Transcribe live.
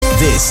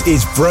This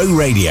is Bro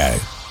Radio.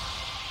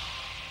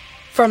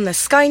 From the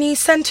Sky News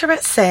Centre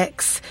at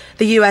 6,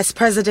 the US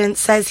president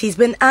says he's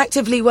been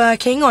actively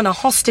working on a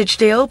hostage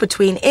deal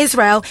between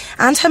Israel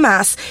and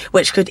Hamas,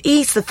 which could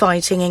ease the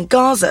fighting in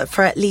Gaza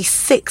for at least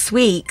 6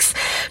 weeks.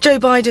 Joe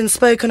Biden's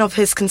spoken of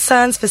his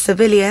concerns for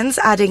civilians,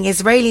 adding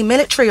Israeli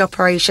military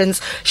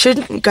operations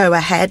shouldn't go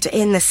ahead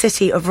in the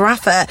city of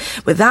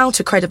Rafah without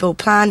a credible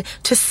plan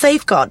to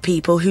safeguard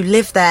people who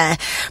live there.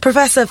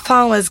 Professor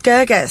Fawaz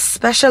Gerges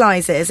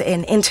specialises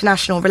in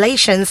international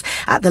relations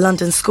at the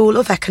London School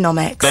of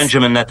Economics.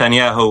 Benjamin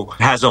Netanyahu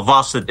has a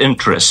vested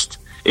interest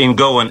in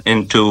going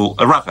into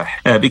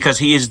Rafah because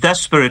he is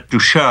desperate to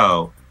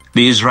show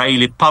the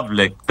Israeli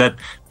public that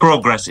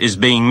progress is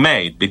being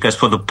made, because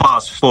for the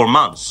past 4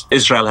 months,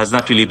 Israel has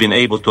not really been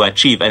able to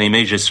achieve any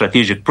major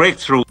strategic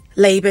breakthrough.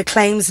 Labour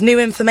claims new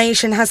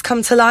information has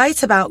come to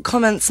light about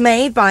comments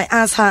made by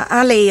Azhar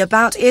Ali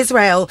about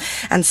Israel,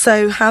 and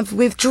so have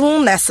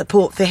withdrawn their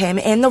support for him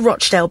in the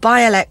Rochdale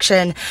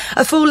by-election.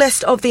 A full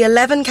list of the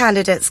 11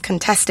 candidates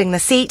contesting the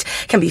seat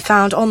can be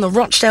found on the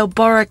Rochdale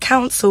Borough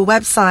Council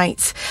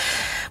website.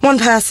 One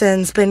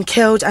person's been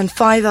killed and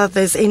 5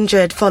 others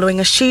injured following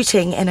a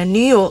shooting in a New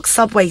York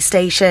subway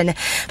station.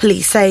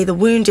 Police say the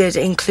wounded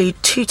include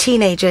 2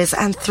 teenagers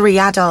and 3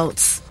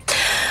 adults.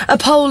 A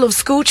poll of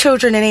school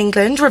children in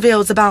England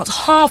reveals about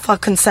half are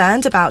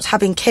concerned about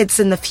having kids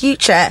in the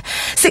future.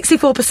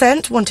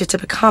 64% wanted to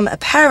become a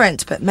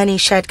parent, but many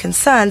shared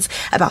concerns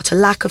about a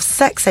lack of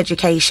sex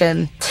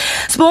education.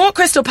 Sport.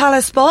 Crystal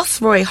Palace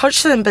boss Roy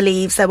Hodgson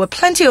believes there were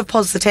plenty of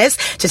positives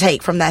to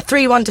take from their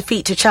 3-1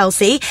 defeat to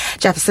Chelsea.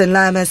 Jefferson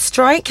Lerma's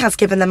strike has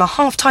given them a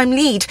half-time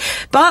lead,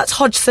 but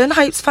Hodgson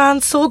hopes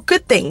fans saw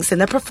good things in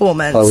the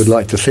performance. I would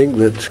like to think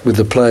that with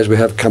the players we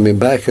have coming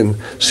back and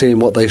seeing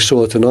what they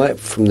saw tonight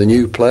from the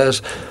new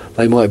players,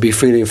 they might be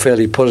feeling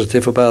fairly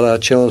positive about our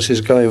chances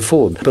going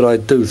forward. But I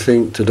do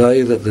think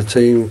today that the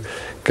team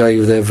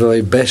gave their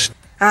very best.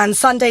 And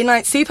Sunday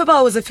Night Super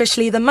Bowl was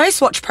officially the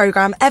most watched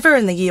programme ever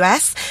in the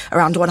US.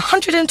 Around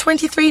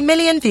 123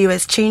 million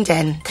viewers tuned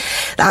in.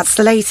 That's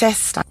the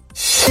latest.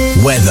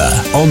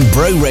 Weather on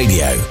Bro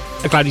Radio.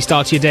 A cloudy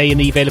start to your day in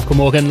the Vale of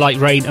Glamorgan, light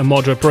rain and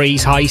moderate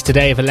breeze. Highs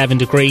today of 11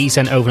 degrees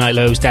and overnight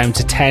lows down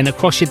to 10.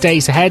 Across your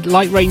days ahead,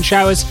 light rain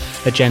showers,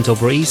 a gentle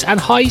breeze and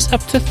highs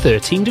up to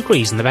 13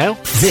 degrees in the Vale.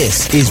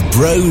 This is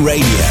Bro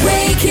Radio.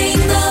 Waking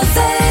the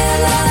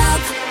Vale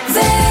up,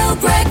 Vale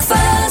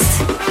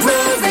Breakfast,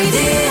 Bro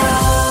Radio.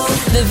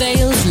 The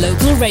Vale's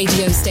local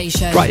radio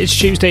station. Right, it's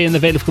Tuesday in the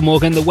Vale of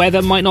Glamorgan. The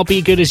weather might not be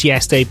as good as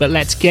yesterday, but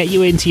let's get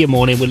you into your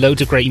morning with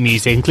loads of great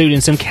music,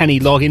 including some Kenny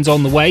Loggins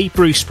on the way,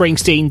 Bruce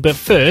Springsteen, but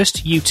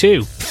first,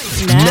 U2.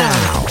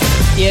 Now.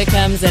 Here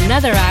comes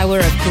another hour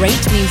of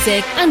great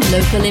music and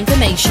local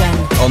information.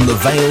 On the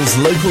Vale's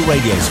local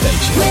radio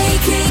station.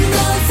 Waking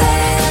the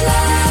Vale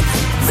up,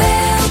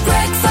 Vale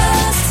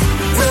Breakfast,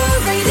 Bro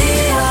Radio.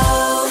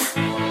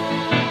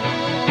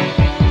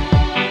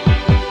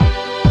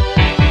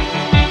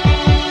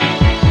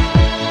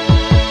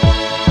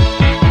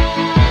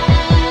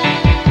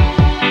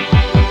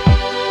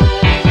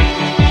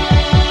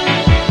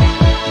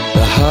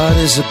 Heart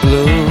is a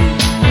balloon,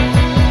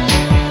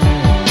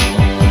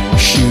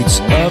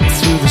 shoots up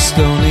through the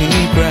stony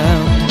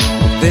ground.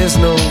 There's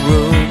no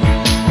room,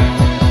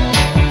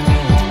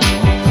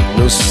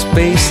 no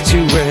space to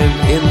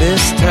rent in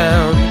this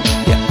town.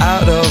 You're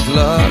out of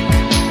luck,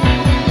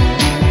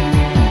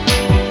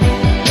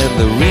 and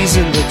the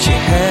reason that you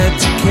had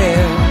to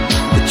care,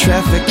 the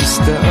traffic is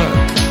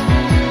stuck,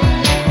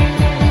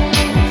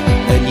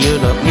 and you're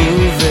not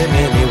moving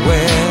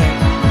anywhere.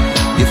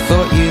 You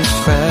thought you'd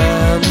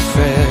found a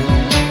friend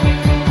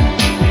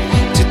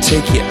to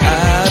take you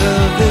out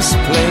of this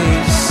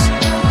place,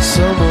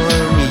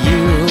 someone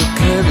you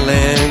can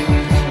lend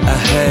a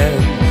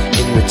hand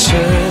in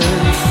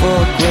return for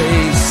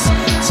grace.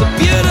 It's a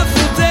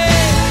beautiful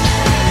day.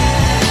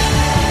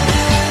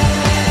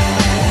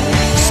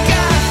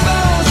 Sky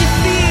falls, you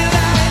feel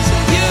that it's a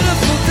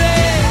beautiful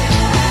day.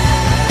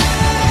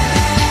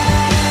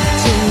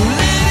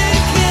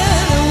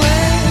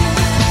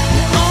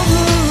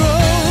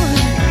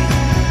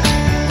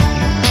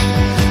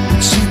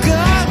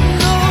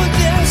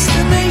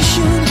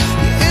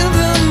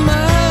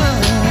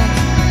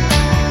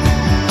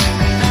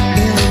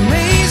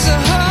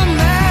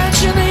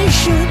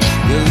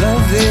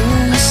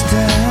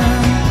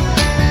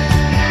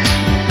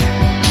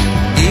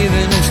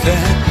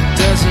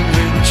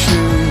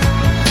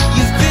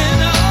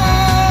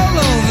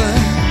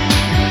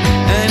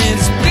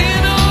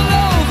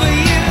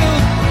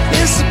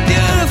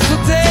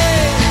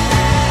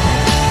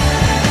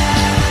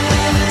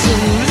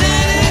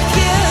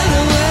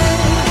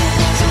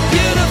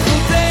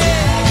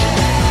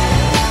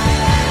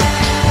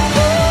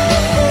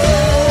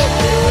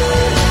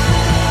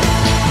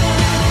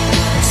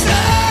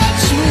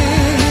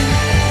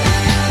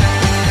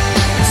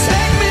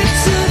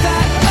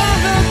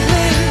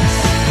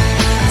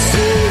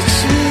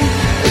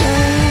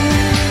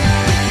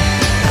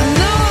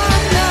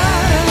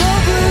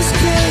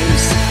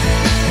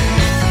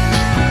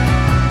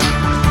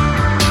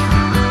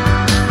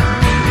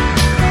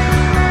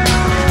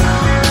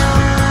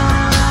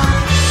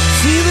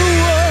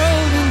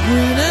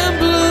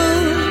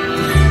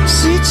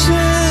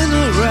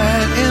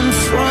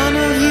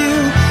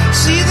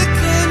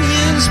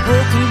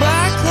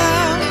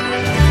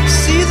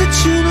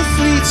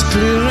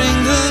 clearing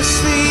the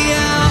sea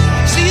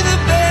out. See the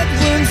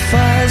bedroom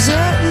fires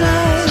at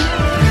night.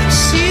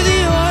 See the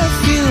oil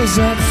fields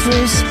at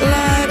first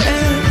light.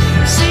 And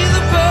see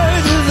the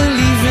bird with a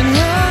leaf in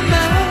her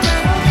mouth.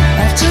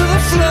 After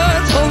the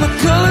flood, all the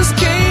colors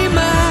came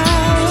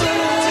out.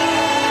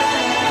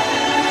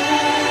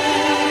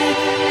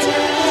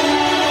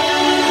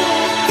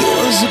 It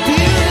was a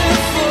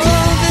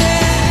beautiful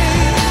day.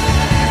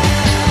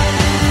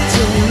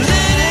 Don't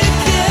let it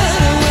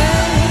get away.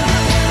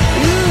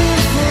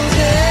 Beautiful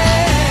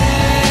day.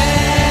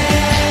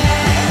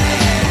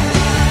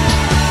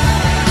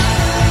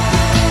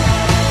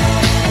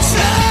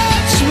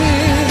 Touch me.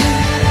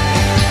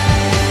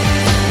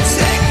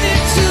 Take me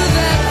to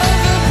that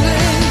other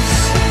place.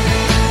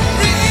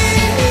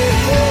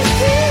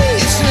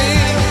 Release me.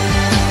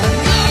 I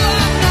know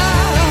I'm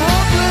not a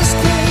hopeless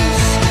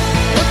case.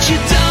 What you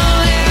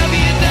don't have,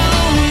 you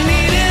don't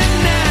need it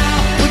now.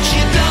 What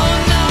you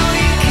don't know,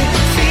 you can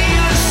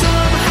feel it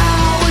somehow.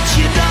 What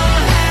you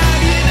don't have,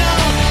 you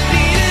don't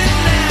need it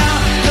now.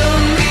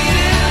 Don't need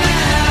it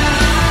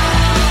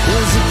now. It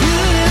was a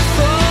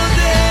beautiful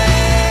day.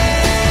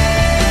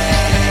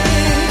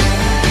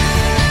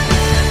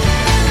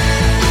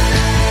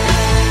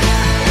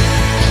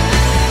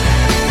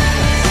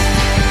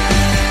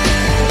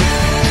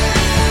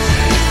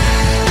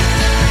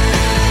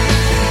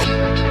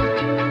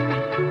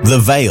 The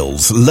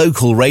Vale's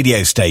local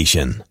radio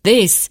station.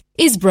 This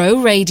is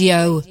Bro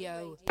Radio.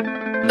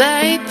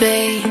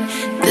 Baby,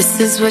 this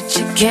is what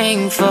you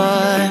came for.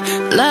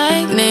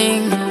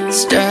 Lightning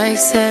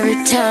strikes every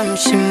time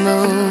she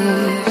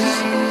moves.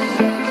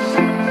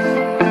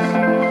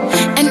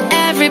 And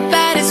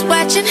everybody's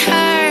watching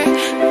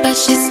her, but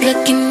she's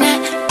looking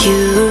at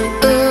you.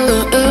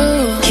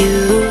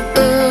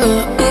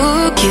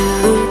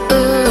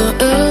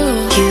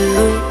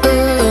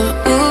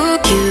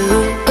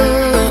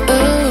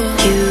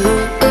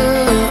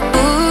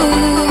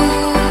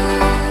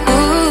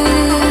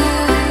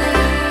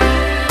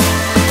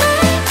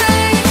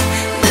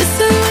 This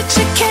is what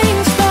you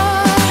came for.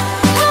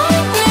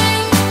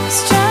 Lightning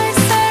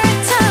strikes every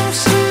time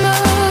she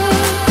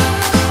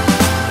moves.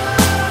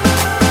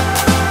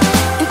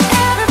 And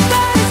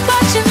everybody's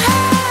watching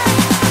her,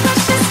 but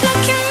she's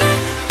looking at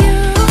you.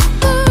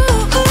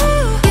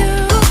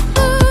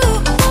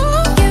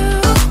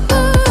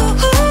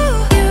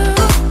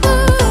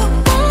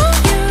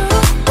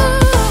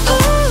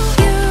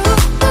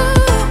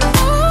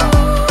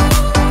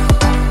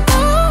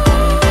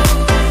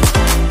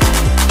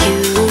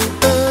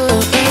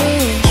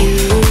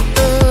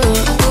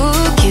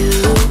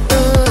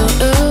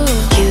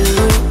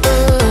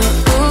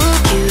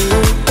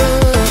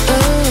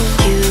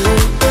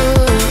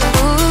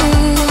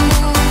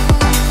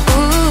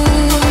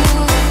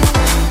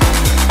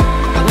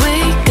 We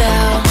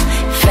go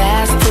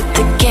fast at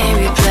the game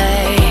we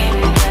play.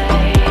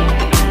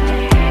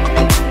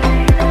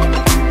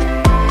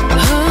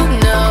 Who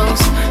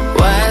knows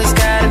why it's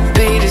gotta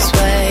be this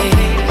way?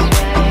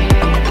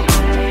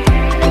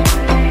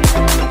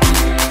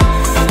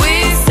 We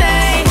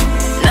say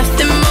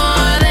nothing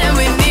more than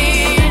we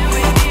need.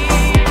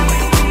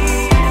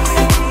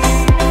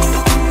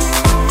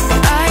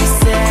 I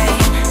say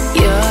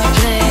your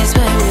place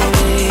when we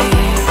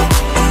leave.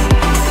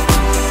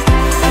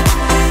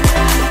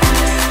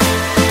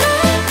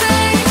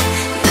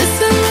 This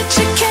is what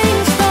you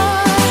came for.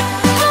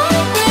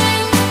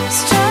 Lightning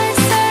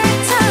strikes every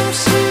time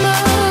she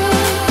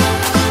moves.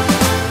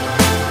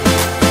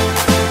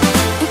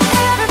 And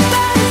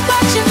everybody's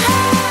watching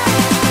her,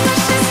 but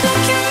she's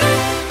looking at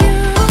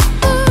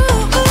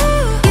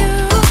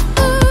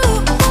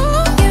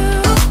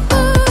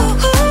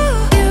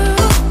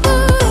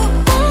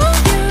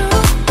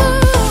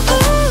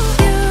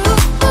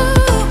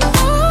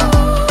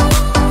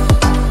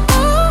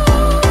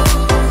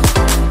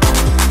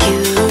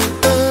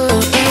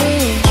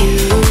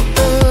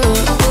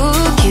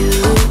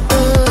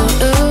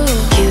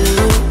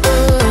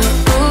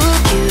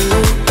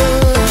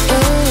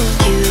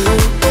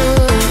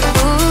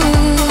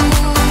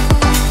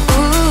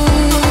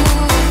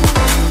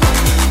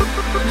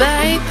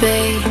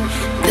Baby,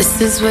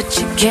 this is what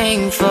you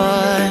came for.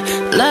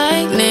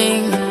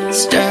 Lightning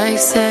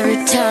strikes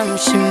every time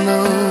she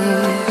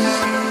moves.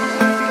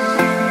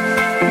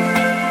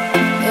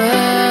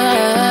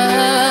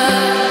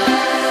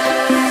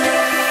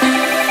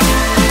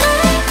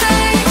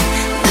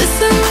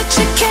 This is what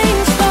you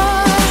came for.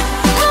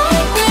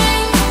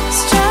 Lightning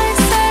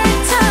strikes every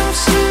time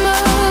she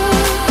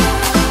moves.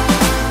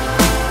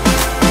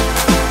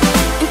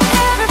 And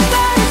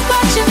everybody's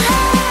watching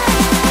her,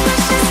 but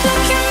she's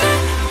looking at you.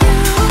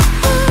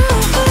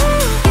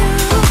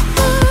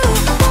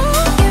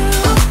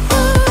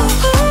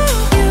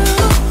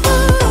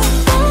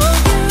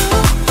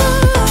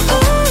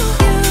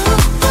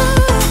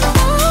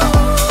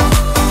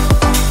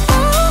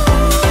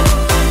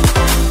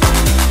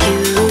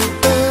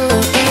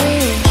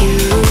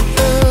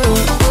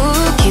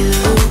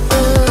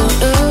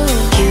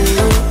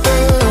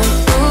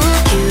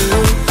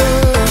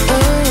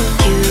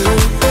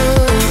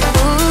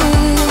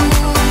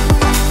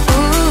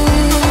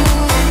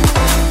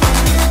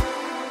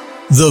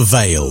 The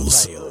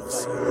Vales.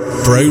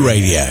 Bro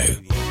Radio.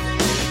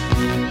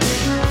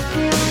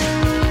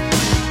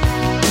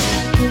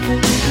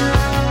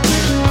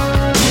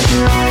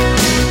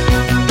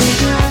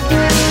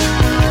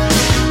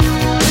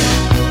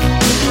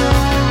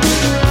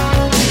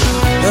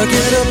 I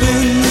get up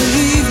in the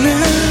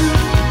evening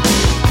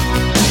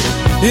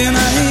and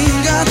I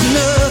ain't got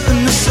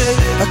nothing to say.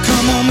 I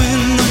come home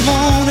in the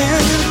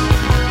morning,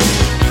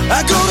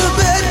 I go to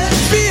bed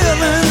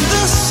feeling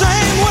the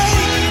same way.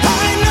 I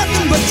ain't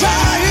nothing but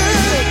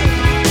tired.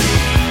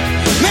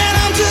 Man,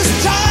 I'm just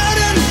tired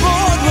and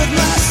bored with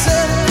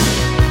myself.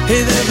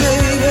 Hey there,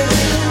 baby,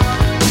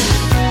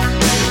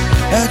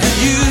 I could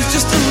use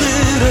just a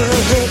little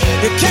help.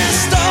 You can't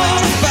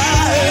start a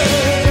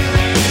fire.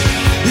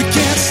 You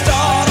can't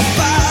start a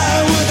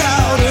fire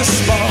without a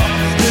spark.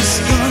 This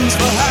gun's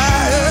for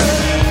hire.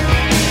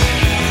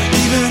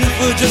 Even if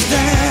we're just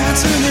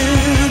dancing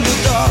in the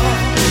dark.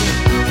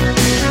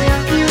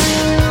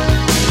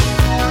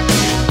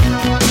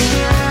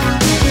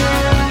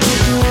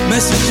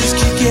 Messages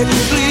keep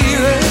getting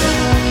clearer.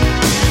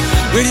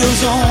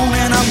 Radio's on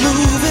and I'm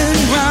moving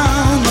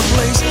round the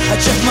place. I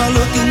check my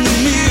look in the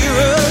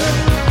mirror.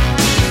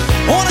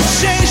 Wanna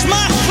change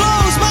my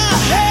clothes, my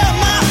hair,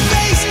 my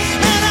face,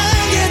 and I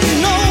ain't getting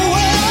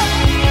nowhere.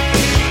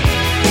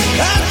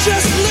 I'm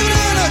just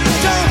living in a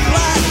dump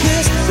like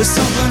this. There's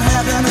something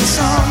happening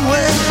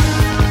somewhere.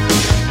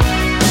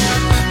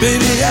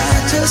 Baby,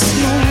 I just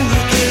know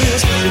that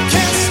this. You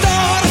can't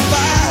start a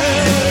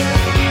fire.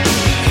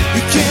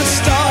 You can't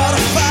start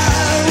a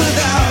fire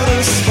without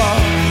a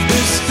spark.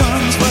 This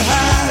gun's for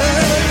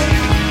hire.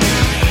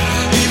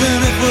 Even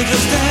if we're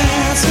just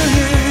dancing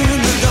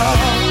in the dark.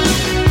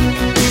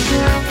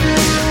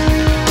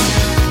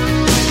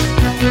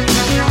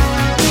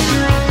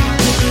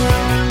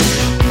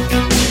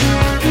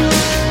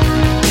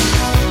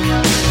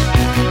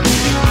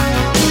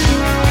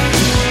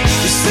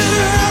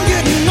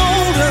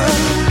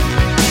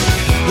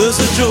 There's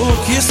a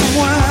joke, here's some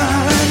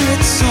wine,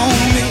 it's on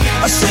me.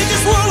 I shake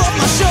this world off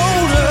my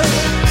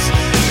shoulders.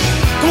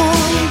 Come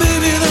on,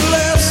 baby, the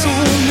laughs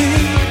on me.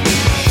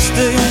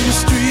 Stay on the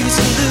streets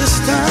of this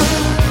town,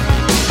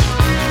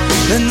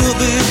 and they'll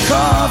be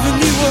carving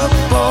you up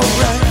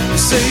alright. You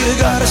say you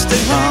gotta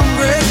stay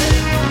hungry.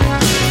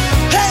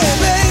 Hey,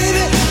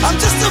 baby, I'm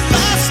just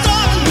about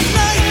starting the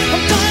night.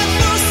 I'm dying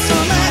for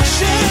some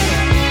action.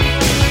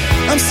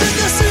 I'm sick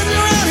of sitting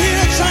around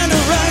here trying to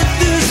write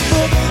this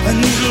book. I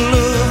need a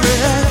love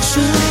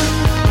reaction.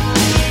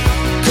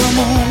 Come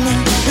on now,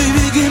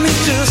 baby, give me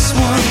just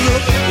one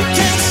look. You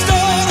can't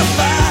start a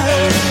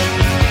fire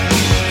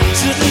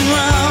sitting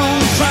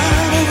around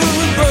crying over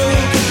a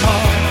broken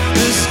heart.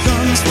 This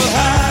gun's for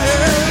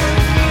hire.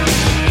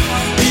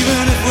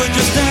 Even if we're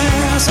just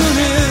dancing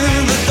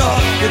in the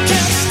dark. You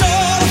can't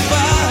start a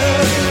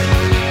fire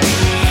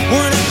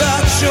worrying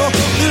about your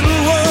little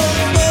world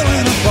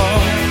falling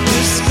apart.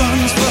 This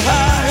gun's for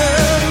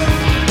hire.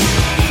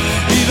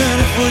 Even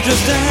if we're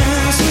just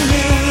dancing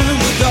in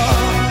the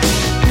dark.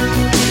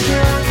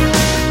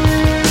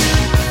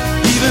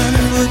 Even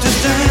if we're just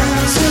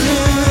dancing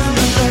in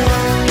the dark.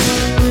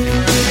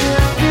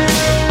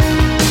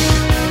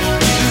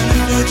 Even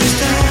if we're just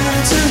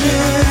dancing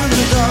in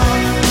the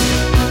dark.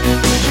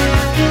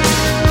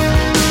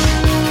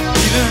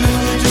 Even if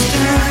we're just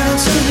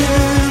dancing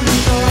in the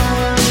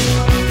dark.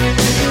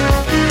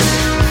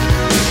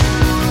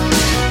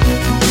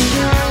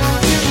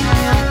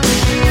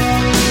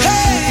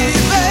 Hey,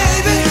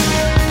 baby.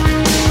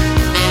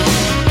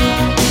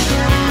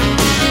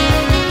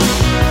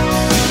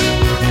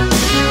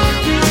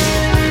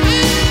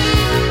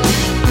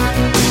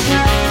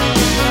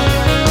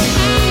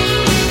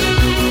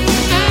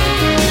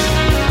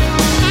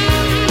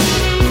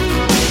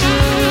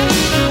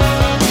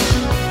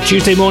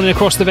 Tuesday morning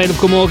across the Vale of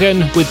Glamorgan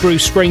with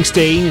Bruce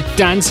Springsteen,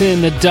 Dancing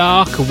in the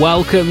Dark.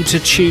 Welcome to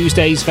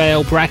Tuesday's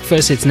Vale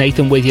Breakfast. It's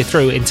Nathan with you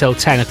through until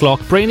 10 o'clock,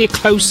 bringing you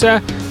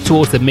closer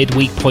towards the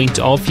midweek point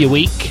of your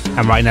week.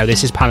 And right now,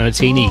 this is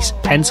Panamatini's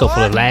Pencil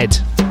Full of Lead.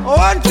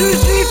 1, 2,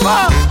 3,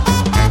 4.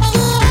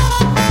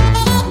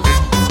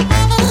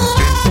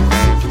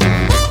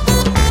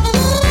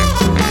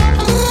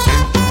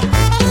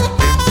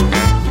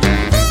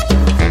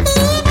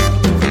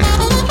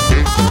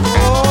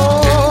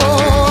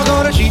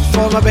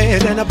 My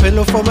bed and a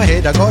pillow for my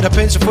head. I got a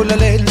pencil full of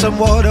lead and some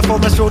water for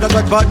my throat. I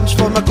got buttons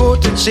for my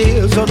coat and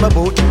sails on my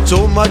boat.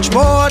 So much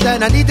more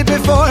than I needed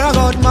before. I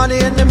got money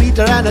in the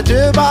meter and a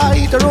turbo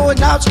heater. Oh, and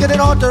now it's getting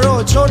on the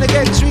road. It's only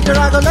getting sweeter.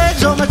 I got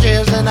legs on my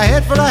chairs and a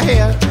head for a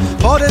hair.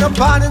 Bought it a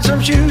pan and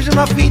some shoes on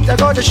my feet. I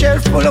got a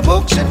shelf full of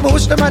books and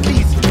most of my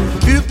teeth.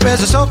 Few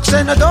pairs of socks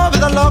and a door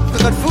with a lock. I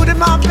got food in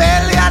my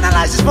belly and a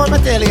license for my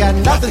telly.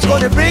 And nothing's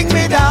gonna bring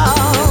me down.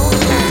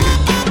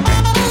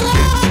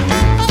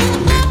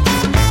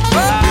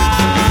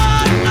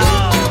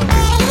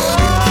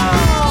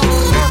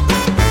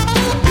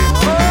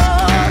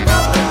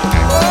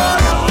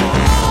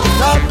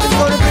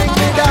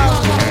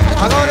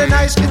 I got a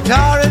nice guitar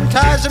guitar and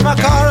ties in my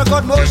car. I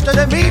got most of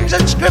the means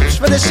and scripts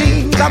for the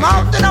scenes. I'm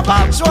out and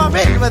about, so I'm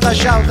in with a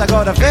shout. I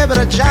got a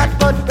favourite chat,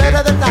 but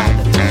better than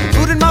that,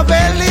 food in my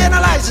belly and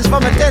a license for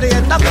my daddy,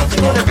 and nothing's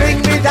gonna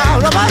bring me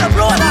down. I'm out of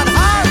blow that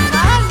hard,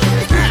 man.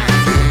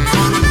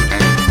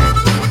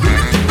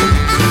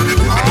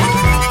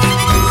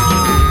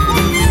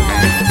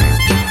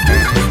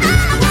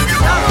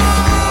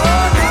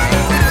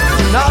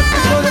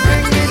 Nothing's gonna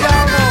bring me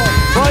down, no.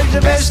 Boys,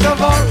 the best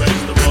of all,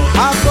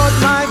 I've got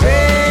my baby.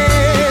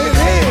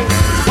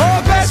 Oh,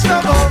 best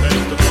of all,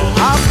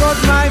 I've got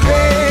my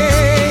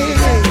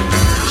baby.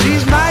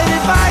 She's mighty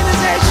fine and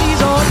says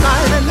she's all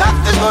mine, and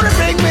nothing's gonna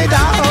bring me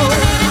down.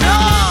 No.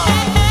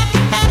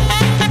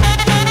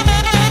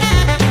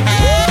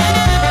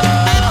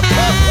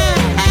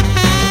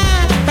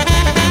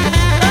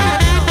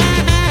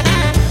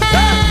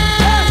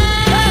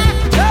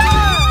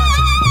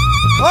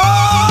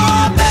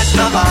 Oh, best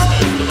of all,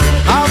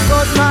 I've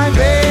got my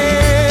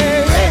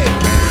baby.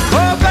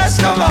 Oh,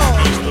 best of all,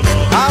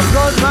 I've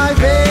got my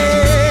baby.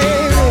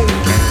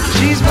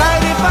 She's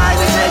mighty fine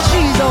and says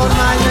she's all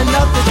mine, and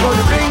nothing's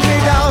gonna bring me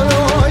down.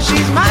 Oh,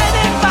 she's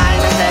mighty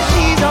fine and says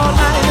she's all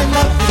mine, and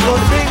nothing's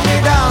gonna bring me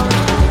down.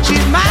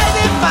 She's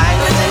mighty fine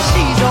and says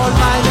she's all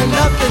mine, and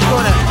nothing's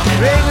gonna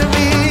bring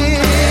me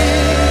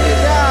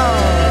down.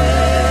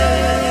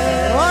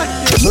 What?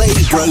 Play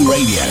Bro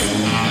Radio.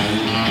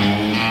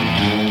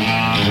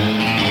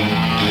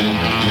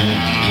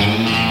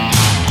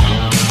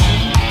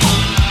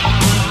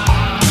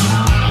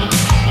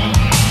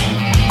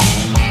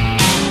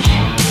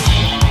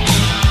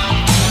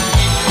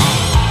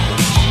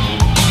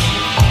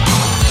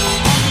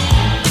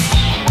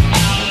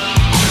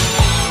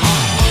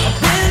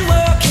 Been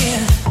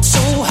working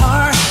so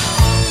hard,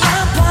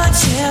 I'm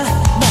punching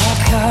my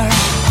car.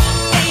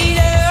 8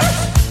 hours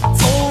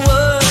for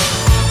work.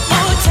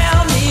 Oh,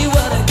 tell me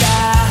what I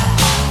got.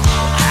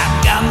 I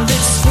got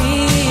this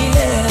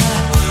feeling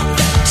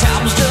that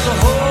time's just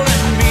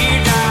holding me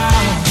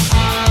down.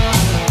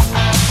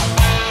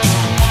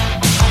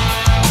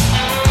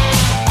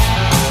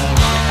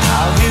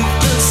 I'll hit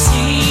the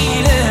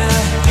ceiling,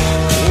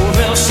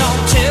 or else I'll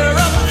tear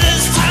up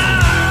this town.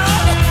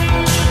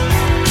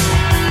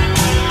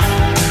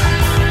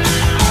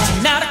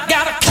 Tonight I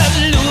gotta cut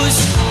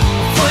loose,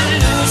 put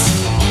loose,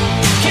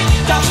 kick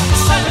off the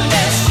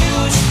Sunday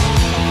shoes.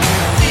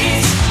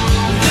 Please,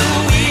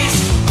 Louise,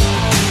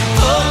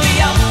 pull me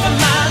up from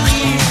my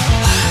knees.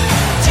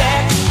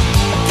 Jack,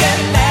 get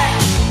back,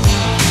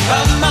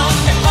 come on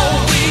before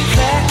we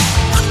crack.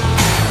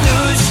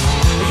 Lose,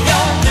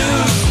 don't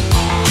lose,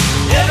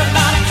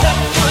 everybody cut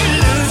foot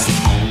loose.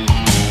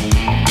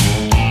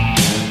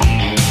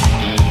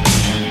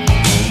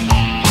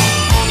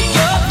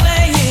 You're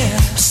playing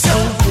so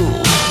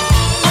cool,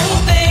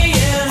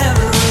 obeying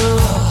every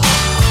rule.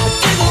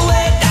 Dig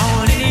away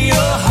down in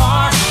your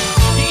heart,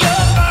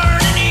 you're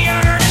burning,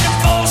 yearning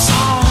for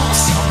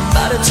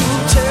somebody to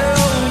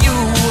tell you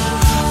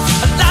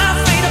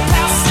life ain't a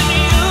passing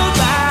you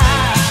by.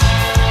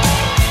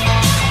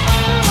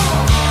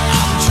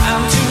 I'm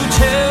trying to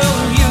tell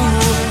you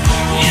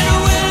in a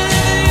way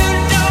you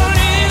don't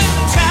even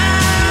try.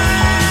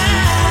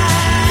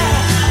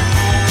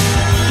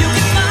 You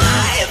can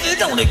fly if you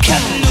don't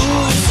cut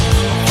loose,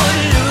 put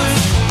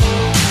loose,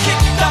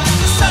 kick off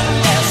the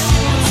Sunday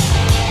shoes.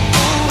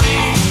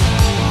 Ooh-wee,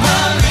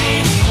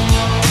 Marie,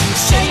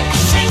 shake,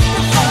 shake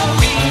it for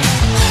me.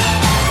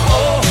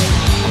 Oh,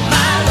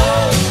 my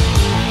Lord,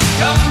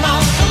 come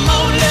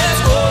on, let's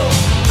go.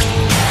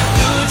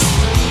 Loose,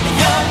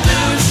 you're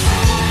loose,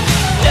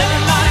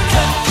 everybody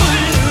cut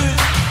foot loose.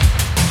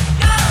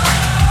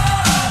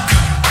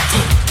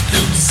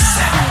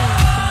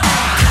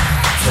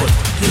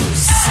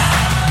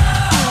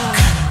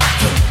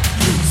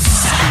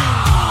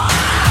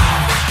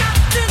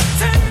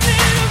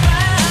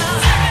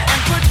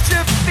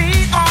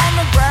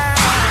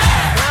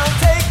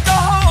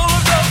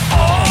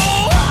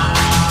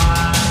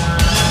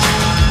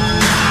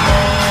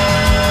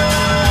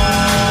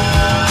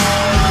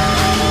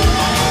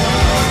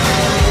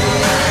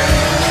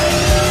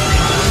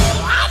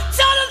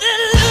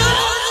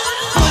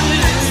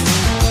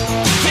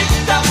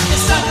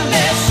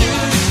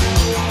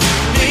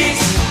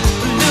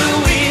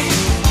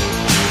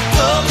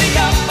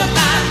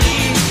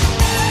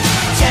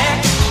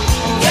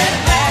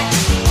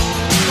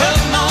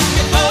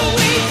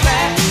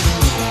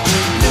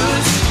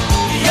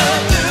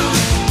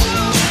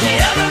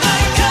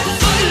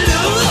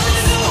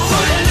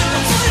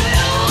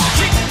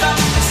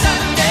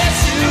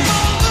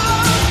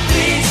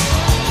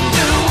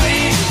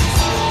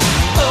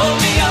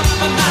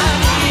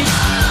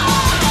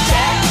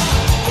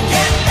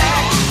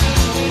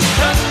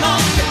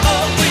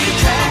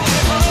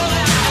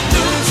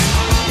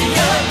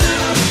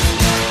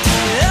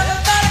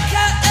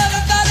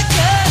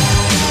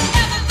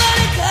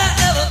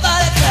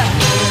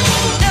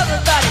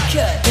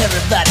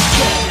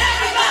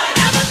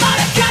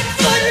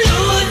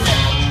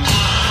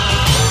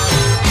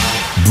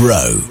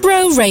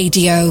 Bro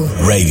Radio.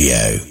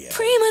 Radio.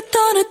 Prima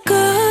donna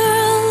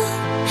girl,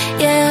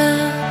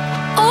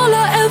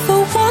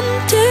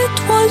 it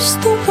was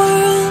the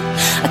world.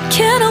 I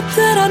can't help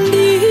that I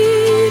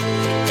need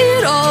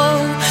it all.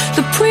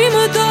 The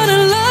prima donna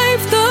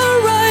life, the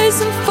rise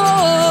and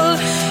fall.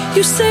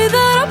 You say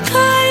that I'm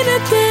kinda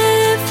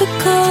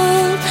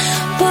difficult,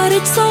 but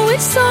it's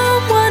always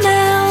someone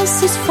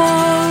else's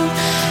fault.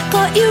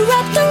 Got you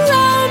wrapped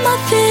around my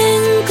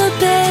finger,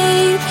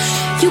 babe.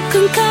 You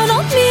can count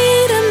on me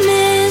to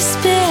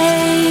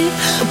misbehave.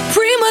 A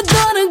prima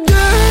donna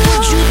girl.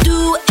 Would you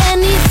do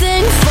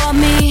anything for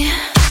me?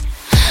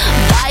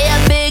 Buy a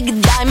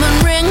big diamond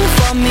ring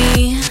for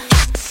me?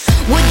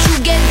 Would you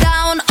get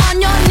down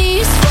on your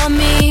knees for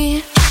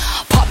me?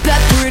 Pop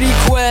that pretty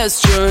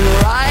question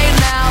right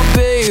now,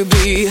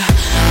 baby.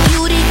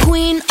 Beauty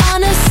queen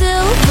on a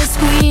silver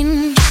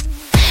screen,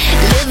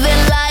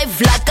 living life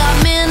like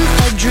I'm in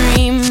a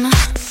dream.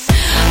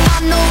 I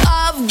know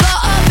I've got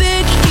a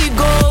big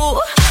ego.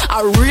 I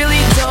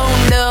really don't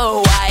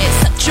know why it's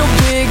such a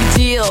big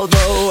deal,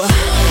 though.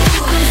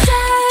 I'm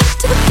sad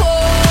to the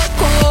core,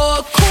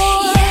 core,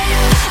 core.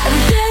 Yeah.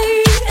 Every day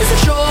is a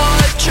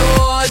chore,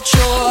 chore,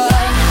 chore.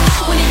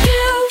 When you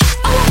give,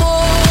 I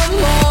want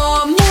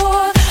more, more,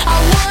 more. I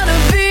wanna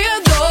be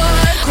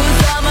adored, 'cause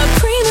I'm a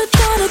prima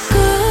donna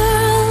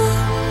girl.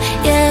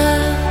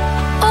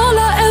 Yeah. All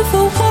I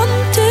ever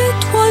wanted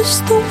was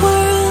the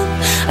world.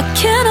 I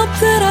can't help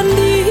that I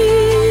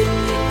need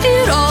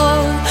it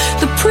all.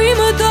 The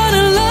prima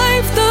donna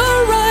life, the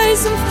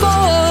rise and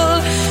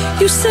fall.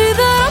 You say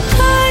that I'm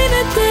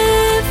kinda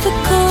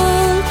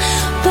difficult,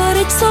 but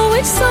it's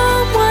always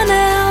someone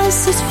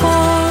else's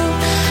fault.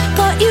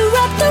 Got you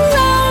wrapped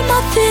around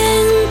my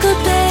finger,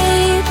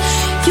 babe.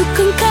 You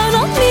can count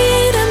on me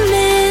to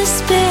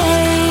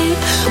misbehave.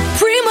 A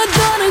prima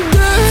donna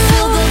girl.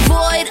 Fill the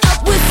void up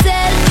with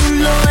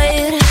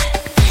celluloid.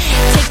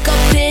 Take a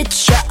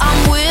picture, I'm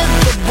with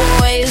the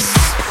boys.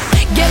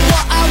 Get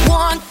what I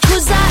want,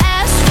 'cause I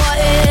asked for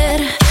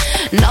it.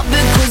 Not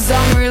because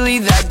I'm really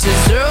that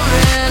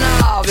deserving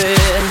of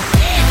it.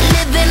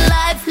 Living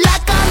life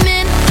like I'm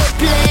in the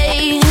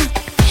play.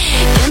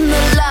 In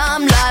the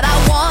limelight, I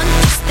want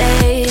to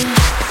stay.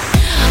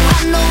 I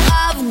know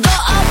I've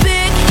got a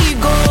big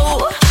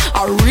ego.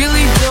 I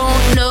really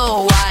don't know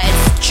why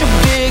it's such a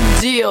big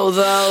deal,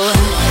 though.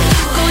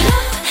 Going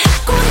up,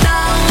 going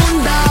down,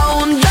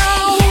 down,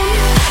 down.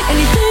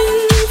 Anything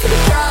for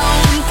the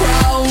crown,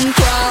 crown,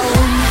 crown.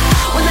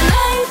 When the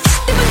lights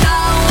dip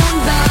down,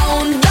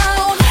 down,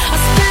 down, I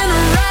spin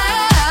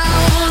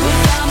around.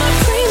 'Cause I'm a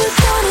prima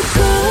donna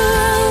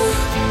girl.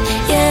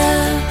 Yeah.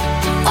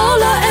 All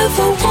I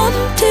ever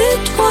wanted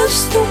was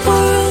the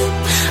world.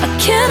 I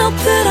can't help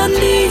that I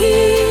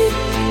need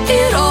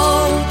it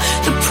all.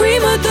 The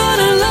prima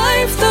donna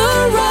life, the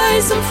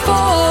rise and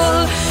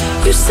fall.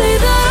 You say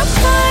that I'm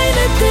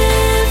kinda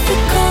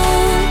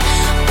difficult,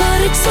 but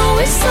it's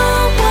always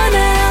someone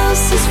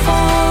else's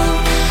fault.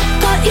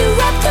 Got you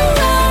wrapped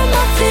around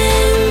my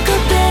finger,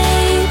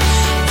 babe.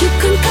 You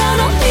can count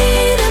on me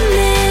to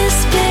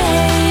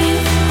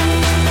misbehave.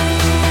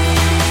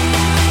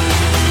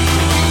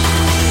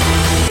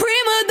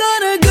 Prima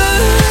donna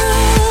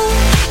girl,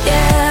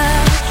 yeah.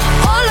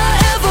 All I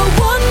ever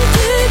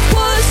wanted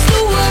was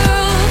the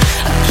world.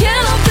 I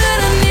can't help that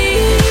I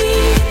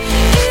need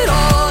it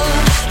all.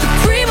 The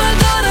prima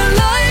donna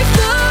life,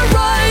 the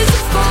rise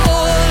and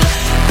fall.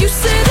 You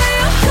say they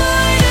are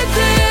kinda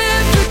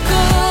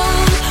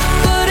difficult,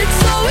 but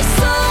it's always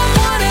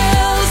someone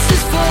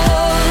else's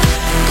fault.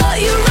 Got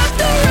you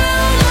wrapped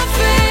around my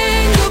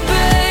finger,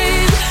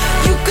 babe.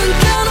 You can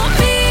count on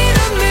me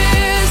to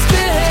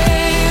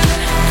misbehave.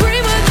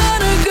 Prima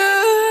donna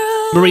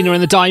girl. Marina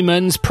and the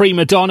Diamonds,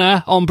 Prima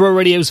Donna on Bro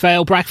Radio's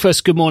Vale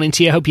Breakfast. Good morning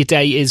to you. Hope your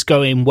day is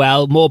going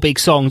well. More big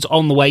songs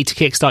on the way to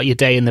kickstart your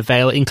day in the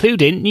Vale,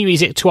 including new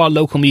music to our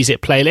local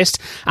music playlist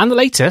and the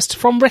latest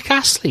from Rick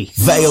Astley.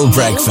 Vale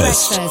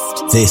Breakfast.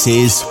 This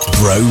is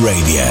Bro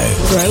Radio.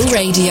 Bro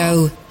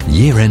Radio.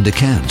 Year-end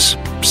accounts,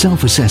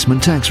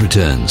 self-assessment tax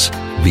returns,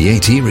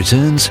 VAT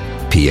returns,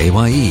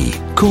 PAYE,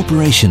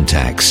 corporation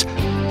tax.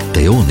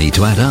 They all need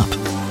to add up.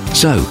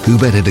 So, who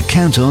better to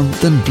count on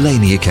than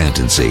Blaney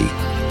Accountancy?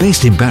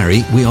 Based in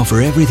Barry, we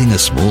offer everything a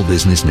small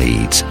business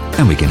needs,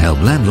 and we can help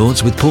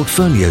landlords with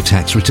portfolio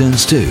tax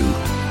returns too.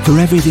 For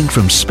everything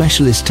from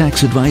specialist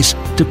tax advice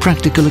to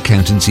practical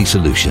accountancy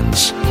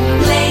solutions.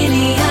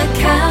 Blaney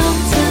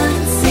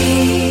Accountancy.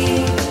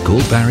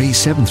 Call Barry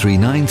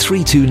 739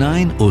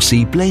 329 or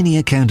see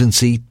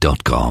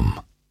blaneyaccountancy.com.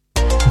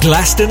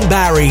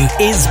 Glastonbury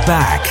is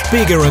back,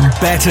 bigger and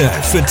better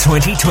for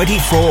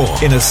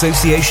 2024 in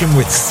association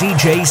with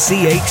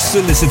CJCH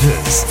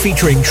Solicitors,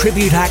 featuring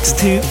tribute acts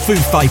to Foo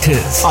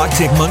Fighters,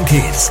 Arctic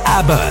Monkeys,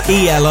 ABBA,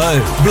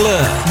 ELO,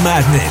 Blur,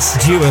 Madness,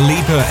 Dua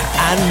Lipa,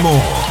 and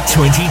more.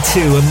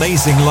 22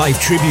 amazing live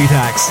tribute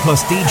acts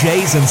plus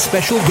DJs and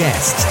special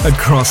guests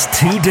across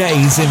 2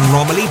 days in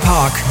Romilly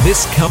Park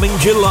this coming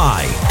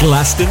July.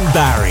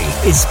 Glastonbury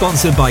is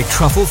sponsored by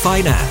Truffle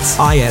Finance,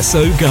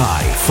 ISO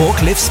Guy,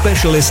 Forklift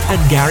Specialist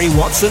and Gary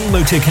Watson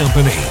Motor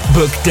Company.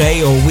 Book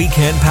day or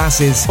weekend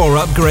passes or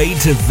upgrade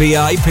to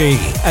VIP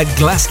at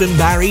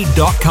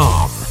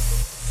glastonbury.com.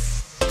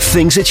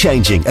 Things are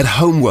changing at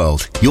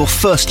Homeworld, your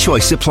first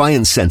choice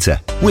appliance centre.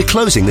 We're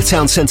closing the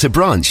town centre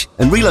branch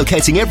and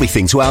relocating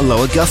everything to our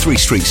Lower Guthrie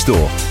Street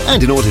store.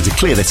 And in order to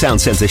clear the town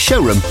centre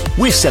showroom,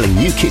 we're selling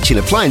new kitchen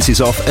appliances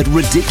off at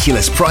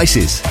ridiculous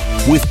prices.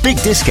 With big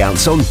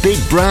discounts on big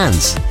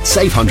brands.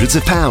 Save hundreds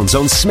of pounds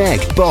on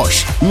Smeg,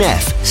 Bosch,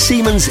 Neff,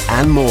 Siemens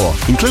and more,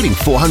 including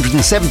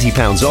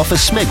 £470 off a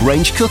Smeg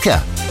range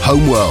cooker.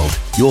 Homeworld,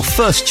 your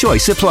first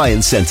choice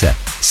appliance centre.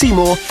 See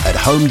more at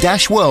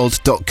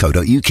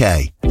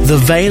home-world.co.uk. The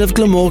Vale of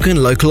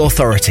Glamorgan Local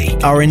Authority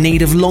are in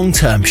need of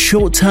long-term,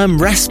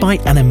 short-term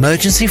respite and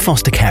emergency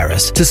foster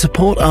carers to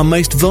support our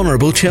most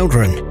vulnerable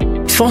children.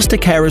 Foster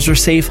carers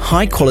receive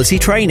high-quality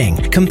training,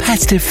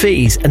 competitive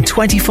fees and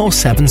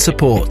 24/7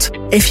 support.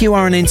 If you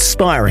are an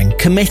inspiring,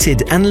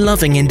 committed and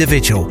loving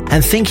individual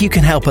and think you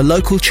can help a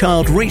local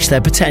child reach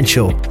their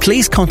potential,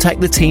 please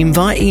contact the team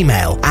via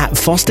email at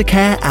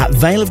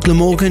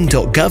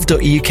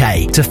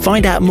fostercare@valeofglamorgan.gov.uk to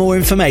find out more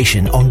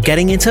information on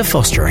getting into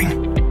fostering.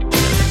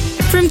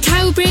 From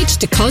Cowbridge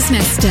to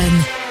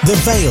Cosmeston, The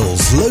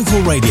Vale's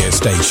local radio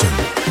station.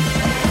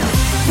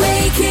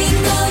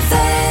 Waking the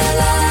Vale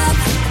up,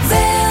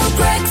 Vale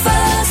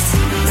Breakfast,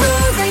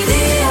 Rural Radio.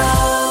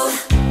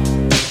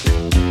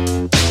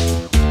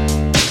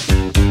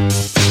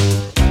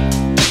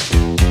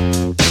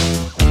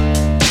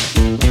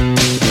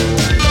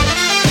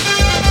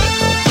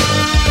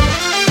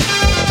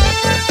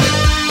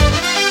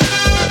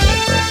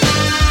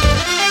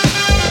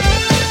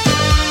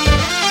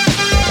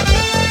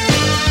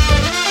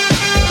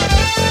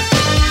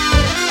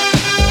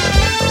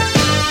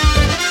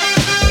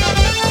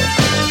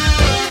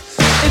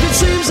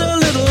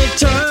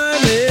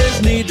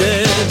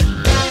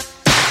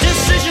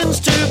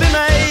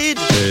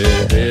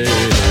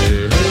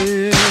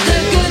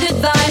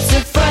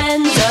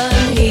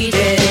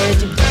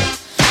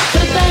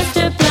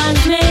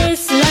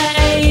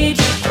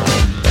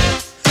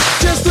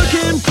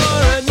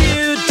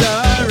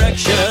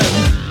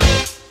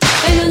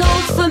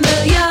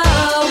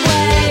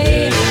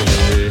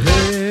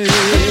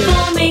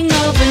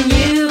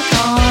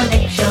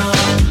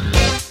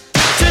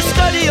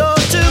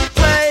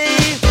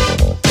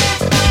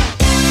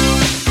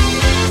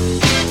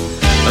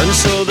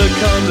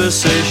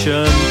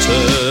 conversation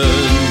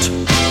turned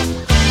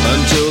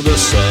until the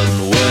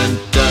sun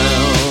went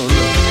down,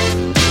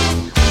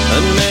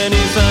 and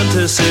many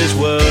fantasies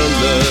were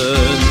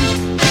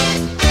learned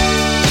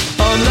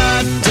on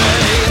that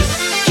day.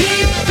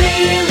 Keep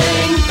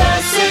feeling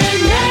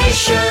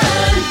fascination,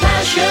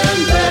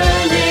 passion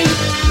burning,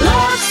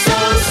 love so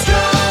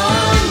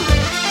strong.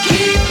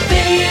 Keep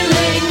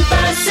feeling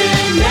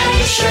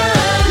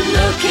fascination,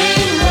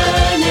 looking,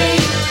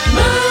 learning,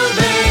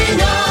 moving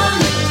on.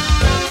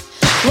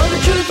 Well, the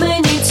truth may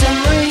need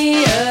some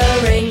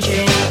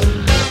rearranging.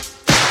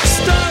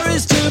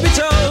 Stories to be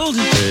told.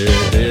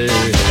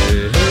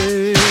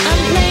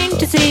 I'm plain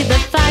to see the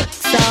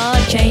facts are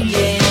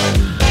changing.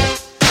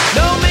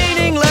 No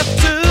meaning left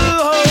to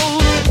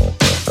hold.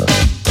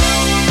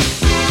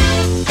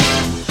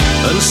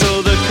 And so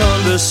the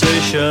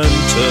conversation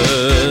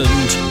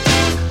turned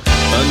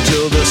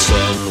until the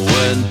sun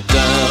went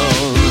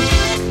down,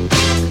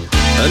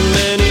 and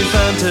many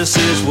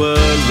fantasies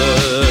were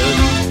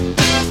learned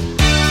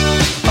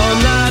on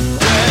that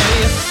day.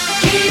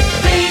 Keep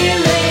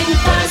feeling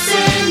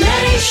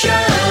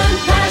fascination,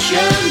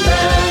 passion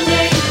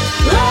burning,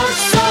 love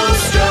so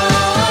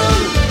strong.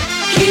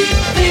 Keep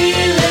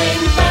feeling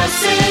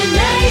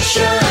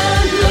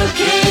fascination,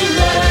 looking,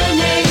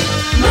 learning,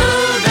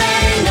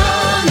 moving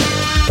on.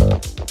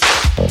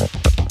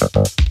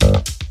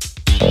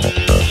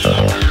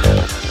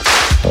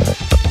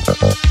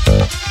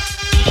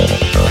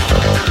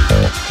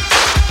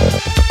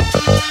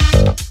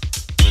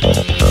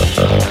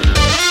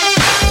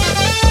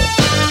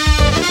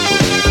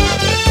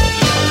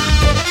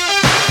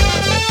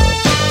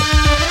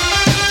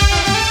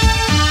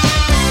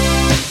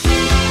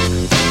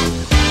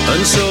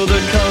 And so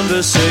the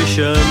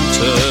conversation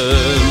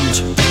turned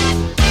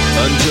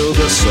until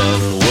the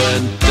sun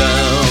went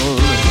down,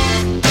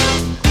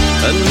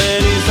 and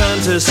many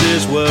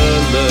fantasies were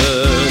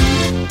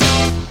learned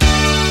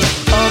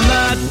on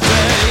that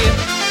day.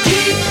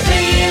 Keep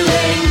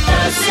feeling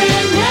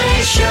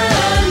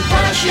fascination,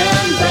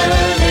 passion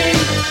burning,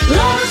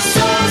 love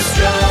so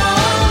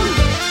strong.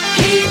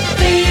 Keep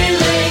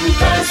feeling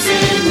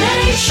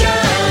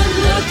fascination,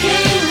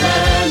 looking,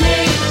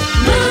 learning,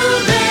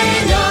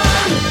 moving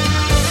on.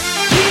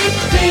 Keep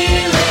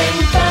feeling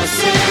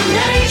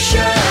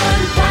fascination,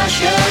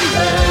 passion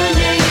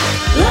burning,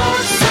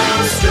 love so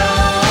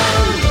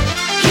strong.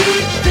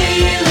 Keep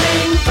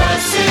feeling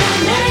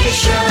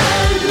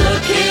fascination,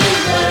 looking,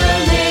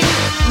 learning,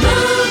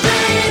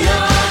 moving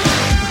on.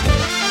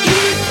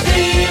 Keep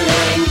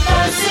feeling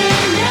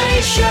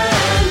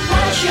fascination,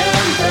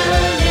 passion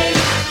burning,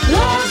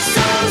 love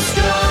so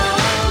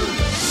strong.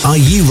 Are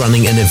you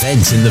running an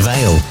event in the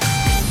Vale?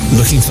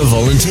 Looking for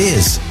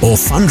volunteers or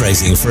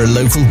fundraising for a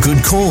local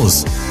good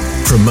cause?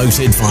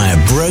 Promoted via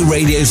Bro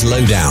Radio's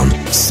Lowdown.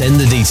 Send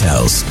the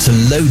details to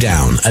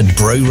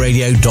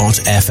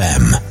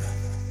lowdown@broradio.fm.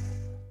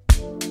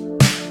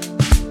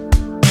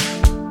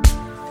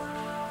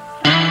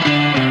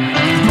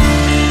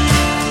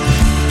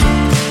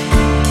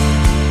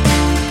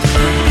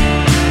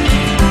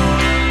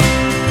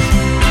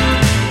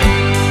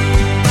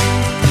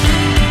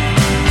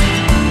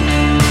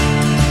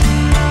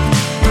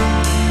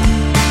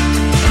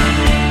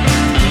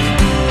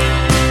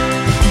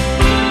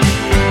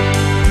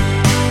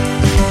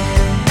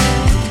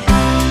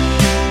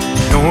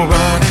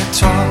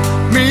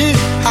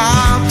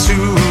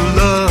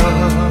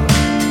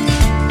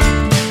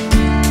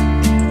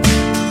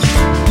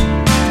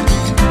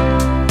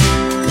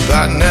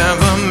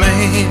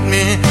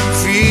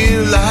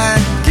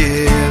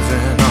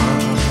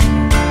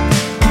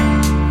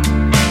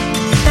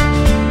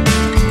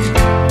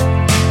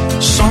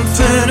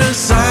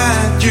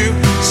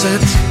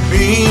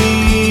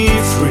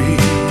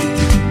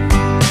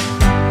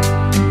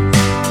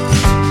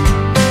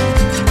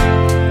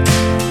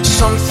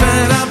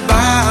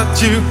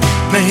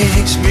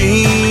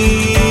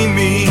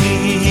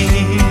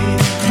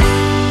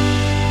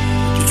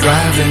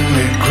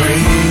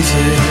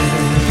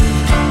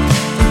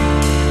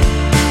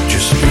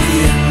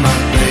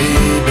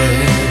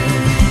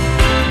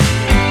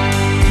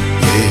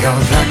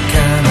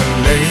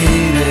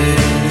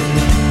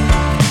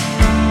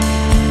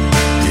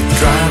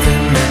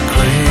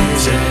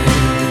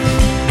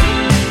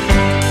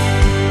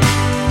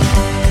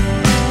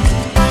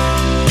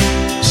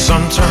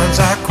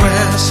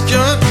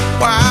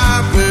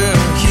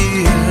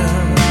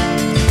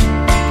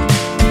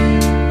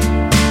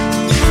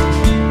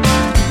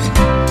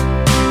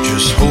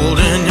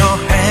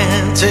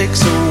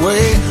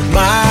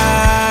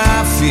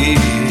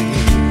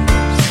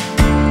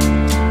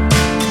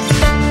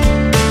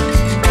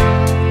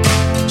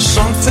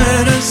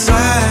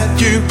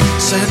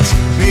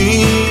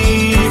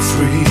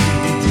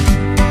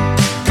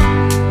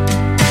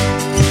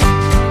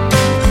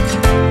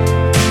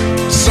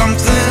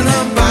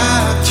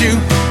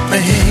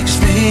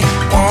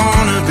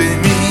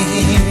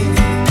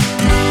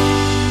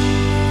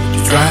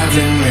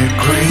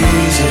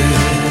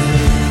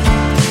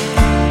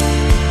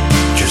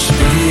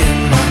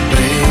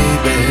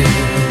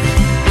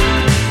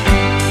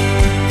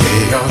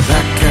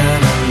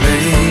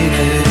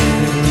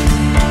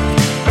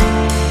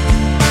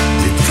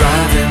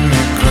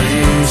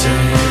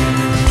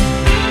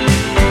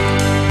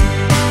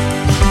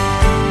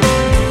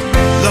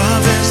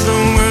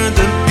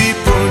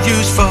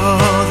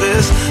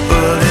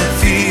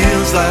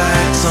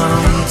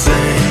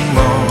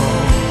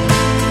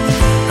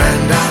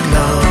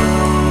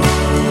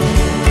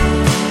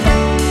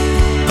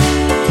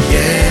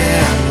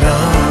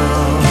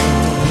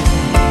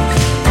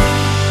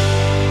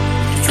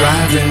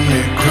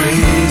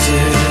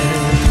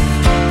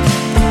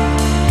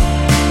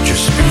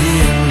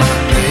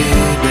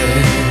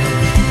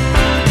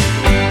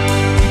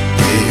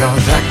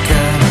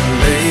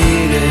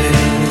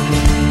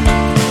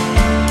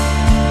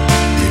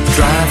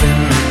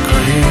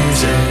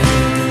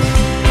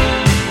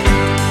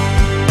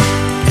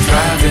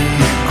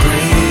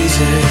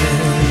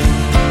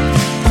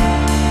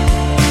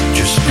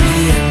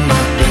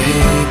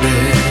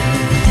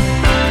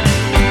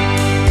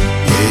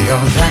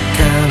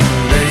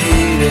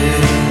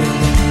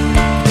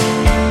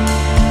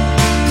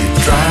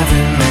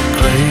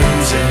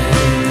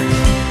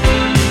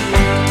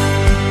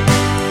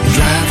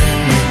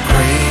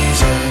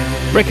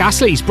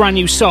 Astley's brand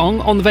new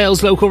song on the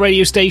Vale's local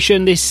radio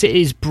station. This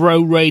is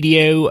Bro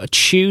Radio.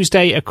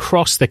 Tuesday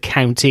across the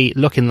county,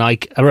 looking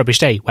like a rubbish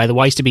day,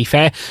 weather-wise, to be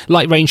fair.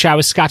 Light rain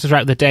showers scattered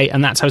throughout the day,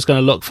 and that's how it's going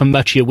to look for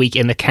much of your week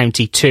in the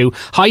county too.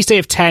 Highs day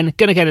of 10,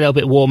 going to get a little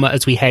bit warmer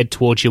as we head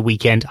towards your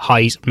weekend.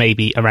 Highs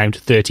maybe around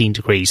 13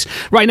 degrees.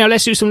 Right now,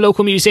 let's do some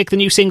local music. The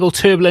new single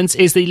Turbulence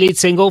is the lead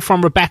single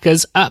from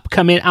Rebecca's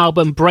upcoming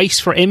album Brace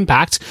for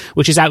Impact,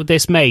 which is out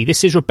this May.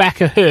 This is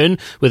Rebecca Hearn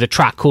with a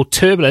track called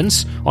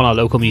Turbulence on our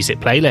local music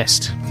playlist. I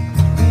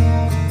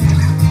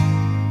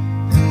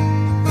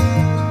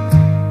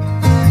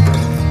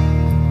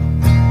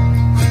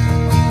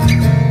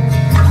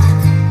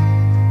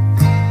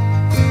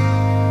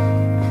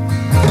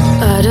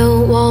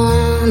don't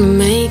want to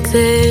make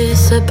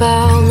this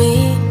about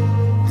me,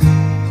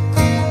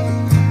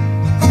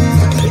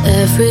 but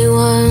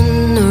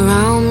everyone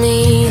around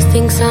me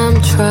thinks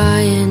I'm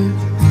trying.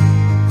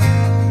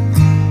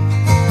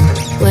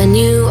 When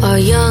you are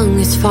young,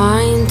 it's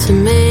fine to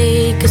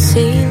make a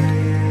scene.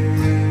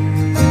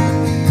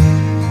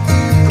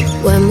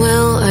 When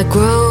will I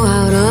grow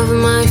out of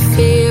my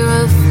fear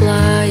of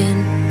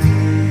flying?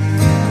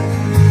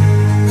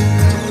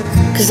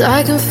 'Cause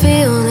I can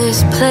feel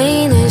this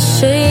plane is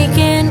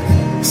shaking.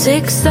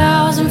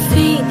 6,000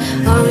 feet,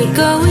 are we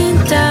going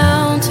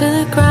down to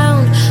the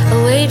ground? I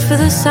wait for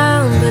the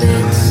sound, but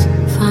it's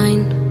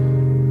fine.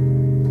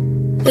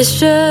 It's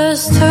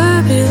just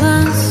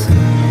turbulence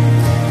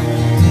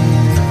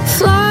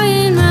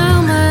flying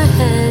round my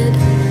head.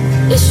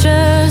 It's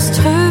just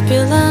turbulence.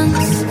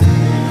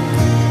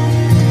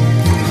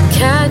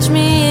 Catch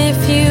me if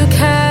you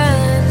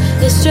can,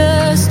 it's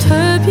just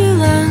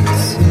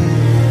turbulence.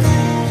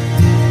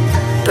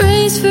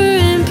 Brace for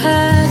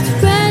impact,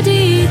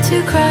 ready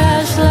to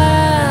crash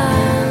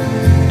land.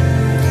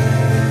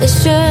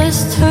 It's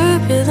just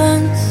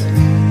turbulence.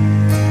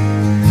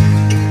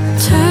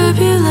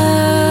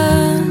 Turbulence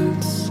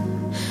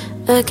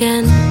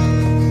again.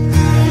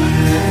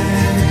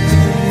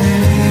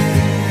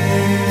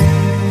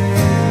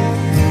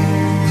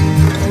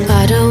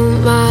 I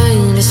don't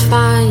mind, it's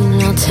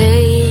fine, I'll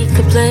take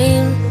the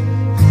blame.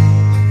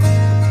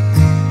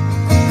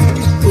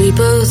 We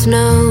both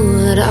know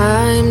that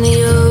I'm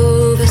the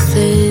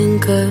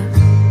overthinker.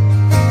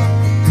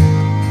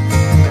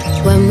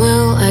 When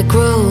will I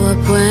grow up?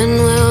 When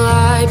will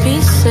I be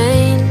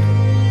sane?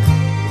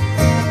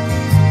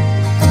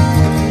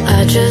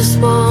 I just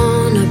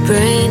want a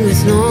brain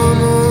with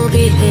normal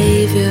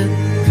behavior.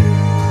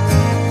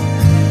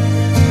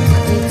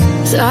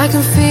 So I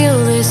can feel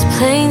this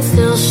plane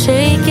still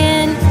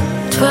shaking.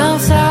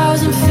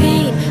 12,000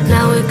 feet,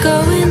 now we're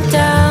going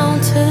down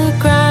to the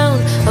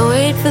ground. I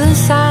wait for the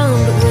sound,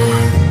 but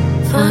we're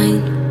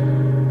fine.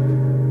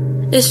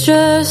 It's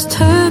just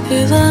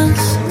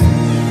turbulence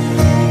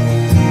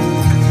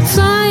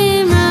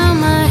flying round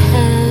my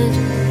head.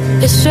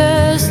 It's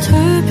just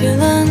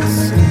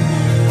turbulence.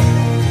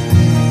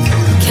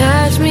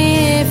 Catch me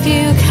if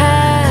you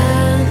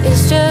can.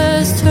 It's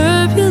just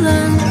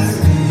turbulence.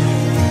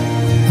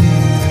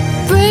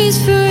 Brace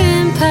for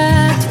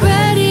impact,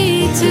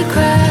 ready to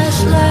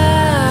crash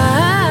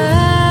land.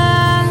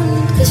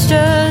 It's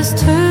just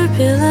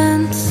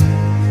turbulence.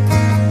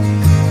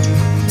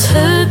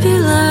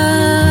 Turbulence.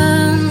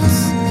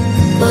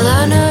 Well,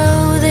 I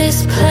know this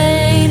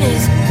plane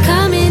is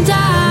coming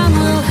down.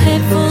 We'll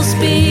hit full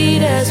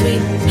speed as we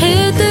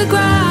hit the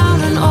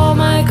ground, and all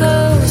my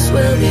ghosts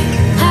will be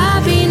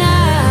happy now.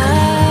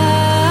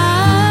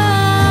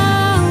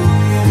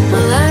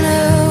 Well, I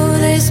know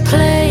this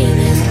plane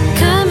is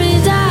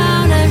coming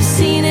down. I've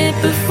seen it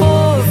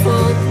before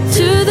fall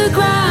to the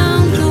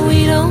ground, but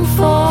we don't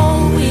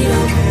fall, we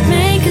don't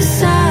make a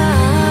sound.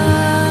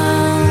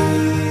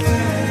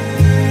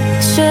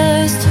 It's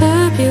just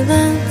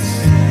turbulence.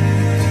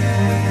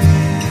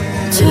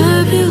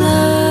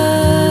 Turbulence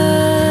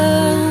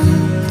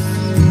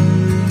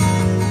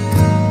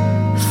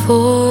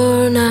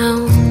for now.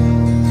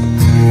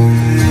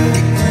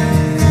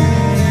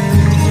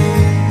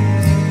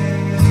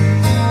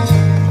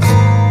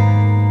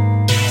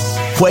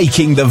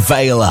 Waking the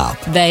Vale up.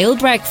 Vale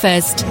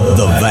Breakfast.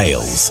 The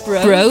Vales.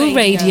 Bro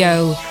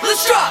Radio.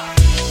 Let's drop.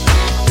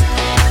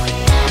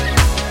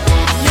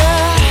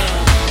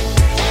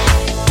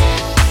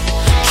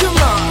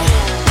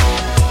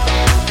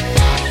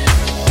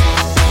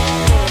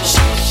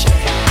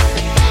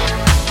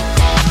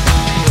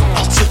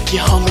 You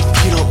home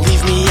if you don't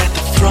leave me at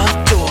the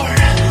front door.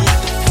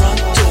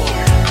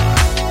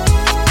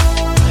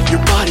 Your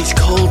body's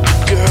cold,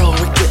 but girl,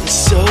 we're getting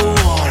so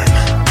warm.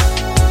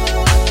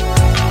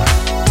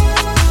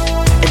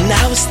 And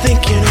I was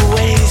thinking of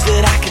ways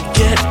that I could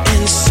get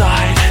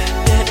inside.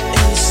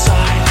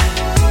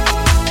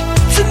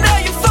 So now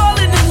you're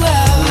falling in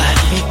love. Let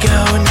me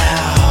go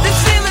now. This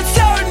feeling's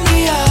tearing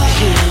me up.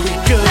 Here we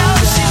go. Now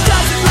she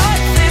doesn't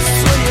like this,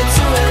 so you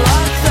do it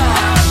like that.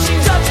 Now she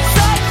doesn't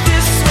like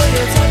this, so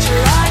you touch her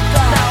like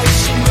that. Now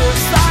she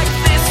moves like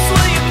this, so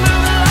you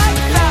move it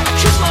like that.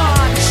 Come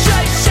on,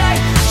 shake,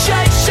 shake,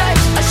 shake, shake,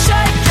 I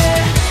shake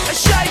it. I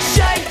shake,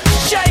 shake,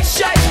 shake,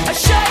 shake, I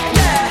shake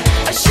it.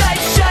 I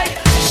shake, shake,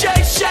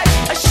 shake, shake,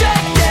 I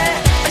shake it.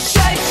 I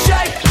shake,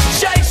 shake,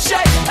 shake,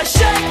 shake, I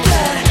shake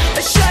it.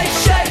 I shake,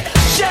 shake,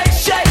 shake,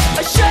 shake,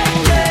 I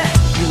shake it.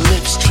 Your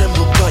lips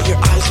tremble, but your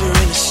eyes are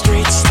in a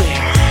straight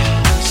stare.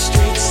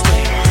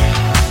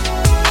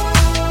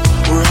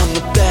 We're on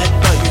the bed,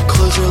 but your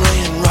clothes are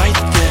laying right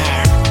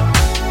there.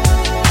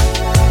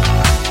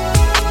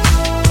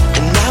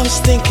 And I was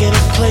thinking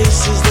of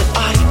places that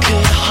I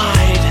could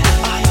hide.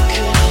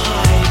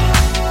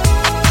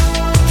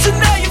 So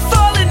now you're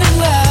falling in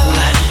love.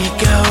 Let me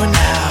go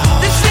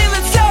now. This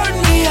feeling's tearing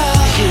me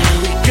up. Here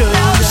we go.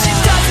 Now she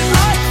doesn't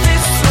like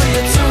this, so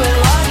you do it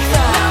like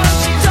that. Now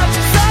she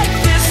doesn't like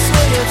this, so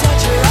you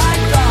touch her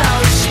like that. Now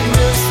she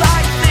moves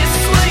like this,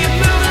 so you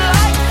move it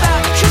like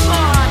that. Come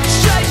on,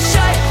 shake,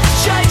 shake,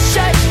 shake,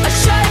 shake, I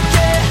shake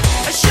it.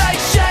 I shake,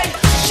 shake,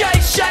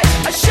 shake, shake,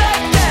 I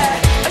shake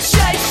it. I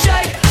shake,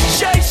 shake,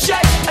 shake,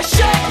 shake, I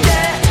shake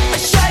it. I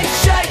shake,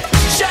 shake.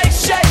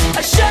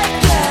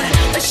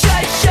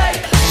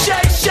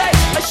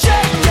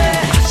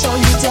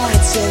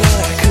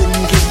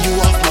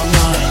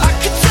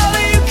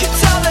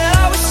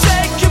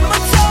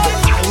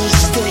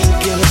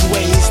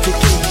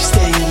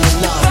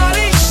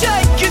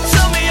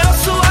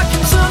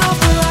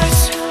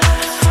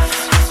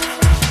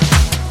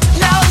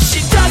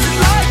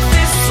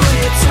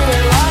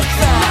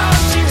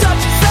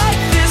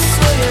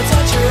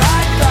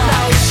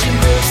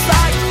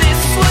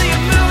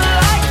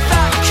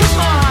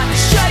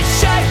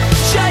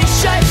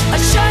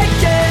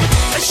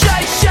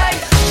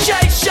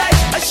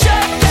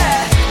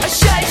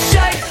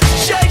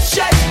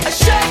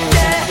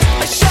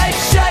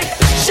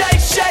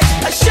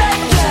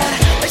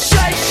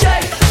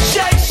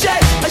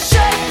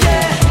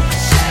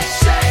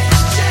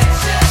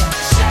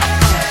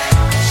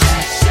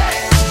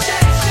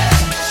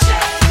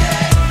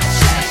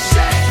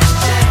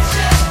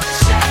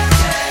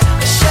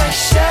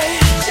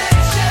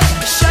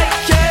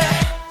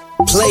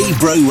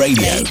 Bro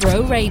Radio. Play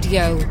Bro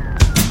Radio.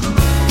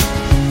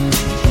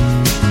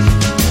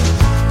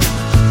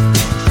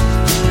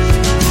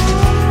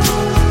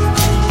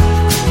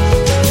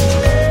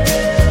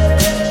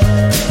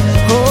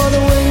 Oh, the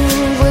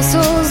wind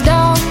whistles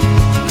down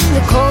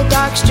the cold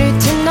dark street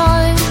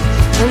tonight,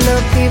 and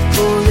the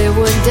people, they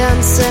were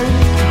dancing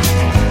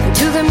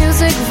to the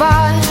music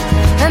vibe,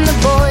 and the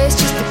boys,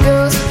 just the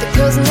girls with the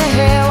girls in their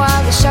hair,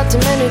 while the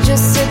shouting men who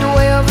just sit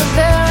way over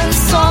there. And the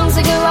songs,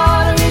 they get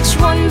louder, each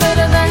one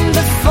better than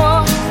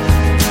before,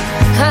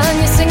 and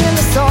you're singing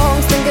the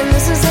songs thinking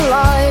this is a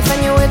life,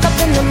 and you wake up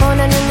in the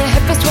morning and your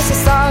hip is twisted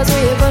sides.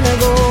 Where you gonna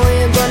go, where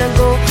you gonna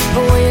go,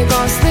 or where you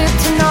gonna sleep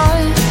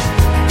tonight?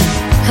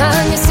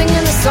 And you're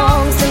singing the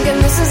songs thinking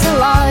this is a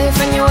life,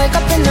 and you wake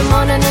up in the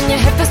morning and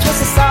your hip is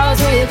twisted sides.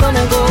 Where you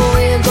gonna go,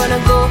 where you gonna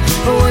go,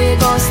 or where you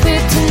gonna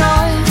sleep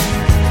tonight,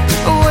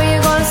 or where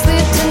you gonna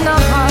sleep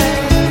tonight?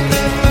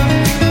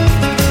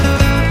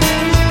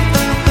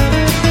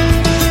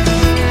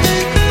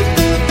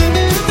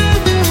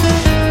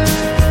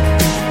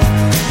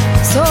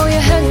 So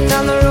you're heading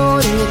down the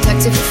road in your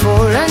taxi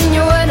for 4, and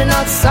you're waiting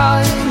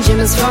outside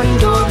Jim's front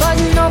door, but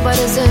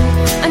nobody's in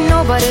and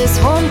nobody's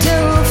home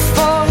till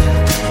 4.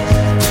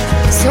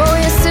 So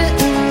you're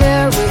sitting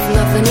there with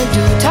nothing to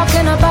do,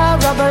 talking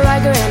about Robert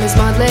Riger and his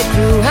motley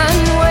crew,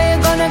 and where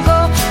you gonna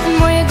go and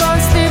where you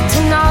gonna sleep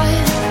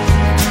tonight.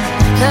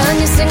 And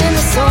you're singing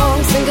the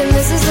songs thinking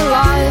this is a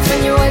life,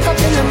 and you wake up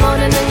in the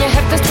morning and your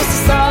hip is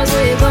twisted stars.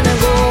 Where you gonna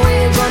go, where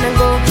you gonna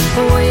go,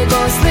 and where you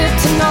gonna sleep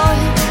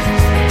tonight?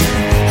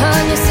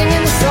 And you're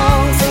singing the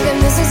songs thinking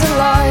this is a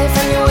life,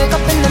 and you wake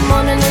up in the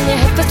morning and your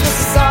hip is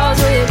twisted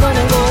stars. Where you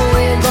gonna go,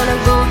 where you gonna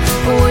go,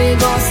 and where you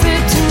gonna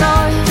sleep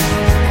tonight?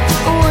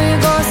 Where you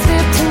gonna sleep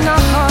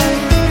tonight?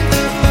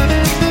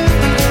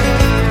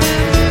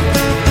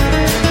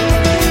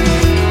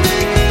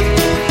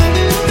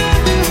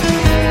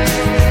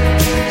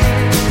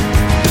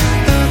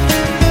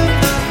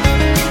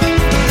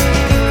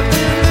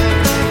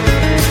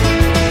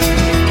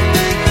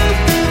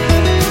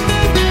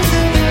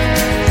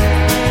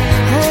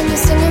 And you're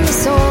singing the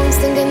songs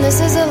thinking this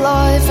is a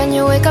life, and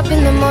you wake up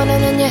in the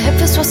morning and your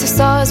hip is twisted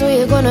stars. Where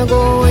you gonna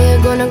go, where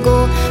you gonna go,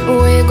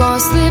 where you gonna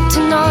sleep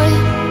tonight?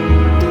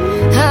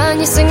 And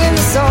you're singing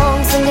the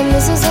songs thinking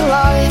this is a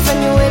life, and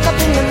you wake up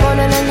in the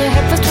morning and your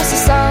hip is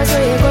twisted sides.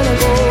 Where you gonna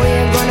go, where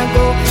you gonna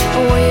go,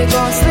 and where you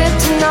gonna sleep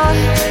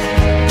tonight?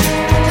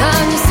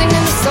 And you're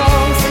singing the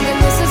songs thinking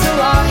this is a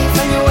life,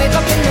 and you wake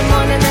up in the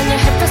morning and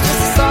your hip is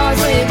twisted sides.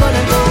 Where you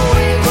gonna go,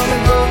 where you gonna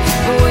go,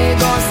 and where you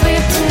gonna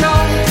sleep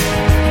tonight?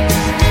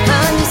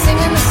 And you're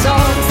singing the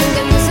songs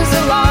thinking this is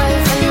a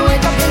life, and you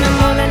wake up in the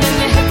morning and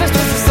your hip is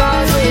twisted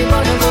sides. Where you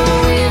gonna go,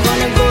 where you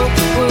gonna go,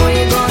 and where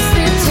you gonna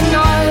sleep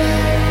tonight?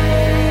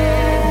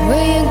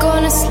 Where you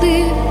gonna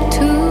sleep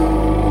tonight?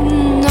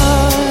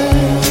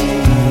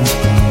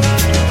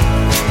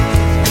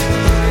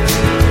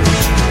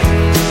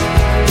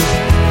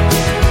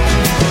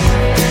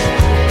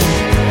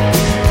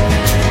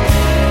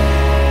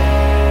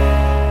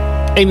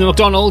 Amy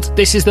McDonald,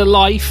 this is The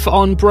Life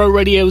on Bro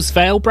Radio's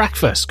Vale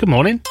Breakfast. Good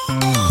morning.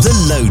 The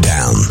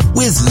Lowdown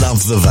with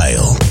Love the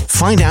Vale.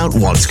 Find out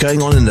what's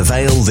going on in the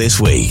Vale this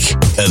week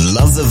at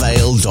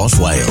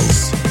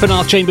lovethevale.wales.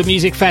 Penarth Chamber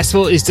Music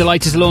Festival is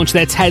delighted to launch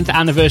their 10th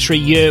anniversary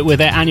year with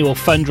their annual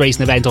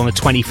fundraising event on the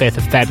 25th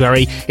of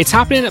February. It's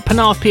happening at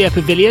Penarth Pier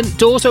Pavilion.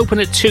 Doors open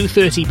at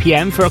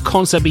 2:30pm for a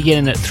concert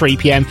beginning at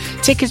 3pm.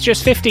 Tickets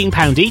just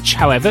 £15 each.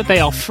 However, they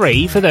are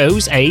free for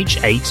those aged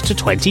 8 to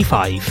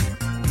 25.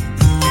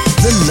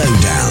 The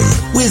Lowdown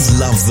with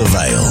Love the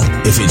Vale.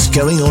 If it's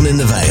going on in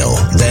the Vale,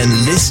 then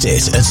list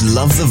it at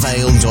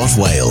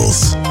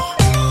lovethevale.wales.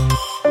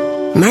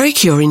 Marie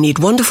Curie need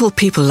wonderful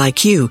people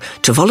like you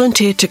to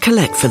volunteer to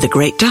collect for the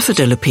Great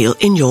Daffodil Appeal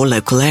in your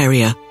local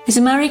area. As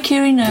a Marie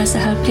Curie nurse, I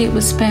help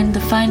people spend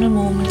the final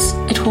moments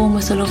at home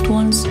with their loved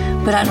ones,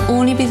 but I'll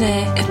only be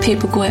there if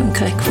people go out and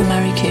collect for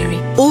Marie Curie.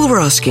 All we're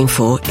asking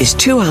for is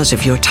 2 hours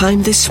of your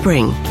time this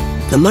spring.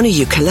 The money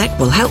you collect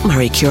will help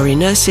Marie Curie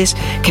nurses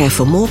care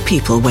for more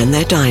people when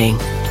they're dying.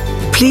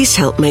 Please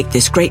help make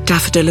this Great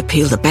Daffodil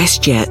Appeal the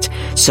best yet.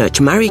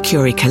 Search Marie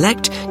Curie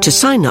Collect to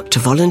sign up to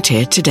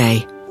volunteer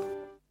today.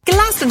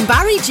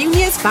 Glastonbury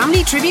Juniors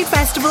Family Tribute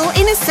Festival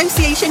in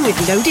association with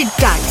Loaded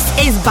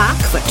Dice is back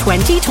for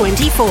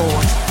 2024.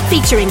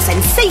 Featuring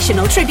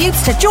sensational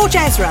tributes to George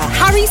Ezra,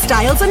 Harry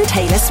Styles and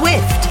Taylor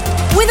Swift.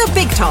 With a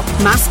big top,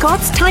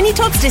 mascots, Tiny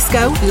Tots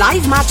Disco,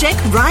 live magic,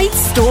 rides,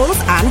 stalls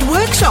and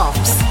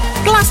workshops.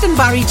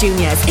 Glastonbury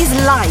Juniors is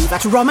live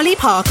at Romilly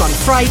Park on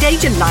Friday,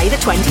 July the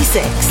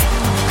 26th.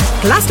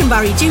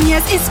 Glastonbury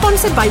Juniors is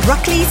sponsored by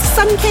Ruckley's,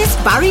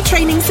 Sunkist, Barry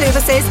Training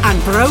Services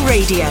and Bro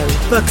Radio.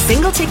 Book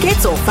single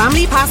tickets or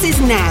family passes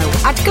now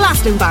at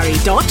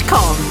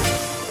glastonbury.com.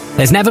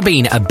 There's never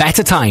been a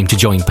better time to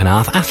join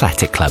Penarth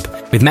Athletic Club.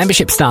 With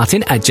membership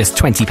starting at just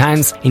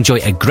 £20, enjoy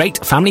a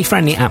great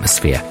family-friendly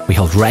atmosphere. We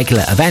hold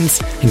regular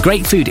events and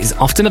great food is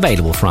often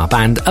available from our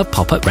band of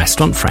pop-up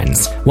restaurant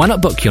friends. Why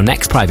not book your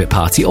next private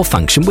party or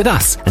function with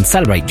us and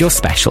celebrate your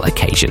special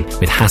occasion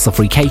with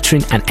hassle-free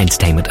catering and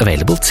entertainment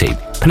available too.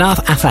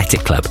 Penarth Athletic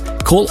Club.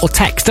 Call or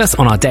text us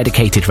on our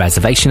dedicated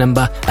reservation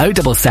number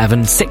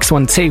 077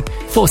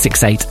 612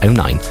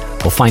 46809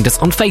 or find us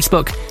on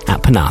Facebook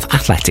at Penarth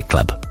Athletic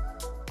Club.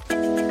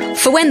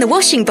 For when the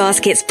washing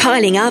basket's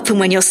piling up and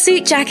when your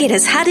suit jacket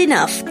has had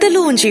enough, the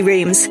laundry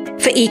rooms.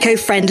 For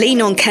eco-friendly,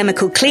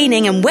 non-chemical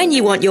cleaning and when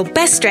you want your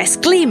best dress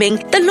gleaming,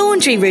 the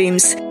laundry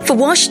rooms. For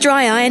wash,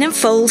 dry, iron and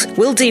fold,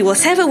 we'll do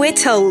whatever we're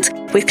told.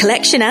 With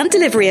collection and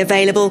delivery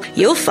available,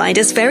 you'll find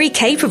us very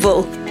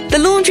capable. The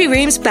Laundry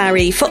Rooms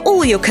Barry for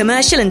all your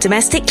commercial and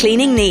domestic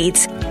cleaning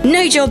needs.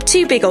 No job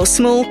too big or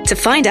small. To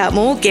find out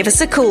more, give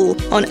us a call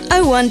on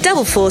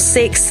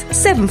 01446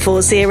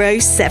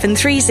 740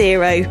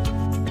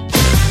 730.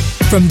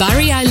 From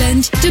Barry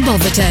Island to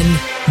Botherton.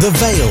 The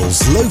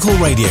Vale's local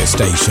radio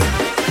station.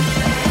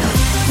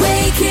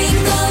 Waking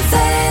the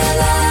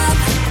Vale up,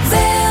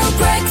 Vale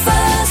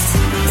Breakfast,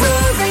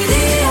 Rural Radio.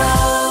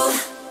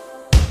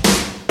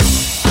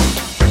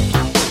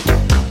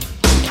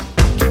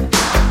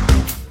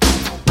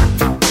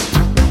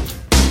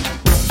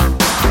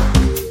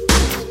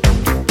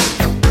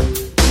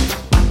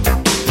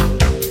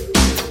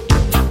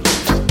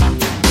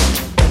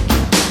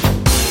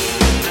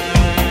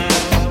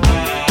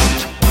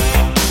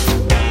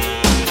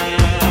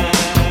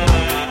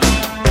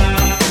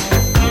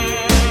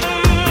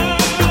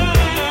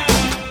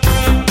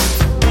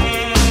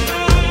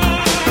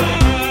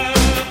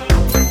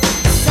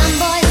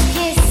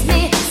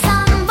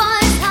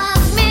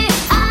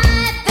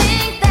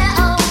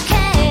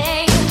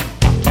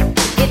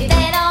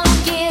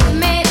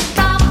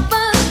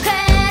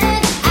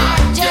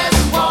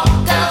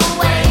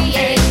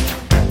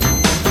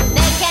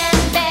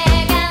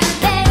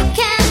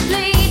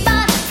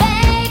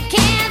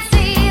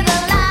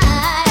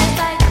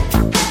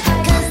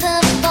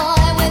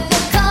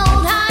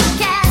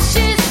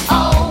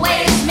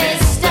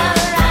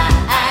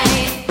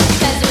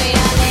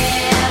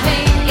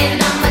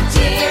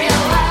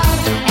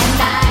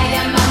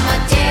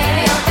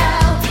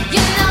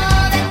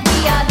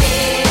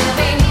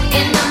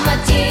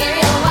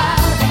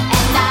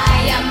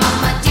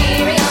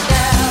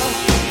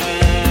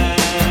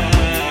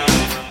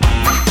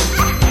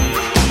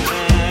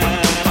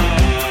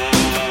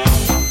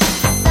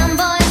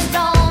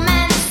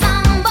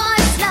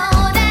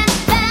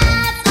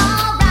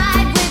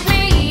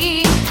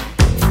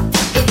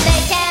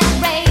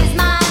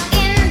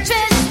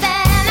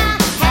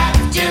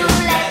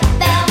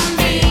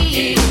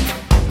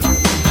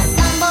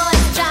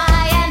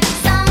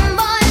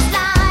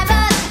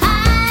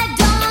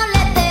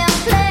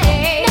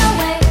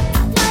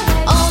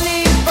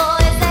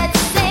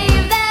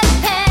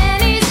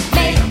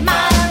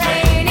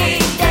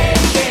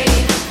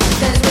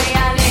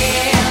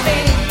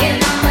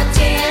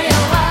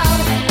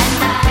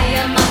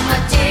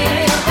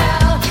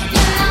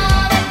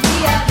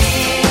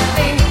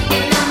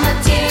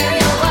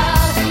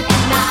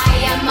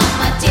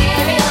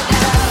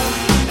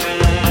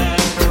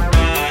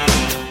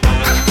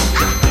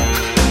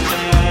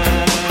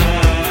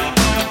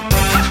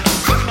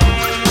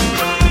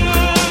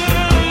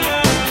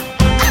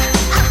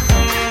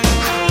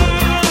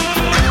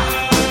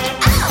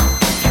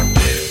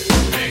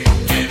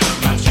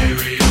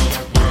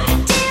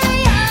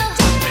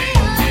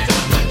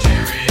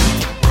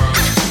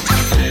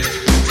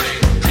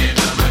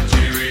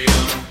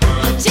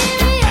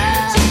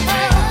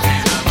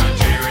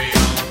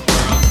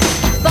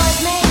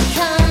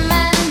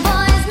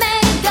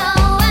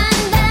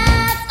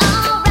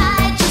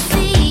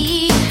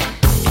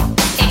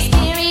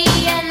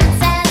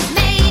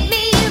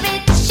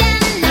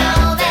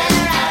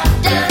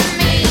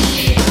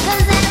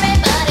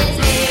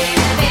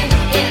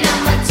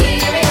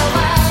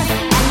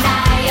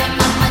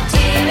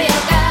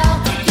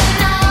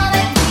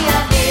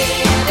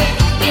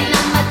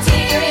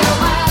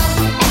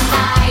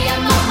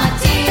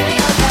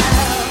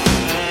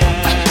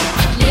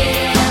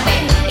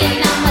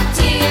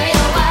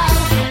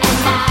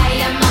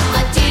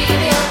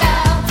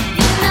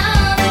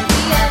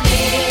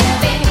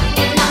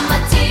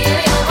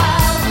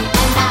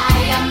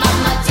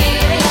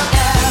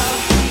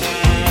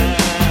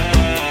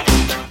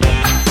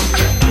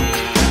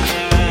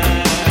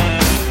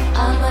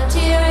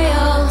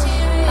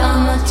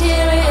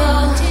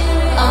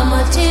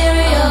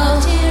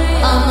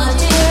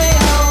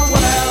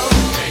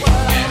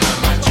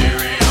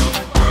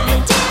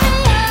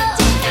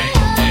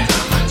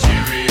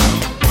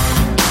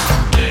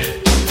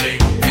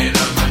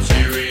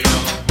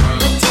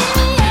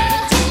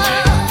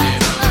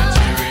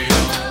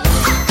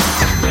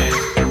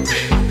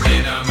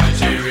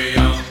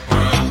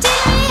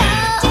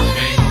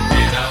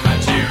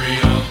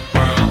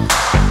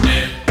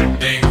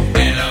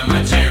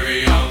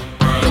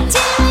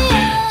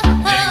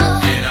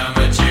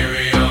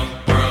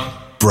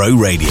 Bro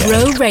Radio.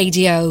 Bro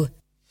Radio.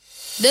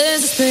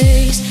 There's a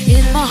space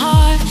in my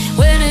heart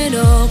when it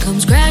all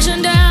comes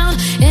crashing down.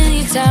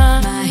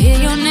 Anytime I hear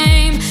your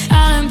name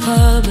out in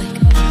public,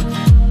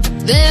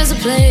 there's a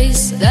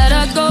place that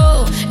I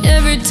go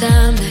every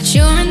time that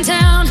you're in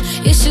town.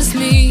 It's just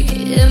me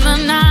in my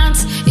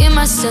nights, in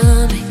my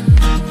stomach.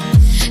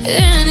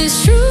 And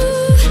it's true,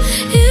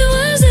 it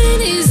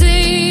wasn't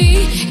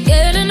easy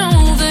getting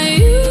over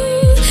you,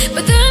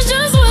 but that's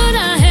just what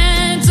I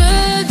had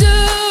to do.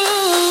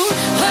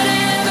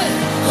 Whatever,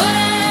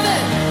 whatever,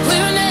 we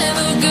were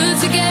never good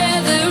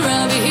together.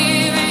 I'll be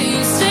here and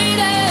you stay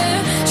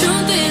there.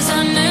 Truth is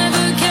I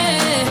never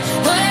cared.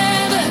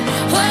 Whatever,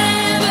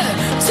 whatever,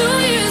 2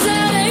 years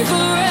that ain't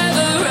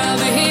forever. I'll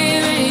be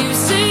here and you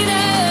stay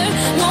there.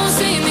 Won't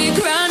see me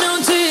cry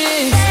no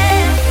tears.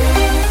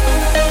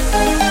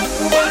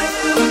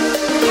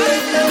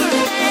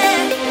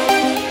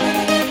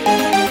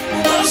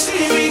 Won't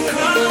see me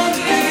cry no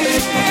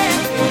tears.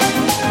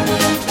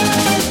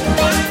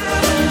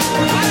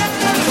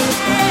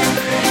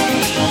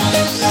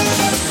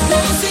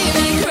 Won't see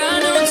me cry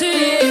no tears. Won't see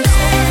me cry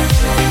no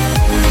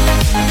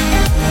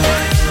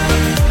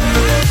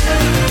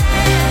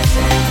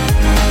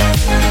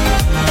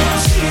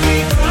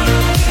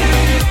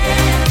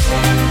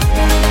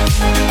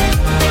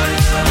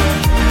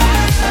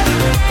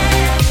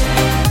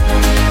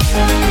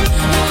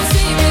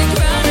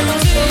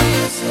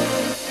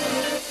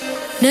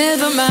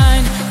Never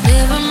mind,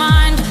 never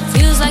mind.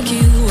 Feels like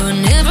you were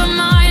never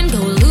mind. Go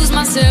lose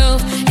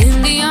myself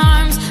in the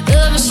arms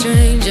of a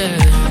stranger.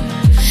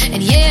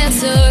 And yeah, it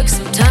sucks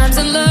sometimes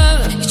in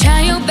love. You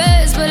try your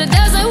best, but it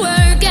doesn't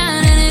work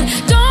out, and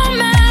it don't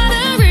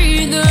matter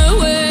either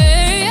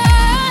way.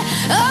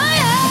 Oh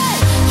yeah,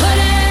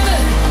 whatever,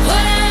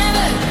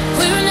 whatever.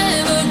 We were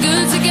never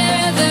good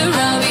together.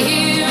 I'll be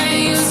here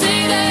and you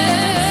stay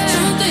there.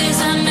 Truth is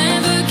I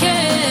never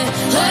cared.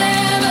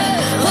 Whatever,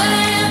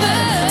 whatever.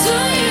 2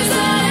 years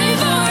that ain't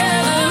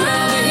forever.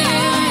 I'll be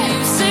here and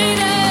you stay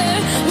there.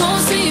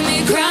 Won't see me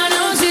cry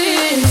no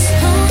tears.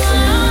 Won't see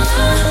me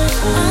cry no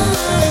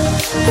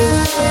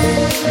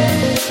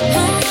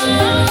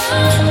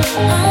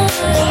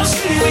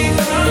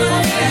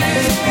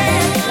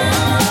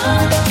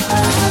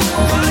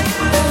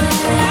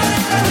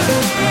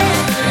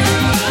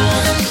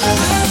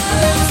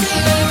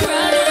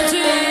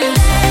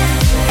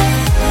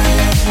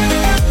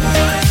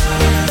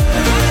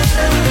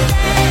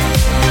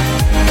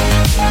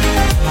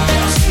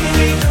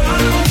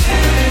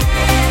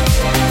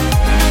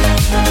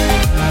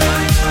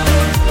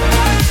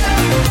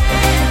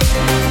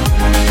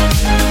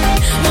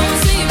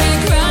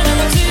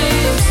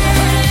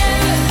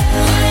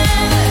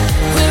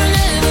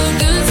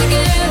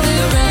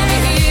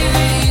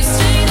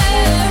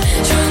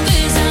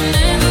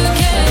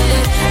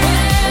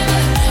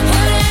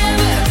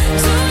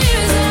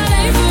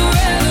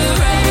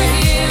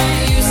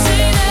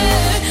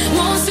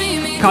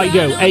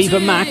Kygo, Ava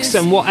Max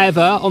and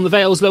Whatever on the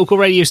Vale's local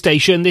radio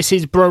station. This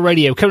is Bro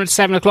Radio. Coming at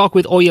 7 o'clock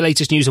with all your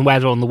latest news and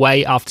weather on the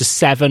way. After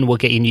 7, we'll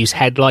get your news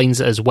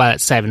headlines as well at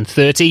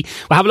 7:30.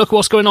 We'll have a look at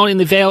what's going on in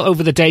the Vale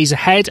over the days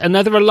ahead.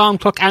 Another alarm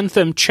clock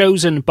anthem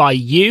chosen by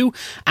you.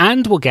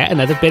 And we'll get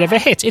another bit of a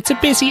hit. It's a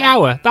busy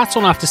hour. That's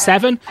on after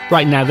 7.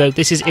 Right now, though,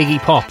 this is Iggy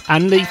Pop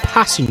and The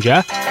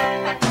Passenger.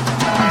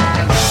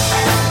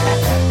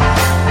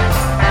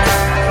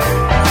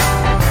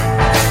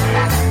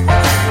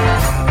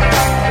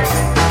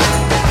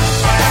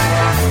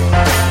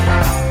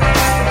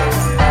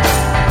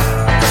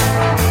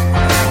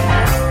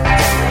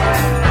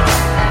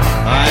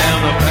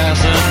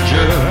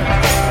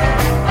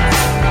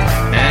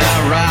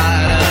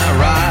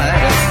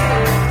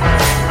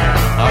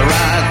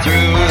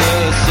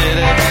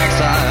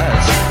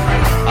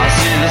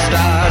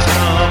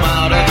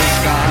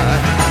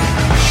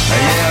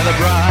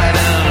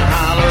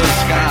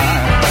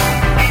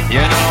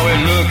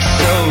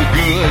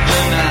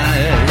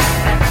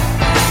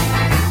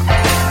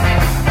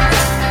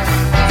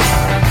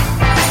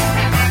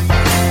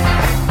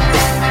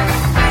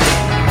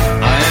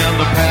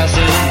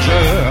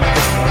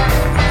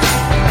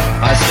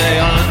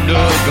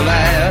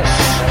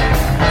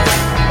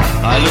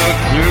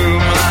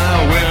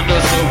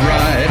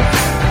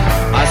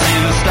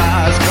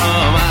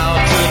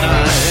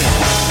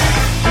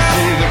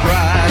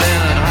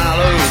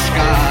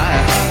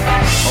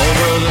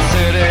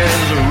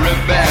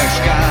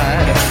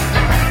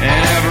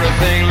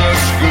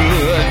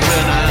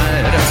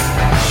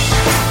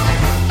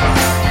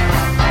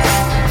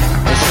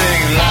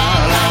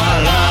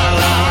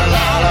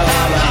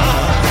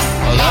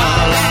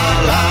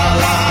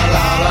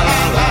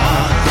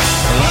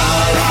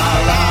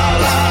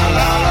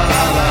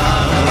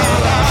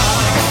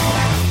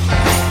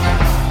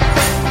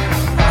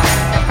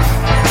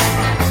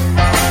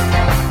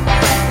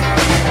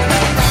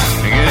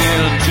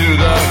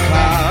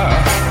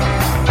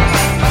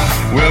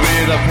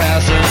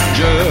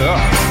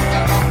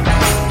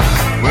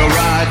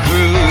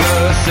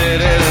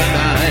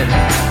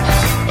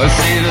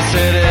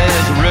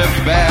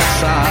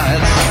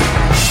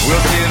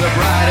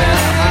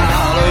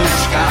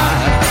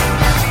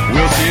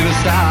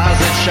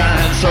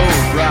 shine so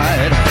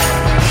bright.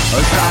 A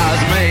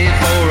star's made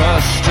for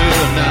us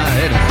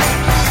tonight.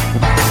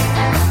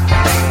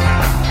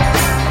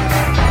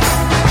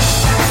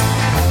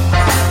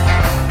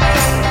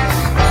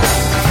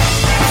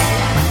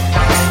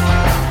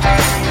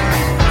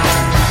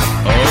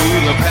 Oh,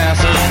 the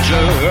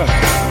passenger,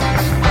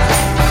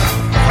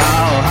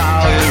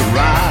 how it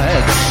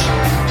rides.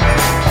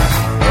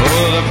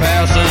 Oh, the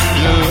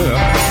passenger,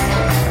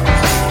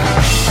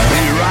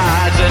 he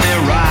rides and he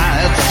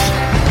rides.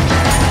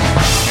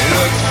 He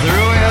looks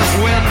through his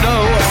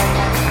window.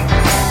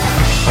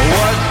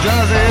 What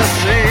does he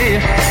see?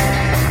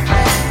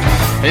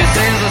 He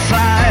sees the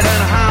side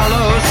and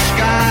hollow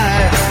sky.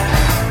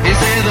 He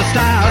sees the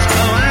stars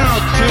come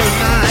out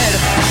tonight.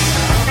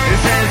 He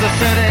sees the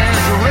city's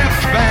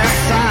ripped back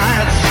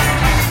sides.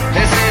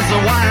 He sees the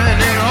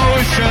winding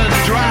ocean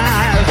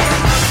drive.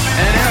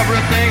 And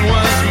everything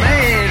was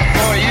made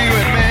for you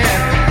and me.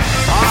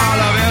 All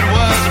of it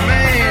was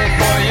made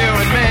for you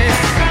and me.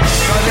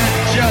 'Cause it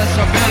just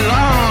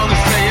belongs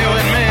to you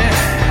and me.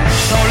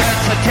 So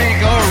let's take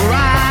a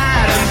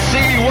ride and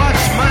see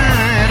what's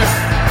mine.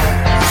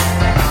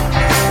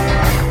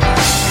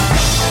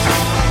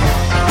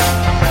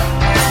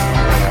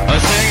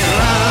 Singing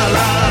la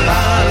la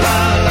la la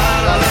la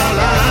la la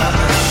la.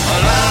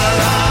 La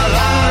la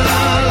la la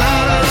la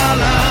la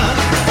la.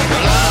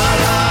 La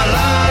la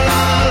la la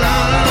la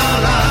la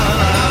la.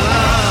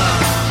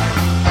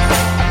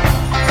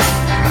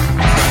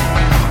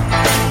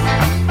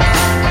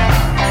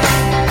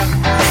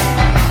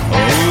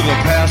 Oh, the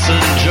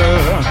passenger,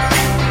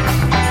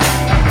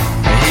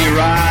 he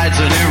rides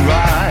and he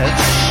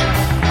rides.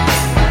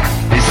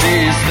 He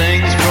sees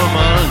things from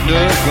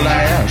under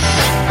glass.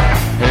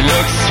 He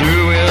looks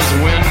through his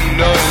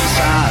window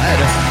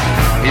inside.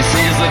 He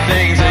sees the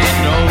things he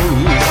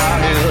knows are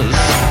his.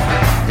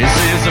 He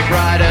sees the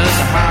bright and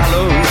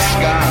hollow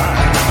sky.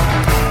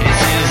 He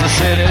sees the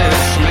city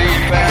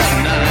sleep at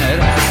night.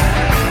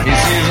 He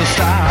sees the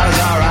stars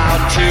are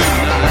out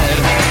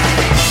tonight.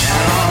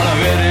 And all of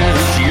it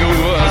is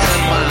yours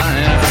and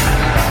mine.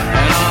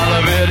 And all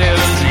of it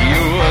is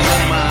yours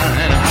and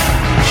mine.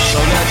 So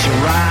let's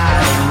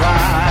ride and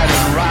ride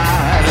and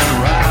ride and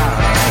ride.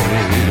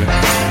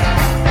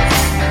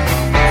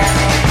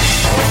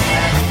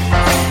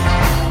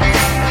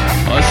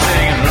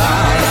 Singing la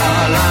la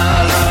la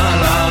la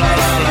la la la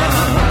la.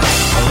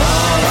 La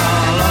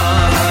la la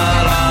la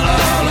la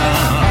la la.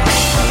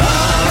 La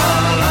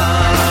la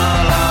la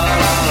la.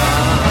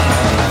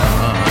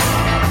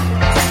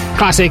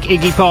 Classic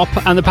Iggy Pop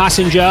and the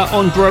Passenger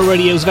on Bro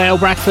Radio's Vale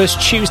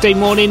Breakfast Tuesday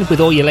morning with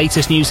all your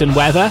latest news and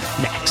weather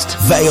next.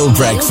 Vale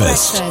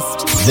Breakfast.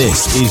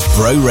 This is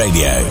Bro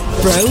Radio.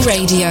 Bro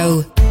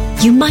Radio.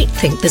 You might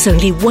think there's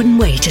only one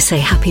way to say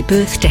happy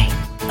birthday.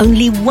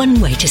 Only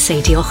one way to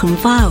say Diolch yn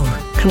fawr,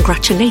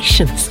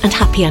 congratulations and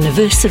happy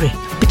anniversary.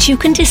 But you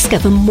can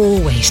discover more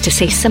ways to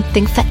say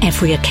something for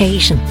every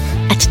occasion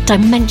at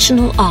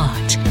Dimensional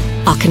Art.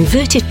 Our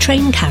converted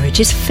train carriage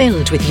is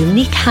filled with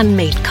unique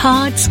handmade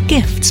cards,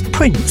 gifts,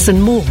 prints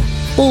and more.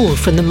 All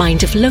from the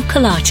mind of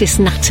local artist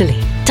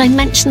Natalie.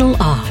 Dimensional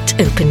Art,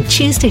 open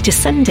Tuesday to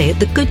Sunday at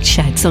the Good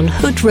Sheds on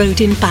Hood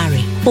Road in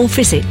Barry. Or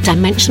visit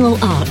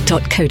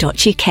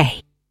dimensionalart.co.uk.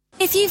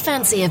 If you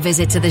fancy a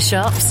visit to the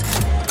shops,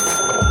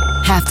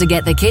 have to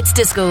get the kids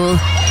to school,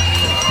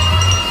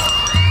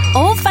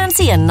 or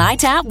fancy a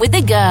night out with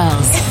the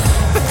girls,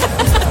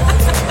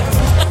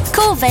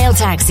 call Vale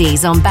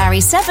Taxis on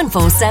Barry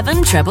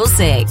 747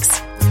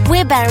 666.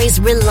 We're Barry's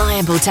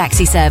reliable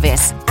taxi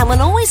service and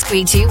will always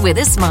greet you with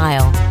a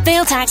smile.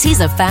 Vale Taxis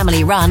are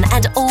family run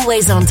and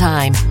always on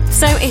time.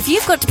 So if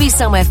you've got to be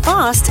somewhere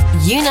fast,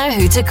 you know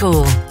who to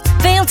call.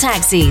 Vale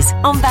Taxis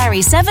on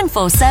Barry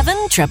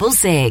 747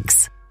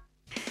 666.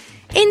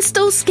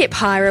 Install Skip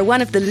Hire are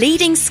one of the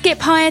leading skip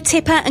hire,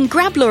 tipper and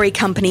grab lorry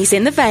companies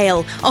in the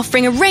Vale,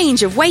 offering a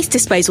range of waste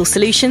disposal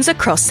solutions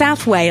across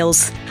South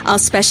Wales. Our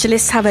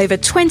specialists have over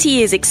 20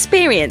 years'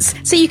 experience,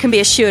 so you can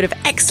be assured of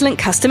excellent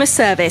customer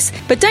service.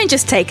 But don't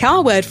just take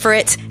our word for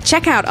it.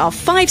 Check out our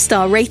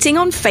 5-star rating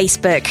on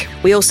Facebook.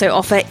 We also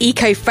offer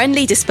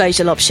eco-friendly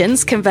disposal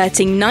options,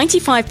 converting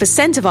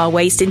 95% of our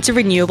waste into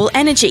renewable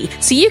energy,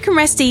 so you can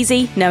rest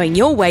easy knowing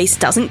your waste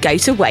doesn't go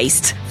to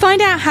waste.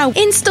 Find out how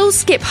Install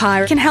Skip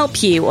Hire can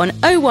help you on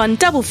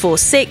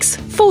 01446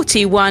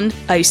 421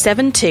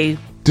 072.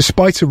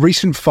 Despite a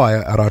recent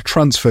fire at our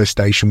transfer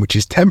station, which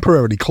is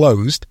temporarily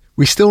closed,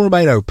 we still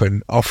remain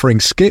open, offering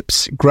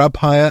skips, grab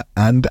hire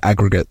and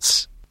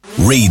aggregates.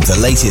 Read the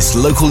latest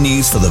local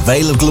news for the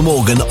Vale of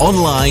Glamorgan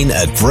online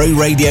at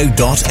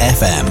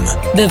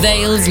broradio.fm. The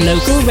Vale's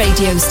local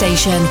radio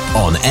station.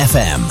 On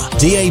FM,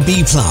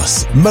 DAB+,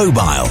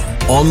 mobile,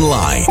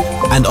 online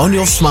and on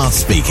your smart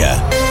speaker.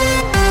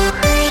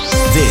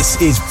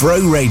 This is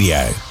Bro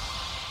Radio.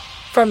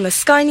 From the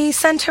Sky News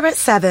Centre at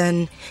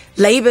 7.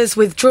 Labour's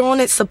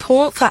withdrawn its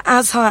support for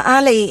Azhar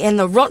Ali in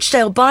the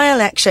Rochdale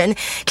by-election,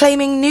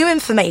 claiming new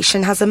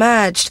information has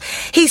emerged.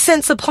 He's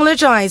since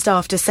apologised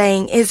after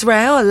saying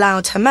Israel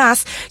allowed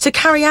Hamas to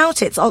carry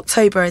out its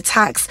October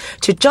attacks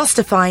to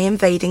justify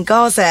invading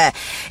Gaza.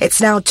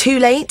 It's now too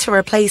late to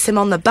replace him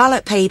on the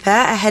ballot paper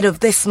ahead of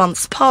this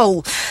month's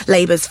poll.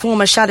 Labour's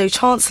former Shadow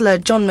Chancellor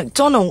John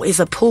McDonnell is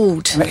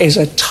appalled. It is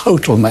a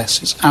total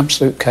mess. It's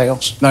absolute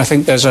chaos. And I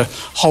think there's a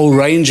whole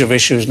range of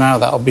issues now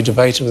that will be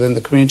debated within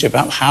the community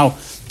about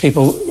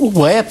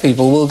where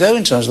people will go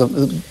in terms of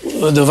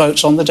the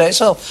votes on the day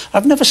itself.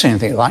 I've never seen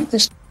anything like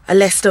this. A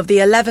list of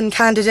the 11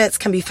 candidates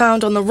can be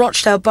found on the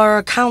Rochdale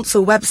Borough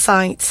Council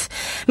website.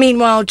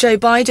 Meanwhile, Joe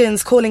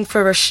Biden's calling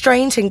for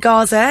restraint in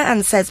Gaza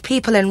and says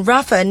people in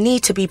Rafah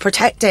need to be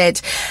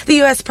protected.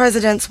 The US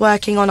president's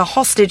working on a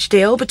hostage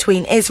deal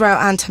between Israel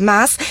and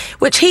Hamas,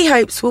 which he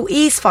hopes will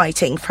ease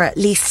fighting for at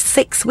least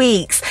 6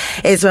 weeks.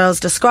 Israel's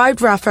described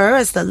Rafah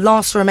as the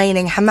last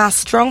remaining Hamas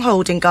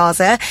stronghold in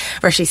Gaza.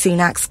 Rishi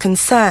Sunak's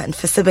concerned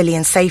for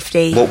civilian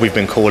safety. What we've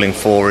been calling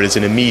for is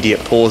an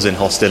immediate pause in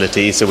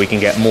hostilities so we can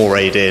get more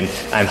aid in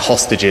and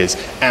hostages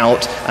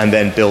out and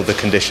then build the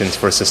conditions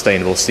for a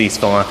sustainable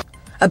ceasefire.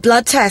 A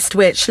blood test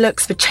which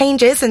looks for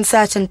changes in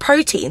certain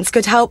proteins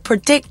could help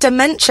predict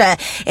dementia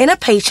in a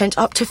patient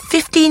up to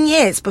 15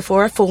 years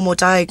before a formal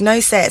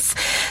diagnosis.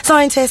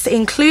 Scientists,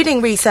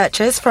 including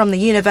researchers from the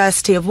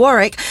University of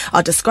Warwick,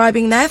 are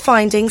describing their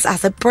findings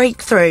as a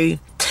breakthrough.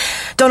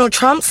 Donald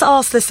Trump's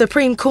asked the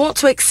Supreme Court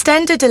to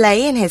extend a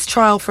delay in his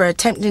trial for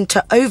attempting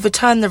to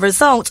overturn the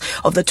result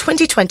of the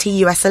 2020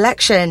 US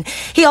election.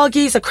 He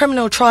argues a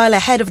criminal trial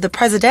ahead of the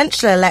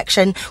presidential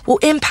election will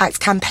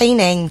impact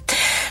campaigning.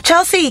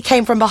 Chelsea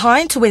came from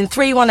behind to win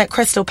 3-1 at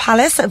Crystal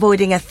Palace,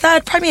 avoiding a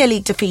third Premier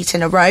League defeat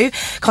in a row.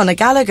 Conor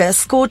Gallagher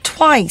scored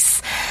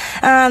twice.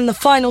 And the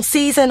final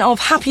season of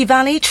Happy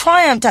Valley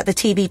triumphed at the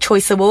TV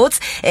Choice Awards.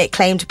 It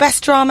claimed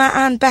Best Drama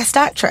and Best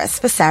Actress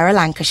for Sarah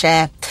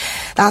Lancashire.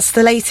 That's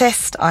the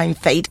latest. I'm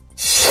Fade.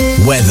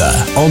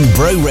 Weather on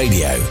Bro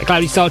Radio. A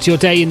cloudy start to your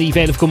day in the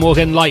Vale of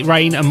Glamorgan. Light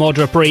rain and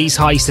moderate breeze.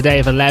 Highs today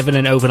of 11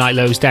 and overnight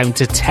lows down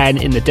to 10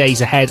 in the days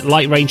ahead.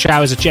 Light rain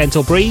showers, a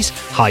gentle breeze.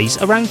 Highs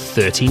around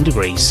 13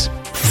 degrees.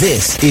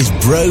 This is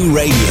Bro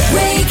Radio.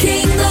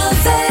 Waking the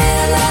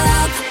Vale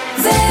up.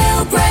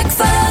 Vale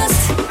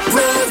Breakfast.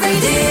 Bro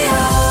Radio.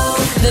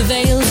 The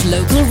Vale's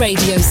local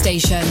radio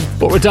station.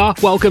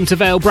 Borodah, welcome to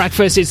Vale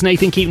Breakfast. It's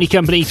Nathan Keepney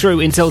company through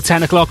until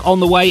 10 o'clock. On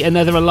the way,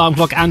 another alarm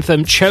clock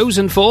anthem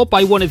chosen for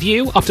by one of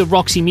you after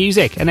Roxy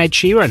Music and Ed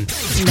Sheeran.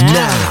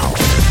 Now,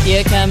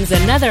 here comes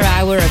another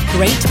hour of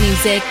great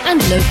music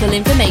and local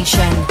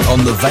information.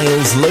 On the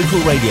Vale's local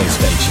radio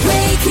station.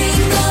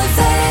 Waking the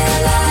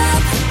Vale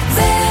up.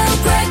 Vale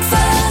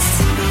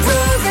Breakfast. Bro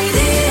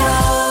Radio.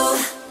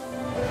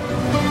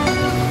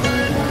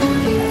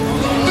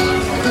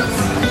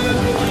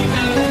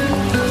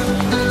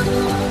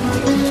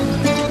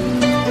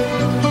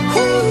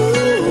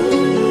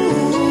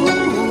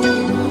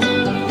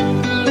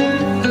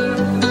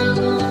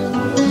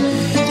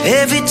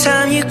 Every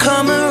time you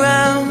come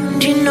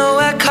around, you know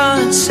I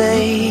can't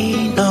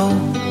say no.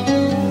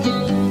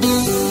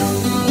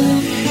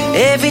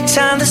 Every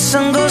time the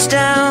sun goes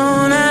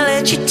down, I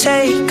let you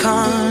take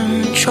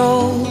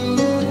control.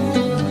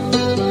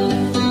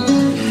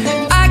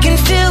 I can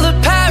feel the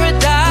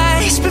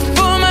paradise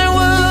before my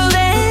world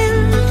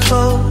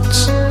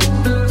implodes.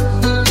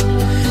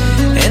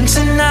 And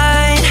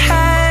tonight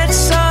had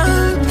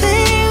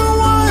something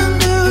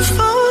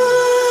wonderful.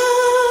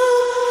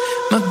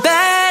 My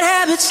bad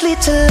habits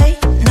lead to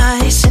late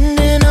nights,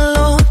 sitting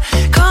alone.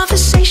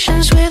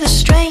 Conversations with a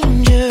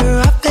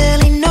stranger I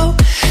barely know.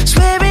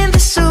 Swearing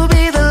this will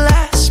be the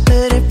last,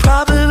 but it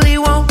probably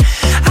won't.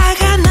 I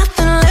got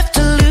nothing left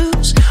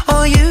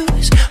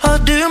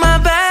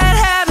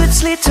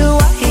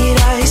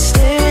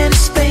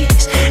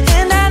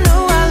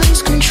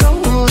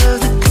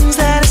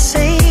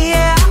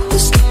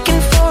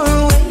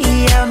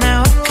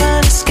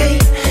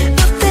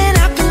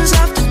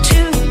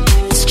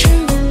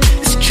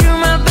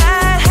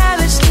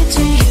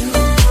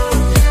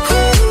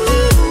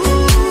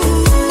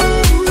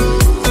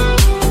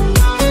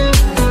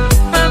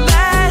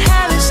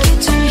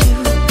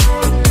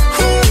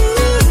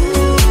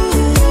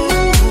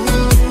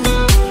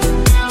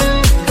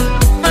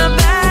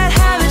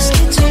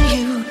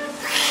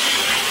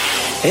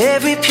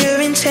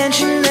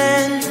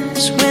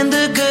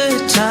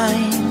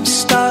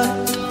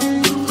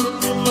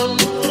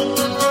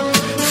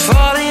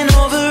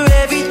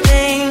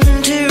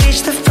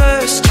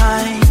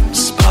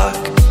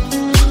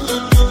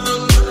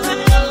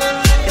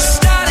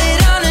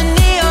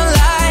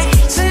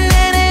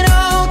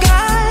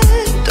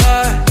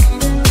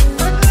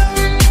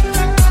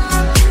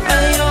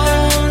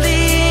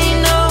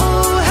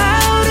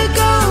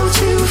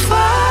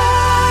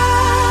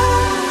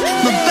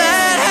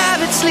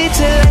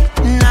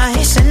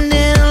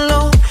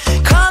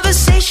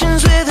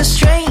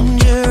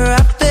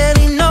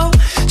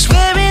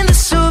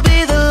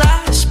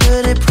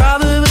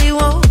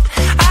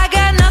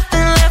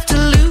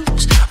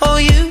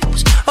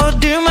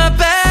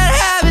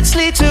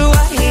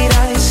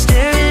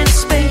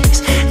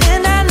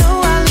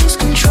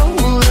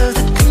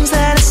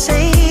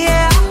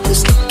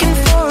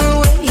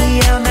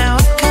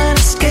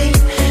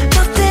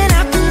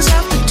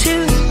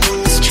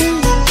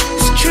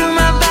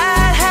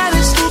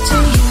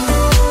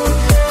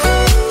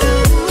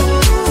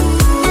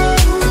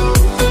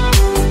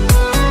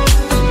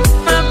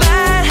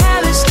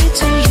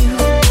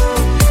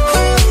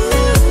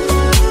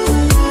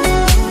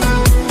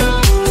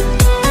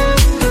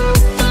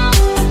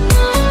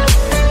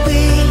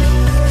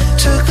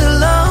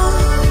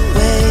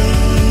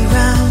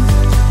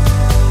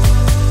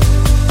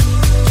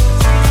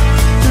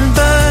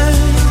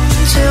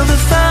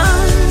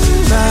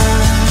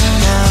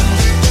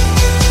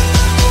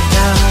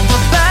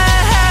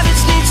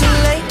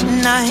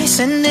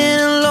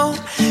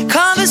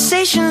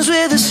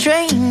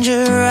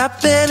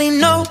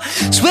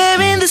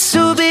this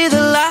will be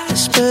the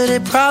last, but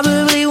it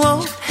probably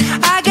won't.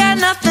 I got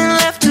nothing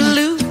left to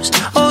lose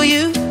or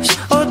use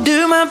or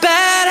do. My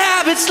bad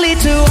habits lead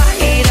to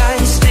white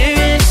eyes staring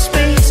into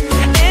space,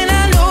 and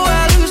I know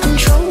I lose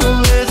control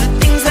of the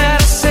things that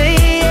I say.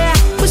 Yeah,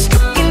 I was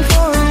looking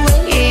for a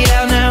way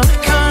out, now I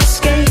can't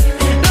escape.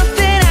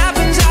 Nothing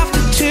happens after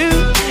two.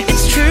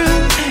 It's true,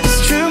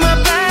 it's true. My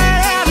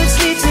bad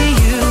habits lead to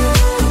you.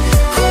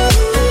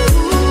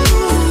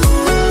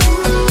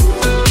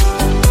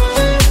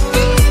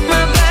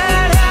 My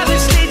bad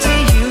habits lead to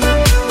you.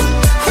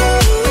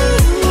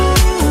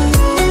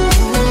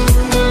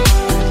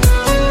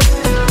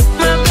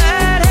 My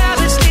bad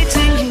habits lead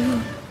to you.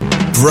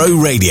 Bro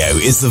Radio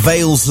is the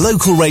Vale's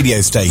local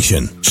radio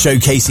station,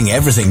 showcasing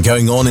everything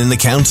going on in the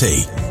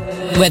county.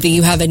 Whether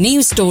you have a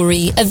news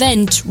story,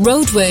 event,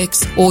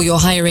 roadworks, or you're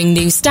hiring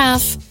new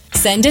staff,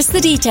 send us the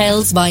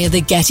details via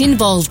the Get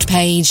Involved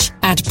page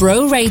at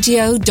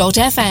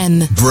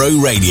broradio.fm. Bro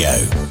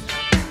Radio.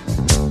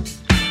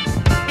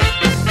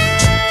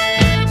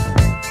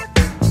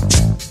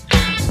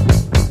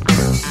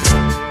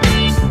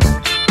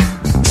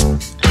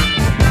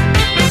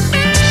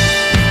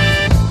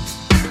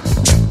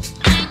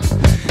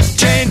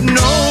 Ain't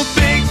no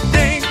big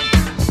thing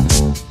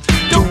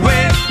to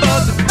wait for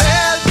the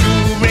bell to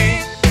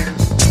ring.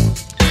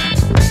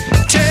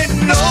 Ain't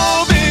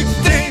no big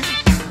thing,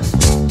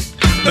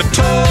 the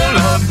toll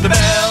of the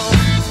bell.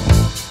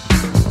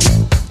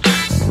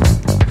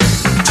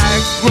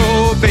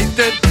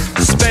 Aggravated,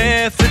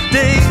 spare for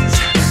days.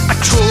 I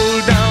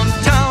troll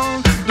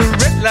downtown, the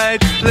red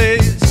light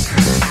plays.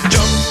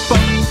 Jump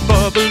up,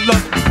 bubble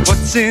up,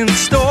 what's in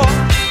store?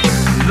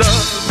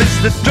 Love is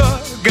the drug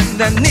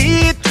and I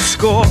need to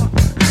score.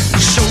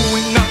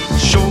 Showing up,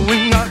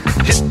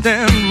 hit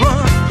and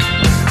run.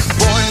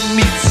 Boy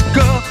meets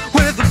girl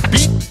where the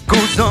beat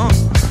goes on.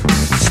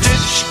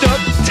 Stitched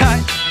up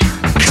tight,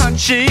 can't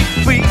shake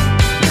free.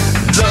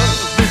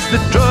 Love is the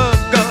drug,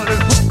 got a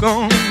hook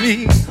on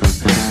me.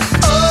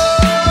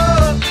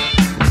 Oh,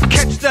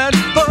 catch that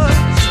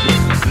buzz.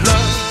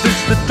 Love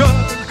is the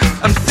drug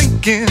I'm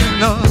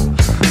thinking of.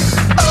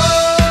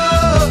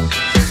 Oh,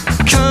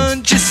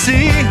 can't you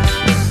see?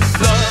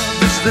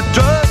 Love is the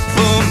drug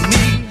for me.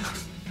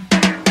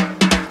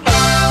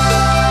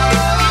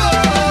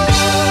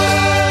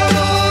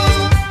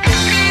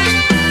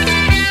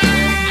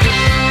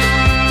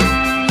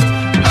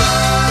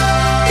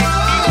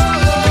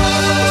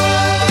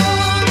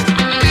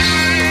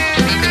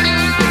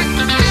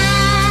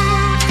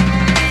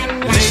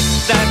 Late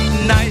that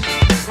night,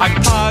 I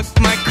park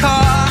my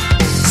car,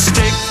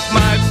 stake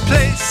my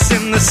place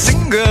in the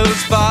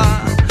singles bar.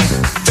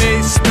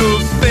 Face to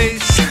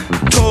face,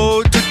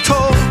 toe to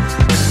toe,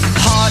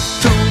 heart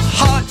to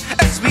heart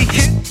as we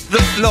hit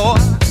the floor.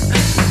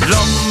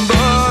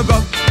 Lumber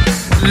up,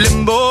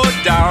 limbo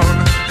down,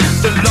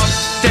 the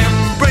locked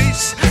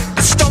embrace,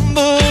 the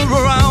stumble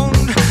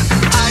around.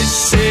 I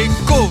say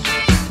go,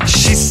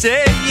 she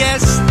say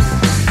yes.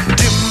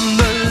 Dim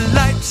the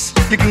lights,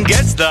 you can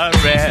guess the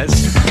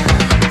rest.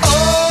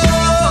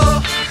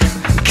 Oh,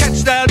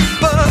 catch that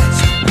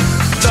buzz.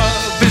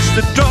 Love is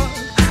the drug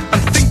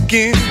I'm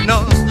thinking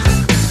of.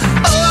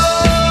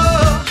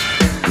 Oh,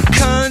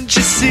 can't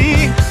you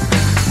see?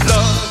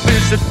 Love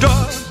is the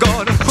drug,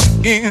 got a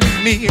hook in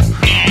me.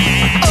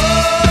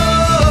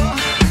 Oh,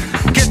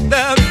 get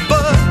that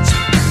buzz.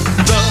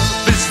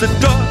 Love is the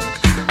drug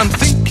I'm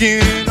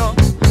thinking of.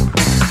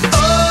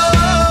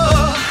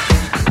 Oh,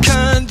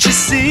 can't you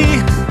see?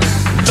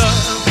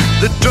 Love,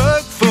 the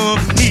drug for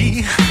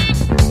me.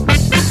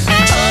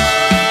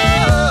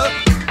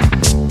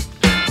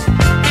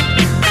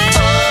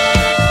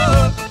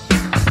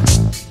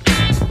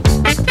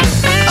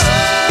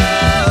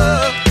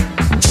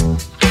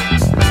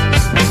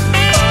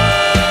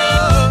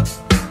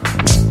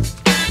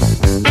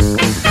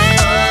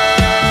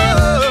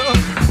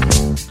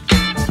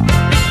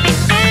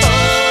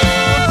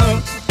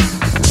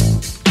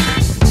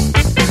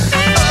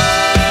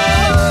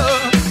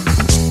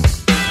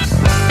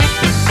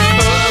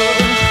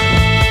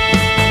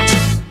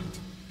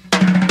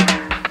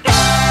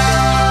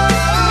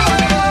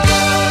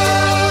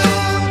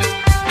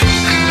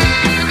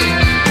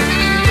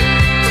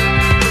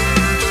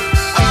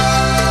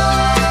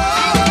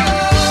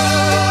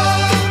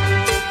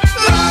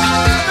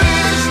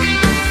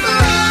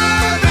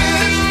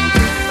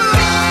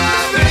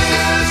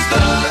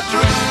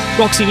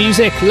 Roxy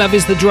Music, Love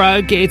is the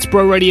Drug. It's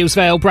Bro Radio's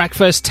Vale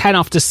Breakfast, 10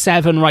 after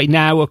 7 right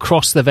now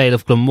across the Vale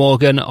of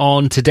Glamorgan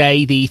on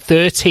today, the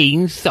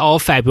 13th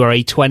of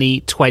February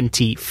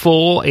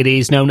 2024. It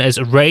is known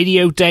as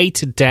Radio Day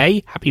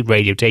today. Happy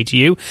Radio Day to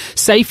you.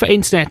 Safer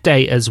Internet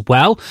Day as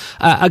well.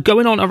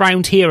 Going on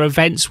around here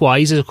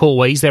events-wise, as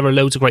always, there are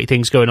loads of great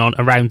things going on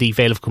around the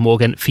Vale of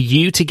Glamorgan for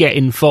you to get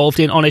involved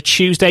in. On a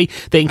Tuesday,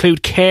 they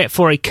include Care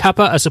for a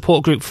Cuppa, a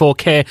support group for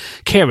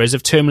carers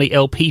of terminally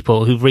ill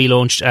people who've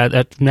relaunched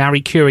a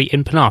Marie Curie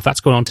in Penarth.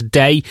 That's going on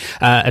today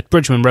at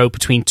Bridgman Road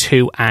between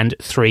 2 and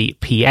 3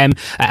 p.m.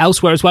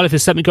 Elsewhere as well, if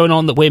there's something going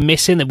on that we're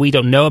missing that we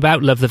don't know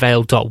about,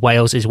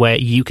 lovethevale.wales is where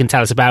you can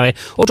tell us about it,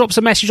 or drop us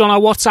a message on our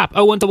WhatsApp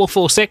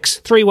 01446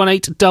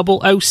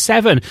 318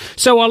 007.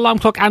 So our alarm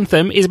clock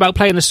anthem is about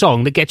playing a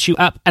song that gets you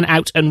up and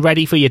out and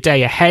ready for your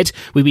day ahead.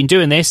 We've been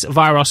doing this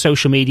via our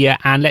social media,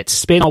 and let's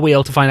spin our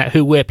wheel to find out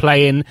who we're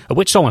playing, or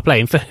which song we're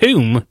playing for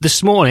whom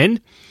this morning.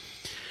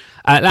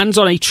 Lands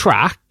on a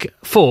track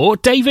for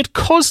David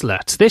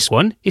Coslet. This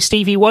one is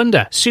Stevie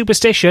Wonder,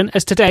 Superstition,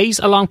 as today's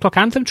alarm clock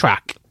anthem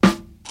track.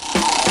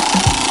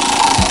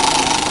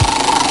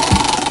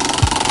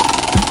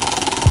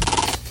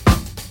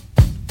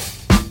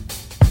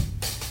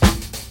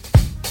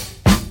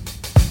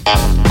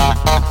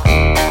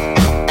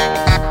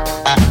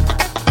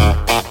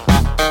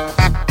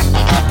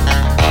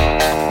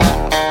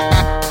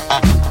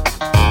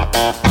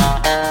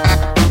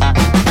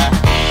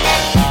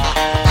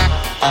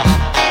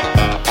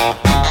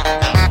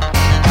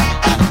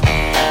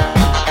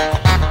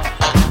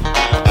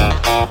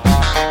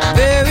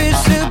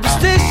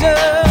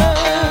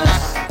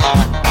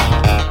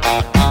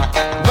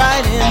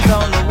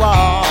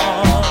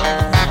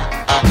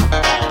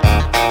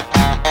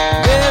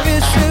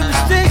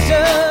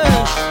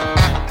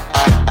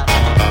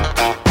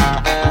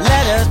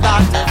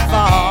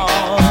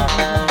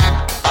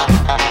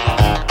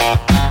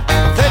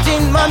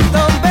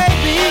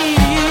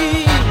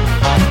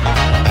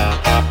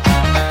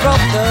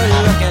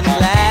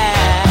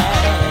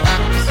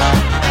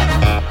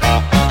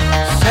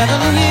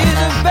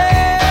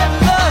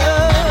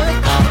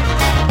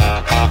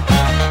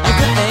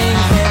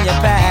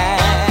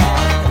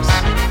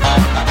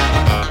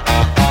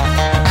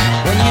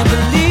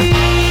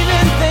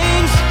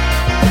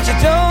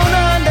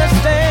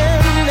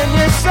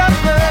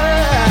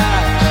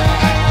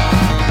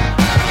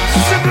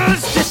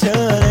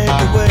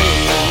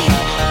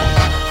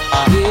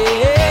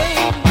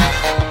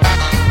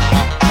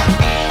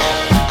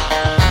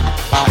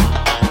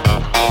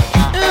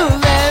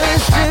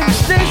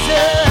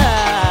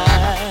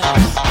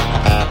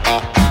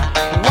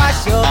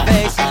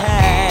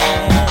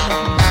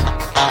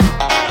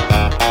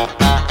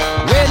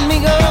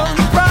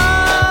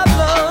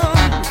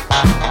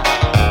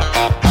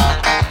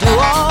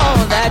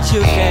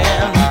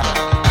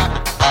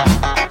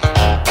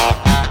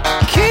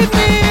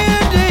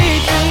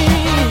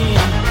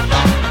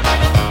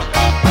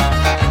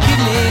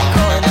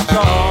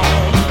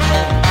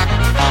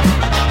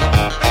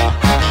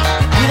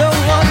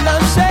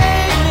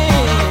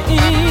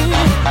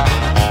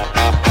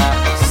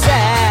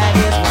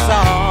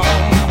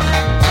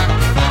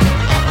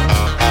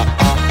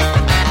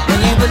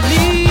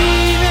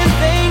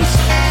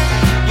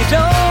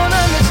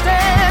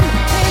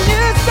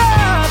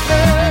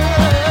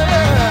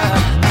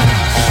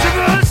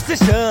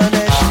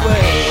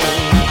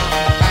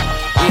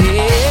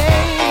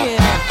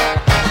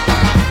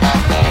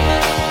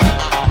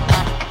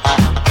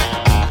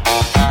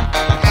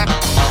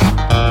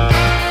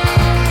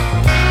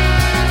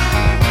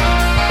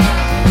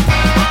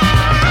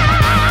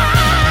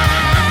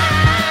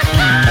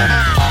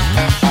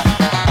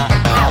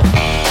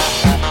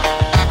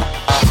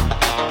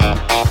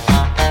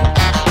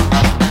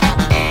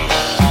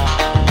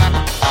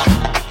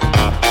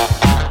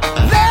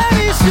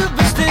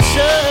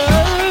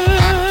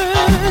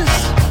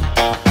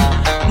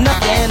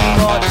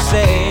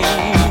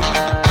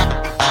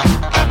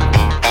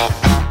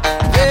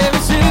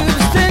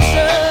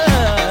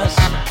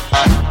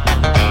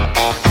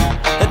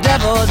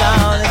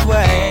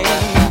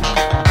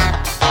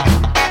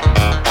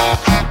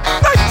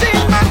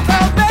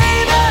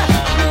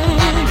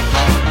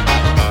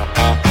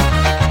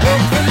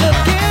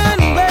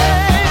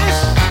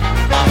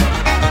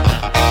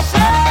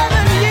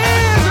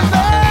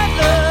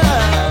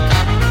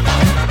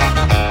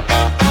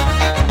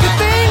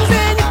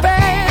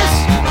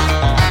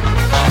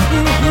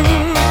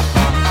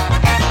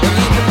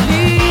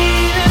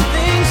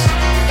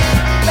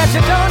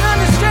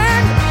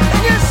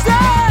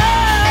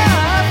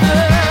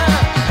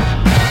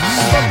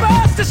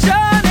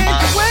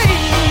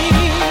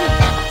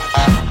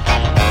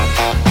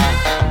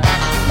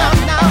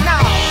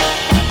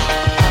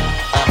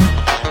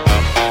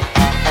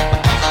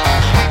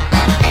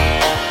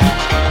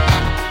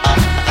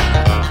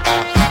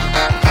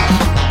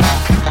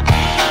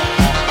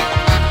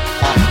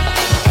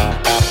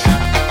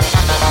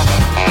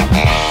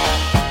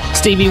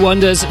 Stevie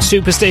Wonder's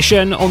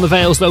Superstition on the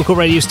Vale's local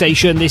radio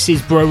station. This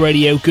is Bro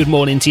Radio. Good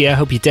morning to you.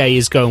 Hope your day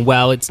is going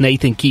well. It's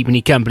Nathan keeping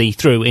you company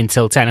through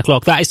until 10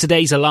 o'clock. That is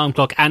today's alarm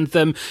clock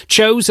anthem,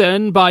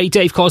 chosen by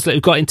Dave Coslet,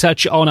 who got in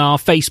touch on our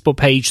Facebook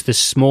page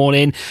this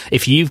morning.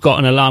 If you've got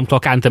an alarm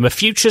clock anthem, a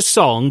future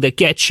song that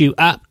gets you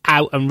up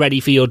out and ready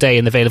for your day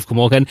in the Vale of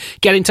Glamorgan.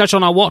 Get in touch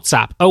on our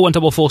WhatsApp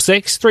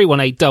 01446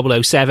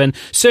 318 007.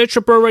 Search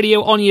for Bro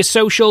Radio on your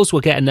socials.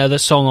 We'll get another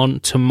song on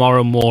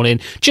tomorrow morning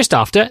just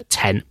after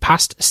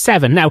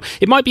 7:10. Now,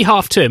 it might be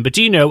half term, but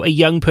do you know a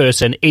young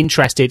person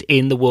interested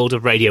in the world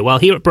of radio? Well,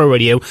 here at Bro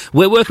Radio,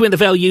 we're working with the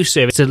Vale Youth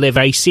Service to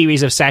deliver a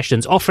series of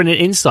sessions offering an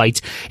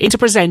insight into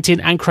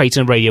presenting and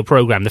creating a radio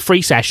programme. The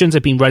free sessions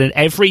have been running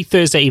every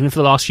Thursday evening for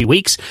the last few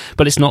weeks,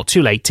 but it's not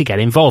too late to get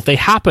involved. They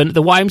happen at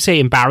the YMCA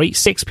in Barry,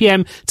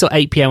 6pm till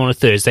 8pm on a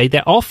Thursday.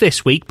 They're off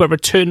this week, but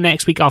return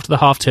next week after the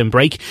half-term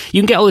break.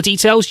 You can get all the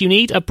details you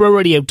need at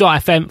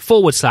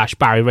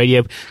broradio.fm/Barry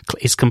Radio.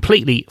 It's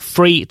completely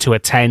free to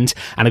attend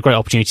and a great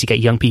opportunity to get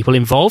young people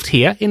involved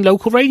here in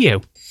local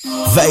radio.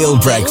 Vale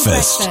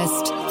Breakfast.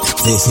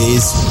 This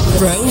is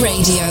Bro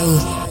Radio.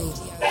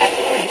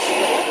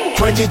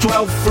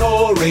 2012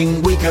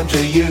 flooring, we come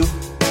to you.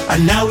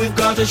 And now we've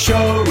got a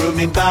showroom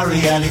in Barry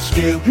and it's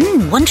due.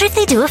 Wonder if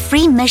they do a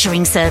free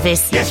measuring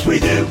service. Yes, we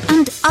do.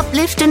 And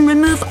uplift and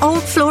remove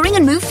old flooring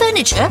and move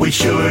furniture. We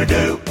sure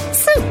do.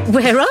 So,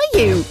 where are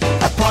you?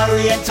 At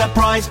Priory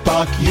Enterprise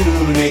Park,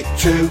 Unit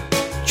 2.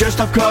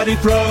 Just off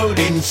Cardiff Road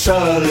in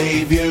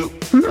Surrey View.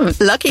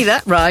 Lucky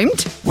that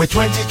rhymed. With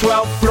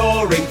 2012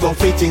 flooring, for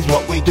fittings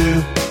what we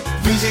do.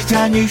 Visit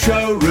our new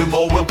showroom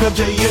or we'll come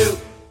to you.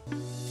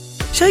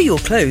 Show your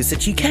clothes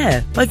that you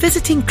care by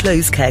visiting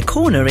Clothes Care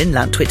Corner in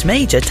Lantwit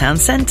Major Town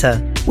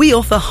Centre. We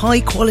offer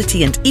high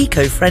quality and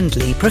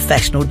eco-friendly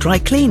professional dry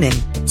cleaning.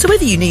 So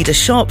whether you need a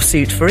sharp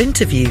suit for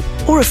interview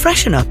or a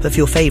freshen up of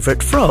your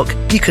favourite frock,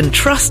 you can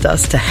trust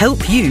us to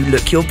help you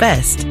look your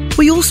best.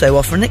 We also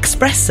offer an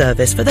express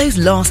service for those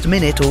last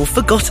minute or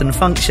forgotten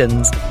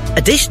functions.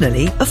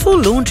 Additionally, a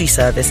full laundry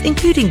service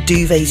including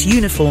duvets,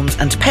 uniforms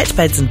and pet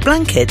beds and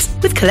blankets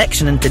with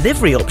collection and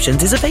delivery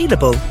options is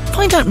available.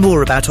 Find out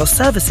more about our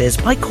services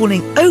by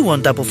calling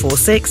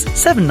 01446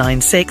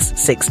 796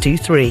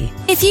 623.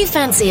 If you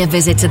fancy a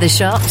visit to the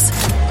shops,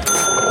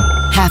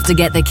 have to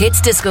get the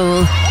kids to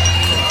school,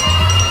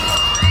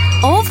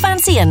 or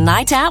fancy a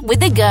night out with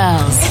the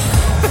girls,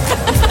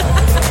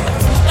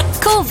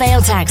 call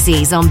Vale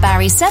Taxis on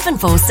Barry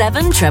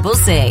 747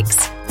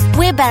 666.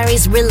 We're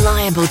Barry's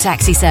reliable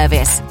taxi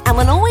service and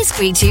will always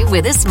greet you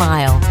with a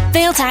smile.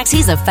 Vale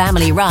Taxis are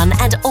family run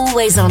and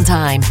always on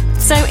time.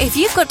 So if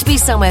you've got to be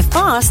somewhere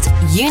fast,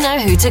 you know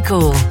who to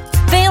call.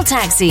 Vale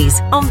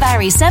Taxis on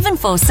Barry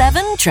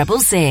 747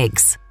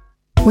 666.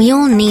 We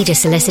all need a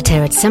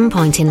solicitor at some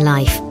point in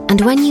life,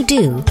 and when you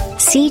do,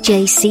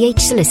 CJCH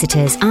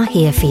Solicitors are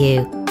here for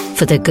you.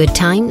 For the good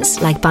times,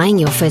 like buying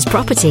your first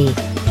property,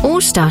 or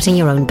starting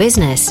your own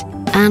business,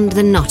 and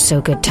the not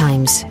so good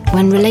times,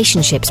 when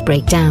relationships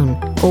break down,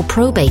 or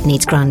probate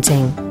needs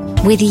granting.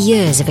 With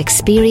years of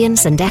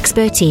experience and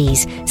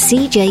expertise,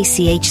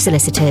 CJCH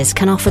Solicitors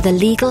can offer the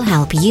legal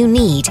help you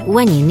need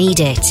when you need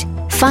it.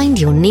 Find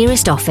your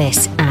nearest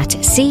office at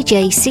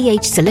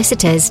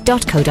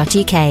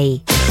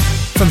cjchsolicitors.co.uk.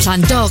 From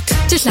Llandoch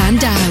to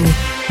Llandow.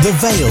 the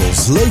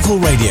Vale's local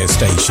radio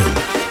station.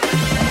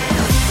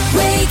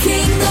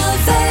 Waking the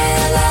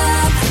Vale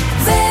up,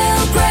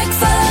 Vale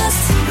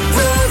Breakfast,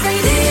 Bro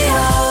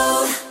Radio.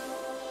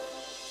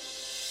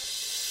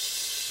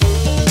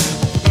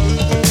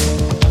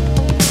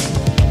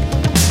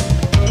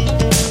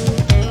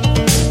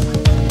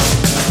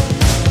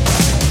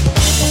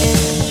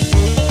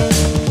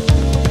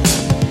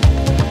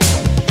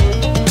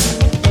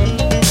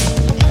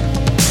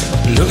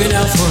 Looking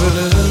out for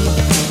love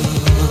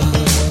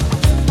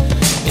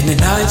in the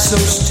night so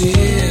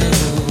still.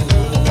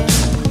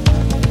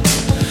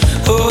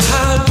 Oh,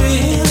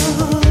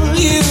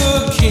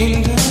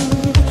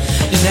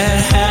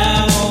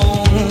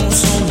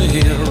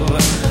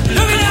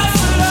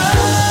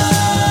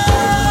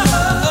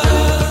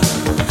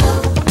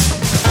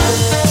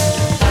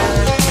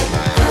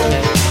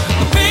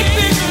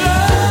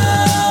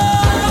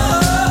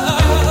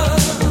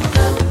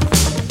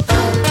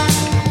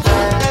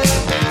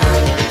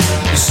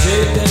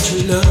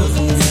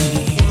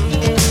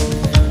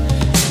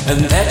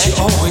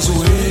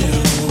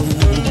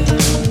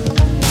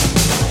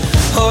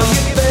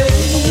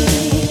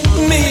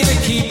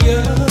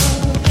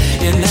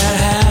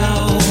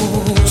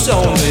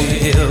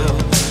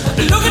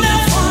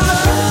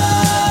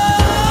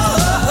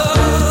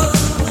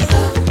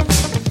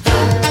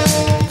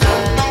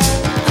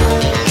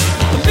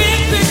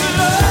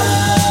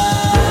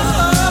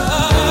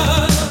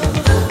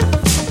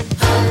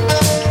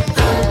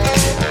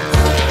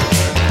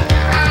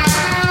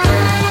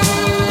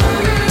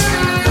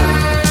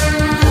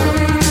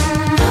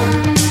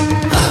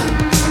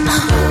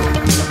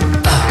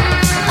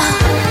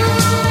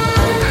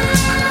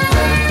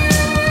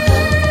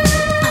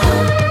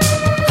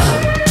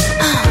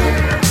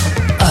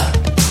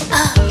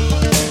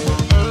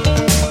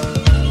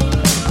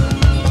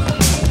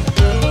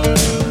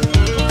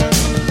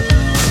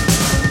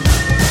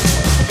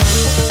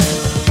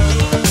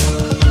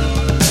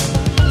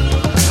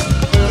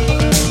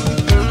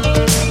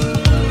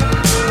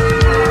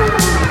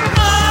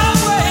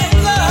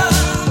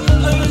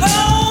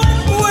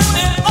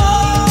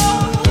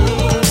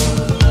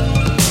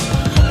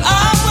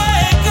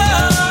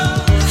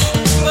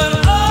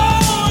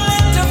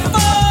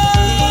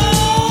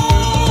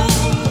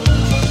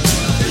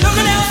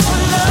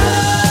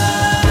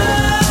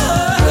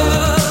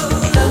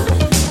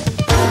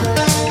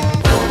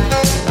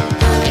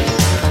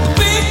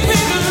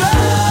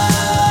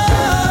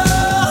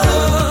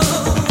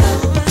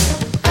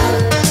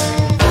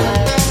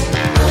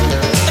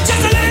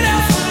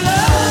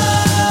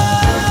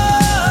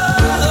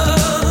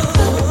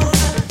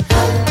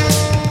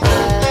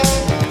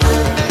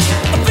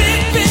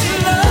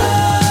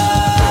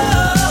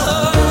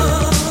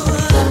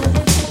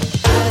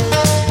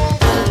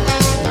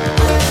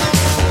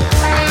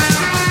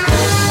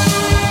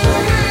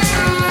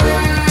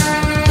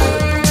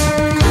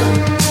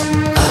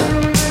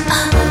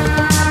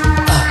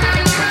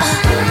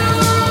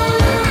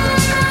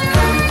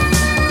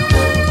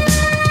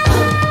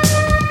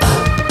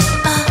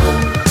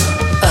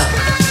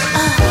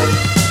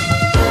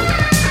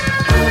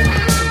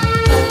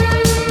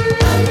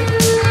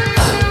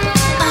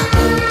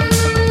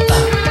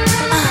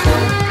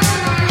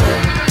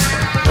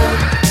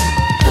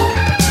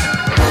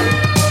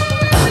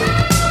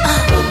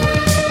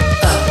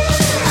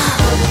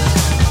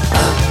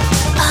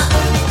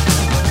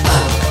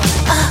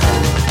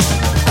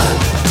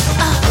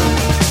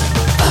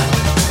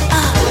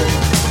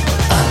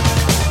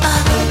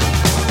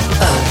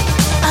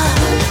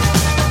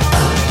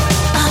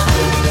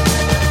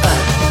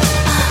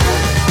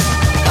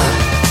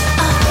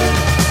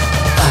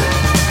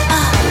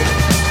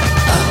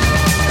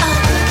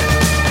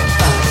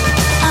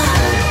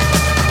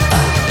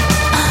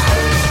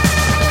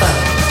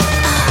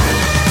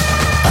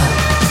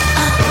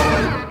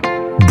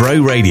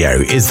 Bro Radio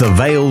is the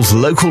Vale's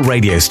local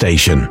radio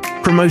station,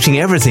 promoting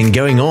everything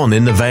going on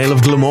in the Vale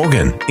of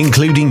Glamorgan,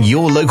 including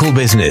your local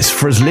business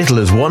for as little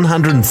as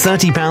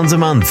 £130 a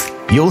month.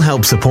 You'll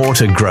help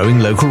support a growing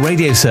local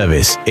radio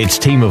service, its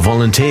team of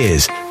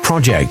volunteers,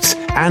 projects,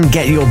 and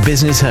get your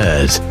business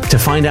heard. To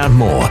find out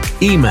more,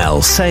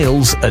 email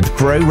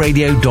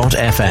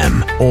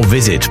sales@broradio.fm or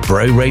visit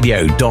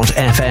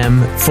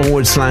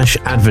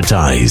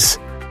broradio.fm/advertise.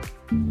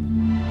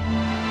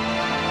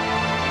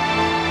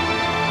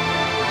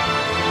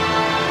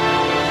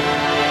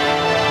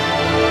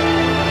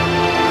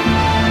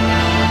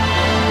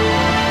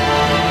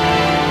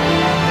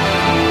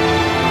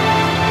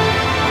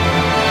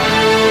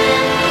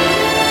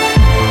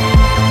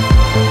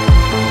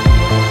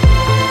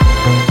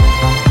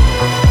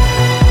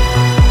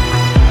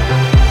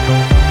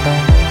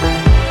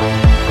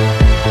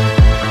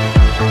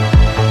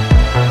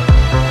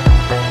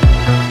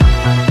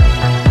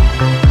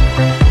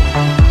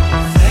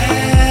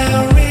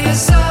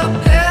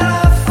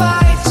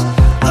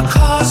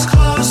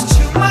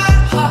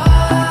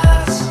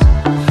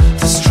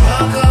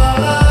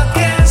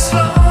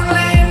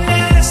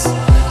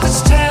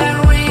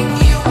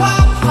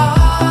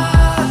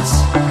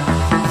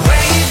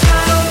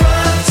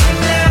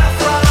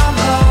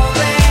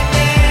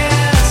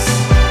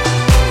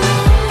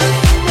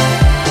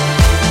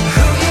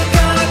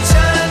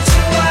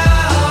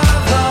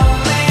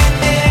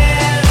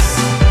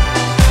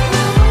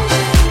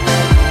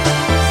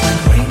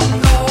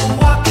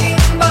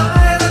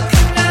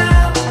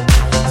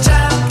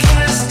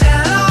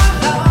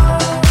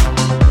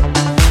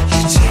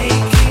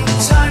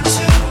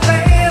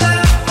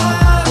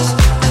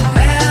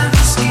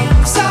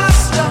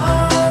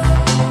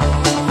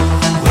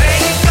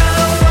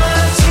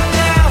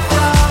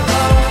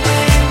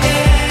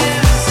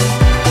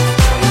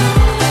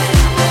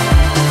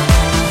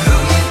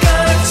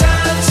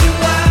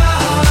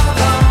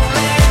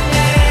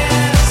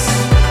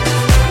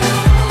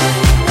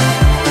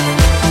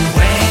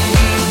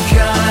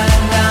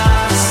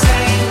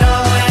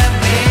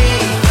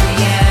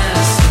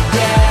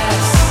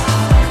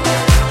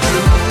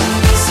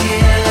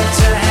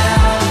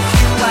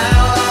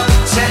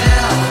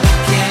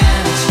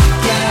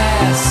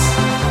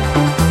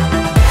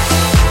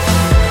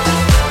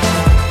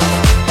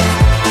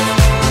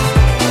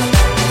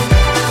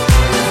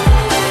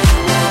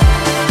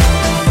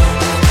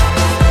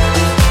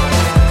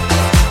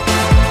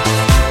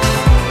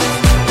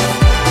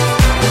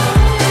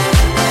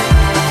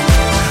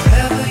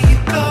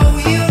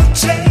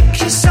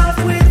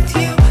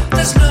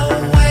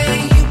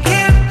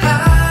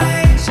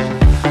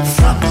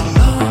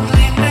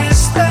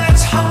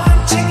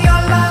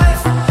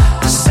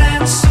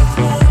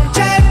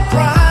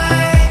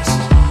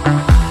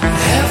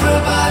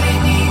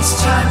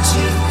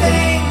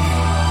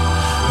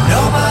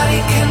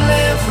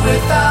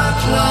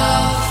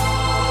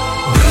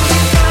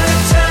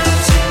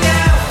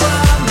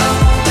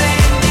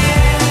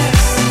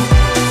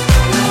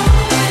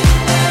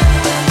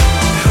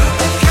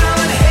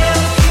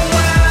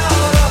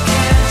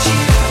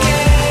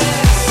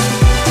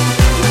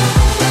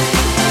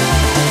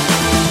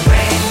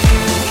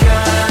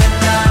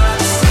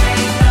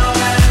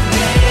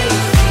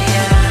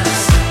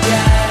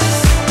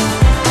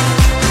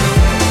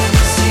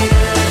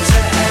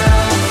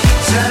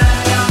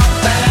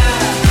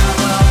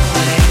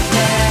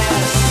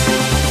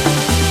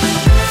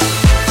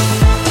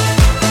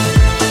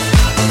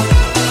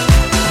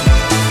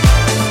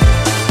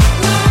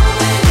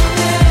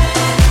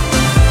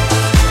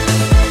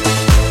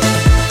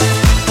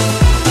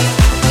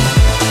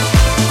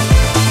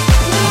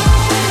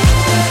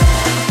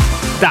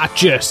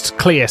 Just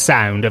clear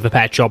sound of the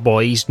Pet Shop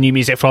Boys. New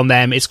music from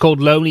them. It's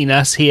called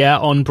Loneliness here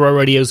on Bro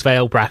Radio's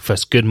Vale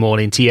Breakfast. Good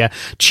morning to you.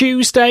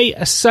 Tuesday,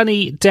 a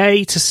sunny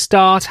day to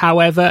start.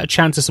 However, a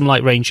chance of some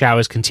light rain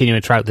showers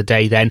continuing throughout the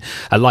day then.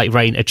 A light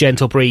rain, a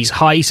gentle breeze.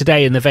 High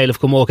today in the Vale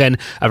of Glamorgan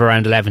of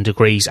around 11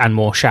 degrees and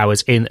more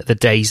showers in the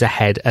days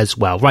ahead as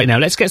well. Right now,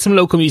 let's get some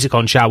local music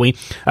on, shall we?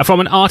 From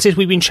an artist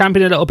we've been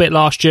championing a little bit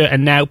last year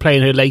and now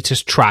playing her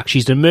latest track.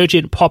 She's an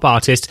emerging pop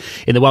artist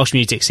in the Welsh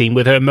music scene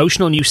with her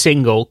emotional new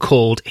single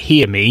called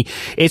Hear Me.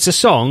 It's a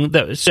song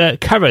that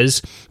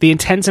covers the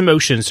intense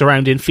emotions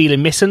surrounding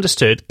feeling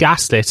misunderstood,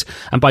 gaslit,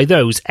 and by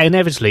those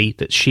inevitably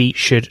that she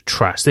should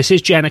trust. This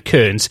is Jenna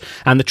Kearns,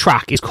 and the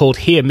track is called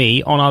Hear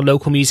Me on our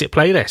local music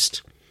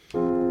playlist.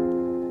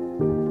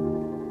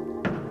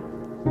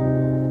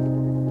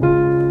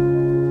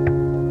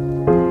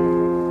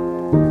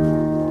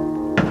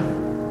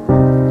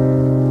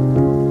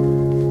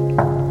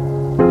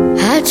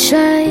 I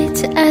tried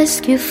to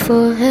ask you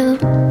for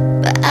help,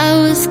 but I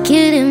was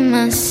kidding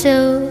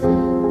myself.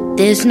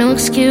 There's no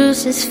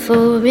excuses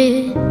for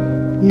it.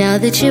 Now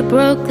that you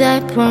broke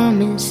that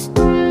promise,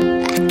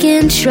 I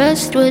can't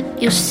trust what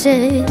you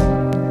said.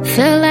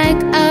 Felt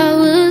like I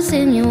was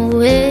in your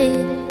way,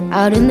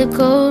 out in the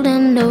cold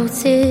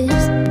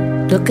unnoticed.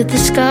 Look at the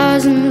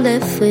scars I'm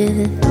left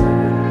with,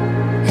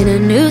 and I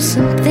knew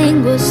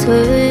something was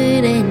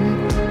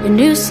hurting. I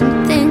knew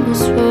something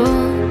was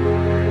wrong.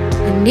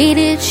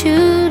 needed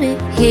you to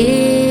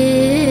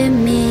hear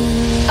me.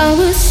 I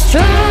was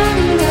strong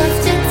enough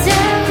to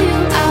tell you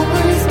I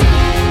was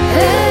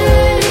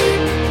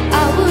hurting.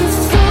 I was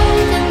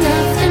strong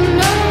enough to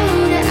know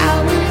that I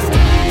was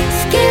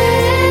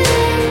scared.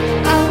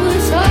 I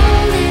was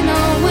holding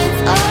on with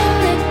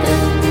all of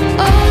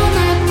all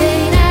my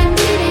pain. I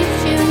needed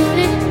you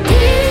to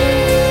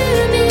hear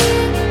me.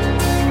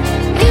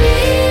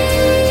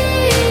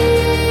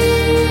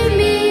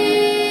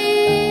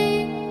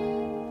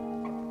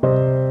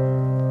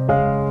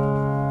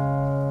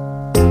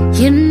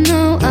 You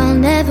know I'll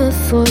never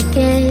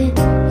forget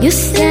you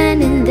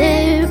standing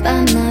there by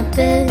my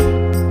bed.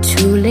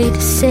 Too late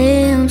to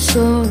say I'm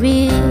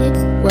sorry.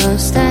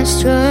 Whilst I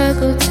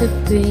struggle to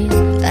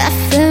breathe, I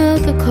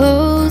felt the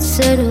cold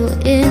settle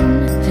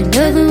in.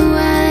 Another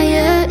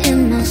wire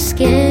in my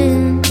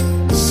skin.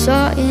 I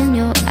saw in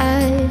your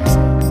eyes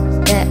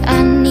that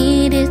I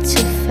needed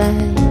to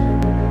fight.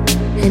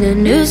 And I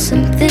knew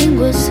something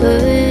was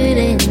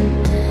hurting.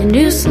 I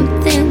knew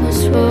something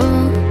was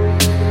wrong.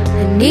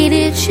 I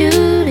needed you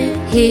to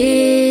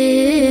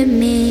hear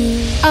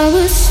me. I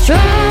was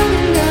strong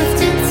enough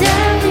to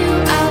tell you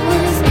I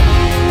was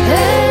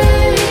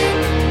hurting.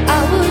 I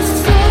was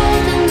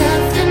strong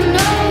enough to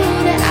know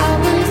that I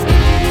was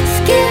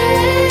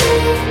scared.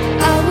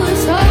 I was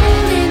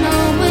holding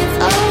on with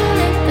all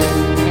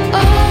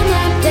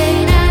my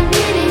pain. I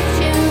needed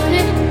you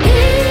to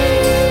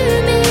hear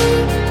me.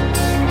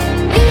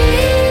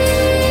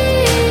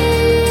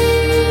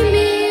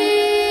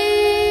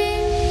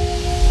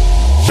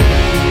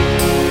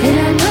 And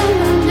I know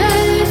I'm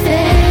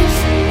nervous,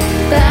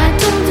 but I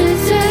don't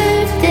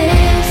deserve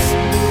this.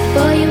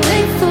 Boy, you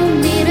wait for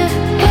me to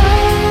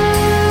fall.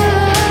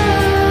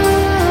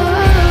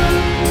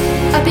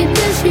 I've been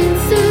pushing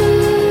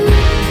through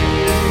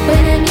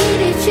when I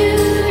needed you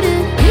to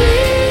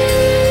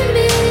hear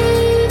me.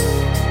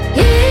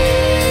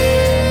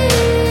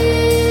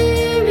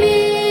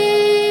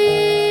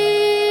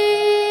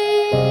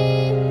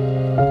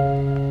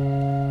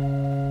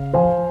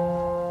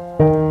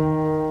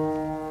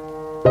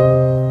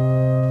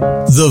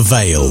 The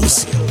Vales.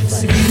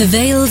 The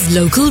Vales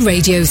local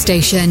radio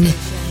station.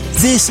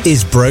 This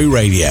is Bro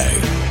Radio.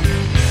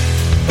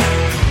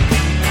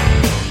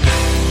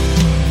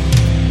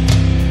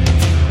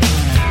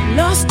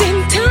 Lost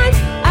in time,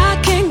 I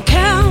can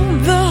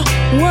count the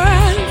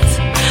words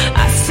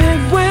I said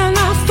when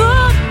I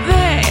thought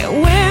they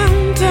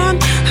went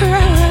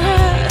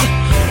unheard.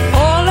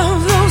 All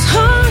of those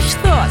harsh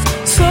thoughts,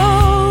 so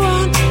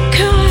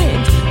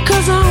unkind,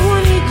 'cause I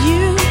wanted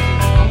you.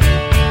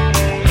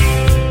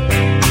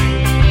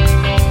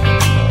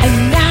 And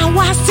now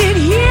I sit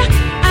here,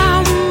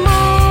 I'm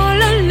all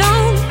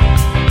alone.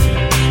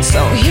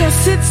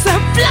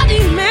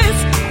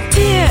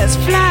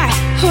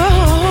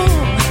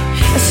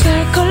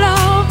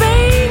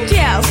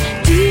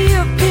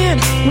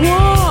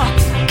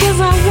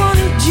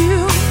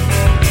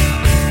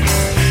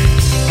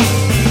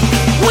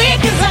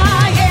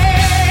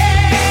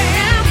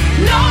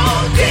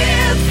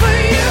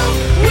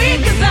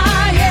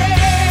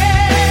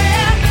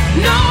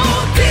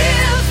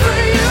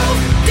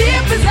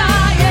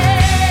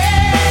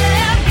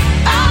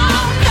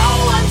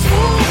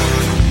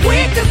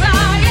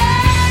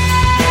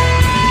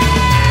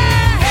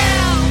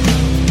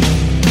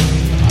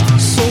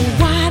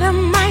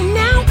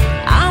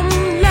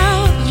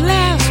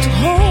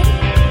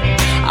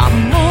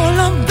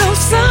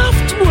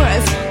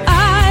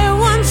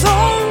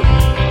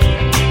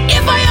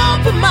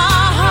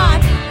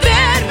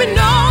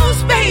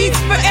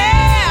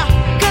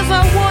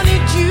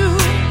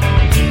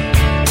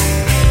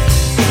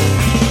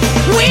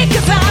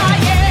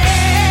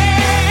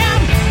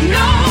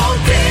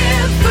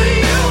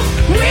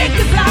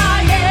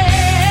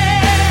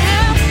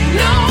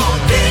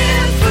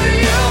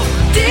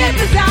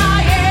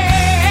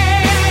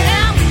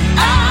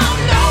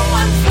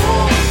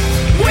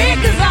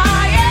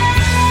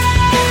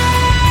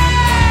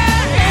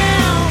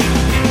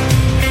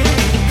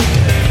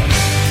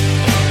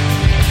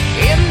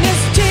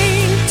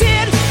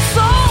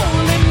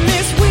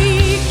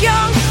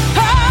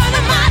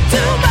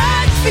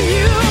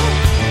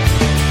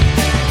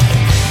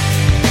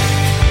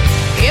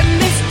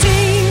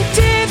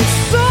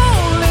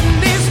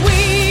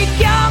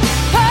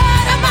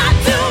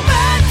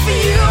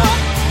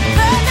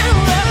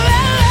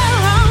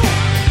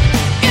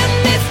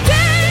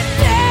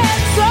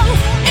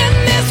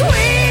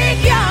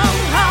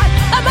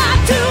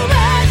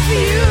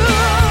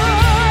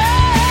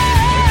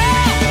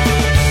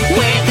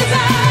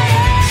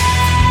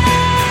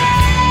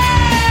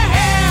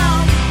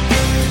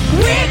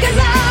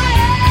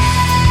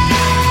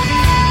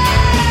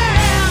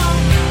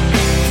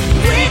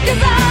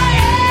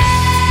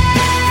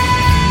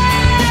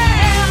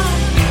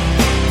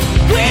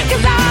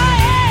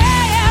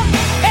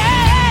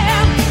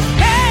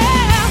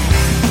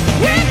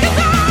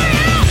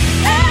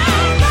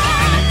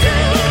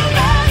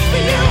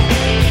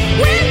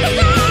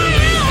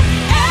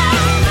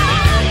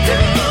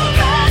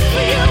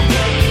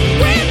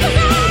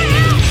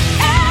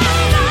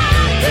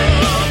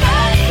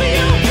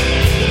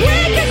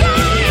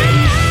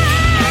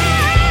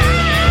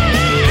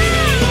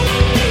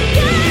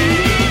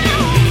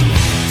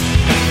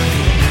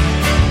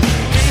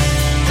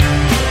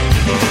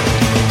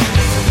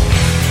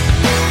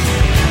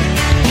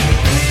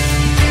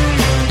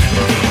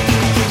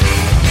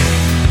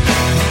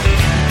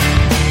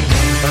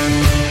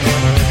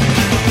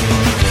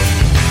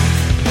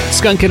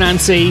 Skunk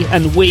Anansi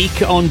and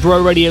Week on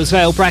Bro Radio's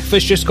Vale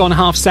Breakfast. Just gone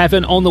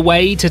 7:30 on the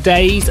way.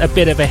 Today's a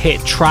bit of a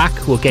hit track.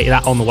 We'll get you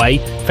that on the way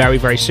very,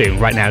 very soon.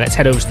 Right now, let's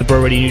head over to the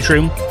Bro Radio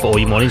newsroom for all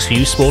your morning's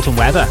news, sport and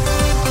weather.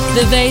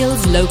 The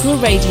Vale's local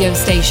radio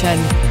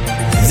station.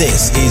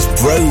 This is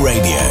Bro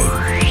Radio.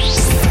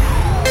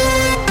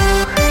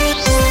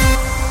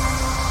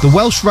 The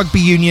Welsh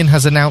Rugby Union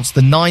has announced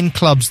the 9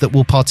 clubs that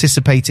will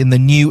participate in the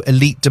new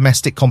elite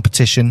domestic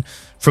competition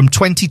from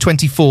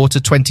 2024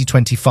 to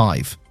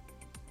 2025.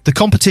 The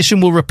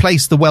competition will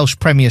replace the Welsh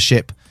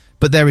Premiership,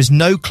 but there is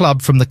no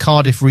club from the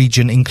Cardiff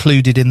region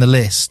included in the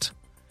list.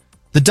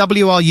 The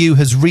WRU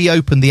has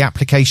reopened the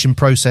application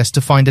process to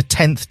find a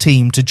 10th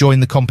team to join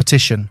the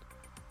competition.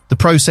 The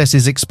process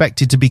is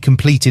expected to be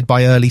completed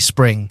by early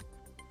spring.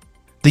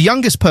 The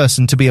youngest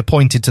person to be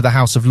appointed to the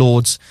House of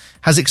Lords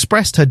has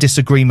expressed her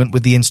disagreement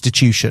with the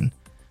institution,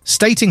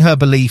 stating her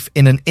belief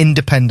in an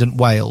independent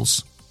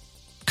Wales.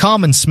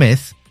 Carmen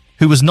Smith,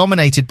 who was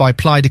nominated by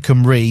Plaid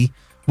Cymru,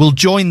 will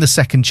join the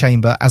second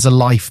chamber as a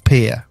life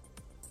peer.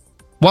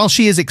 While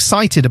she is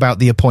excited about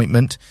the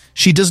appointment,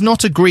 she does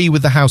not agree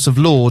with the House of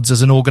Lords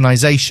as an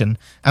organisation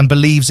and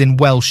believes in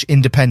Welsh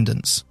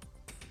independence.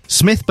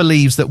 Smith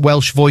believes that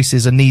Welsh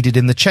voices are needed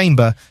in the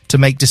chamber to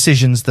make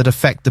decisions that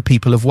affect the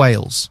people of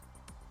Wales.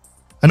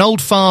 An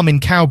old farm in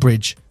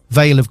Cowbridge,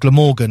 Vale of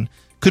Glamorgan,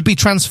 could be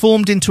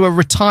transformed into a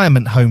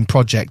retirement home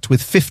project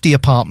with 50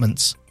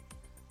 apartments.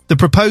 The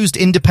proposed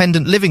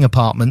independent living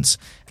apartments,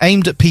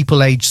 aimed at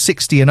people aged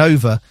 60 and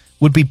over,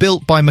 would be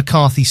built by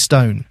McCarthy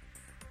Stone.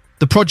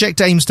 The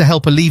project aims to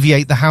help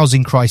alleviate the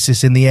housing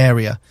crisis in the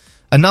area.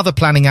 Another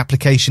planning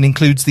application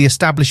includes the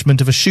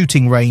establishment of a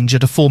shooting range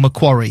at a former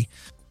quarry.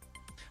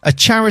 A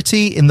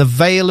charity in the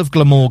Vale of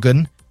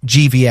Glamorgan,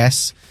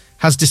 GVS,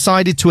 has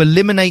decided to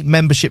eliminate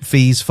membership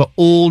fees for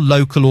all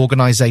local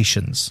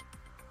organisations.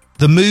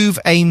 The move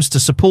aims to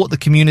support the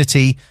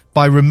community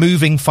by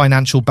removing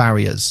financial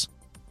barriers.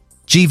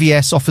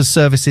 GVS offers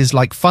services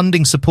like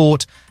funding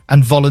support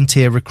and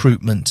volunteer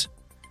recruitment.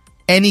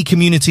 Any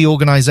community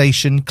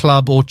organisation,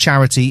 club or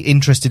charity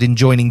interested in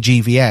joining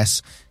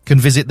GVS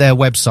can visit their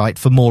website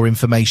for more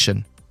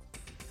information.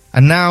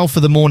 And now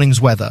for the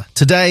morning's weather.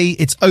 Today,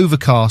 it's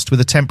overcast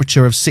with a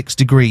temperature of 6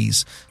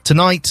 degrees.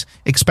 Tonight,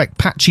 expect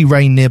patchy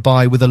rain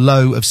nearby with a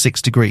low of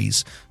 6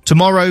 degrees.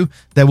 Tomorrow,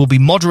 there will be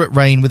moderate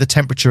rain with a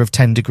temperature of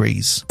 10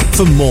 degrees.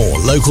 For more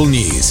local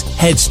news,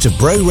 head to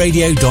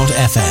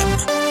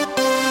broradio.fm.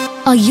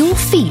 Are your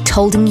feet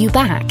holding you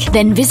back?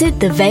 Then visit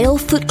the Vale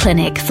Foot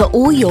Clinic for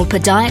all your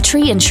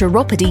podiatry and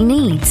chiropody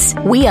needs.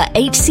 We are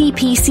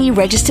HCPC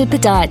registered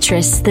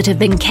podiatrists that have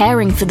been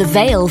caring for the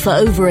Vale for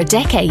over a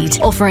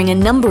decade, offering a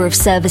number of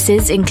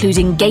services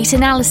including gait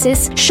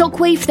analysis,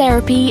 shockwave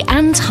therapy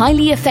and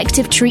highly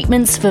effective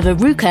treatments for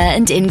verruca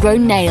and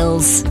ingrown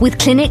nails. With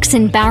clinics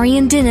in Barry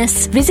and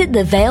Dinas, visit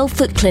the Vale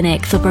Foot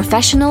Clinic for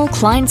professional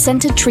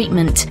client-centred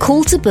treatment.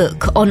 Call to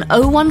book on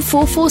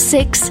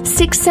 01446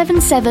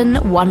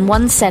 677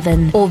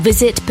 117 or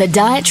visit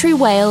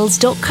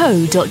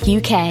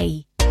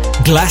podiatrywales.co.uk.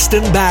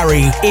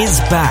 Glastonbury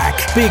is back,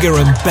 bigger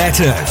and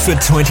better for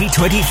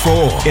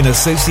 2024 in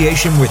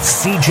association with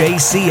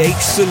CJCH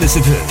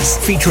Solicitors,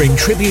 featuring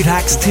tribute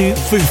acts to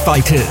Foo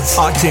Fighters,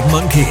 Arctic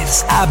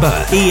Monkeys,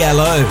 ABBA,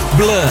 ELO,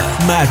 Blur,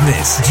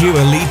 Madness,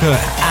 Dua Lipa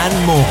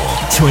and more.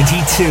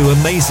 22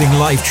 amazing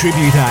live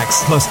tribute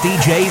acts plus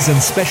DJs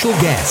and special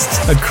guests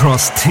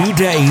across 2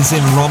 days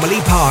in Romilly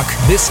Park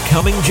this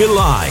coming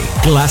July.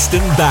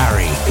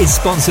 Glastonbury is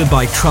sponsored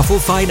by Truffle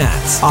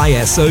Finance,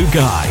 ISO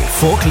Guy,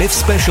 Forklift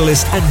Specialist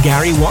and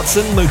Gary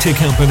Watson Motor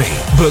Company.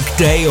 Book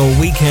day or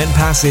weekend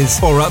passes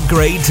or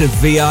upgrade to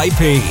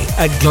VIP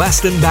at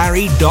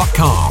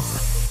glastonbury.com.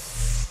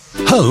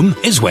 Home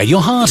is where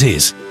your heart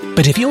is.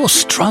 But if you're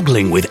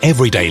struggling with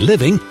everyday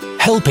living,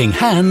 Helping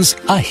Hands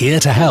are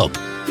here to help.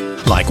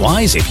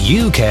 Likewise, if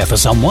you care for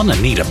someone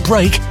and need a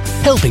break,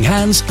 Helping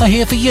Hands are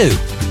here for you.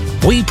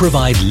 We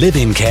provide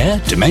live-in care,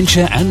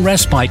 dementia and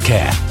respite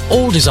care,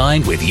 all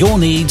designed with your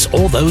needs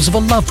or those of a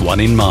loved one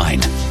in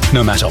mind.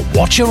 No matter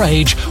what your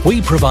age,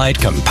 we provide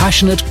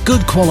compassionate,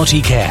 good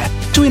quality care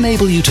to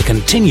enable you to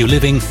continue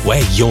living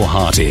where your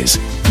heart is.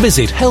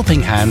 Visit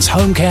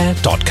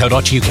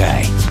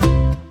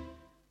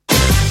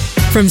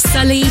helpinghandshomecare.co.uk. From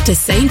Sully to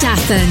St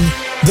Athan,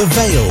 The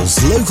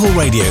Vale's local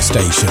radio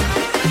station.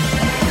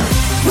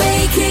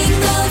 Waking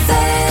the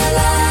Vale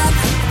up,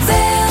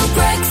 Vale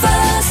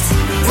Breakfast,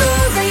 Bro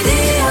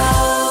Radio.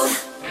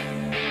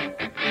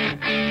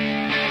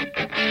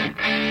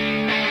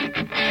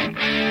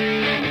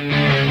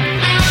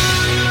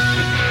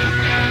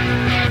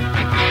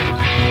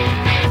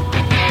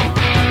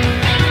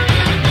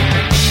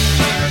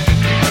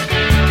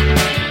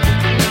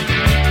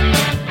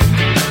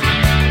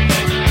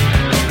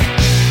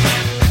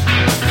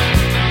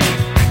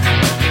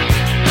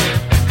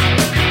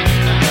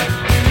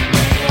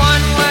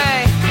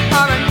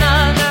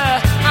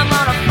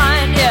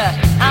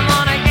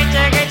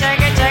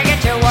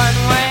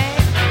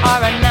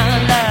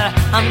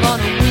 I'm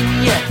gonna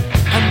win ya.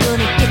 I'm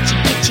gonna get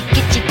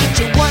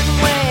you one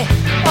way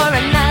or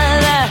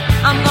another.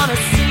 I'm gonna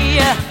see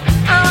ya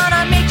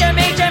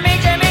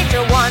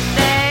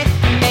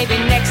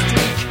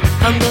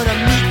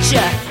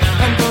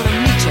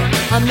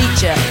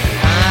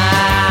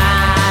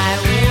I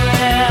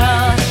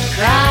will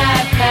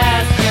drive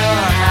past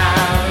your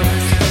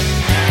house,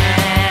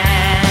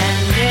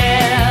 and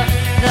if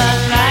the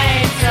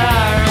lights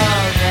are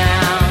all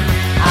down,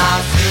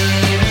 I'll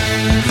see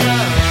who's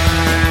around.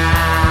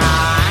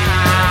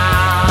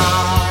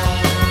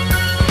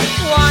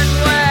 One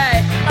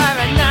way or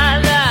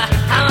another,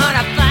 I'm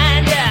gonna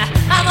find you.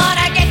 I'm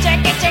gonna get you.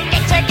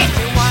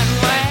 One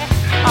way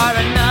or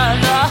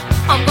another,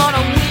 I'm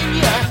gonna win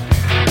you.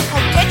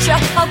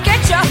 I'll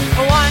get you.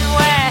 One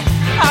way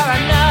or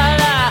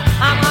another,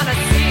 I'm gonna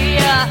see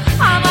you.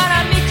 I'm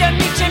gonna meet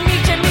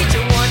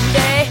you one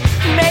day.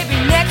 Maybe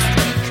next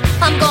week,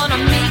 I'm gonna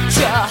meet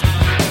you.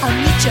 I'll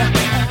meet you.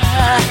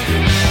 And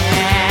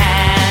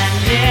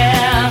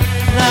if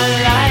the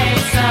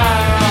lights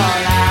are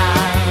all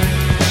out,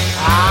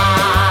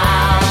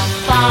 I'll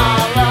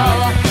follow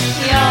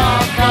your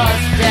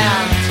bus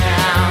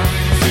downtown,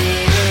 see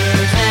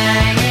who's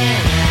hanging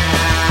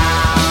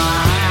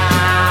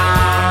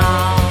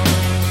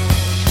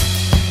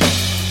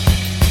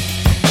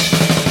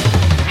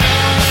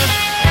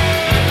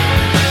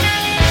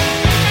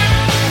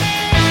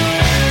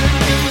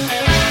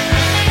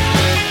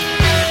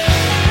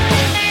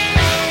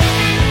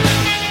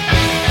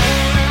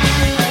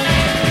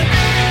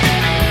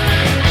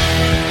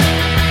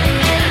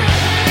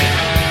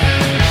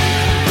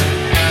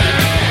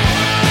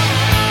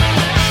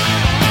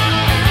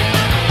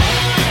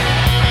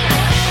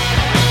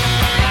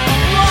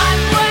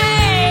One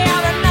way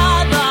or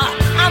another,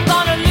 I'm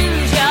gonna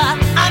lose ya.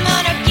 I'm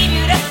gonna give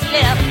you the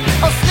slip,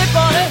 or slip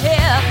on a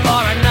hip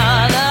or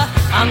another.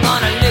 I'm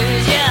gonna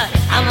lose ya.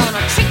 I'm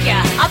gonna trick ya.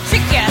 I'll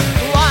trick ya.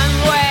 One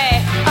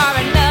way or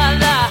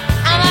another,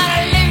 I'm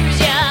gonna lose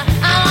ya.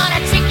 I'm gonna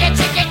trick ya.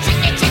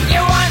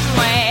 One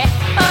way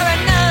or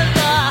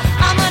another,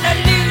 I'm gonna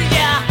lose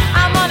ya.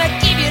 I'm gonna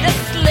give you the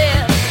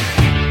slip.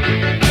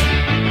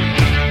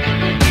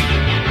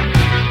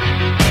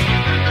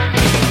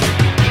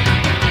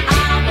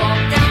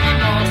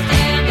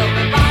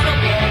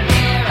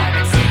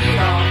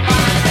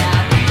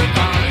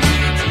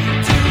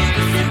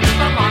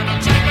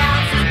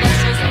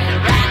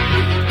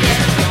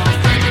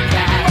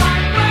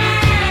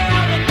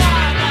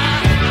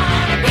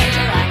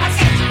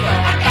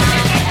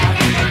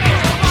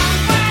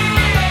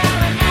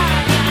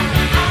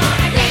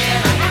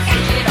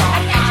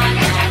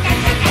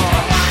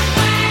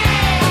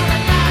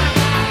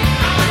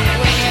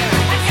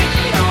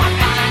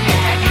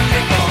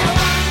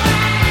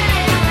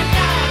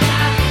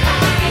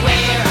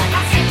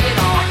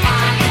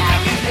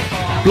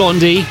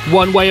 Blondie,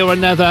 One Way or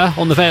Another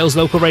on the Vale's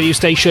local radio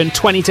station,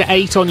 20 to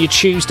 8 on your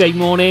Tuesday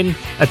morning.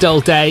 A dull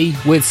day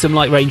with some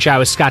light rain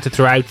showers scattered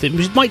throughout.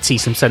 We might see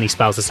some sunny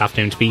spells this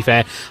afternoon, to be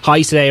fair.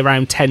 Highs today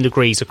around 10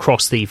 degrees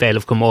across the Vale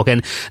of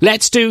Glamorgan.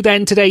 Let's do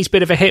then today's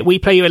bit of a hit. We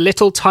play you a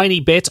little tiny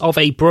bit of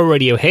a Bro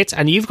Radio hit,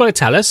 and you've got to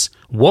tell us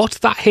what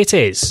that hit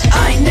is.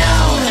 I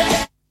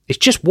know. It's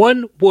just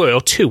one word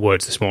or two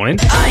words this morning.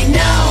 I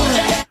know.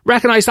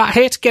 Recognise that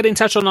hit, get in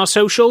touch on our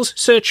socials,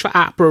 search for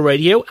 @Bro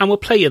Radio, and we'll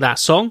play you that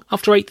song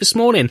after 8 this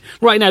morning.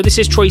 Right now, this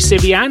is Troy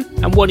Sivian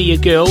and one of your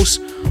girls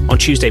on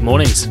Tuesday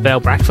mornings, Vale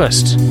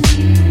Breakfast.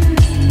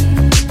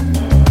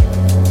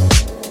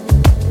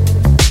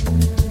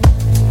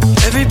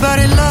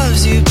 Everybody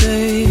loves you,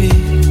 baby.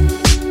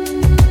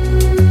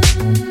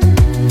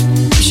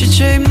 You should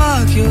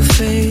trademark your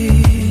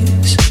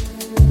face.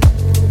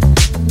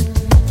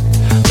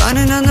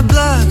 Lining on the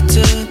block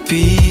to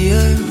be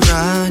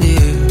around you.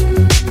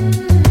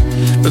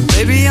 But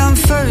baby, I'm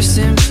first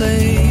in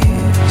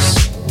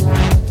place.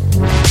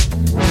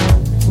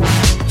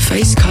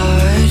 Face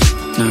card,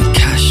 no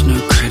cash, no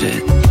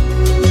credit.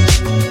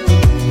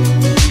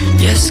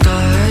 Yes,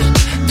 God,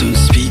 don't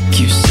speak,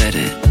 you said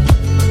it.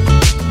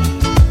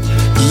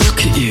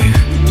 Look at you,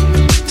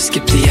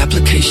 skip the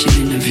application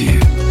interview.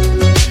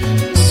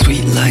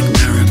 Sweet like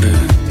marabou.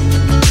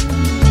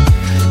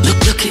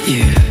 Look at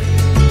you.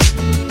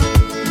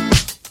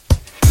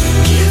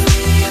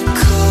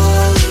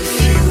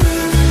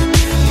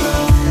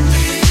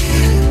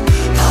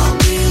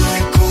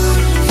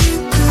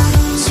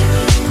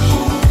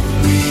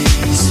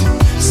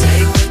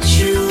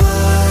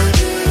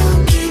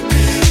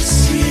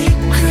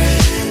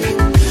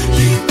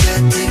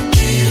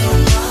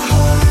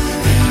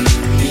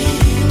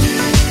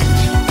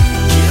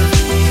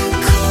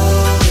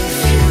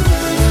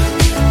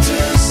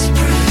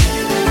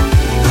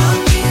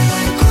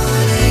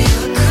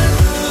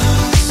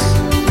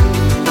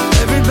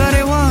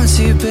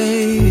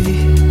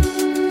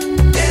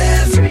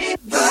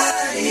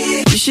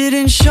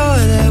 Sure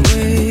that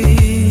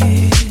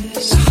way,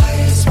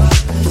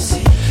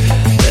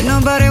 but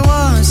nobody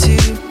wants you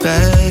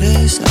bad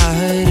as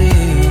I do.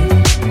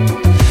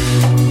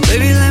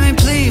 Baby, let me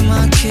plead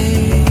my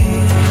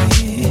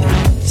case.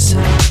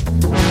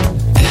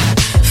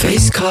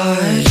 Face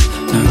card,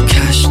 no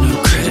cash, no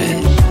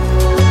credit.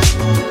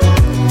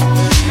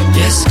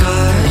 Yes,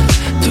 God,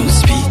 don't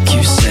speak,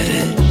 you said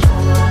it.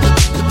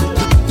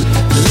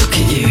 Look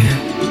at you,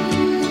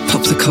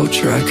 pop the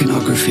culture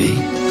iconography.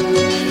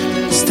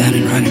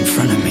 standing right in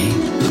front of me.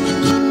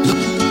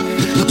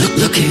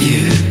 Look at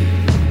you.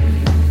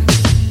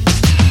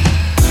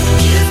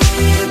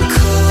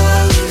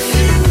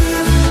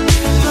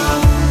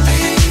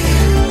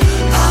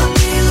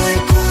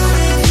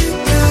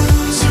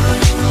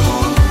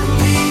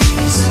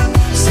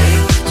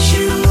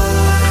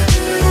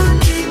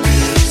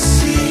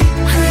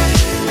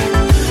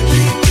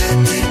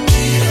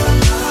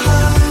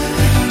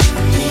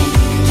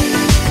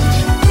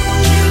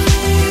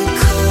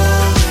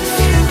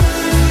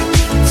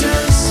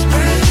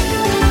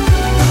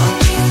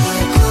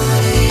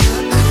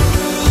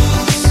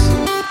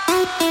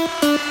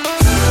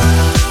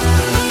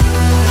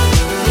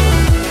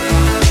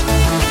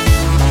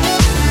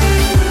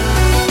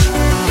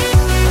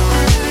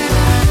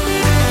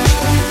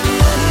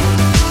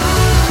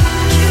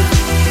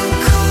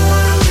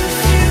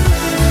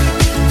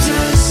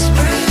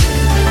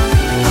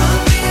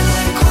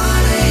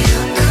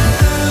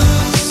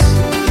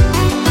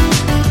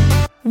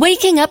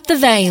 Waking up the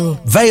Vale.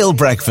 Vale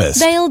Breakfast.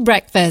 Vale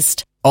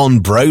Breakfast. On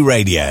Bro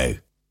Radio.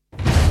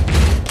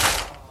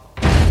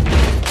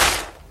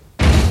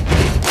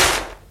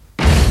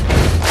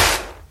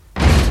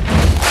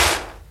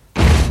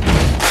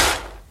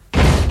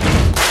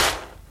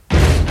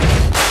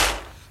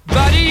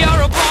 Buddy,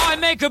 you're a boy,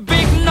 make a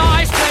big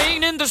noise,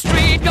 playing in the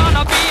street,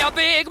 gonna be a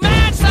big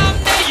man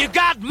someday. You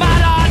got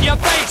mud on your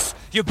face,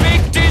 you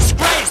big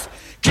disgrace,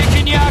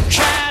 kicking your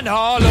can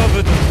all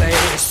over the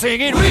place,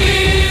 singing, we will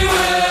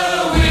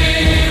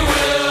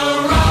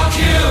rock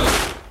you.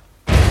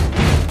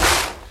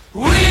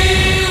 We will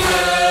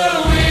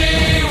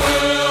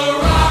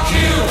rock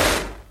you.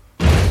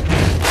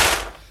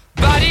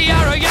 Buddy, you're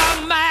a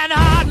young man,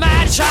 hard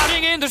man,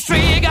 shouting in the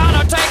street,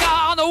 gonna take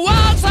on the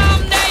world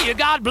someday. You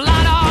got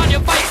blood on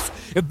your face,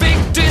 a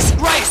big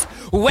disgrace,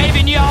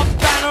 waving your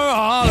banner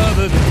all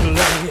over the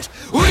place.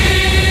 We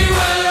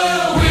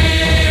will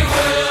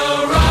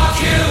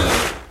rock you.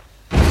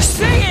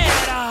 Sing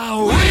it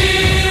out. We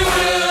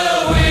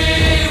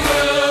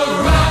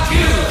will rock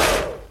you.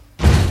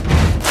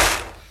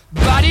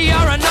 Buddy,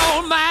 you're an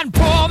old man,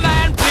 poor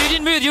man,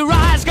 pleading with your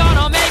eyes,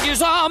 gonna make you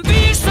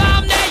zombie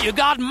someday. You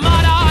got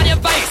mud on your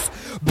face,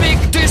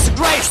 big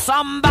disgrace,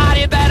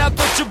 somebody better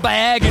put your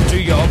bag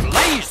into your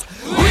place.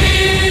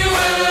 We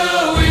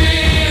will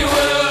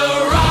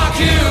rock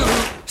you.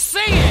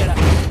 Sing it.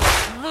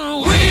 We will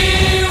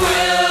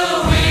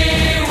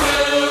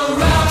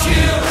rock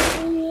you.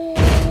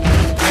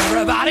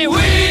 Everybody, we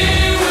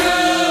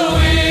will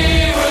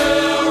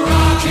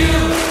rock you.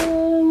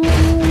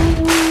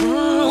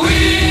 We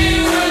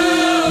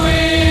will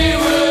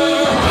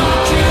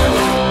rock you.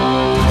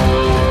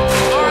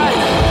 All right.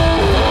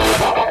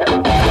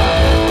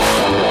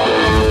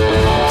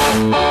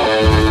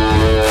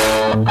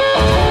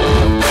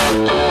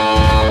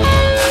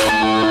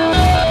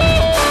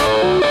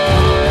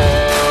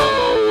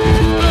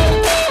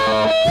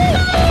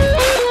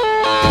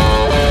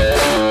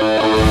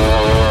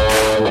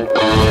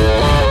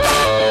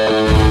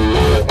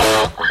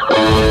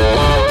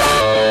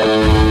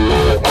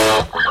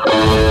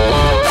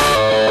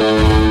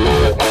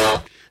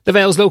 The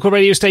Vale's local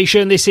radio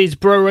station. This is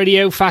Bro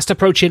Radio, fast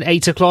approaching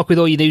 8 o'clock with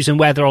all your news and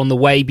weather on the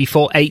way.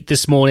 Before 8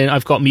 this morning,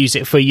 I've got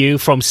music for you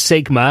from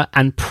Sigma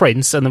and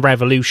Prince and the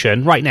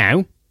Revolution. Right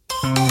now,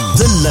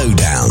 The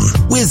Lowdown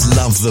with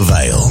Love the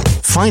Vale.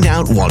 Find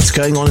out what's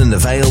going on in the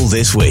Vale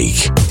this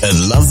week at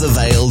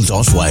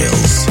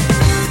lovethevale.wales.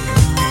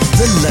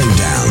 The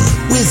Lowdown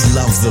with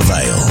Love the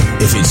Vale.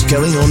 If it's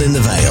going on in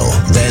the Vale,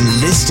 then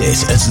list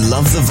it at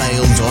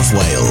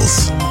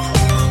lovethevale.wales.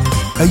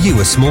 Are you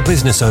a small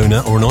business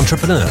owner or an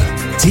entrepreneur?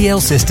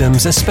 TL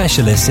Systems are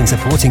specialists in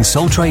supporting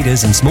sole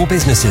traders and small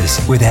businesses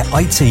with their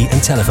IT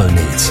and telephone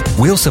needs.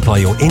 We'll supply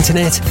your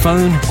internet,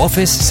 phone,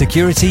 office,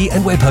 security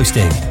and web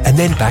hosting, and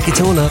then back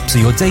it all up so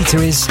your data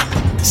is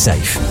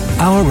safe.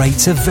 Our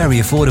rates are very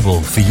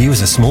affordable for you as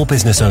a small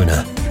business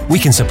owner. We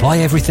can supply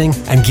everything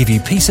and give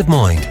you peace of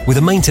mind with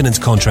a maintenance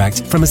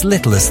contract from as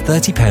little as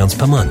 £30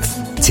 per month.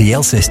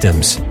 TL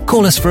Systems.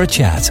 Call us for a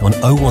chat on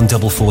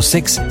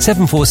 01446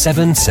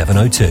 747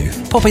 702.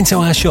 Pop into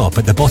our shop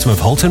at the bottom of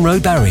Holton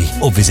Road, Barry,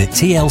 or visit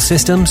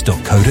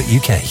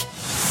tlsystems.co.uk.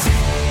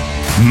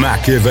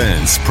 Mac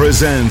Events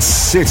presents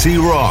City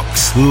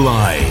Rocks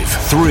live.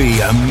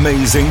 3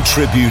 amazing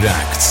tribute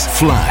acts.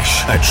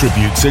 Flash, a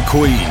tribute to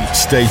Queen,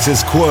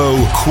 Status Quo,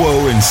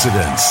 Quo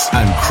Incidents,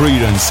 and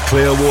Creedence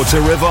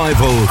Clearwater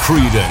Revival,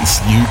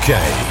 Creedence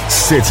UK.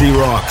 City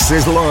Rocks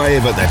is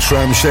live at the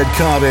Tramshed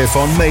Cardiff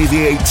on May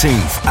the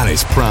 18th and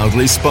is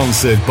proudly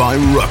sponsored by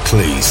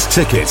Ruckley's.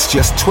 Tickets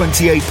just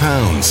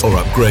 £28 or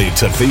upgrade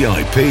to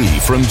VIP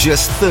from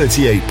just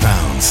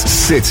 £38.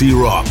 City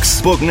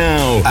Rocks. Book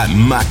now at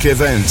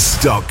macevents.com.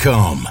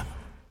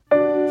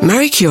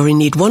 Marie Curie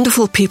need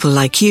wonderful people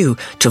like you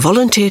to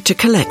volunteer to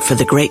collect for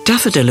the Great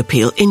Daffodil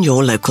Appeal in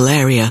your local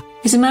area.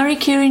 Is a Marie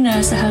Curie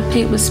nurse to help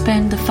people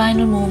spend the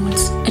final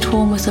moments at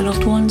home with their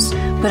loved ones,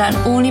 but I'll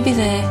only be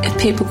there if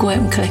people go out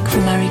and collect for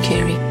Marie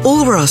Curie.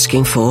 All we're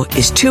asking for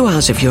is 2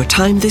 hours of your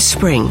time this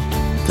spring.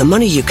 The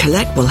money you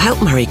collect will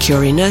help Marie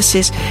Curie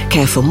nurses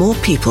care for more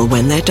people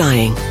when they're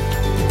dying.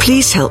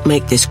 Please help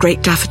make this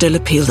Great Daffodil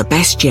Appeal the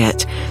best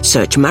yet.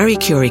 Search Marie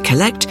Curie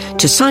Collect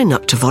to sign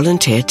up to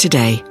volunteer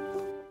today.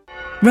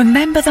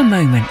 Remember the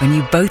moment when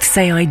you both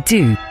say I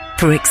do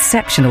for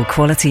exceptional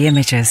quality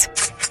images.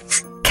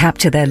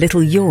 Capture their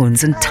little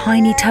yawns and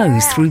tiny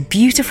toes through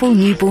beautiful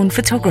newborn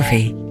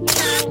photography.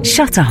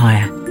 Shutter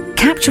Hire,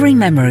 capturing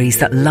memories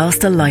that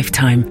last a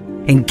lifetime.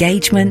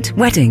 Engagement,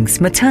 weddings,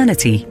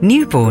 maternity,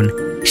 newborn.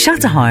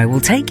 Shutter Hire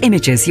will take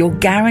images you're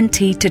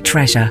guaranteed to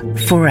treasure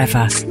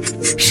forever.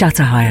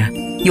 Shutter Hire,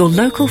 your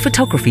local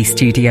photography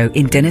studio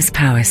in Dinas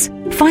Powys.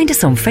 Find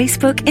us on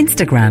Facebook,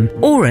 Instagram,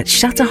 or at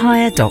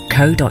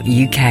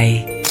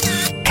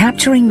shutterhire.co.uk.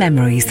 Capturing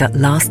memories that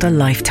last a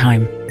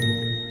lifetime.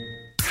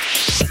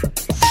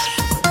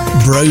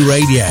 Bro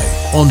Radio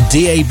on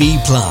DAB+,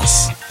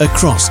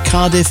 across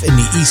Cardiff in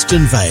the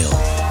Eastern Vale.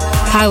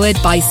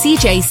 Powered by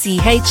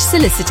CJCH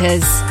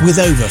Solicitors. With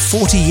over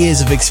 40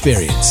 years of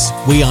experience,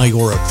 we are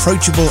your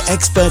approachable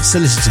expert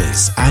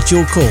solicitors at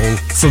your call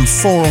from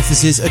 4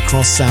 offices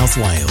across South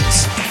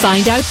Wales.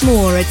 Find out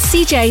more at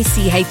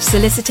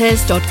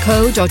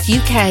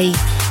cjchsolicitors.co.uk.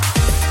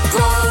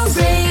 Bro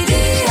Radio.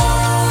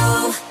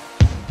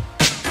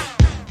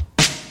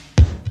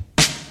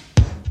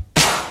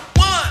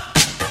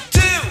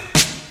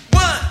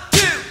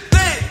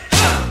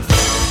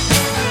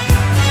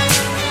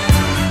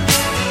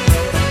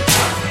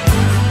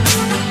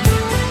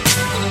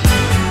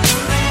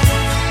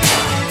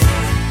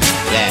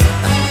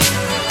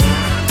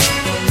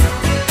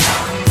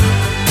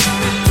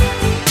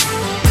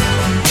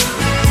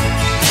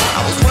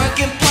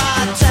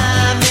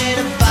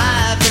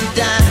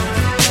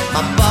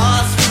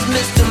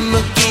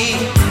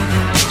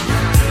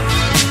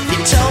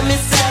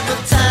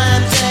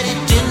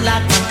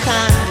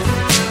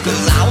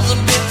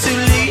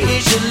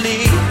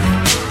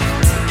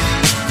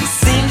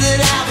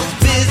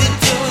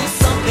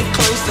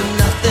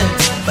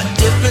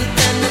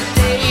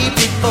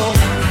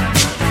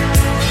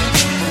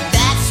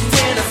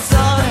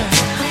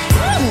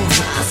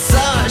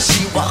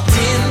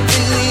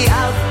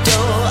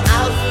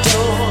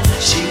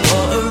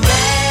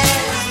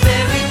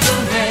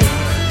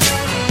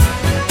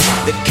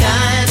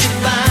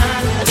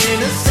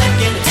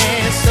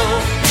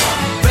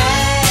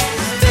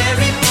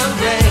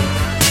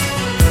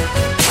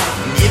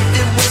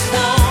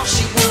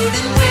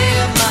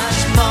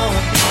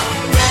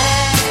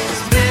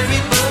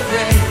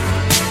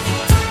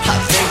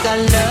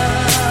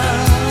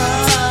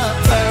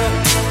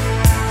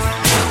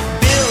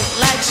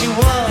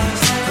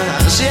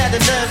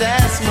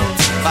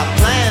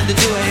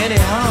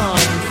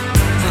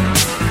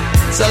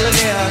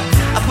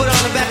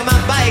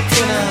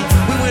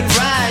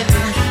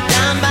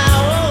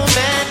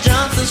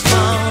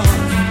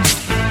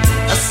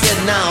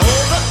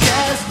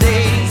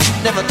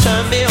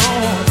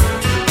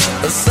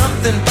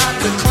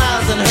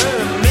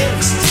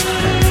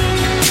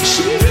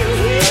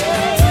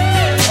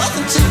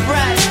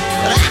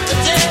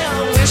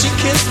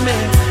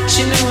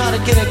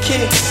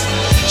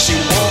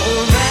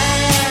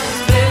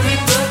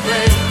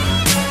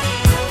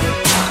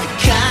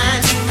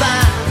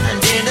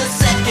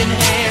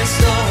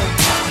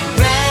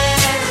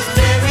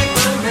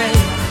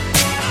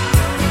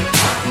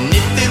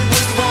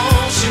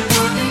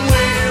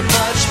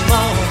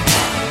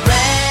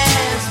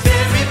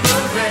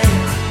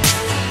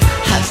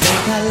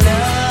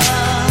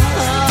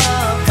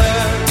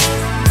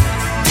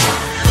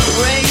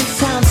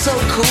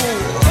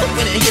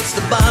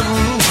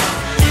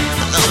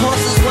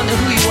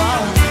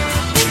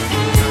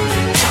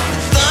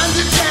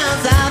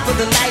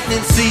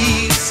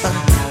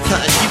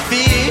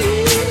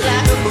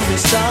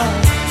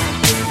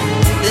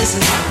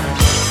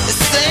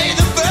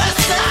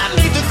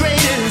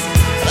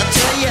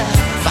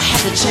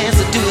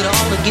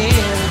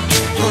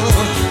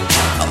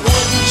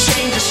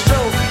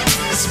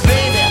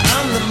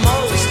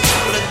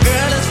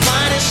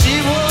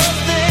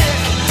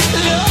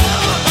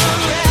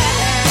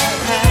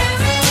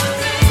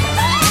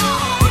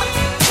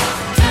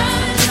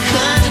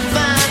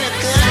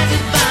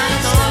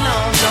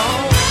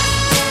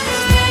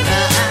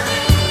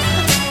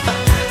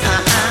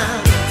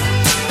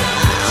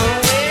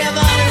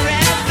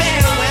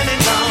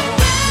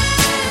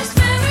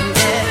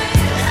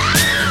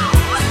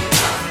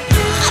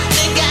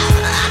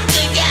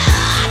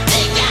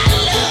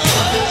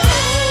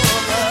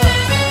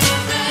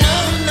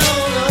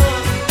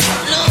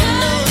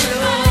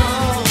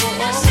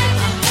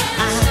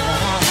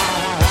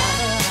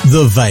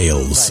 The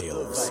Vales.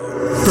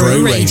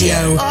 Bro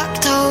Radio.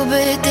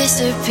 October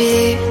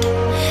disappeared,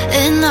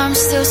 and I'm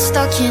still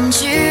stuck in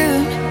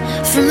June.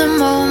 From the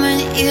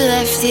moment you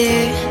left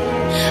here,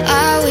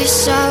 I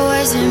wish I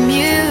was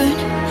immune.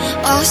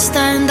 I'll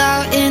stand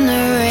out in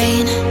the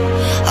rain,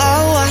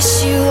 I'll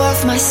wash you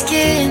off my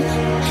skin.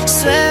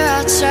 Swear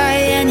I'll try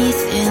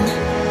anything.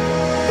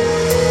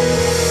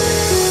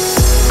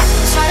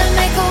 Try to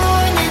make a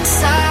warning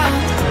sound,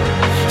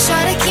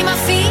 try to keep my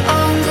feet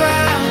on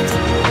ground.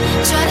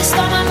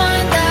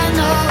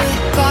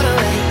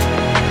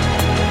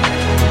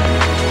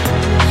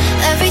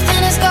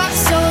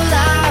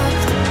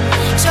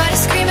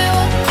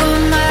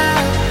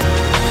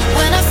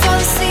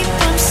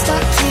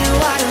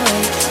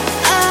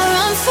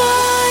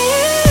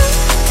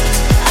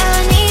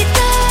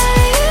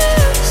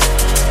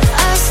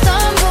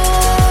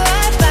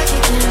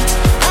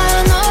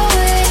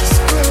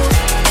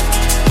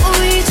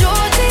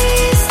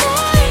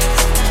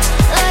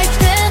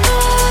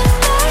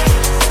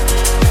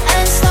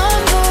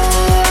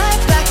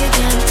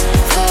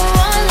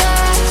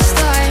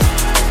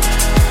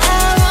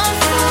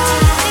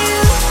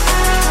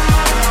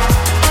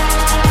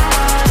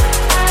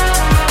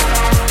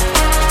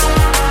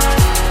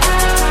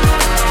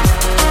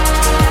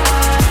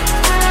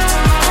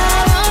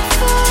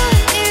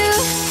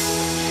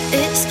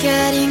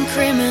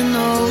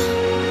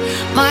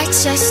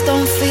 just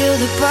don't feel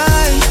the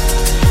burn.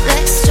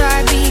 Let's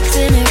try be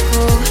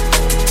clinical,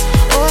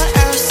 or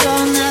else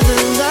I'll never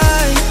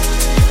learn.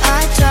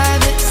 I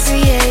drive at 3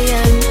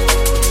 a.m.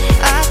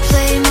 I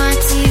play my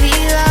TV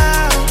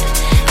loud.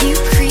 You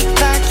creep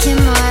back in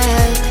my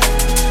head.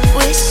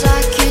 Wish I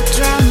could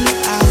drown you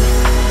out.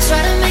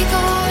 Try to make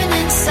a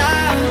warning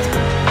sound.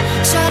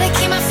 Try to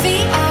keep my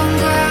feet on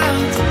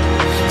ground.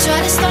 Try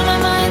to stop my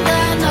mind,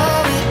 I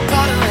know it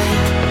got away.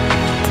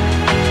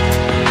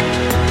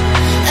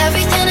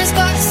 Everything has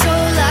got so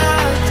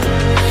loud.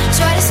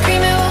 Try to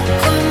scream, it won't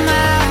come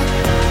out.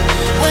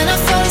 When I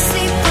fall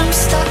asleep, I'm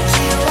stuck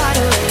here wide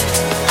awake.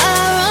 I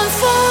run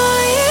for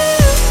you,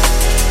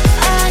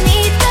 I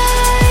need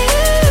that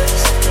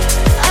use.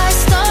 I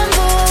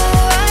stumble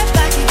right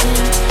back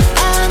again.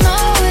 I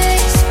know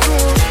it's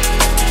cruel.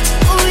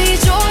 We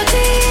draw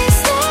these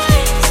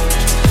lines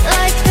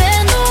like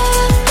they're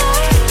not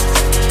lines,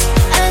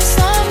 and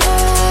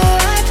stumble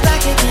right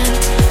back again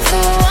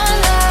for one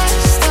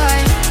last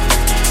time.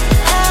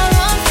 I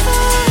run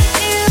for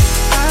you.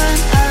 I run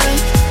for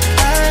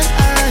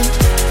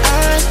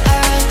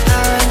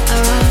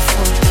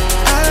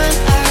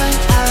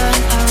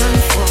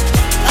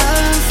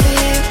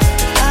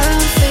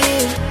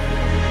you.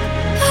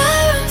 I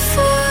run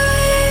for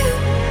you.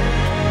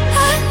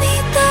 I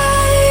need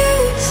that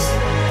use.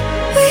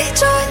 We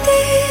draw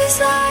these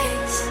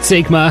lines.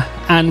 Sigma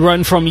and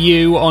Run From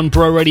You on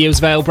Bro Radio's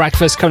Vale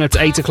Breakfast, coming up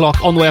to 8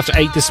 o'clock. On the way after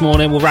 8 this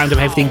morning, we'll round up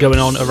everything going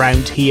on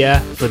around here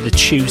for the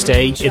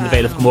Tuesday in the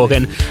Vale of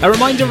Glamorgan. A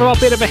reminder of our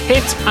bit of a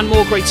hit and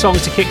more great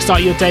songs to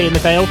kickstart your day in the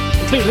Vale,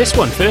 including this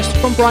one first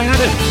from Bryan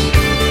Adams.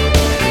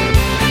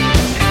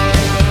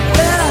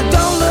 Well, I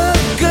don't look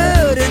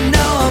good in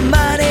no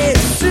money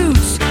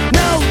suits,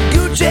 no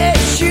Gucci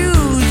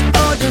shoes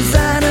or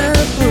designer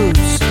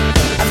boots.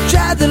 I've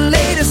tried the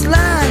latest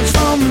lines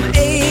from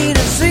A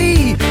to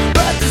Z,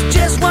 but there's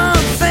just one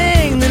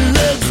thing that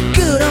looks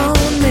good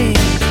on me.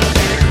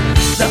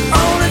 The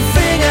only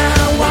thing I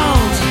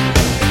want,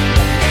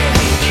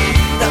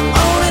 the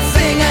only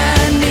thing I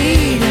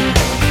need,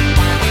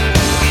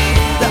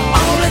 the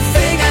only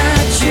thing I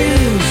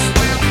choose.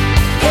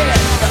 Yeah,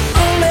 the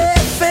only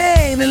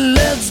thing that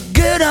looks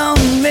good on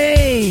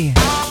me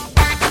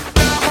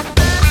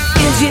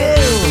is you.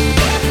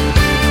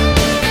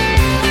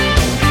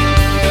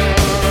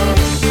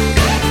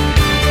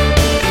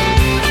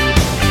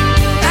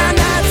 I'm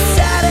not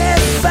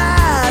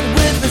satisfied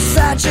with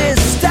Versace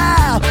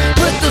style,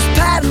 with those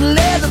patent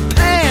leather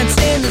pants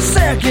in the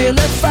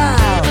circular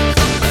file.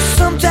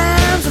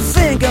 Sometimes I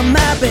think I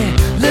might be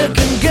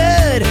looking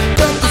good,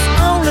 but there's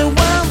only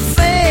one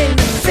thing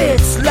that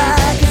fits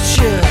like it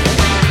should.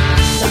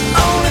 The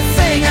only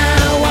thing I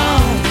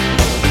want,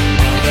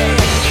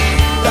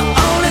 the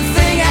only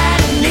thing I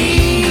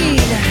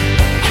need,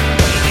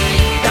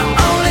 the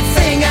only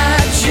thing I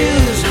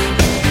choose.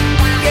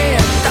 Yeah,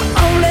 the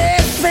only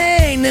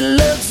thing that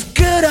looks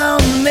good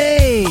on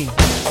me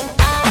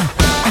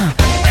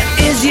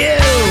is you.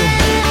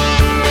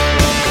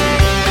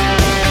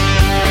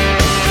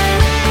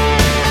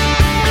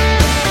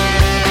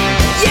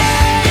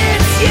 Yeah,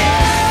 it's you.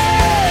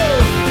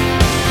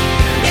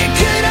 It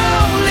could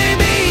only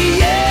be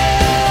you.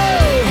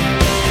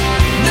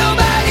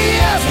 Nobody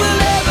else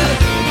will ever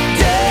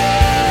do.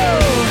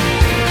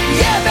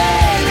 Yeah,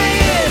 baby,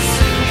 it's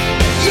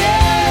you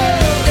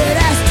that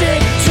I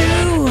stick to.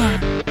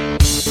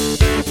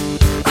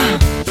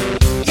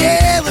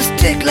 Yeah, we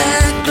stick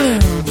like glue.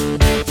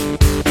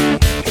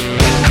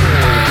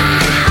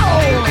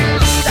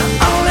 The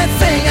only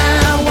thing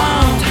I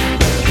want,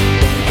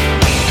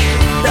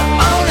 the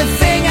only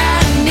thing I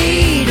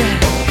need,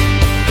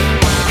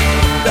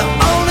 the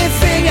only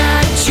thing I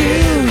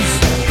choose.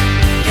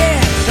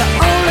 Yeah, the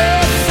only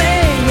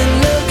thing that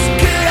looks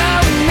good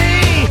on me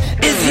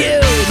is you.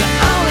 The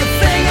only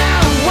thing I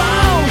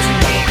want,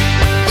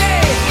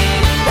 yeah,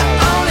 the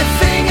only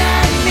thing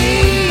I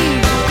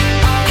need,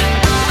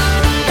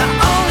 the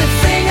only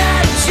thing I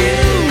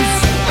choose.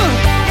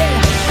 Yeah,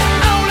 the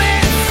only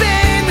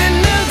thing that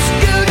looks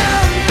good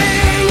on me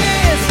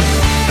is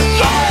you. The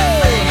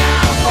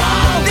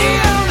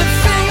only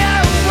thing I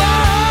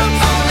want,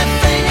 only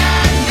thing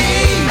I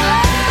need,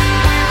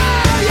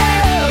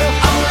 yeah, the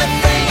only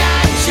thing I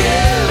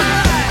choose.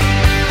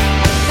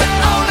 The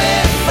only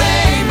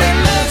thing that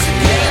looks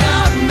good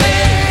on me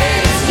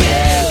is you.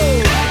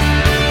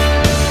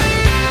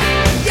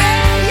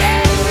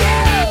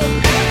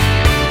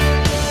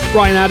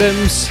 Bryan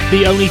Adams,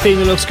 the only thing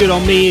that looks good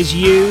on me is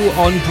you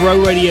on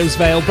Bro Radio's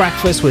Vale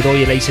Breakfast, with all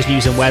your latest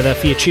news and weather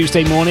for your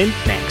Tuesday morning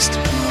next.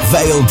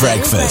 Vale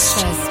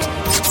Breakfast.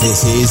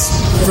 This is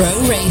Bro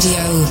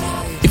Radio.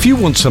 If you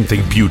want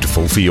something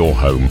beautiful for your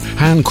home,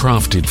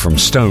 handcrafted from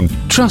stone,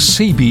 trust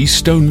CB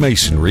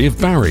Stonemasonry of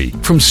Barry.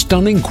 From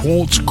stunning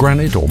quartz,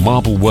 granite or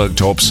marble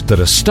worktops that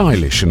are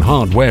stylish and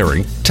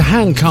hard-wearing, to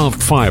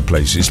hand-carved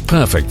fireplaces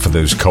perfect for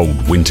those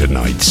cold winter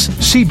nights.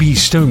 CB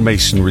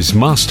Stonemasonry's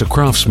master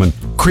craftsmen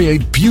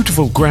Create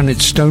beautiful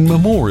granite stone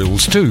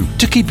memorials too,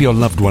 to keep your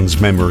loved ones'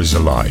 memories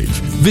alive.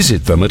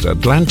 Visit them at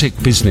Atlantic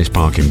Business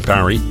Park in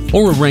Barry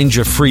or arrange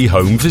a free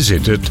home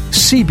visit at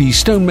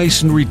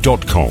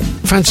cbstonemasonry.com.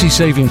 Fancy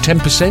saving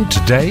 10%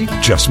 today?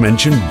 Just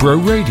mention Bro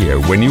Radio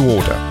when you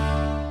order.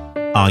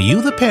 Are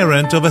you the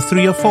parent of a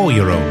 3 or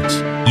 4-year-old?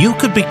 You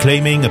could be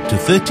claiming up to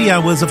 30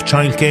 hours of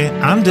childcare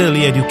and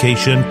early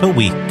education per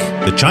week.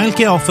 The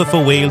Childcare Offer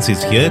for Wales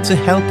is here to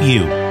help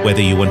you,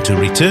 whether you want to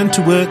return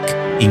to work,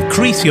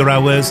 increase your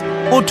hours,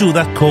 or do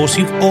that course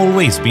you've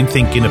always been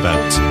thinking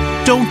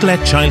about. Don't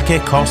let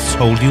childcare costs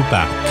hold you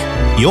back.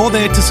 You're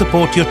there to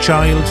support your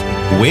child.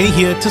 We're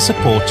here to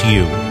support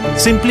you.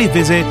 Simply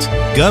visit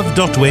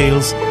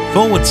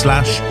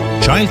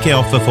gov.wales/Childcare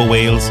Offer for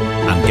Wales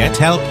and get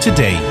help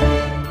today.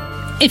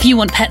 If you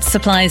want pet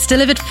supplies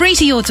delivered free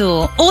to your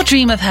door or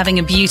dream of having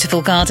a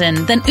beautiful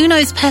garden, then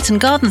Uno's Pet and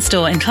Garden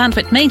Store in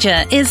Llanwit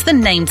Major is the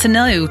name to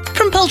know.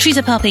 From poultry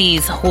to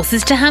puppies,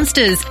 horses to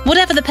hamsters,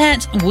 whatever the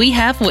pet, we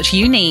have what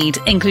you need,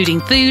 including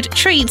food,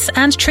 treats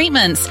and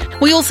treatments.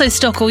 We also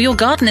stock all your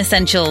garden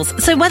essentials,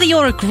 so whether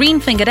you're a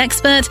green-fingered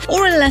expert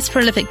or a less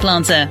prolific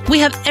planter, we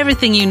have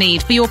everything you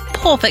need for your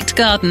perfect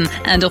garden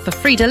and offer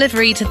free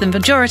delivery to the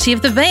majority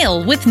of the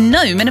Vale with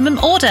no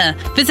minimum order.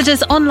 Visit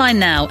us online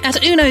now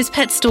at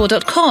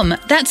unospetstore.com.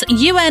 That's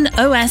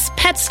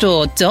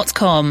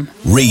unospetstore.com.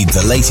 Read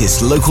the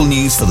latest local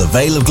news for the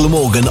Vale of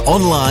Glamorgan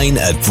online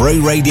at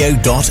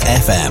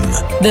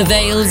broradio.fm. The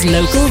Vale's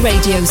local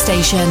radio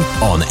station.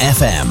 On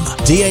FM,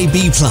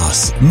 DAB+,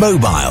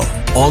 mobile,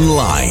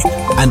 online,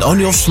 and on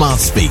your smart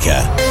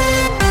speaker.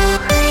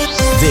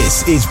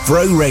 This is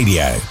Bro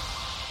Radio.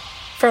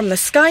 From the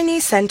Sky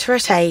News Centre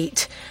at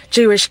 8.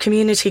 Jewish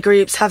community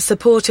groups have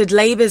supported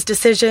Labour's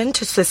decision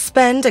to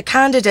suspend a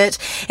candidate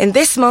in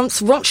this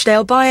month's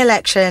Rochdale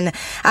by-election.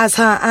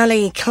 Azhar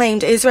Ali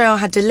claimed Israel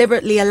had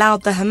deliberately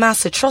allowed the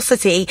Hamas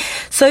atrocity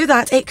so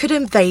that it could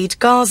invade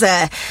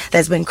Gaza.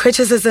 There's been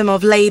criticism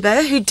of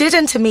Labour, who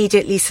didn't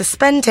immediately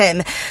suspend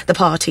him. The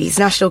party's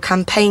national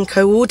campaign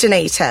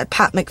coordinator,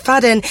 Pat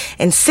McFadden,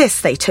 insists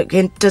they took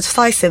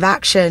decisive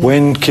action.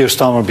 When Keir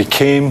Starmer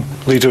became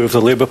leader of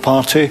the Labour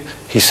Party,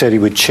 he said he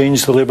would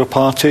change the Labour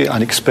Party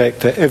and expect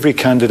that every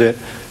candidate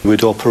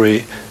would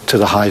operate to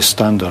the highest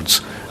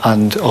standards.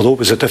 And although it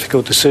was a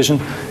difficult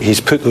decision,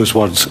 he's put those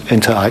words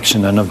into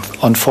action, and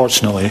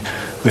unfortunately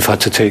we've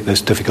had to take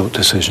this difficult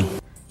decision.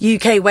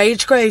 UK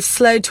wage growth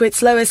slowed to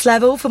its lowest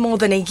level for more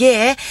than a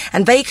year,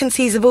 and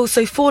vacancies have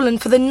also fallen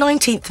for the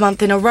 19th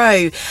month in a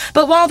row.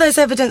 But while there's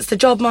evidence the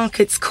job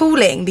market's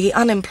cooling, the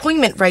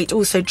unemployment rate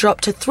also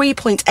dropped to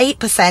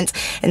 3.8%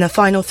 in the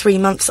final 3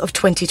 months of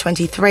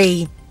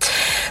 2023.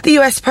 The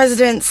US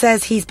president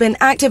says he's been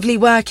actively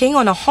working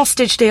on a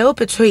hostage deal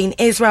between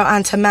Israel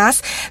and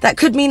Hamas that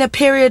could mean a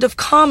period of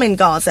calm in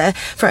Gaza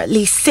for at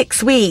least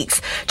 6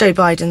 weeks. Joe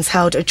Biden's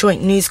held a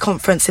joint news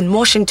conference in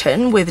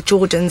Washington with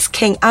Jordan's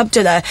King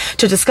Abdullah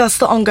to discuss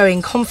the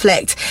ongoing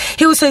conflict.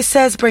 He also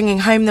says bringing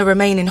home the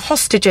remaining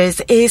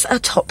hostages is a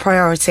top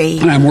priority.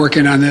 And I'm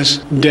working on this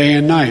day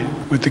and night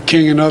with the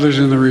King and others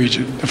in the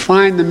region to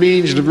find the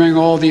means to bring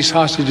all these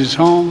hostages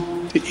home,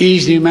 to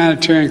ease the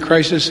humanitarian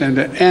crisis and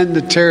to end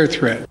the terror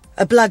threat.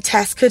 A blood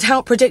test could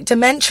help predict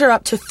dementia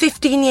up to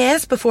 15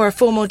 years before a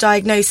formal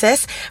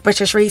diagnosis.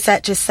 British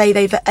researchers say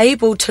they've been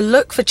able to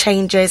look for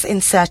changes in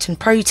certain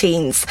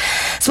proteins.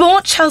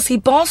 Sport, Chelsea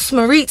boss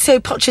Maurizio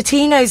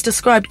Pochettino's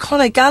described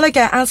Conor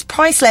Gallagher as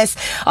priceless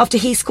after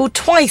he scored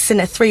twice in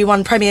a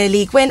 3-1 Premier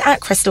League win at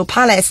Crystal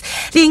Palace.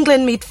 The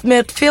England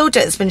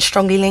midfielder has been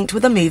strongly linked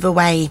with a move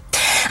away.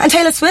 And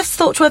Taylor Swift's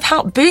thought to have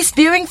helped boost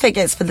viewing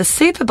figures for the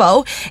Super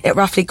Bowl. It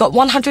roughly got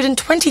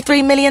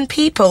 123 million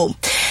people.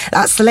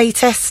 That's the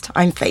latest.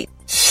 I'm Faith.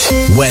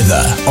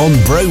 Weather on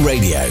Bro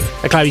Radio.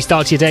 A cloudy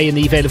start to your day in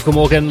the Vale of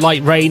Glamorgan.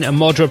 Light rain and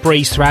moderate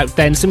breeze throughout.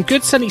 Then some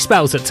good sunny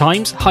spells at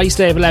times. Highs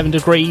today of 11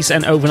 degrees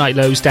and overnight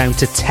lows down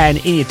to 10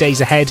 in your days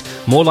ahead.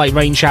 More light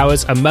rain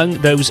showers among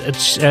those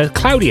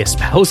cloudier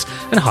spells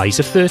and highs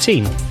of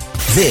 13.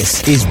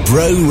 This is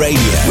Bro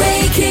Radio.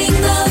 Waking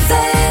the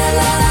Vale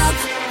up.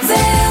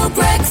 Vale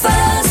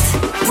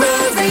Breakfast.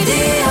 Bro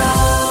Radio.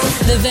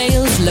 The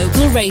Vale's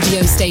local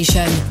radio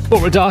station.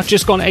 But radar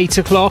just gone 8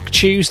 o'clock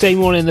Tuesday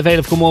morning in the Vale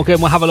of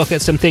Glamorgan. We'll have a look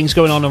at some things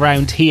going on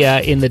around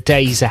here in the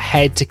days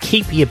ahead to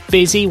keep you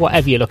busy,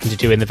 whatever you're looking to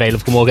do in the Vale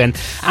of Glamorgan.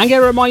 And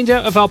get a reminder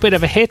of our bit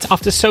of a hit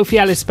after Sophie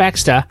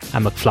Ellis-Bextor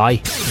and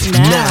McFly.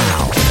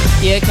 Now,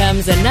 here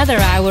comes another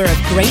hour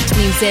of great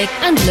music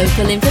and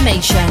local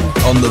information.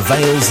 On the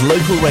Vale's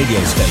local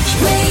radio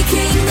station.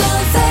 Waking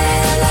the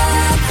Vale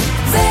up.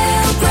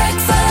 Vale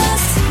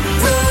Breakfast.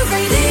 Bro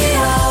Radio.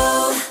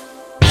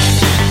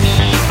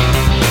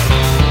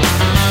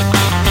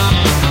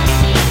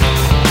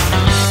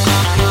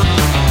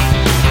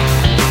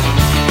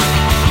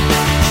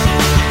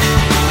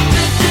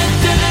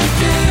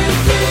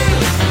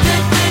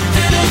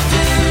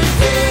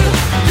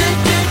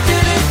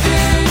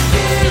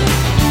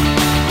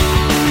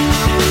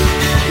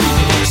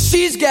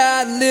 She's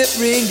got a lip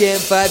ring and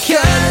 5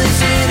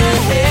 colors in her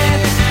hair.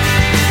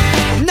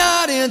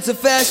 Not in into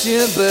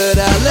fashion, but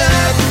I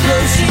love the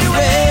clothes she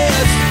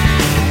wears.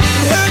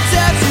 Her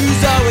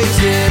tattoos always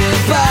hidden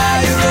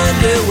by her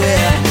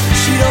underwear.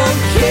 She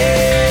don't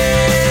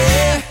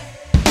care.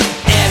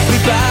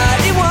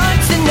 Everybody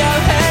wants to know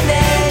her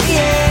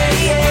name.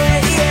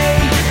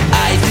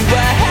 I do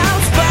a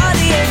house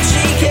party and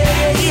she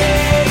came.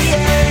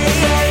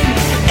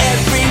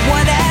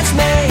 Everyone asks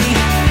me,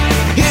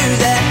 who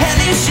the hell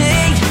is she?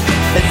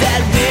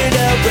 That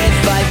weirdo with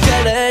 5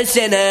 colors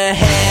in her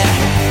hair.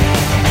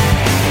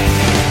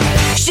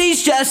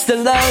 She's just a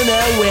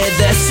loner with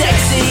a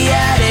sexy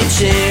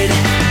attitude,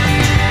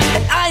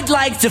 and I'd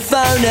like to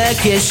phone her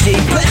cause she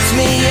puts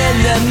me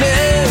in the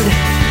mood.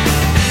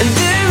 And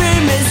the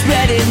rumor's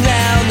spreading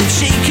round that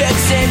she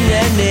cooks in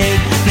the nude,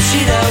 but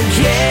she don't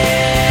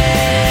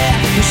care,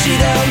 she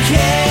don't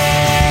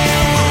care.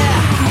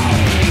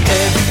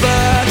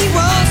 Everybody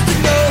wants to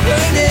know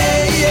her name.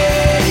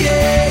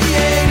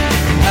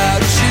 How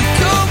does she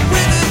cope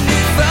with a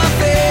newfound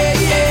fame?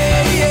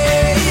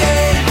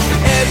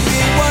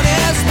 Everyone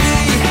asks me,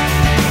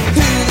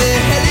 who the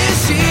hell is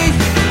she?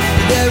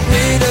 That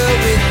widow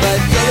with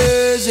 5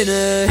 colors in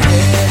her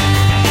hair.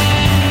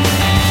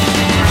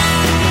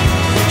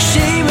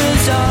 She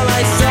was all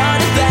I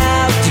thought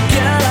about, a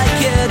girl I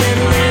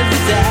couldn't live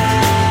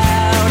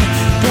without.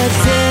 But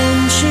then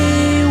she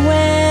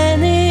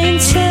went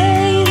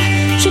insane,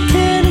 she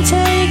couldn't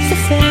take the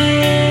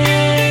fame.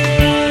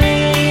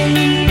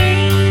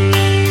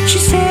 She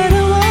said I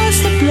was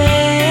to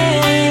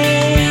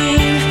blame.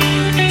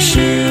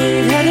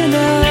 She'd had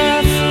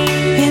enough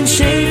and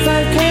shaved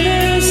 5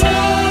 colors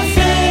off,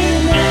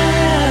 and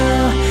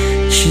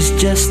now she's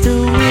just a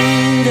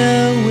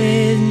widow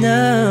with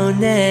no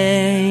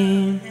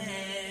name.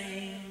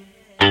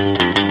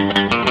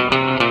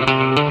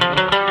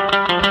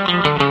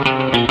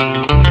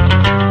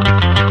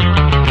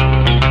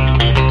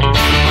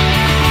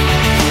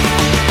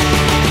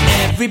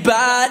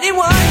 Everybody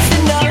wants to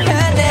know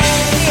her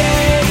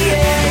name.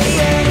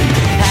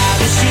 How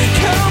does she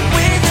cope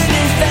with a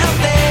newfound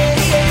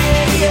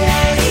fame?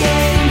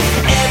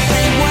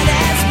 Everyone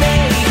asks me,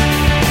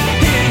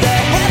 who the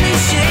hell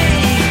is she?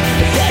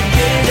 That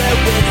widow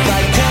with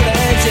 5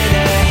 colors in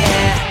her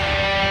hair.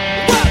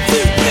 1,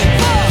 2, 3,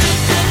 4.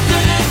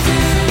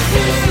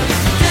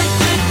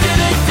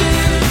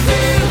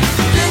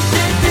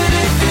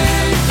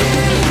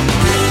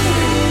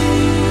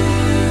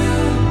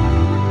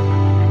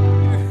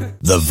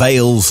 The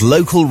Vale's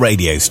local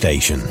radio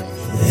station.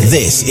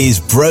 This is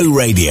Bro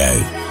Radio.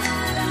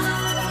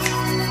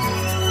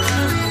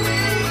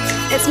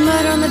 It's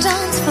murder on the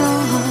dance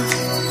floor.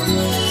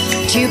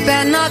 But you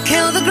better not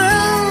kill the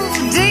groove,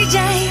 DJ.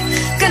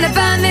 Gonna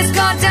burn this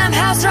goddamn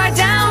house right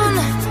down.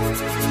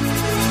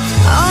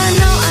 Oh, I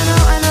know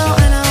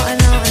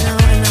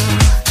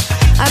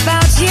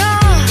about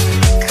your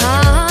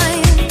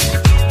kind.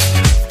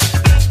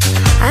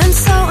 And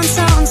so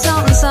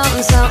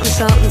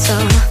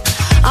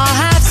I'll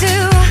have to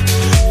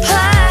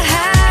play.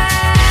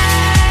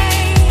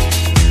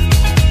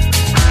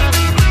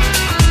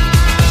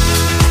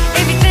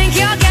 If you think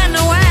you're getting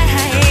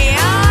away,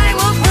 I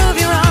will prove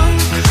you wrong.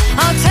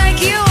 I'll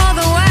take you all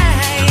the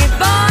way.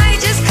 Boy,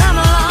 just come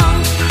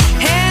along.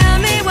 Hear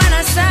me when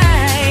I say,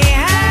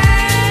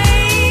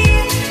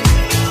 hey.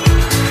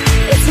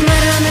 It's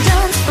murder on the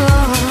dance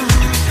floor,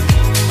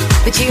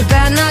 but you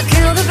better not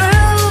kill the groove.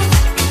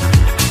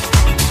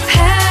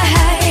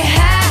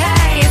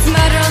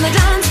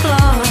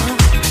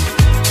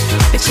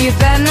 You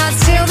better not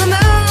steal the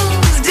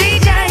moves,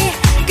 DJ.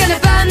 Gonna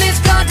burn this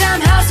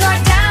goddamn house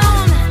right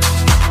down.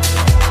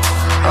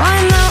 Oh,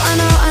 I know.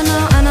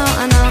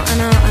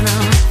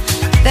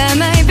 There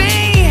may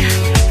be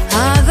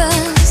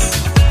others,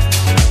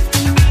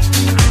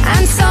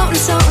 and so.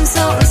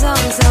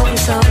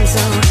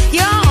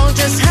 You'll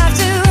just have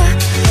to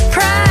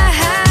pray.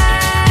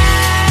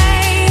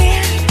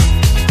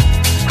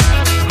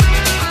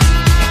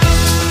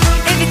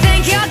 If you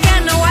think you're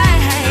getting away,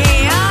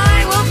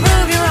 I will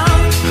prove you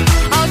wrong.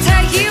 I'll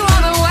take you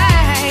all the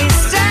way.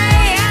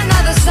 Stay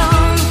another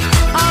song.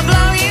 I'll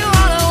blow you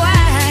all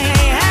away.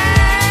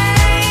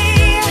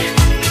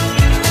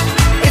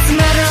 It's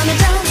murder on the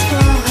dance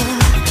floor,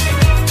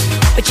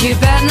 but you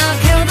better not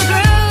kill the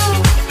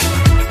groove.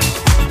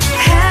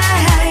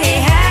 Hey,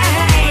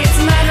 it's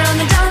murder on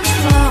the dance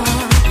floor,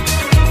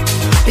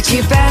 but you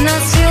better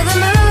not steal the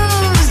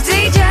moves,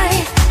 DJ.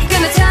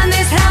 Gonna turn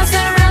this house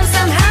around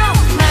somehow.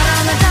 Murder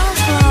on the dance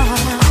floor,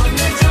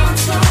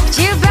 but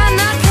you better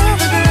not kill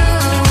the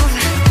groove.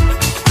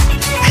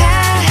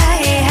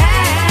 Hey,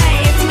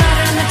 it's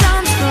murder on the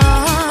dance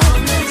floor,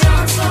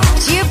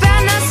 but you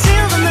better not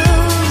steal the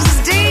moves,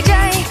 DJ.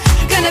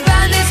 Gonna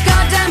burn this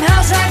goddamn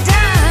house right down.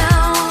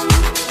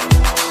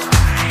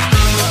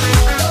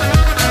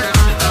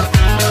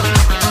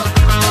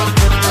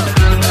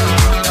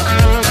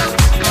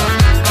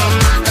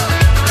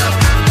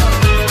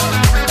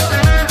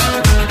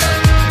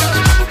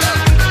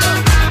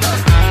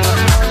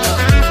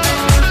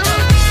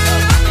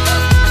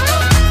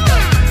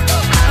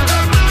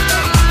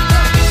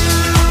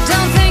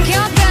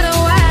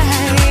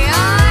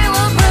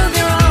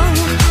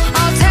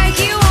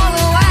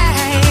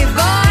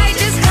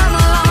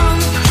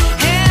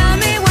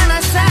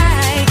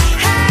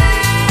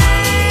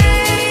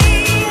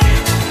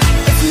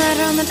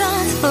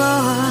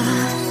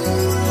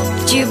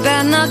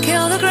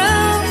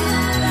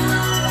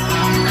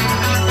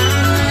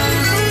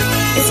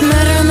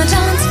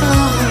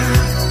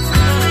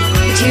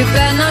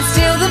 better not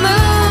steal the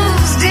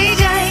moves,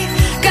 DJ.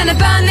 Gonna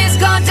burn this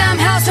goddamn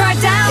house right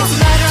down. It's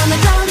murder on the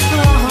dance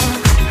floor,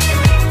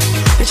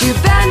 but you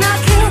better not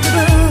kill the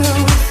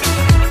groove.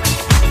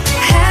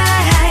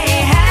 Hey,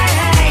 hey,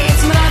 hey,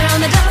 it's murder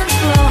on the dance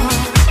floor,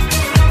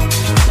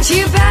 but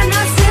you better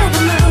not steal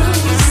the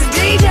moves,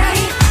 DJ.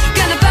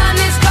 Gonna burn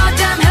this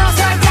goddamn house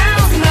right down.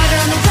 It's murder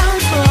on the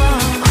dance floor,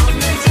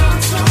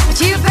 but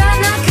you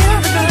better not kill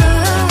the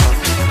groove.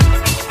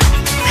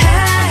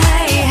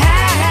 Hey,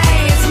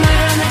 hey, it's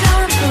murder on the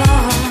dance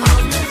floor.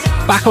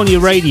 Back on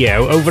your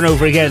radio over and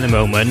over again at the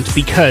moment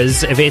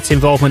because of its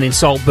involvement in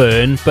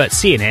Saltburn, but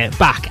seeing it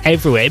back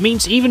everywhere. It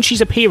means even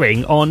she's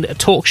appearing on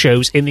talk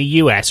shows in the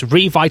US,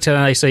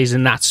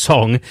 revitalising that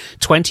song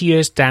 20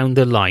 years down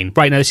the line.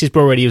 Right now, this is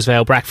Bro Radio's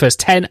Vale Breakfast,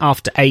 10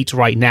 after 8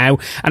 right now.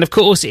 And of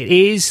course, it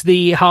is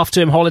the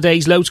half-term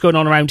holidays. Loads going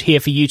on around here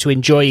for you to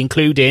enjoy,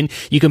 including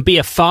you can be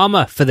a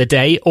farmer for the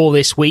day all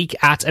this week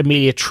at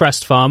Amelia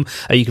Trust Farm.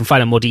 You can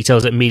find out more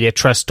details at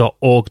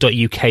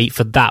ameliatrust.org.uk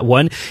for that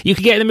one. You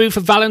can get in the mood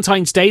for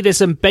Valentine's Day. There's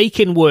some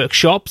baking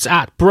workshops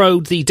at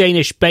Brode, the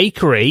Danish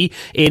bakery,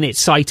 in its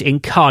site in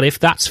Cardiff.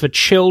 That's for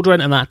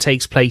children, and that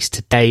takes place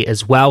today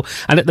as well.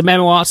 And at the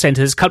Memo Arts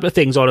Centre, there's a couple of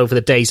things on over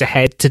the days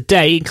ahead.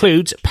 Today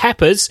includes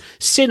Pepper's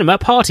Cinema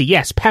Party.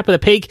 Yes, Pepper the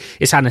Pig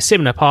is having a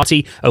cinema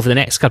party over the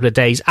next couple of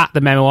days at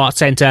the Memo Arts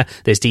Centre.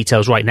 There's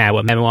details right now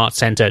at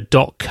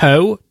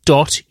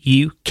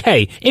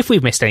memoartscentre.co.uk. If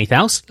we've missed anything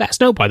else, let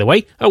us know, by the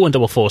way.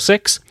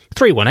 01446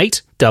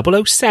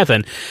 318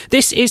 007.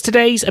 This is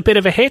today's A Bit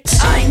of a Hit.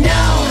 I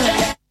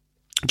know.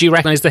 Do you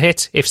recognise the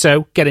hit? If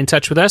so, get in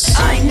touch with us.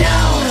 I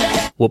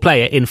know. We'll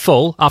play it in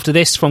full after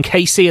this from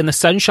KC and the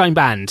Sunshine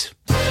Band.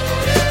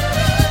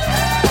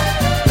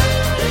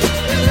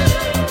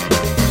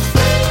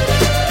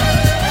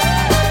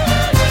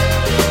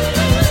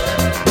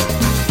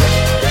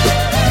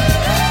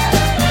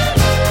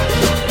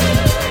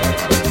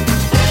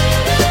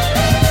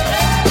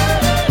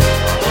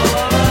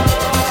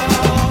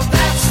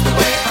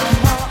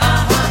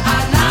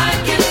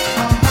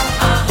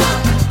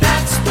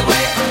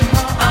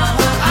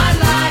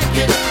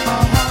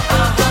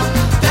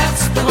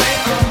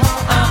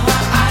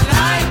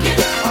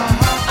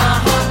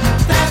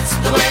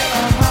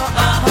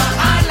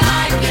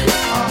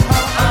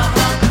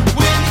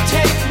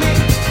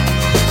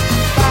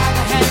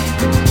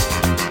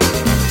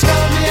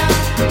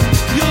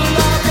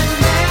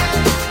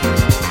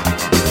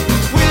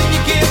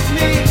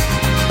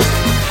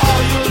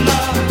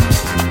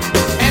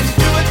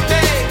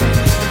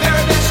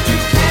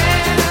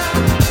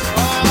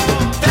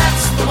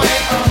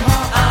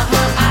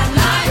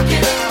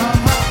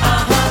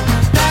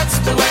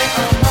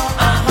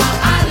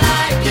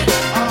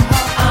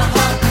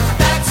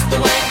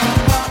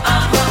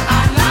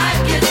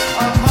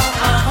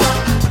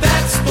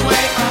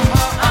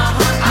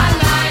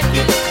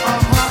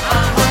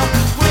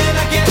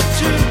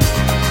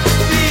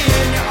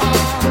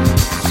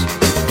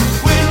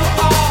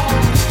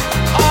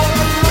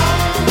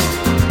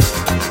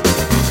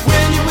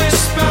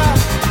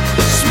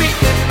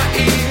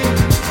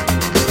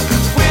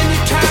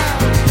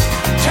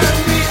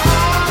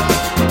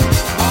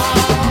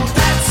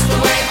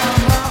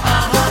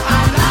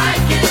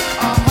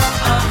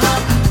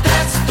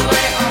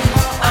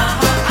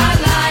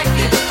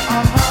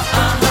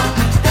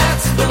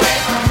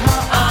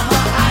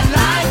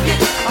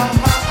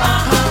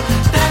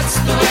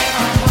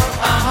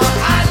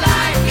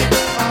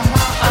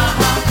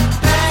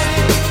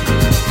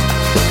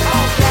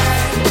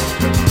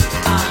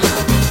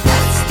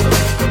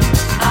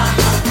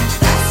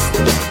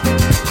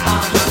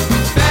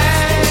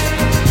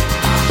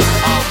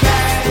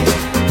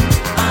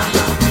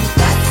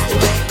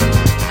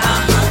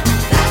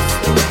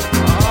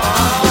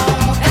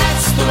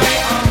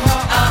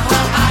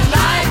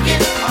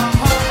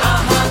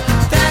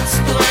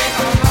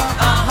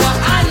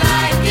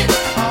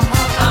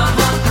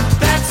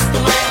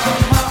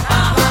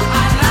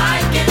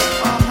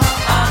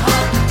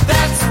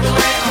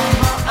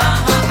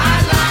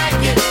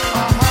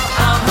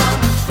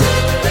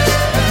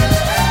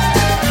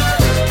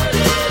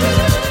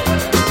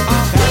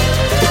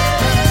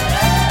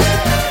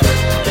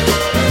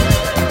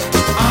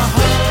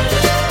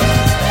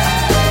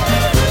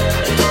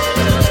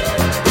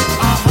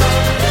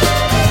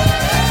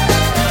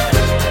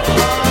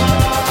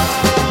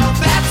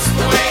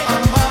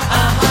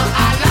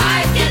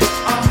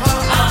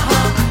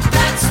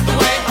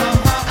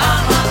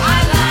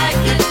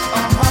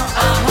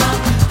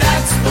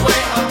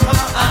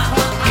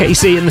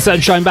 KC and the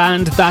Sunshine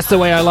Band, that's the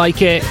way I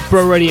like it.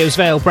 Bro Radio's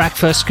Vale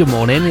Breakfast, good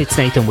morning. It's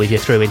Nathan with you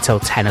through until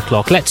 10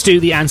 o'clock. Let's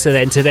do the answer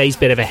then. Today's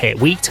bit of a hit.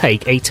 We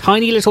take a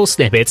tiny little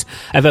snippet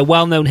of a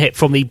well-known hit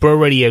from the Bro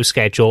Radio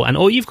schedule, and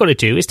all you've got to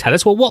do is tell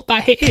us, well, what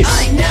that hit is.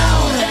 I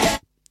know.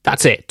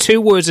 That's it.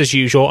 2 words as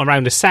usual,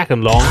 around a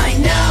second long. I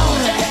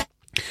know.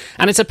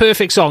 And it's a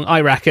perfect song,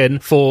 I reckon,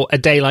 for a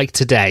day like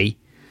today.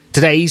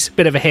 Today's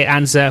bit of a hit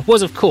answer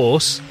was, of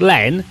course,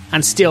 Len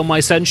and Steal My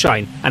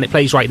Sunshine, and it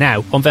plays right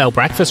now on Vale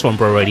Breakfast on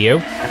Bro Radio.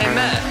 Hey,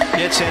 Matt.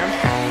 Yeah, Tim?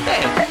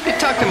 Hey, you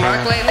talk talking to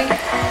Mark lately?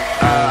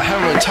 I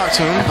haven't really talked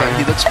to him, but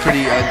he looks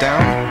pretty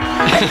down.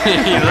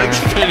 He looks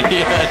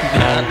pretty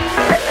down.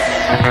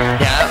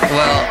 Yeah,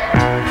 well,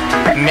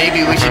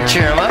 maybe we should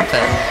cheer him up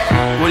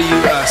then. What do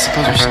you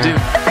suppose we should do?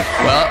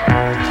 Well,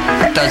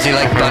 does he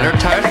like butter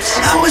tarts?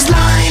 I was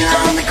lying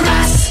on the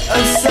grass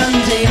a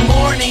Sunday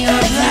morning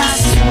of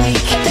last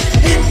week,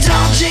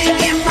 indulging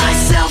in my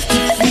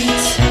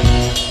self-defeat.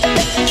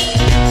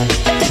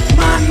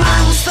 My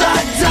mind was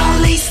thugged, all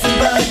laced and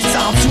bugged,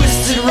 all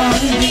twisted,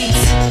 wrong and beat.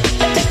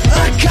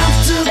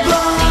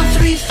 Uncomfortable,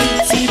 3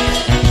 feet deep.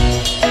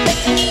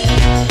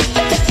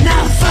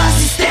 Now the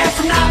fuzzy stare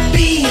from not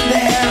being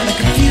there on a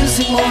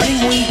confusing morning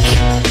week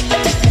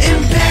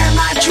impair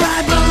my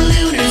tribal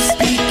lunar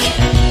speak.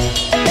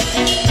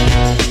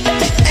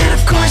 And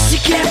of course you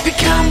can't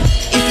become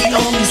if you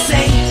only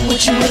say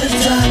what you would have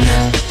done.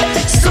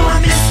 So I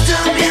missed a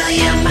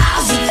million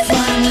miles of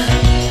fun.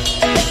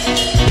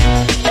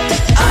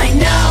 I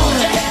know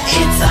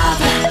it's up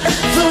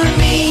for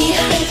me.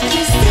 If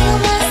you steal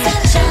my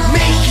sunshine,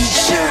 making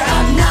sure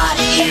I'm not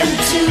in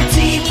too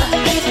deep.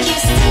 If you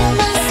steal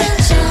my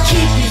sunshine,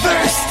 keep me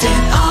versed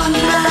and on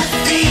my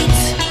feet.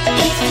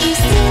 If you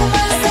steal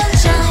my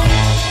sunshine.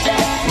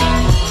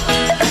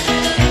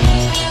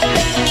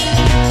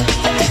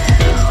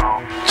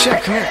 Chip,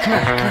 come here.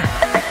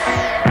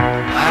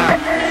 Wow,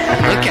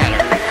 look at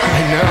her. I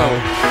know.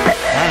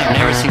 Man, I've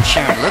never seen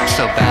Sharon look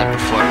so bad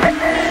before.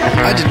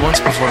 I did once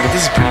before, but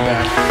this is pretty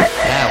bad.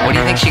 Yeah, what do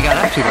you think she got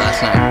up to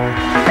last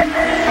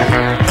night?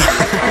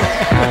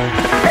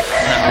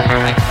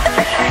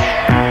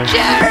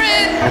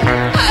 Sharon!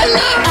 I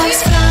love you! I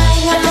was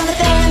flying on the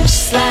bench,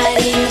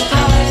 sliding the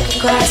park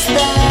across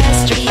the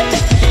street.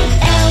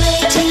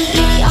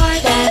 Later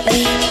that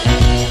leap.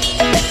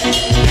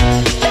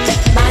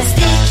 My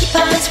sticky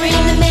paws were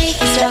in the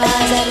making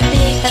straws at a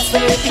big fat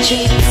slurpy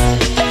treats.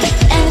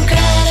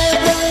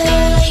 Incredible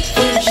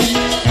full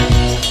heat.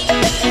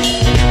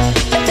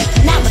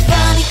 Now the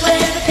funny,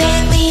 clever,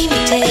 piddly me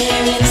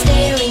tearing,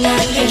 staring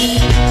under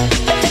heat,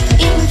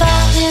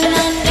 involved in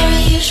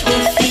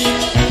unusual feet.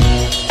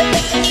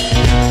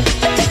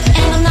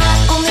 And I'm not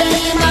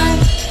only a monk,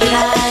 but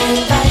I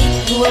invite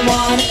who I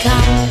wanna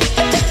come.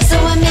 So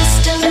I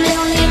missed a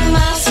million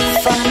miles of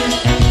fun.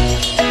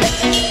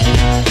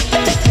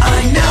 I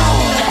know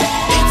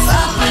it's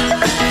up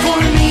for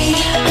me.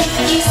 If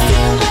you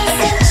steal my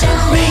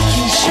sunshine,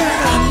 making sure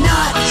I'm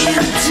not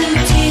in too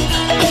deep.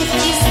 if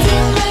you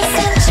steal my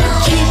sunshine,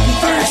 Keep me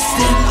versed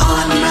and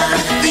on my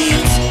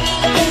feet.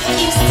 if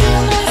you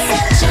steal my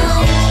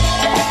sunshine.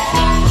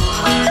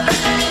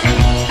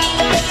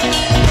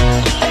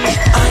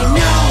 I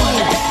know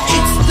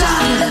it's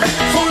done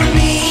for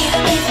me.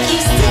 If you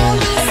steal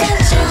my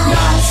sunshine,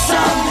 Not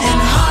some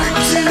and hard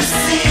to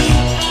see.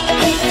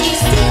 if you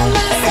steal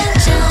my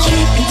sunshine,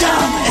 Keep me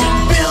dumb and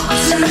built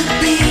to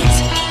beat.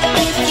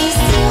 if you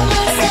steal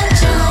my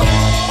sunshine.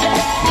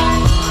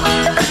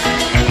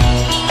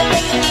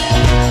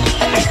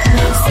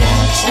 My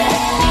sunshine.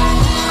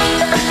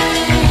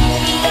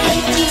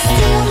 If you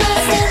steal my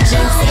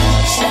sunshine,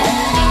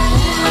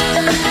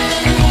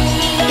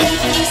 if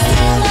you steal my sunshine, if you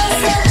steal my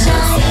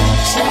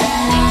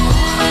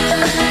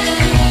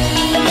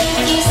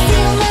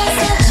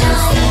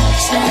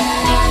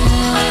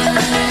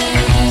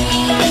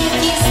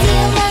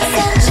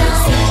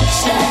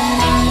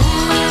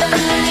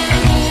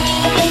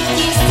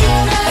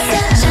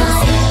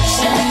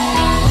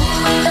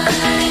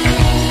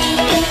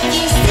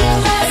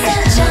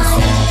sunshine,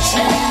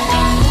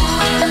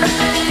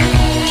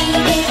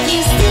 if you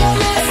steal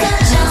my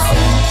sunshine,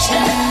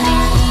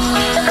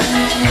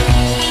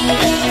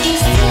 if you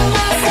steal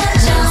my sunshine, if you steal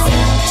my sunshine,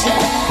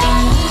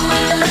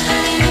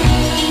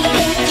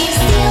 if you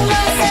steal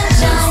my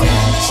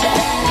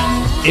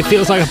It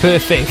feels like a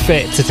perfect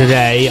fit to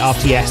today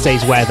after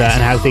yesterday's weather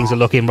and how things are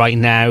looking right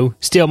now.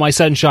 Steal My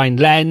Sunshine,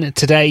 Len,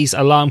 today's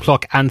alarm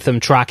clock anthem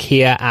track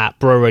here at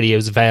Bro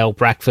Radio's Vale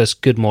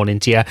Breakfast. Good morning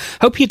to you.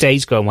 Hope your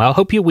day's going well.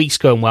 Hope your week's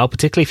going well,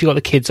 particularly if you've got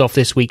the kids off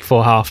this week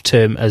for half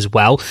term as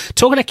well.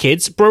 Talking to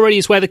kids, Bro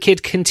Radio's Weather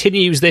Kid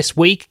continues this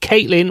week.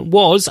 Caitlin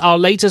was our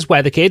latest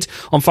weather kid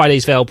on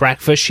Friday's Vale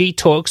Breakfast. She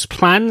talks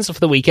plans for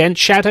the weekend,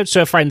 shout outs to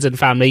her friends and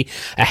family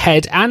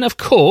ahead, and of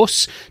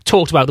course,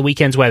 talked about the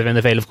weekend's weather in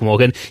the Vale of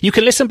Glamorgan. You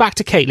can listen back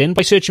to Caitlin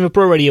by searching for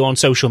Bro Radio on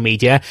social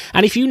media,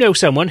 and if you know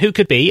someone who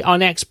could be our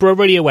next Bro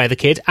Radio Weather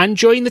Kid and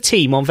join the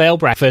team on Vale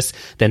Breakfast,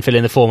 then fill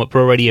in the form at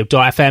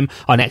broradio.fm.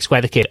 Our next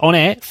Weather Kid on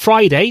air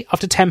Friday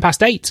after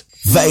 8:10.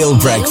 Vale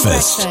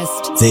Breakfast.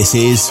 This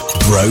is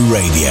Bro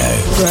Radio.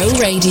 Bro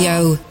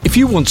Radio. If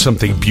you want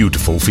something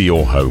beautiful for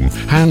your home,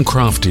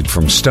 handcrafted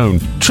from stone,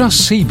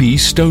 trust CB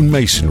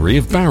Stonemasonry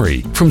of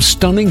Barry. From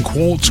stunning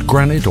quartz,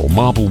 granite or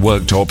marble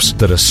worktops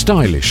that are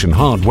stylish and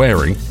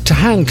hard-wearing to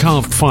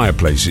hand-carved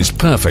fireplaces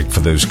perfect for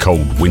those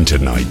cold winter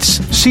nights.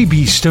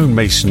 CB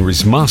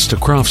Stonemasonry's master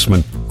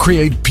craftsmen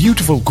create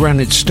beautiful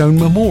granite stone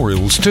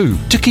memorials too,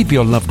 to keep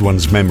your loved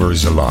ones'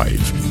 memories alive.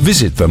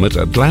 Visit them at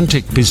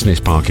Atlantic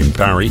Business Park in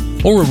Barry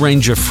or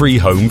arrange a free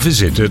home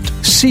visit at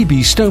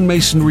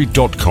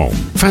cbstonemasonry.com.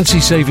 Fancy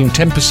saving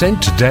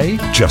 10% today?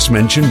 Just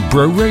mention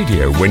Bro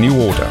Radio when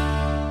you order.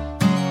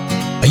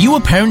 Are you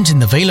a parent in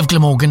the Vale of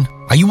Glamorgan?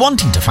 Are you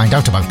wanting to find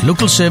out about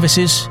local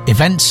services,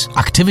 events,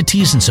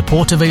 activities and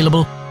support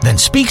available? Then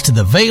speak to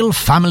the Vale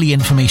Family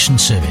Information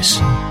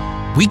Service.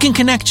 We can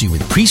connect you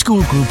with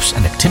preschool groups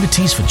and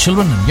activities for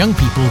children and young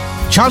people,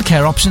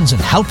 childcare options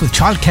and help with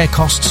childcare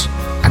costs,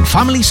 and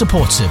family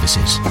support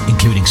services,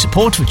 including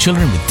support for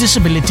children with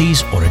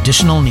disabilities or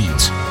additional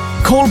needs.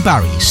 Call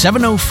Barry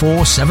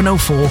 704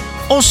 704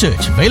 or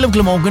search Vale of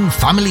Glamorgan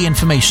Family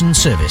Information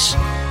Service.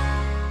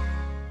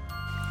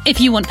 If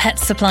you want pet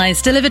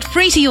supplies delivered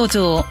free to your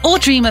door or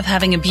dream of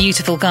having a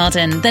beautiful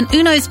garden, then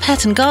Uno's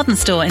Pet and Garden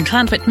Store in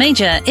Clantwit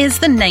Major is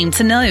the name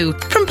to know.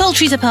 From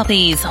poultry to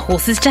puppies,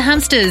 horses to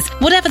hamsters,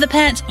 whatever the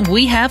pet,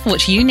 we have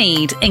what you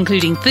need,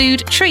 including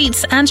food,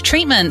 treats and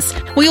treatments.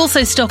 We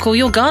also stock all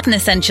your garden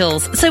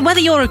essentials, so whether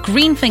you're a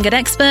green-fingered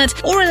expert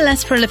or a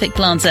less prolific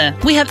planter,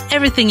 we have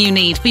everything you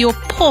need for your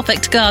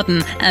perfect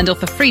garden and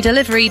offer free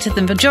delivery to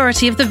the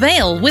majority of the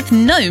Vale with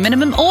no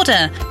minimum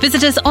order.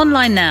 Visit us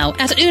online now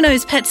at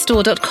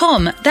unospetstore.com.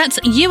 That's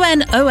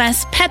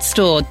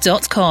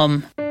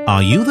unospetstore.com.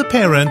 Are you the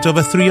parent of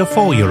a 3 or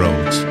 4 year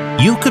old?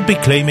 You could be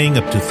claiming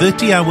up to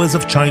 30 hours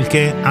of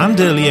childcare and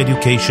early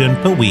education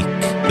per week.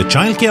 The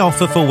Childcare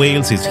Offer for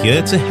Wales is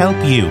here to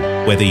help you,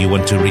 whether you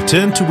want to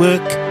return to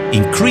work,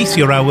 increase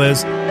your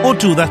hours, or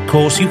do that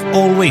course you've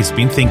always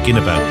been thinking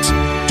about.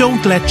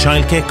 Don't let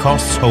childcare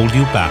costs hold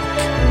you back.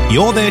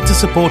 You're there to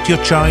support your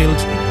child.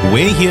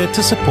 We're here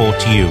to support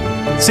you.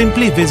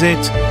 Simply visit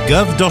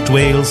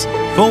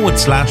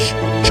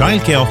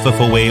gov.wales/Childcare Offer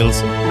for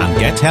Wales and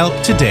get help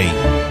today.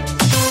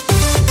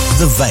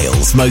 The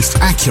Vale's most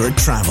accurate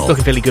travel.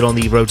 Looking fairly good on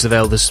the roads of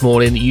Vale this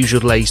morning. Usual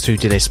delays through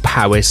Dinas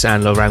Powys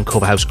and around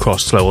Culverhouse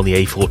Cross, slow on the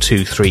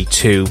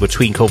A4232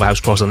 between Culverhouse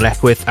Cross and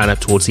Leckwith and up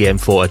towards the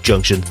M4 at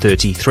junction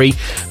 33.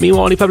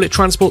 Meanwhile, on the public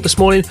transport this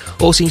morning,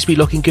 all seems to be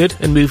looking good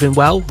and moving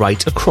well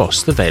right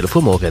across the Vale of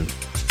Glamorgan.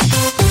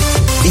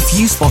 If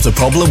you spot a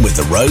problem with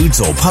the roads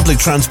or public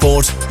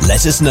transport,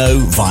 let us know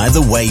via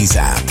the Waze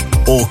app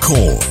or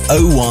call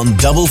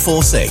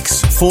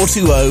 01446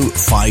 420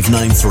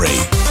 593.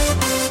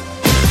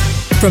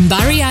 From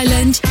Barry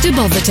Island to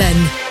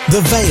Botherton,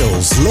 The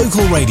Vale's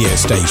local radio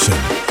station.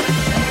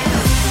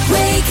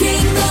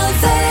 Waking the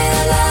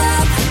Vale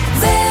up,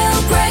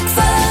 Vale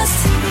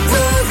Breakfast,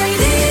 Bro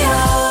Radio.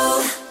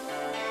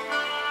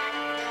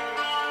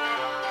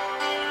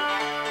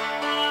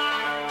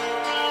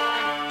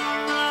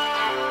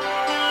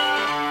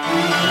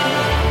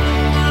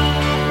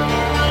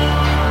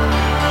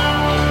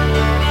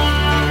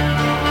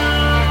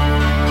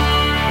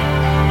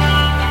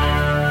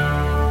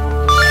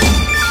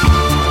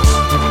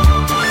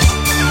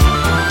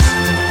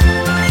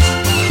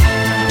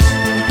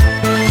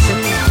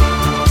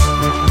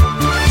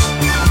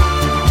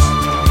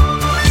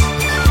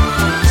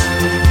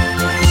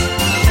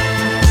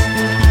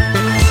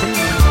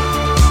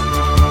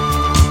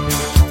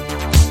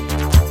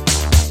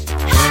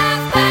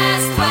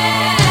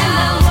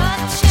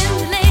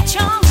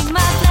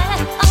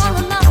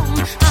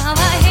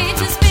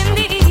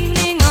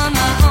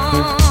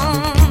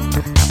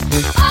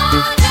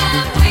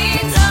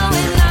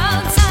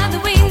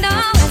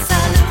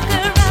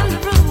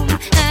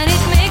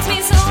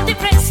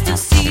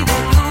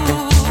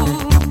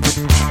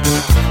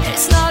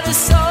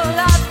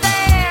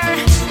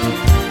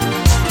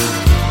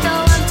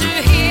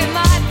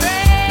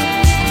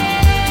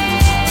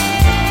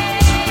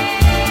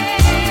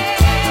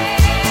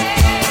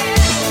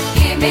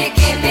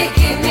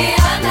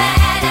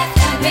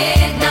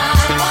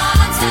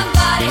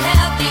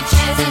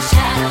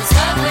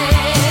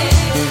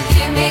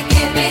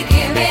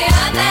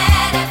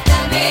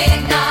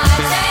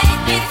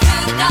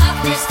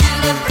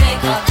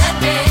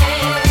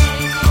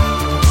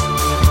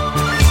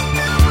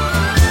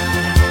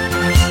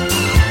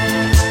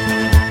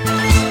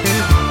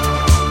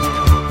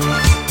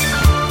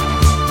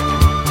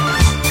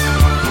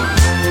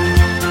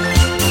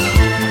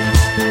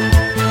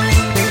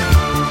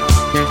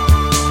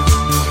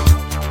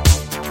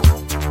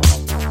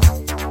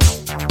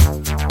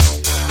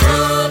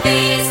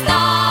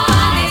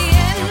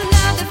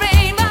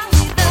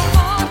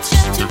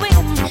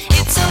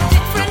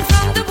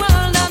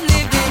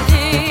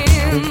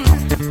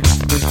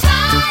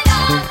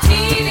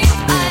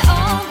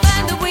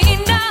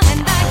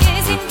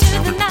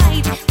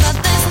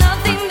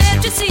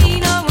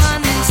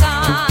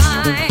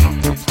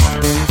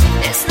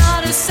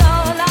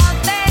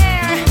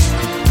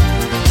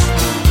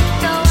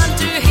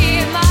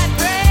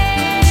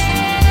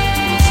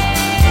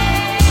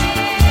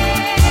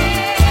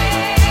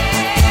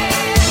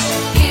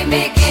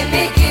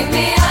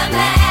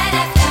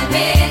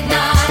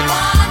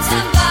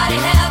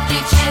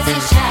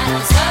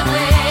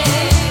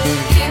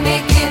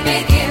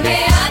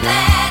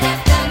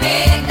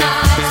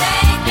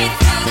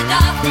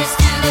 darkness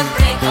till the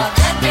break of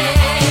the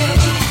day.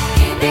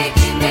 Give me a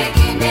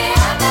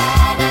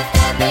man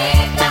after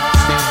midnight.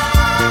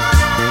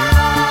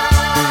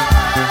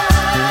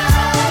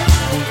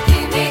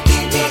 Give me a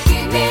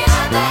man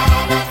after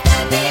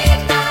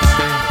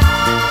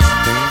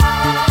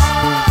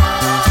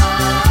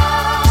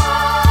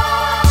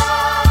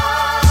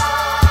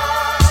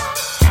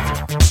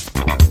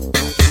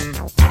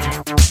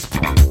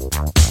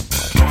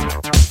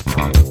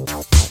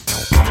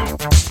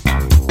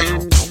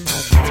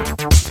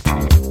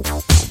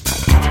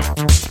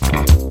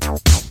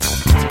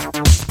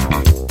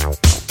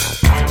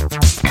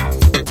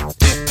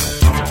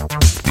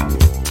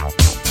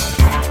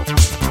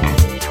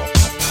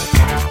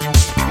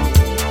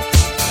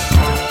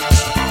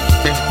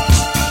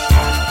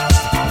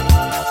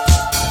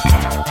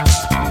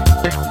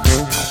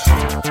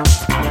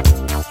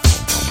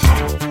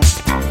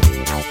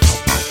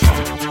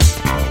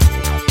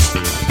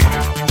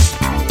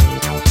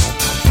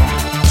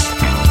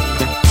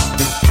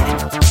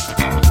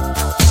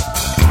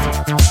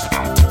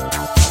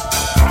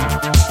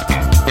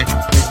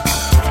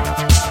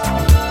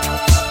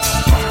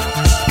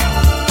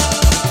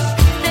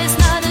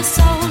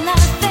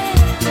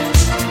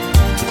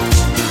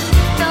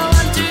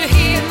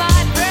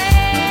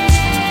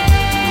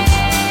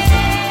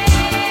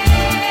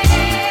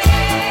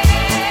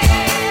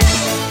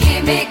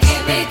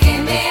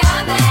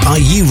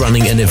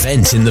Running an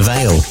event in the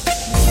Vale?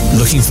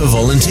 Looking for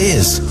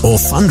volunteers or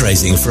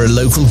fundraising for a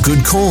local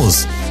good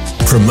cause?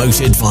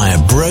 Promoted via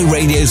Bro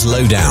Radio's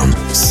Lowdown.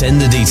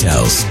 Send the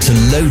details to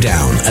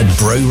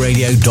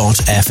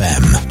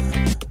lowdown@broradio.fm.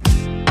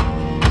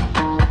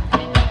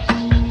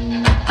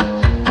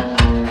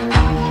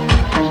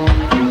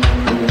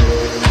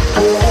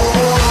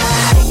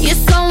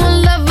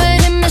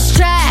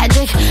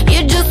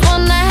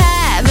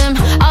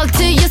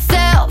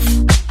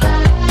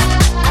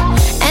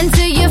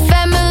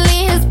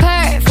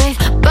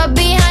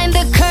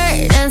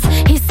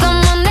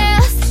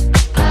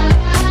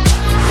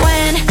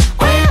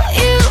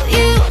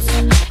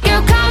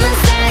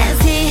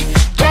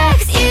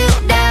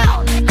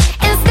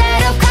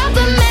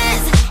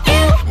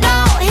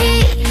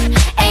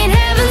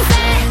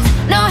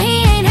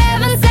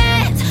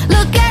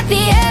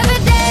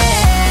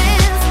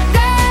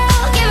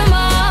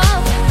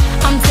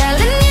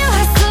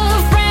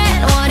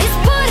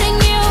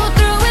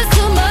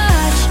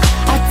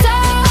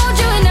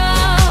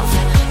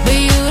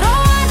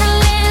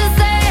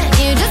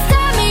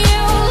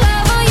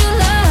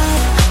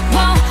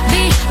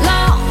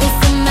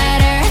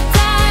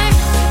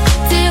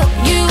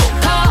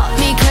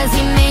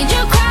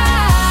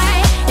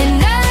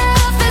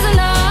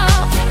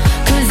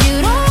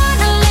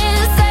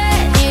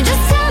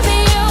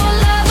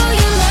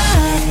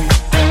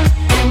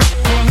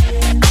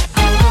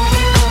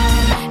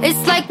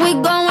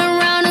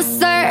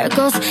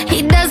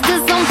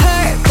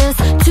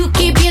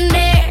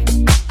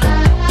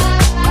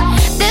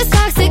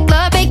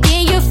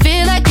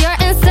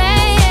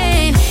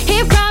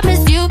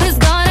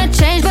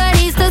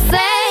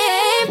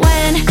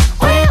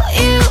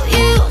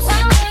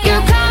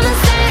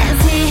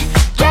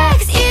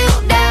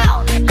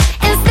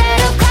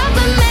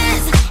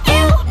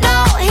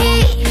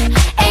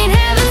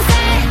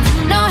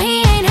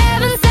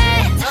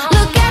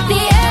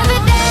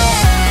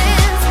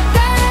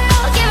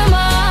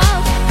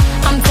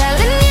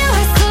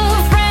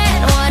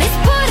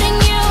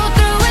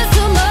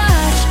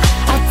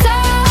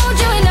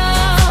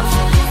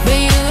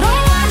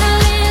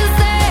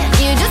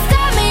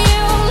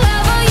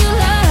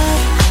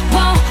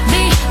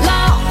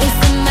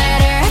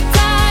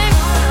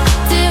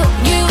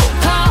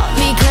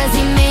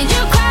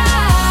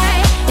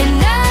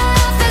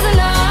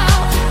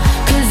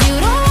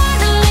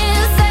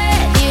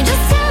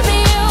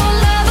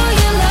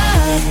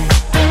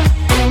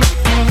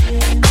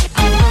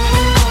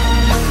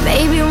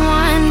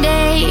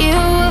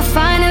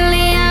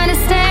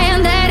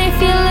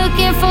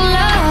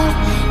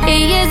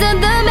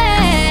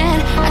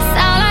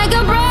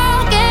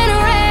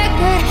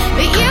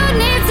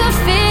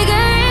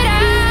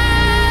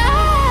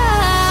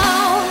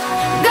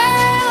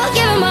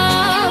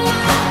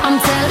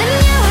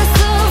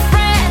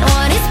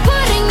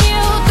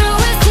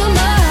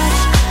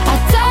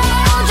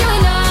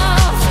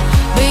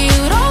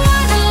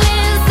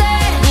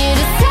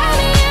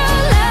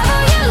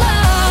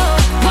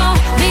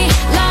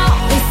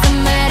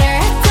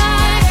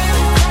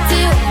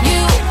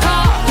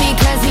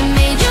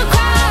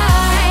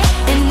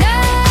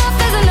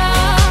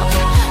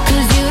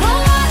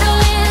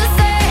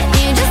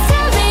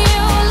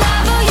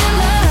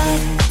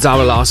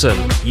 Zara Larson,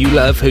 You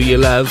Love Who You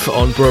Love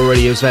on Bro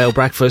Radio's Vale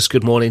Breakfast.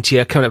 Good morning to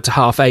you. Coming up to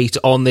 8:30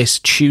 on this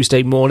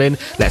Tuesday morning.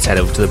 Let's head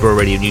over to the Bro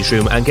Radio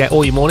newsroom and get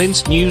all your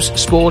mornings, news,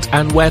 sport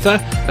and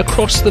weather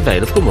across the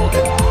Vale of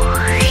Glamorgan.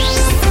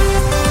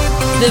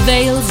 The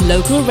Vale's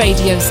local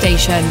radio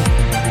station.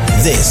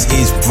 This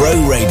is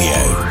Bro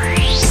Radio.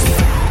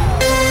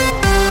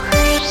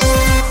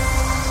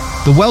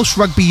 The Welsh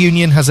Rugby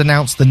Union has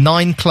announced the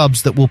 9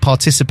 clubs that will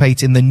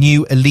participate in the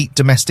new elite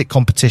domestic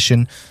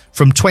competition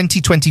from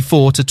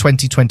 2024 to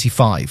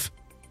 2025.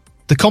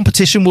 The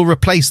competition will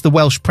replace the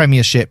Welsh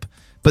Premiership,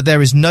 but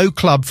there is no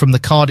club from the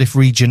Cardiff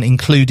region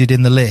included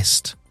in the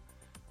list.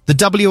 The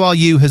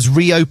WRU has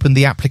reopened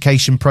the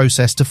application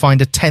process to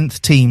find a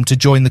 10th team to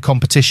join the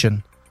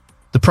competition.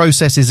 The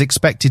process is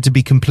expected to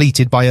be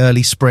completed by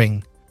early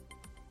spring.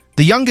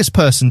 The youngest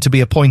person to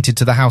be appointed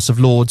to the House of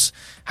Lords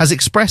has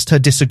expressed her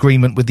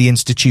disagreement with the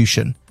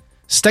institution,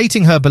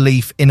 stating her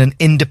belief in an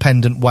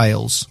independent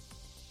Wales.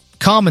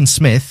 Carmen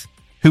Smith,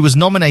 who was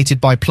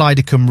nominated by Plaid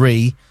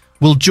Cymru,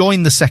 will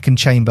join the second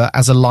chamber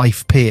as a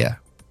life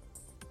peer.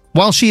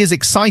 While she is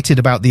excited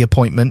about the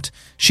appointment,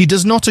 she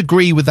does not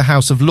agree with the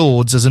House of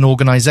Lords as an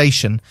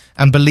organisation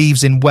and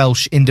believes in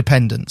Welsh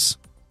independence.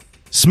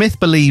 Smith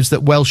believes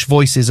that Welsh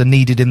voices are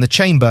needed in the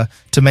chamber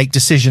to make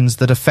decisions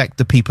that affect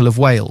the people of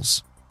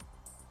Wales.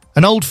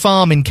 An old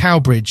farm in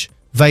Cowbridge,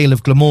 Vale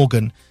of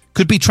Glamorgan,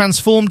 could be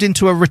transformed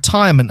into a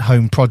retirement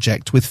home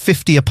project with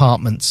 50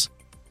 apartments.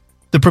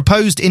 The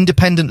proposed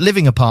independent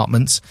living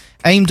apartments,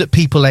 aimed at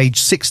people aged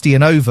 60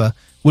 and over,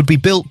 would be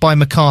built by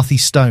McCarthy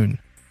Stone.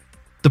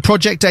 The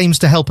project aims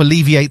to help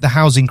alleviate the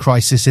housing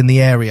crisis in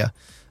the area.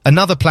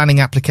 Another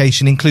planning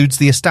application includes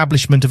the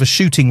establishment of a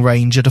shooting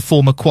range at a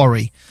former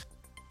quarry.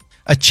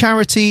 A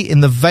charity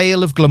in the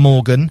Vale of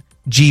Glamorgan,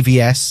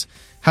 GVS,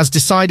 has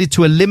decided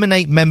to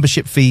eliminate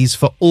membership fees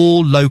for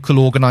all local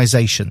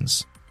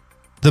organisations.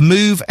 The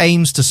move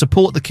aims to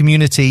support the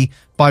community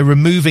by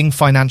removing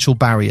financial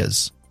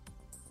barriers.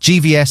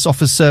 GVS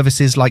offers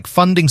services like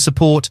funding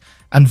support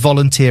and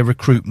volunteer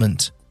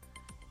recruitment.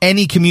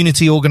 Any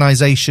community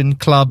organisation,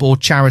 club or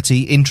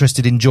charity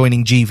interested in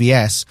joining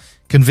GVS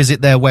can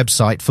visit their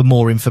website for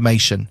more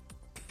information.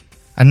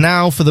 And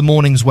now for the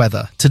morning's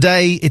weather.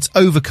 Today, it's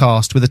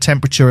overcast with a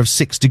temperature of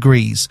 6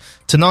 degrees.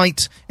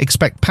 Tonight,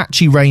 expect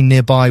patchy rain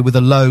nearby with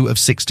a low of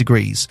 6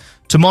 degrees.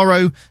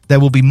 Tomorrow, there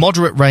will be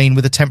moderate rain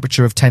with a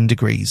temperature of 10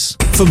 degrees.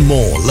 For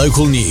more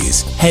local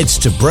news, head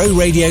to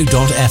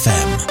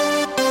broradio.fm.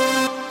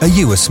 Are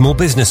you a small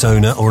business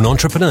owner or an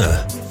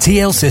entrepreneur?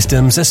 TL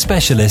Systems are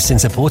specialists in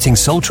supporting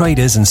sole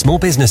traders and small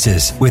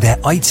businesses with their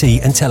IT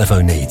and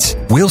telephone needs.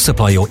 We'll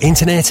supply your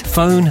internet,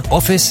 phone,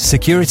 office,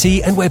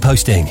 security and web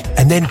hosting,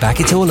 and then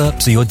back it all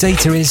up so your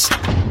data is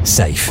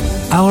safe.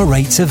 Our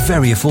rates are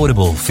very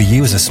affordable for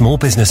you as a small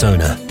business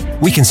owner.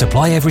 We can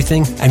supply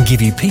everything and give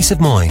you peace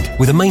of mind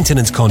with a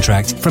maintenance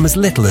contract from as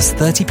little as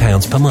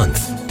 £30 per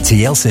month.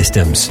 TL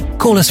Systems.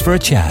 Call us for a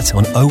chat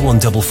on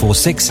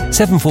 01446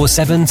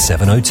 747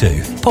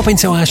 702. Pop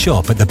into our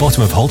shop at the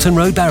bottom of Holton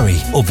Road, Barry,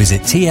 or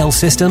visit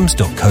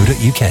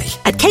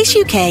tlsystems.co.uk. At Case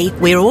UK,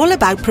 we're all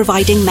about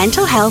providing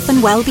mental health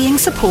and wellbeing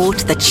support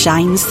that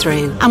shines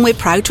through. And we're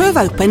proud to have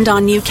opened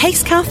our new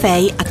Case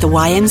Cafe at the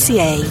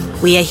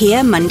YMCA. We are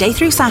here Monday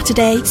through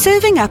Saturday,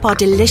 serving up our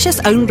delicious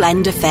own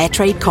blend of fair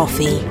trade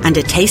coffee and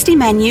a tasty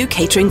menu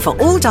catering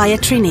for all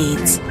dietary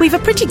needs. We've a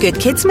pretty good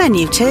kids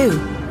menu too.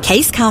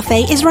 Case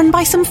Cafe is run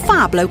by some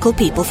fab local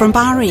people from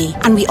Barry,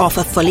 and we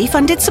offer fully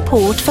funded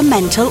support for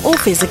mental or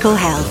physical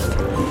health.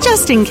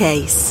 Just in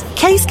case.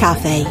 Case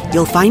Cafe.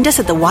 You'll find us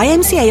at the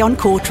YMCA on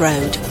Court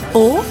Road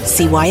or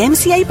see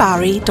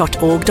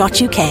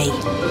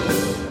ymcabarry.org.uk.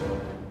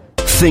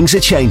 Things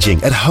are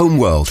changing at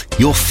Homeworld,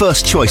 your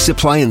first choice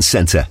appliance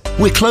centre.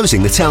 We're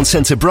closing the town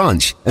centre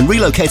branch and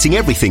relocating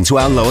everything to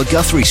our Lower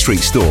Guthrie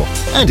Street store.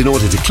 And in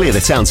order to clear the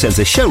town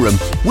centre showroom,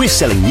 we're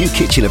selling new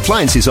kitchen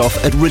appliances off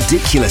at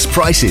ridiculous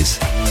prices.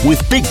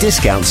 With big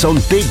discounts on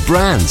big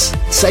brands.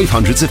 Save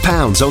hundreds of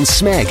pounds on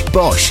Smeg,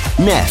 Bosch,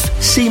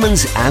 Neff,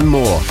 Siemens and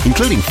more,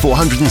 including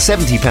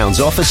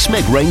 £470 off a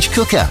Smeg range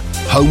cooker.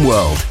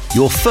 Homeworld,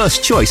 your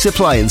first choice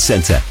appliance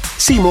centre.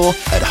 See more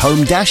at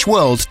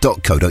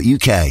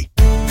home-world.co.uk.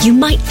 You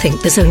might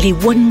think there's only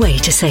one way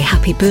to say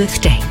happy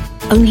birthday.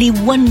 Only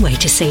one way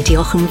to say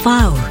diolch yn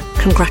fawr,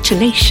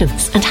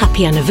 congratulations and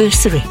happy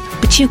anniversary.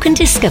 But you can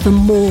discover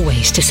more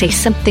ways to say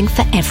something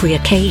for every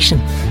occasion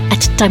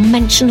at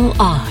Dimensional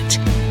Art.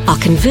 Our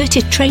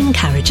converted train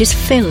carriage is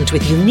filled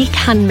with unique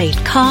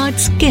handmade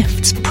cards,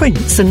 gifts,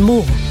 prints and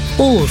more.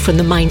 All from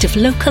the mind of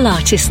local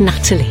artist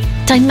Natalie.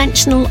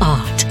 Dimensional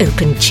Art,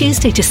 open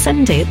Tuesday to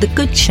Sunday at the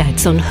Good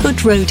Sheds on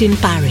Hood Road in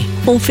Barry,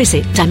 or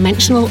visit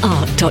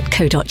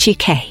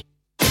dimensionalart.co.uk.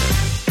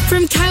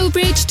 From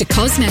Cowbridge to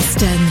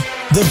Cosneston,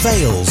 The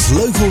Vale's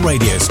local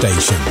radio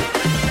station.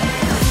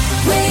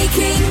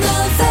 Waking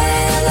the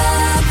Vale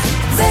up,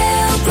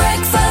 Vale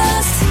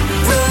Breakfast,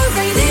 Bro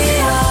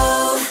Radio.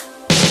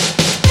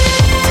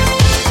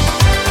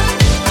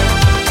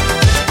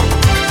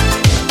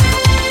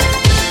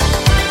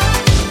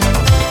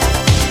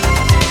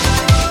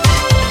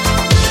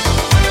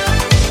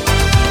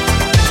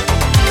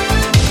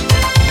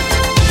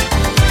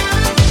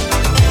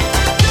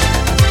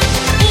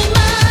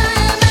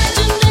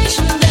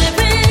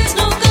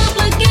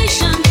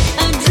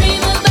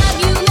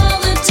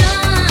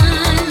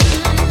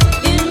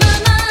 In my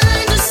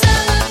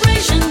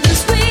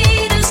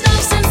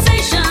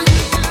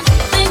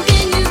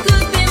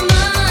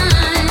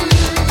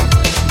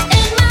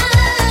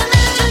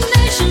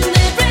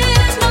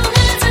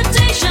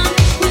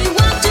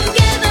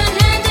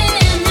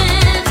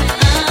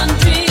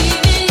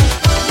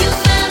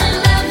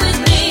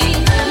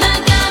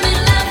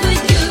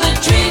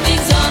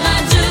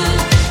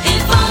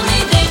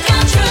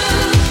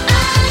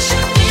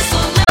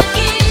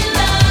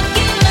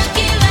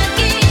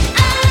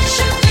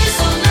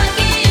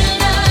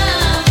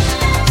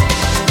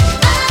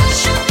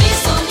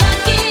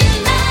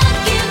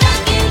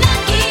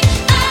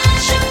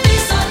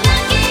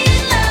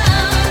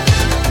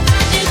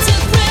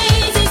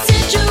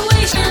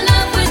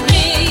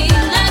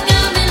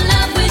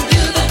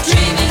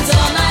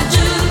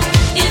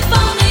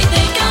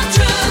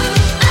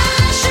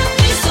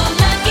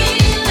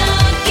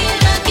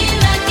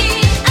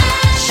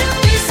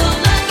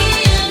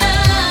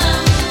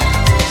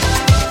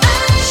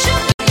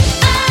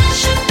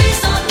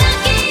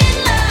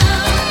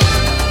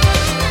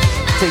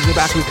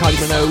back with Kylie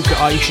Minogue,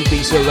 I Should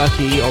Be So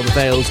Lucky, on the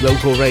Vale's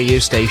local radio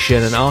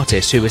station, an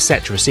artist who is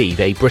set to receive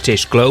a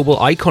British Global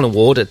Icon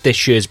Award at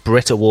this year's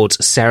Brit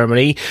Awards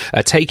ceremony.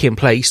 Taking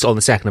place on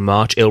the 2nd of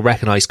March, it'll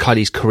recognise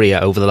Kylie's career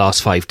over the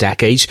last 5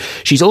 decades.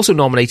 She's also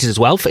nominated as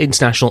well for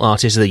International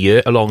Artist of the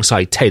Year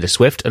alongside Taylor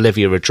Swift,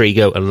 Olivia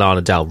Rodrigo and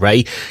Lana Del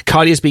Rey.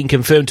 Kylie has been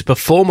confirmed to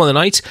perform on the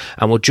night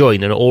and will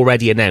join an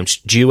already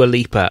announced Dua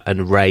Lipa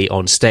and Ray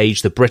on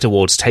stage. The Brit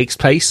Awards takes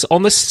place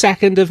on the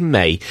 2nd of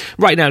May.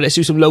 Right now, let's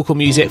do some local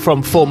music from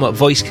former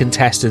Voice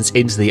contestants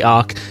Into the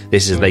Arc.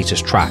 This is the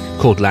latest track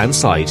called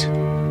Landslide.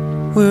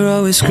 We're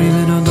always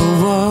screaming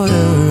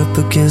underwater up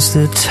against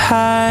the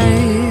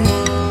tide,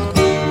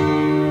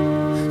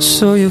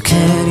 so you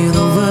can't hear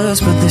the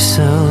words, but they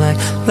sound like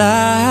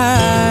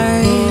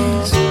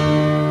lies.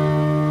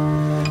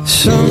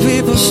 Some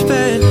people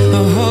spend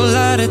a whole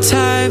lot of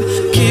time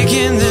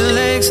kicking their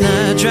legs,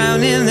 not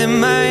drowning their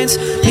minds.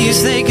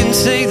 Least they can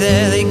say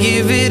that they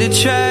give it a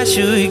try.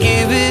 Should we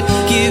give it,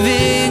 give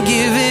it,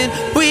 give it?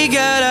 We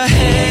got our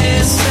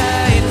hands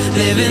tied,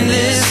 living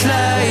this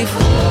life.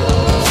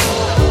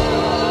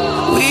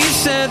 We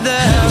set the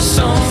house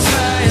on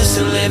fire,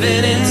 still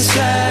living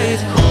inside.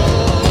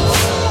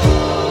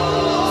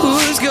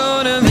 Who's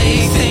gonna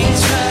make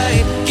things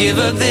right? Give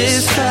up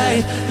this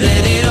fight,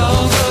 let it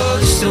all go,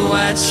 just to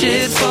watch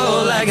it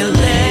fall like a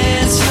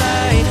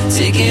landslide.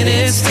 Taking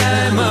its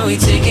time, are we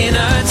taking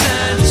our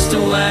time just to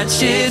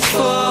watch it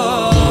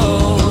fall?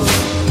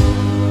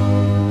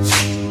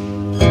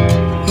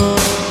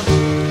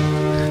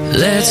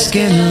 Let's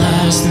get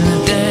lost in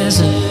the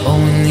desert, all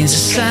we need's a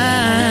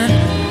sign,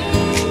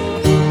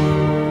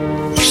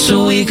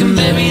 so we can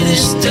bury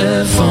this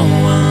dirt for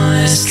one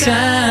last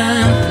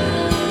time.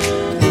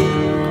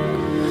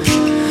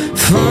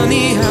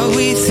 Funny how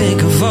we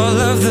think of all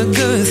of the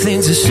good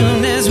things as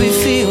soon as we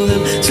feel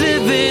them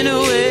slipping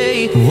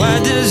away. Why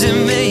does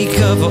it make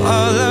up for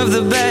all of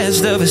the bad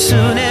stuff as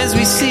soon as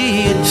we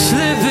see it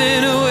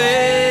slipping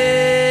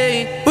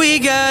away? We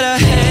got our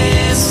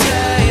hands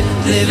tied,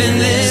 living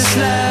this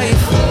life.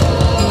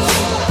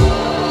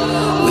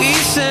 We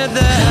set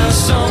the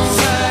house on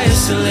fire,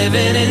 still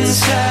living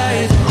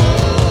inside.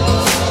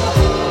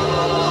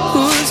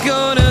 Who's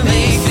gonna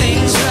make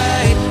things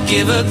right?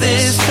 Give up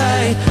this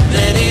fight,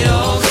 let it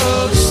all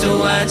go, just to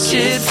watch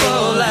it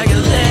fall like a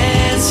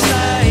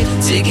landslide.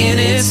 Taking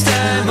its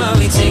time, are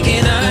we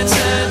taking our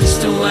time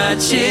just to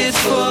watch it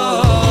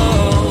fall?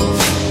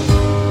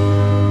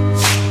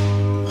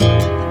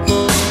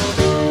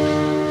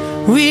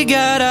 We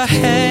got our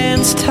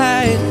hands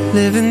tied,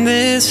 living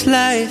this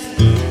life.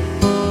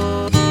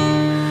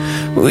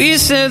 We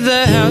set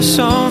the house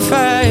on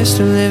fire,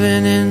 still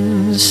living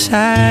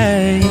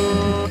inside.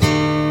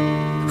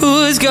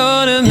 Who's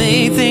gonna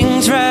make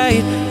things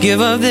right?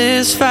 Give up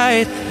this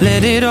fight,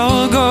 let it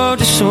all go,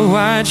 just to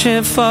watch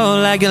it fall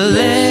like a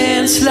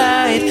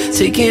landslide.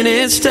 Taking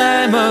its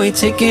time, are we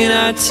taking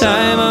our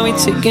time? Are we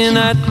taking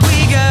our...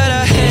 We got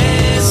our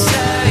hands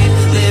tied,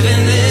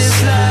 living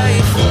this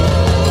life.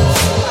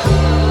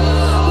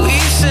 We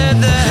set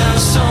the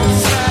house on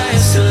fire,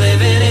 still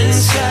living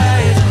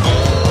inside.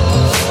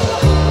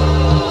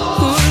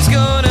 Who's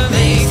gonna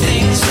make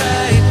things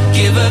right?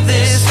 Give up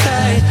this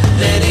fight,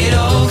 let it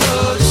all go,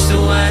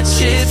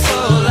 watch it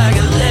fall like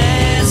a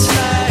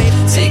landslide.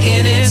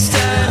 Taking its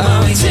time,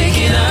 are we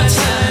taking our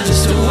time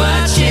just to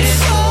watch it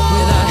fall?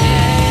 With our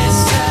hands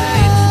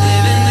tied,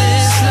 living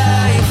this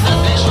life.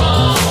 Nothing's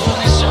wrong,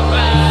 it's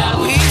alright.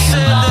 We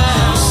set the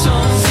house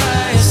on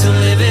fire, still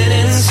living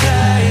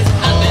inside.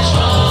 Nothing's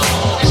wrong,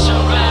 it's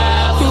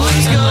alright.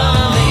 Who's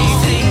gonna make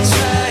things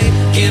right?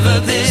 Give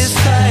up this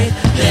fight,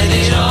 let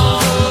it all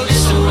go,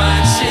 just to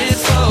watch it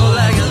fall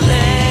like a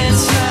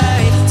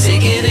landslide.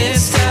 Taking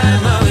its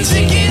time, are we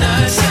taking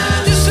our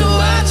time just to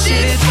watch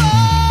it fall?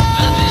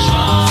 Nothing's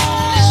wrong,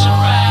 it's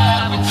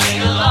alright, we play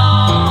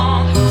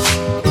along.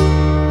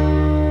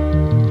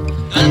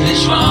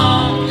 Nothing's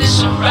wrong, it's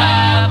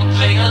alright, we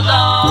play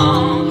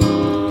along.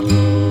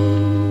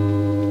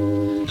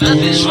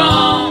 Nothing's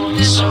wrong,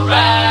 it's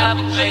alright,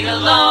 we play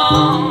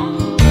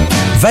along.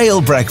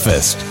 Vale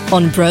Breakfast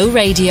on Bro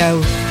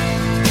Radio.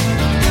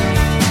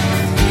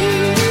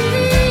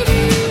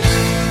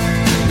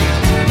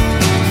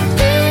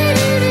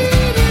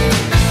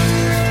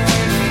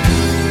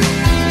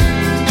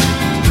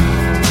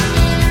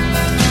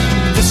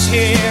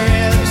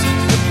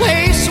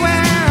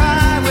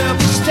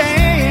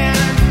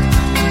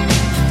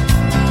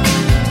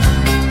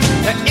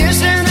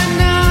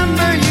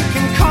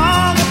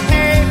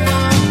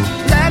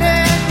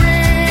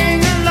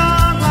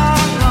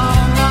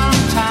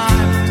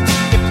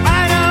 If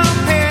I don't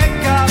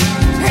pick up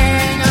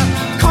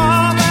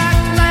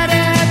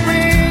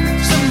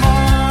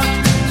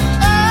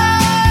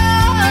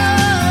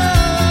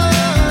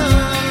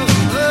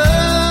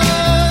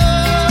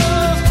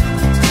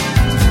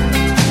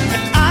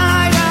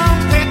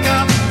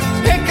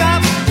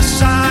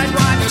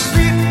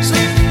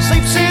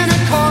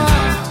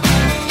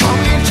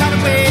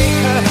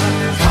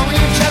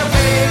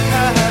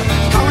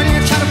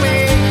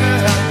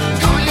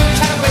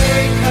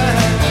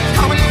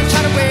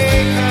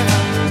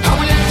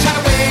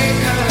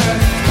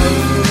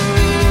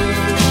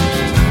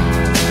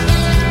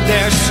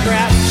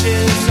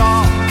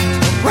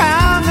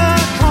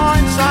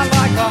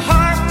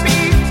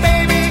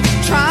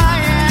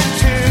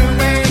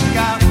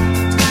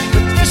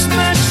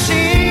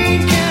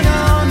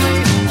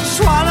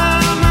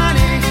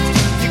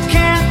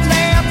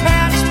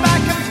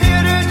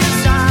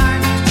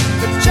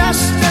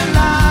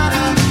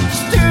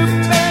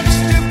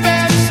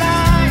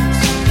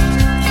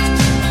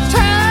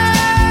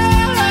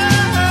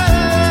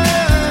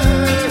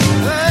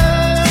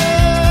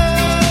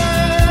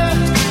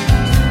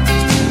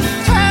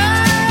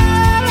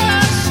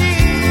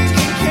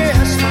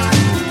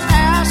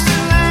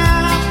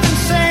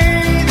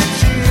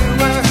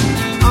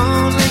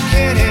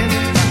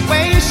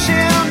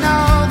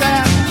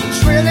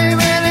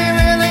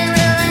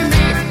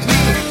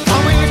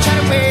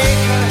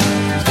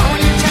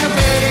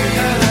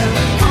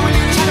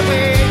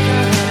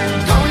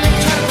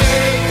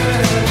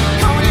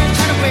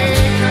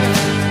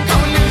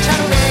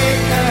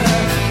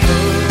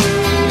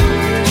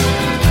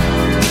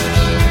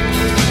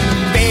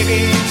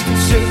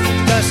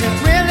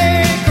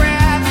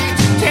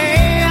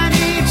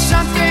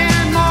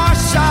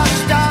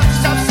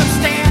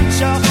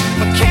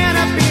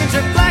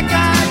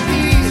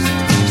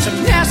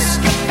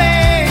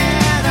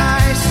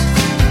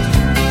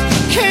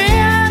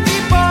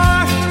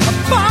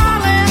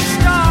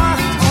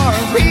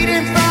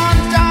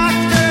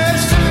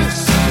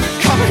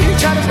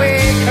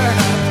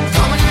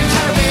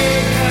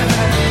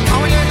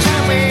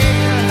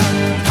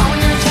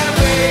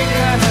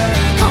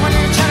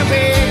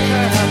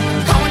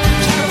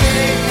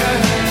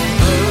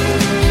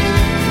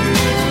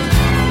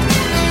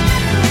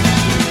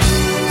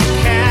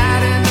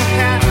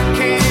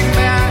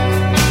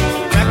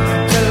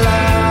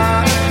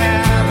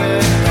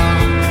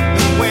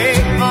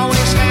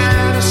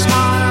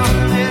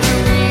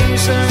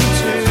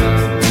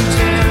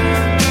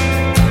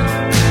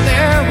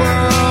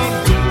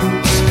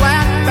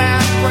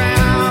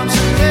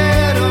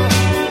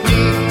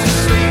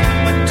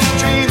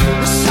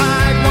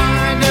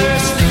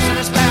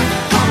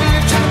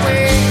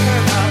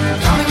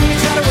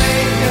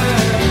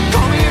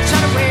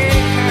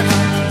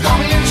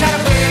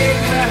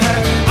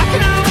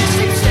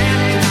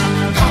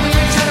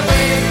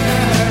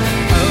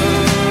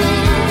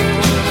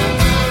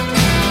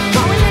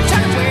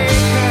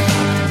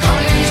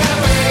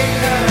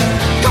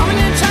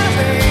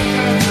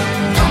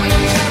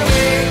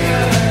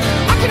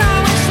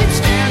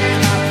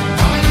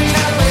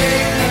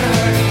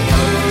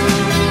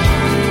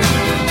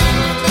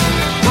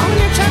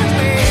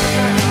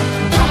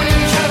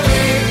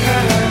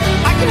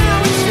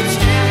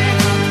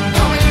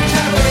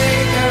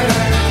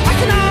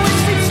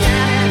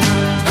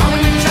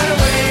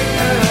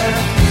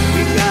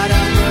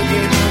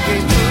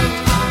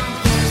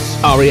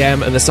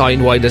R.E.M. and the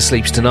Sidewinder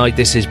sleeps tonight.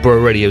 This is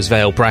Bro Radio's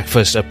Vale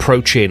Breakfast,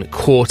 approaching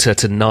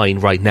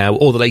 8:45 right now.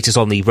 All the latest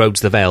on the roads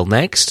to the Vale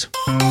next.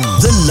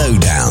 The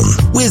Lowdown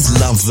with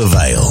Love the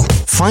Vale.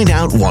 Find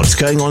out what's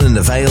going on in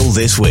the Vale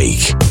this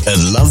week at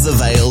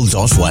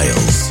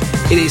lovethevale.wales.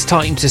 It is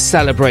time to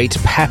celebrate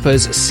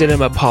Peppa's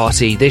cinema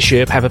party. This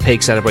year, Peppa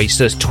Pig celebrates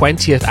her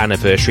 20th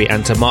anniversary,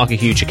 and to mark a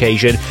huge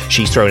occasion,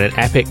 she's thrown an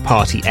epic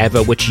party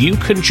ever, which you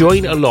can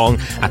join along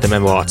at the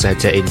Memoir Arts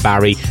Centre in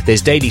Barry.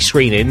 There's daily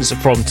screenings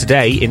from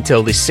today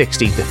until the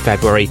 16th of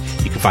February.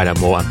 You can find out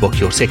more and book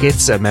your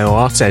tickets at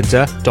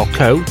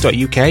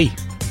memoirartcentre.co.uk.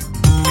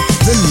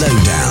 The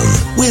Lowdown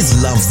with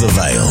Love the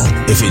Vale.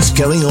 If it's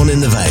going on in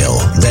the Vale,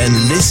 then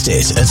list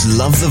it at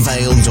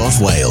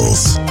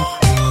lovethevale.wales.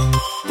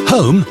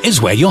 Home is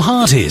where your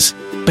heart is.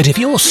 But if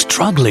you're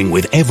struggling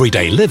with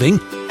everyday living,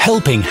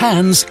 Helping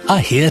Hands are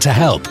here to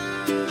help.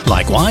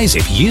 Likewise,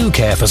 if you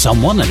care for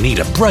someone and need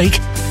a break,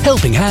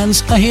 Helping Hands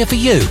are here for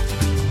you.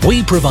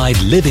 We provide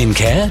live-in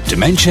care,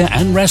 dementia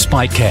and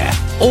respite care,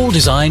 all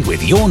designed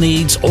with your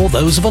needs or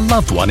those of a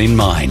loved one in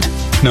mind.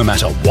 No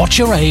matter what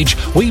your age,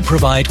 we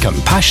provide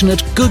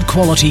compassionate, good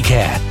quality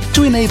care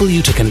to enable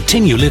you to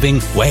continue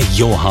living where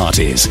your heart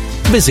is.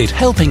 Visit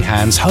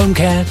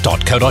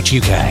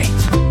helpinghandshomecare.co.uk.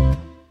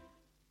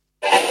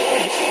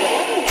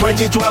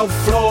 2012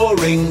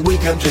 flooring, we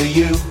come to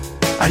you.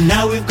 And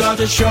now we've got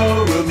a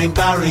showroom in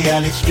Barry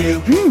and it's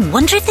due.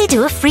 Wonder if they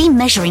do a free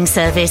measuring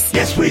service.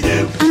 Yes, we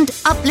do. And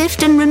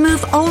uplift and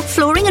remove old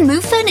flooring and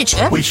move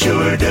furniture. We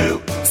sure do.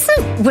 So,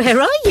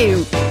 where are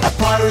you? At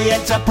Priory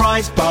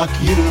Enterprise Park,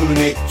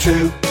 Unit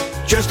 2.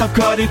 Just off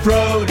Cardiff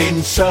Road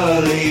in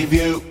Surrey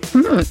View.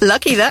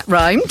 Lucky that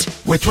rhymed.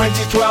 With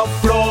 2012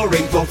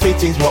 flooring, for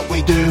fittings what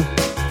we do.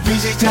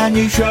 Visit our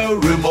new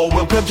showroom or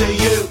we'll come to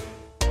you.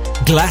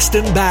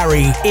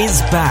 Glastonbury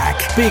is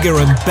back, bigger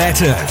and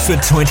better for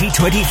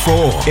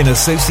 2024 in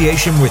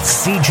association with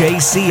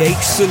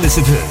CJCH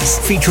Solicitors,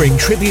 featuring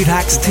tribute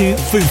acts to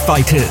Foo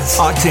Fighters,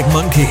 Arctic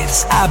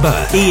Monkeys,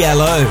 ABBA,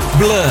 ELO,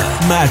 Blur,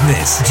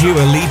 Madness, Dua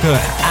Lipa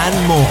and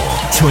more.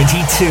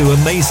 22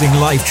 amazing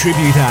live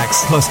tribute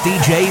acts plus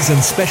DJs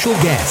and special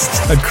guests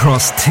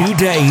across 2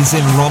 days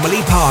in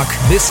Romilly Park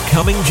this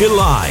coming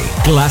July.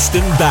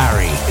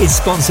 Glastonbury is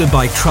sponsored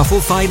by Truffle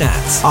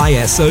Finance,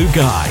 ISO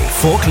Guy,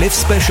 Forklift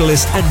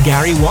Specialist and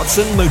Gary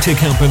Watson Motor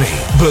Company.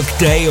 Book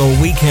day or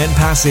weekend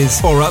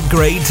passes or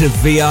upgrade to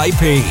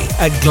VIP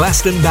at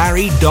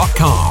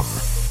glastonbury.com.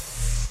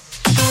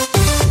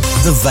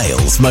 The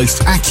Vale's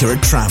most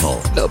accurate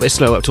travel. A little bit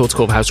slow up towards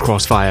Culverhouse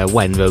Cross via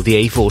Wenvo.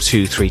 The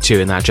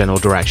A4232 in that general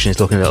direction is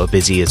looking a little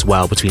busy as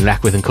well between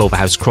Leckwith and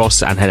Culverhouse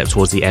Cross, and head up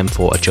towards the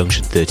M4 at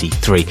junction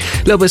 33. A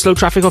little bit slow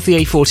traffic off the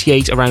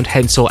A48 around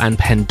Hensall and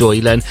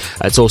Pendoylan.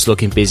 It's also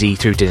looking busy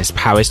through Dinas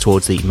Powys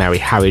towards the Mary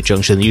Harriet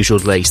junction. The usual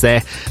delays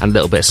there, and a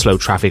little bit of slow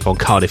traffic on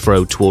Cardiff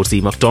Road towards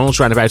the McDonald's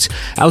roundabout.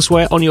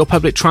 Elsewhere on your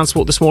public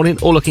transport this morning,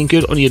 all looking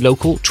good on your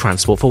local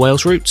Transport for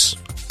Wales routes.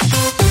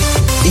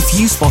 If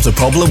you spot a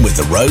problem with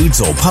the roads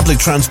or public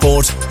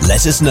transport,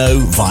 let us know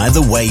via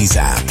the Waze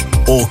app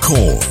or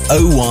call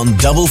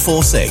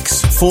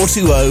 01446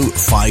 420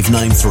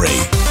 593.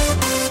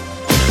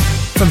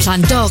 From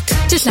Llandoch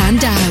to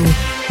Llandow.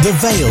 The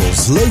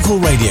Vale's local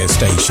radio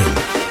station.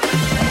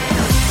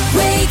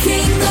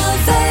 Waking the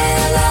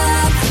Vale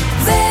up,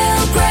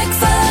 Vale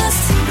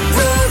Breakfast,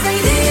 Bro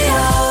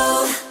Radio.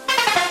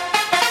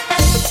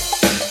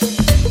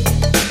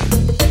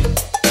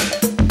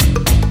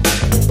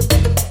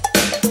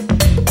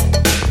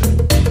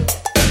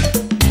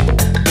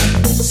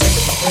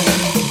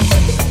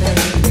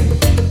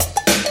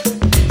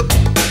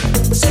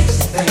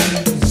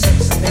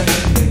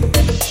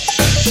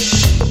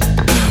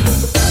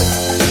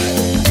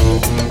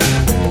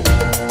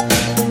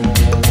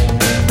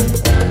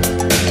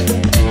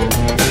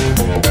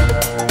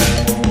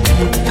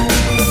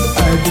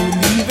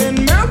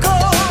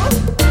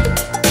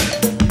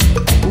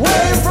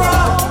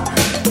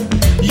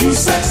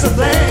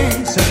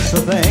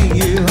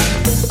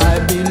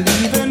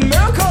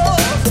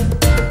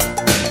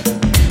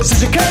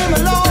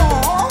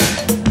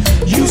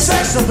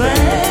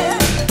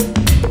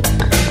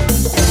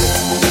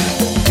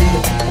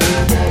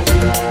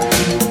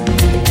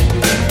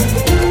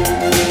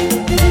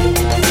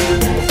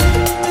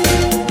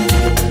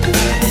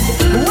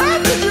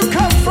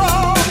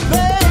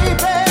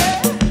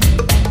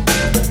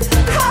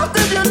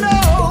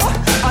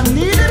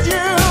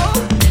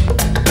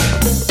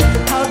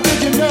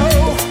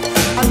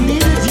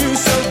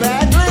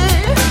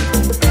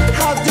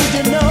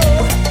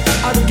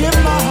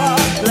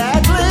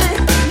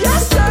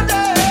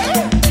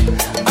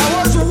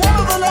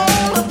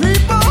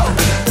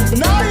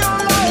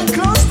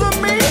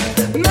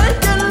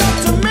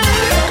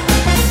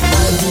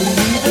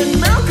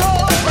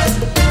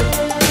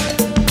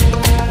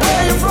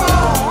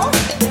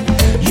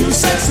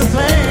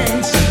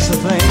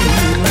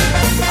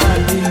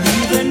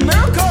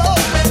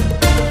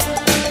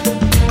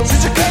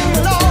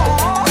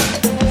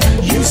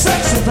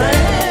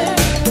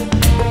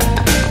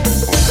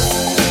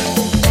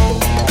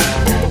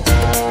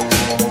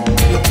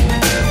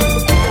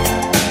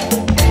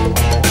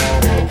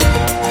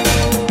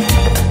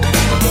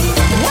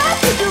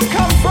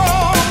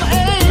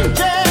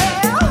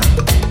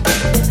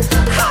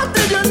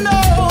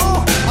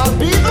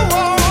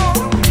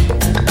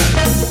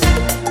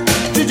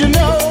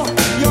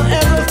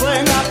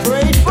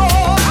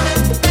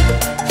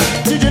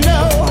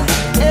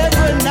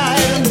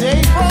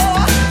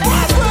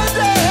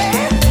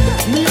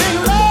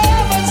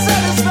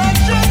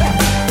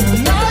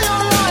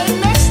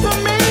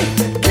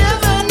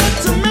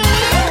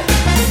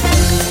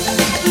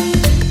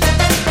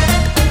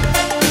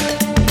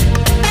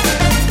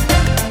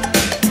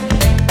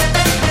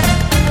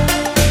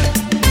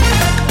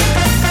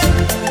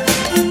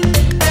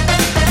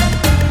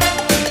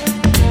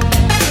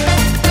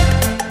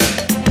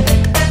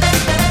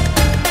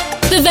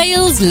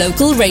 Vale's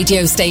local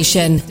radio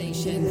station.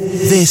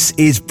 This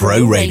is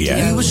Bro Radio.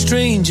 We were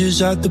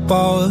strangers at the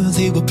bar,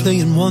 they were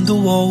playing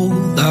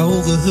Wonderwall. I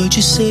overheard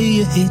you say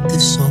you hate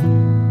this song.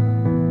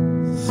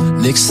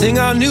 Next thing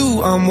I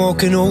knew, I'm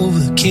walking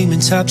over, came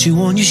and tapped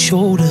you on your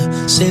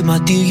shoulder, said, my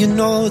dear, you're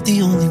not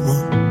the only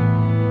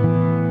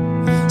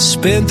one.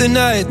 Spent the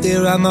night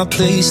there at my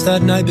place,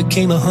 that night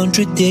became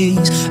 100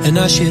 days, and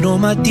I shared all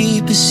my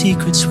deepest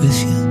secrets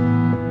with you.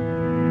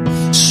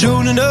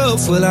 Soon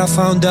enough, well, I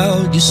found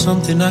out you're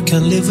something I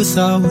can't live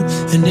without,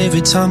 and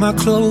every time I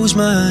close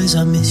my eyes,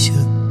 I miss you.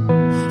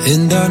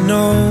 And I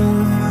know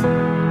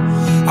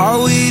I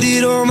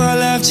waited all my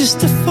life just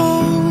to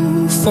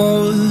fall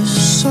for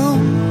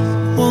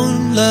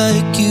someone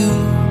like you.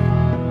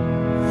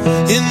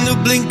 In the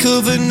blink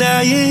of an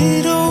eye,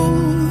 it all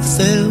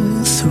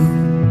fell through.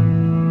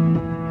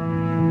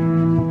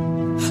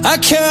 I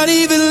can't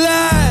even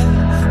lie,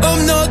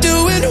 I'm not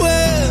doing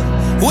well.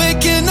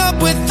 Waking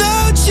up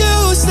without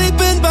you,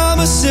 sleeping by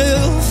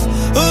myself,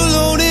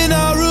 alone in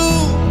our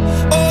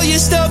room. All your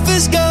stuff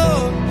is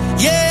gone.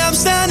 Yeah, I'm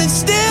standing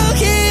still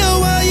here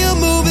while you're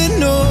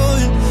moving on.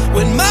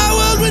 When my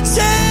world would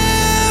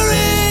tear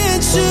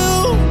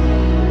into,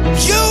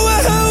 you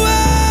were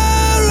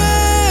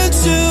wearing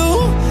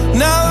too.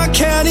 Now I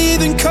can't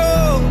even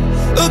call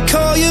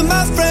you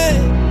my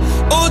friend.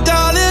 Oh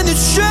darling,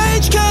 it's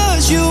strange,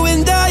 cause you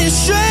and I are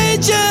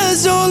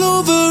strangers all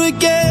over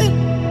again.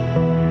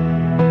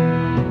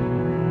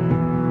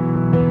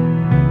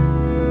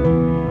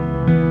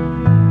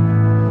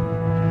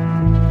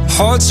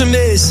 Hearts are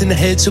missing,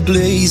 heads are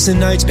blaze, the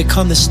nights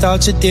become the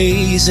start of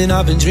days, and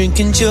I've been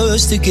drinking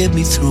just to get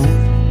me through.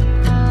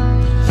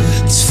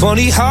 It's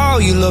funny how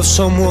you love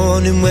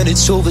someone, and when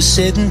it's over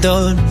said and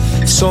done,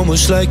 it's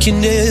almost like you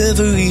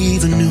never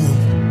even knew.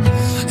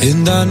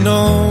 And I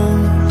know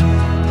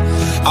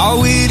I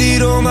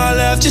waited all my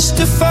life just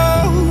to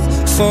fall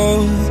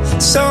for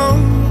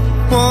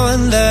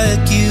someone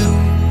like you.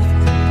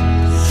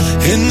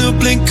 In the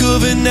blink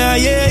of an eye,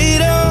 yeah,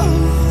 it all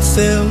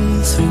fell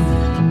through.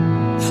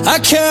 I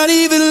can't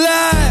even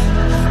lie,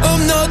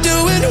 I'm not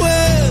doing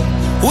well.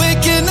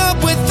 Waking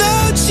up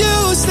without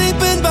you,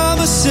 sleeping by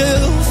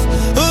myself,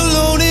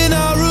 alone in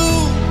our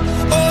room.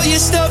 All your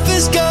stuff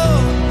is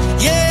gone.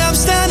 Yeah, I'm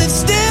standing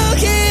still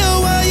here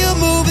while you're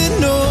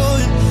moving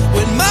on.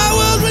 When my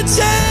world would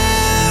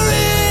tear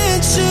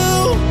into,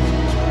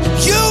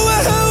 you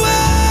were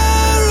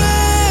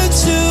wearing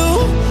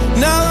too.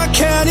 Now I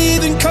can't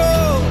even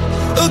call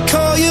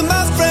you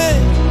my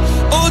friend.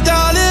 Oh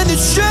darling,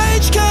 it's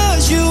strange,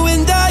 cause you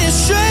and I are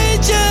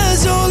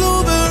strangers all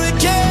over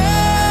again.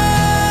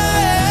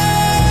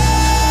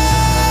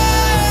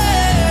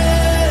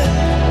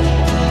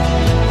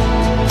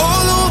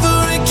 All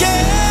over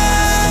again.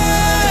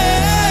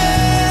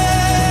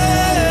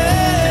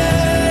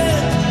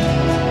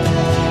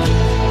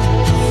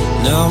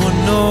 Now I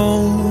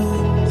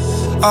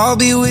know I'll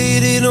be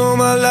waiting all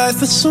my life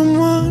for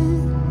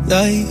someone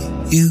like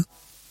you.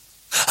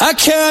 I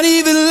can't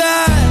even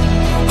lie,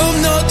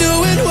 I'm not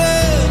doing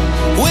well.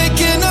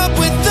 Waking up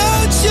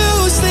without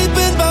you,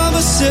 sleeping by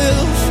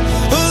myself,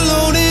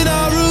 alone in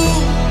our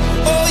room.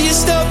 All your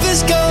stuff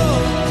is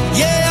gone.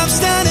 Yeah, I'm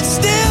standing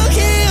still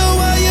here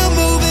while you're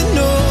moving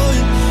on.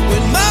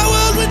 When my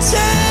world would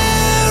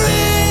tear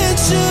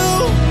into,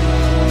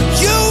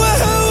 you were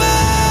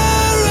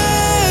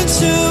wearing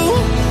too.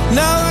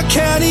 Now I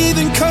can't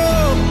even call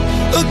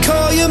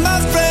you my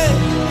friend.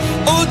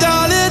 Oh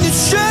darling, it's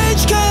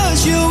strange,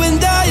 cause you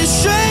and I are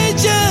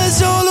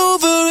strangers all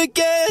over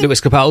again.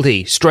 Lewis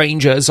Capaldi,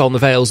 Strangers on the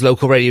Vale's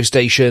local radio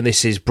station.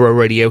 This is Bro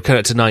Radio, coming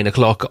up to 9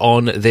 o'clock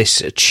on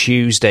this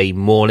Tuesday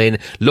morning.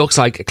 Looks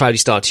like a cloudy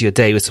start to your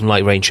day with some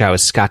light rain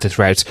showers scattered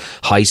throughout.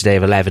 High today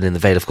of 11 in the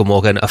Vale of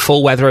Glamorgan. A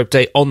full weather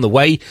update on the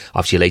way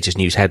after your latest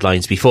news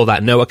headlines. Before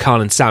that, Noah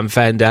Khan and Sam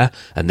Fender,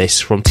 and this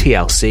from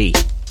TLC.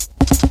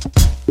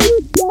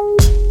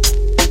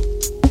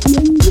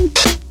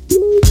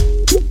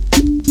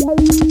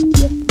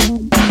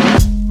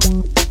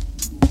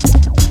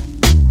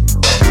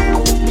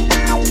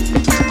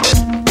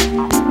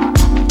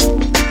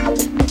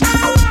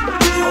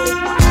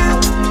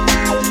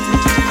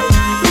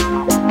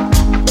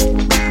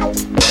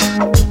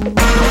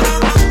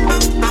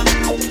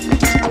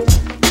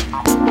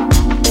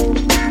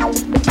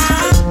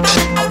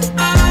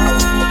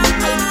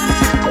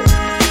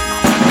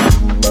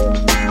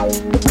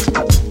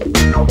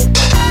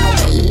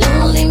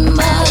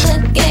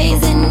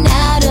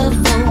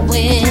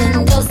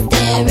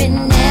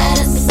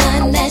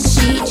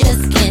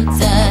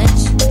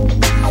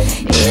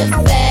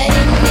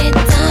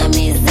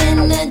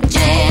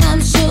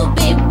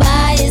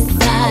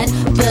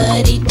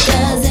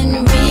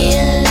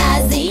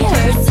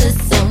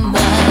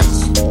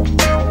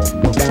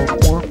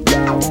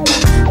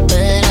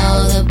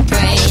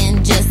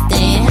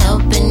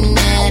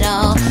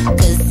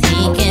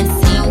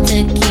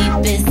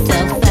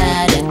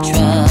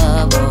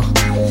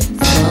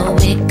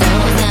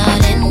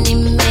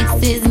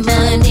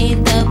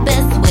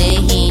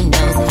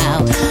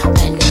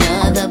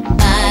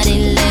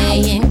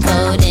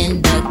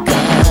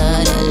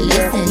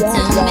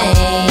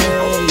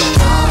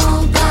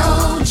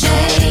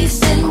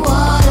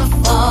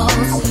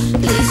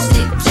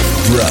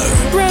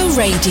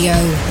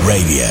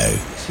 Radio.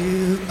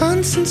 2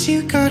 months since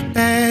you got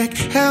back,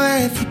 how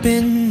have you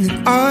been?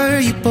 And are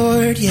you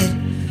bored yet?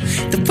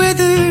 The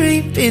weather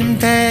ain't been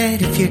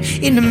bad if you're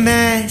in a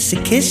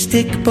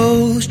masochistic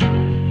post.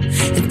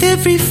 And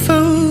every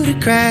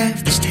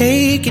photograph that's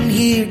taken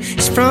here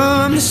is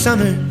from the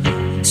summer.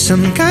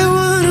 Some guy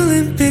won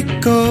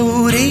Olympic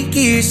gold 8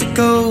 years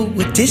ago,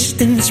 a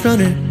distance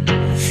runner.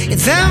 And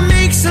that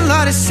makes a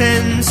lot of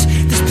sense.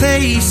 This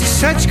place is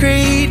such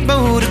great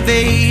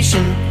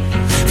motivation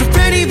for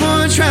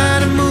anyone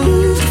trying to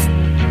move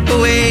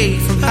away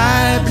from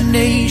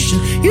hibernation.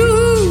 You.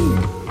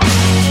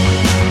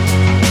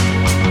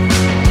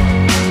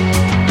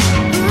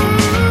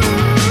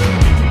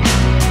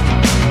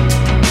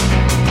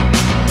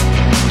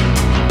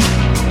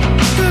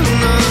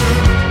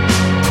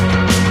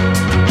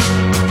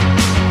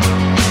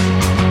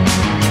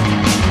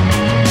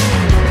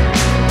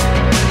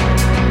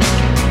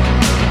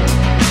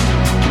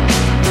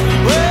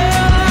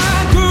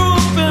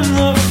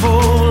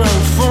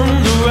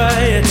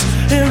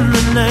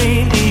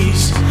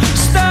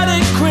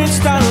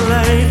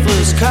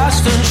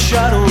 Casting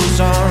shadows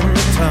on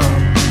the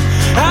town.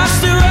 I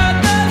stare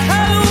at that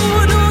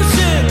hallowed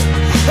ocean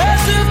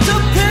as if to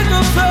pick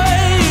a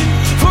fate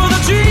for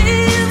the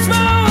dreams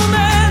my old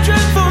man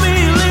dreamt for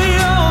me.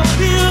 Leo,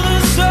 feel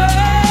the same.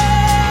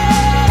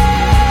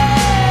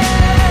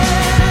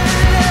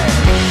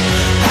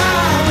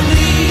 I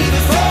believe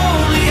if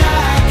only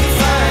I could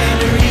find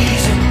a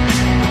reason.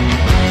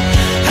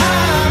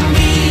 I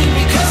mean,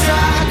 because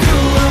I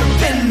grew up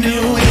in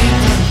New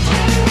England.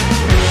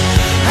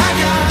 I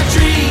got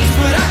dreams,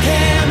 but I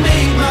can't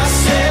make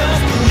myself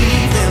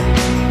believe them.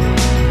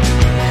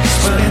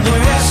 Spending the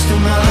rest of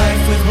my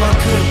life with what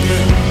could have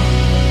been.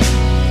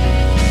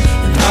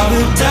 And I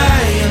will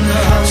die in the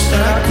house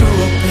that I grew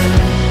up in.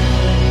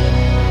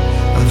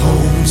 I'm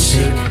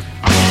homesick. I'm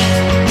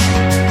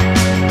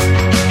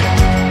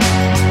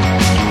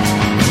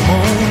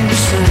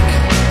homesick. I'm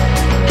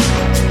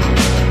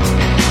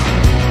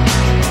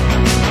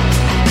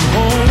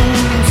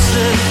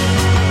homesick.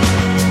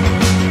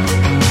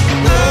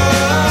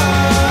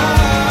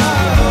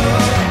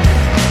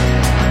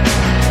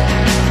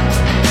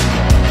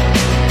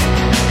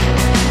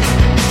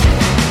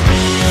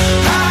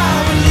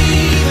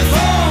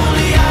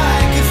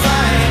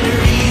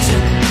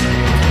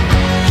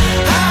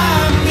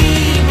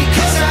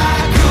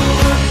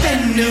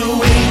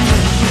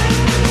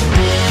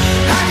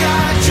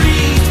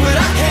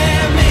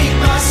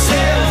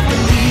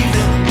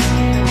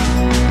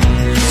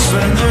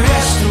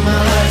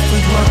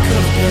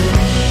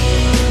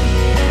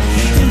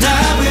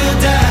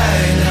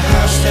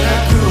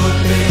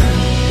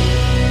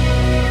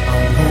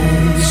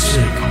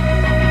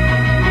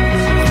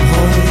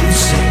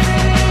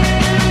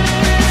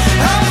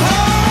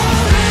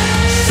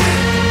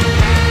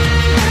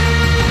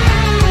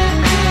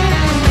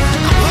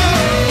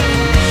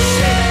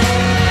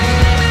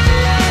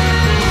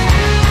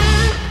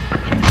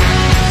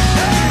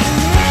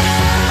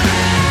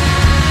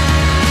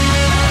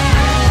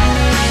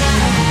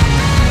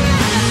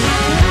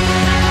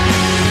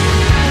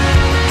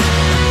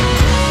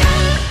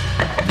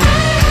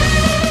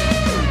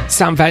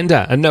 Sam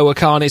Fender and Noah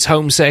Khan is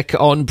homesick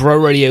on Bro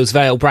Radio's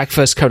Vale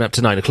Breakfast, coming up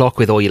to 9 o'clock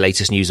with all your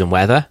latest news and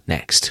weather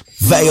next.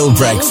 Vale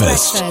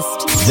Breakfast.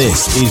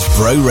 This is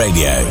Bro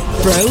Radio.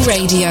 Bro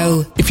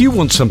Radio. If you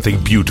want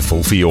something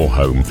beautiful for your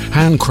home,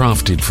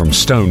 handcrafted from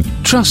stone,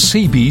 trust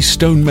CB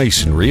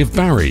Stonemasonry of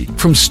Barry.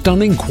 From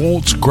stunning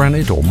quartz,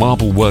 granite or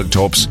marble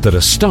worktops that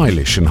are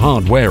stylish and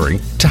hard-wearing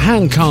to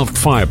hand-carved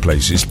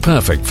fireplaces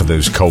perfect for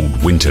those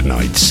cold winter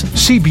nights.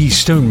 CB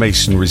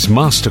Stonemasonry's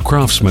master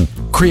craftsmen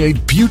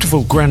create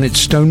beautiful granite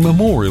stone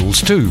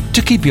memorials too,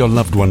 to keep your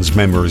loved one's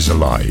memories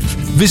alive.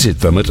 Visit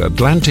them at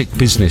Atlantic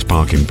Business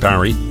Park in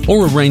Barry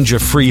or arrange a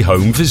free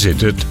home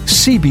visit at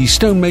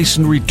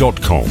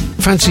cbstonemasonry.com.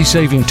 Fancy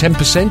saving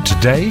 10%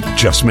 today?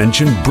 Just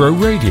mention Bro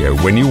Radio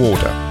when you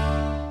order.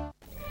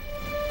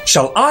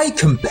 Shall I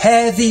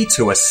compare thee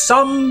to a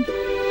son?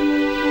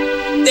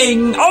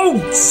 Ding!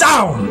 Oh,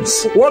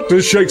 zounds! What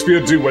does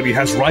Shakespeare do when he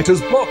has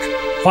writer's block?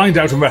 Find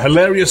out in the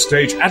hilarious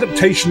stage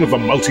adaptation of the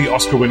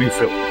multi-Oscar-winning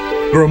film.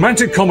 The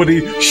romantic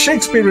comedy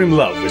Shakespeare in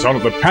Love is on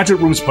at the Paget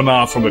Rooms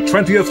Penarth from the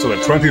 20th to the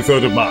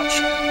 23rd of March.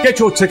 Get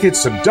your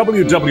tickets to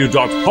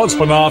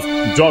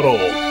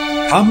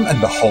www.podspenarth.org. Come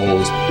and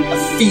behold a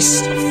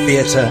feast of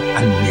theatre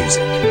and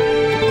music.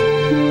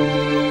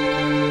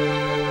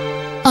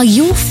 Are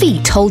your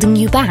feet holding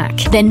you back?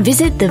 Then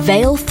visit the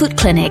Vale Foot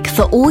Clinic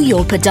for all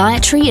your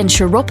podiatry and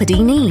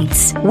chiropody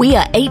needs. We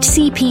are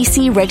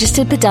HCPC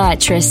registered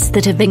podiatrists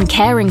that have been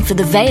caring for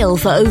the Vale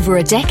for over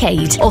a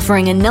decade,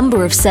 offering a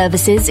number of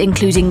services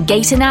including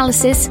gait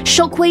analysis,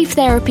 shockwave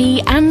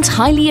therapy, and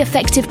highly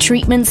effective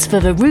treatments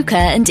for verruca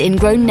and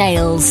ingrown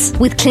nails.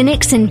 With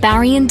clinics in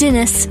Barry and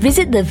Dinnis,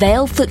 visit the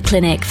Vale Foot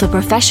Clinic for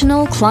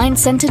professional,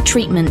 client-centred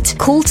treatment.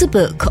 Call to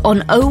book on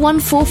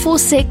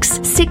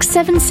 01446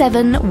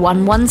 677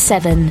 117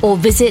 or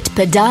visit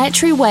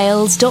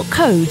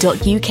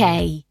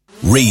podiatrywales.co.uk.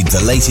 Read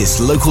the latest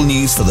local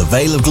news for the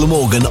Vale of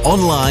Glamorgan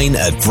online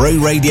at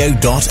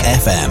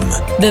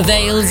browradio.fm. The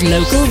Vale's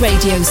local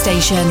radio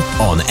station.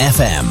 On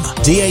FM,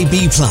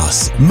 DAB+,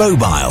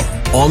 mobile,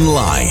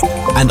 online,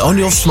 and on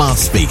your smart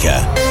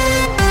speaker.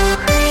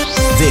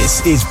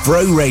 This is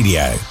Bro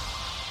Radio.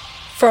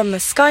 From the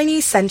Sky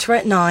News Centre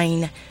at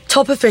 9.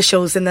 Top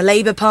officials in the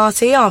Labour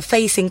Party are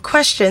facing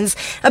questions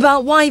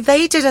about why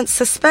they didn't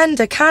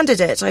suspend a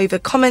candidate over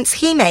comments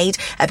he made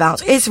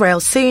about Israel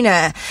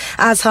sooner.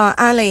 Azhar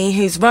Ali,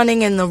 who's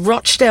running in the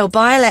Rochdale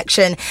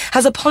by-election,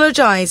 has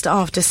apologised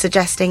after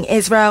suggesting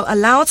Israel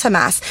allowed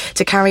Hamas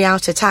to carry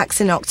out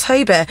attacks in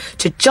October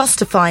to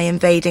justify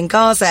invading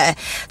Gaza.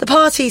 The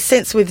party's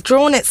since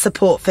withdrawn its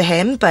support for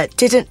him, but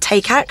didn't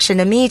take action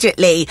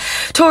immediately.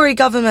 Tory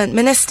government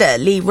minister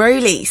Lee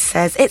Rowley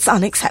says it's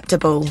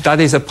unacceptable.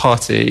 That is a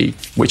party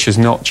which has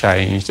not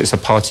changed. It's a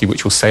party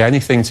which will say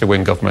anything to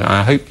win government. And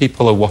I hope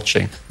people are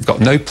watching. They've got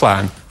no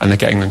plan and they're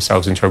getting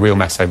themselves into a real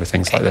mess over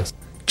things like this.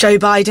 Joe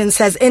Biden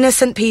says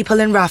innocent people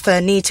in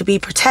Rafah need to be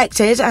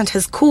protected and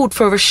has called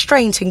for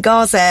restraint in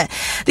Gaza.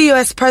 The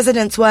US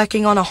president's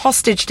working on a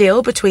hostage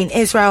deal between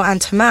Israel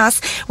and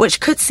Hamas, which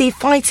could see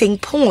fighting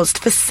paused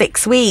for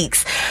 6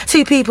 weeks.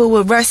 2 people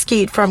were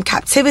rescued from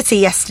captivity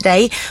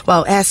yesterday,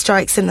 while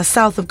airstrikes in the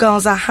south of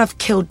Gaza have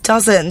killed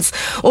dozens.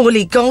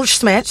 Orly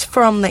Goldschmidt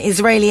from the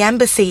Israeli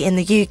embassy in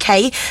the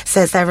UK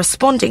says they're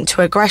responding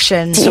to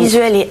aggression. The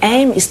Israeli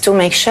aim is to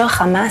make sure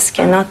Hamas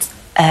cannot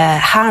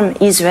harm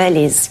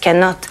Israelis,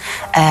 cannot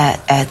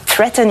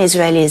threaten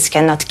Israelis,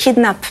 cannot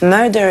kidnap,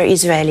 murder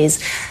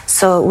Israelis.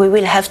 So we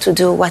will have to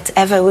do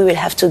whatever we will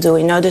have to do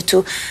in order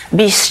to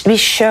be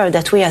sure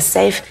that we are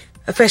safe.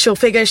 Official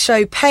figures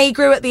show pay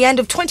grew at the end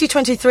of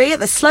 2023 at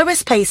the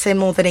slowest pace in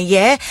more than a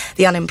year.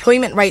 The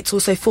unemployment rate's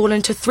also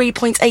fallen to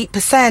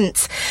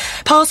 3.8%.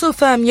 Parcel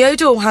firm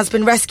Yodel has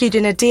been rescued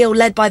in a deal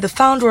led by the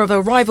founder of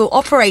a rival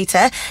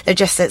operator.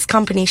 Logistics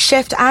company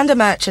Shift and a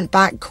merchant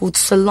bank called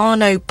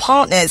Solano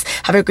Partners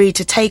have agreed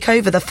to take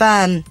over the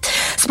firm.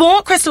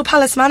 Sport, Crystal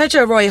Palace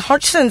manager Roy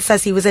Hodgson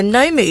says he was in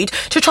no mood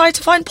to try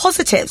to find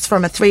positives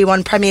from a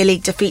 3-1 Premier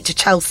League defeat to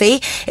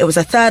Chelsea. It was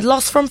a third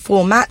loss from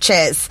 4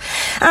 matches.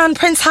 And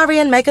Prince Harry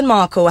and Meghan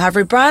Markle have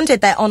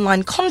rebranded their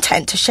online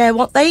content to share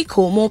what they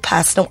call more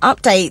personal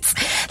updates.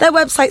 Their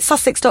website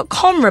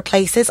sussex.com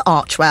replaces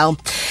Archwell.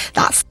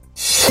 That's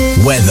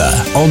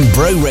weather on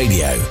Bro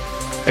Radio.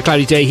 A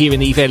cloudy day here in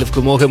the Vale of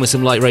Glamorgan with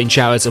some light rain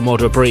showers and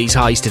moderate breeze.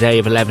 Highs today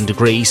of 11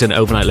 degrees and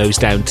overnight lows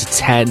down to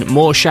 10.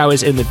 More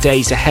showers in the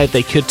days ahead.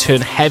 They could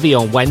turn heavy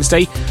on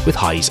Wednesday with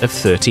highs of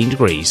 13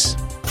 degrees.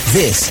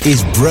 This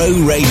is Bro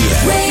Radio.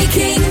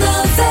 Waking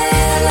the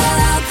Vale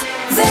up,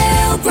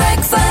 Vale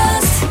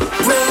Breakfast,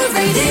 Bro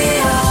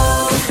Radio.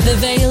 The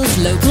Vale's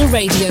local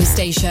radio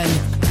station.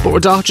 But we're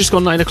dark, just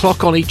gone 9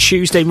 o'clock on a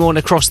Tuesday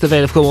morning across the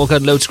Vale of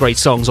Glamorgan. Loads of great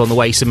songs on the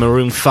way, some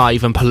Maroon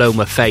 5 and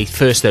Paloma Faith.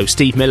 First though,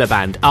 Steve Miller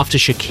Band, after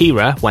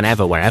Shakira,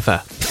 Whenever,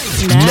 Wherever.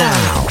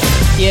 Now,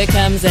 here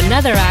comes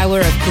another hour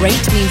of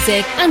great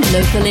music and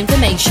local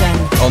information.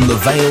 On the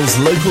Vale's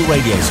local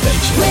radio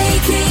station.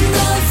 Waking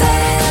the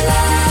Vale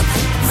up,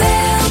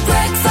 Vale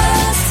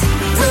Breakfast,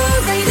 Bro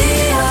Radio.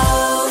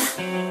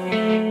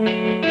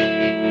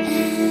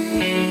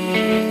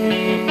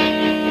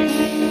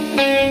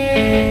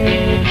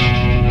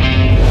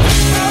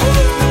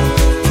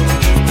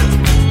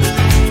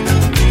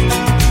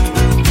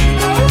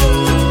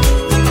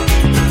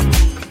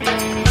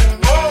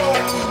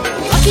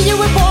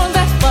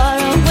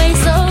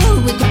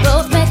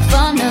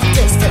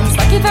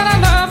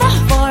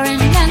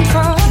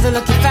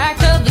 Lucky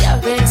fact of your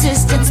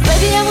existence.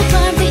 Baby, I will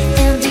climb the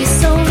empty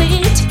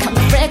solely to count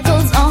the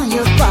freckles on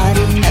your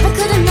body. Never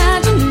could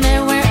imagine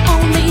there were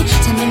only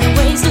 10 million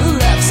ways to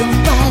love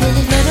somebody.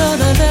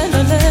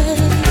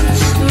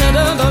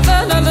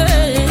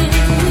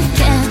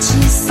 Can't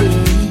you see?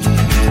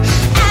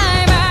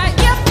 I'm at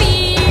your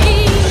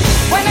feet.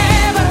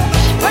 Whenever,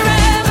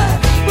 wherever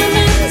we're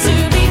meant to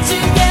be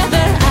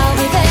together, I'll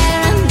be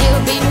there and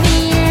you'll be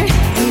near.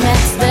 And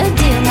that's the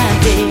deal, my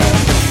dear.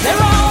 They're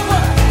all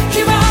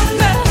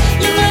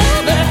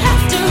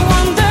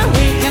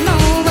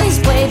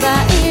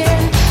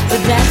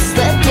that's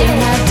the deal,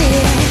 my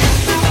dear.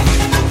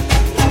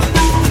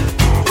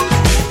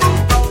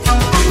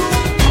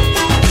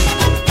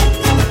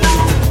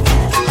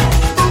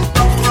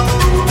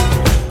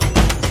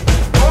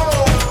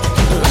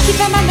 Lucky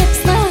that my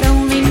lips not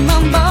only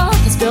mumble,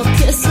 they spill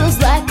kisses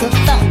like a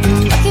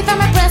fountain. Lucky that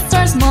my breasts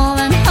are small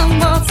and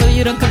humble, so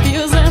you don't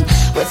confuse them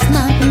with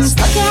mountains.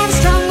 Lucky I have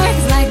strong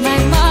words like my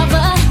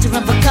mother to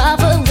run for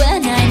cover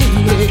when I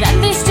need it.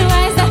 And these 2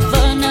 eyes that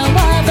for no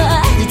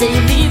other. The day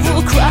you leave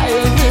will cry a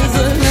river.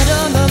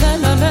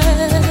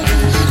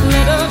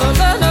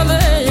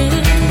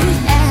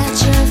 At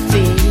your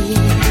feet,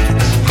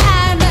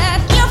 I'm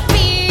at your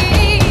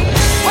feet.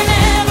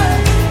 Whenever,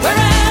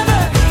 wherever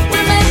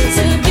we're meant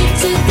to be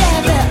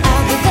together,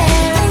 I'll be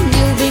there and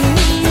you'll be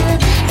near.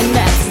 And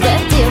that's the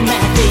deal, my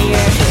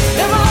dear.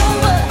 You're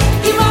over,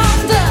 you're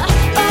under,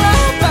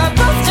 but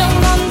both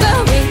don't understand.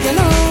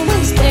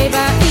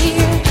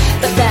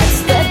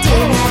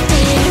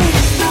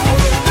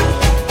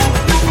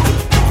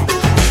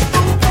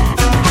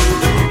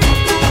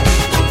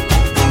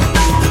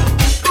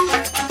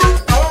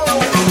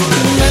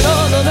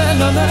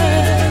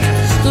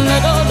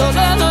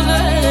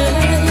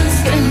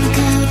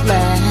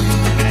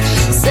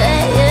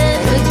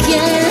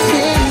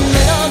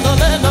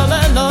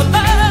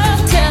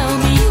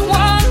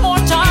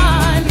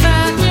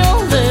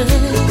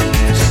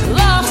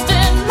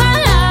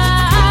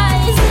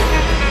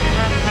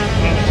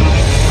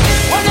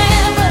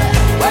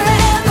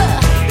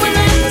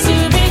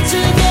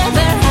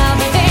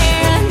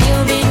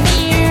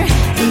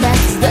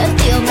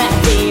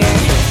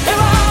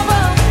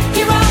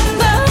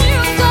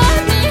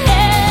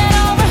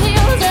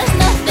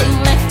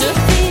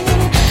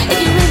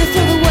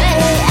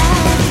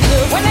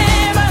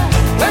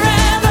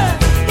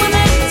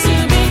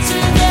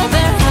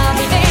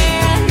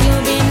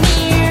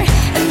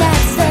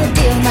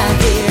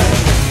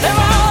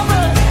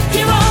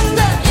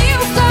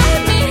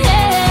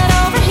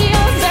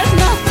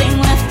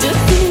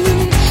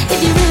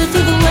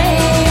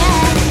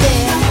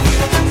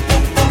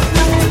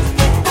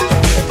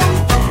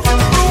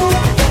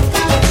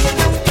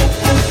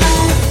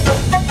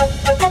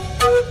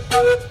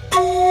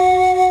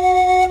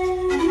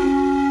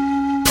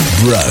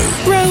 Bro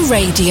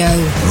Radio.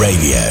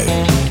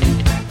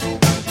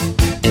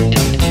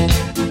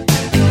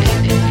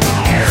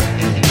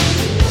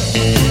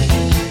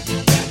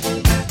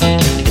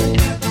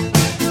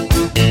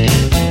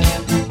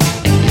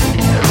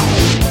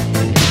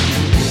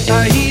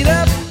 I heat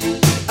up,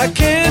 I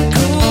can't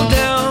cool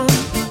down.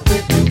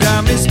 You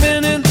got me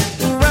spinning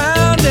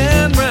round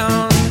and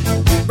round,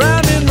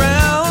 round and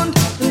round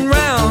and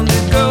round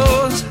it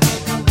goes.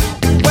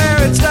 Where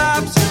it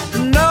stops,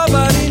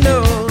 nobody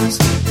knows.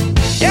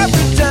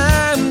 Every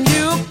time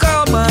you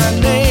call my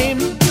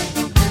name,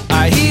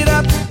 I heat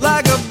up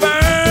like a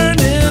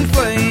burning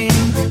flame,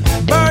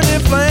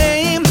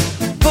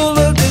 full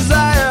of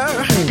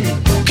desire.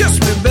 Kiss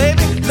me,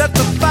 baby, let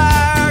the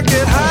fire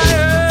get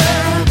higher.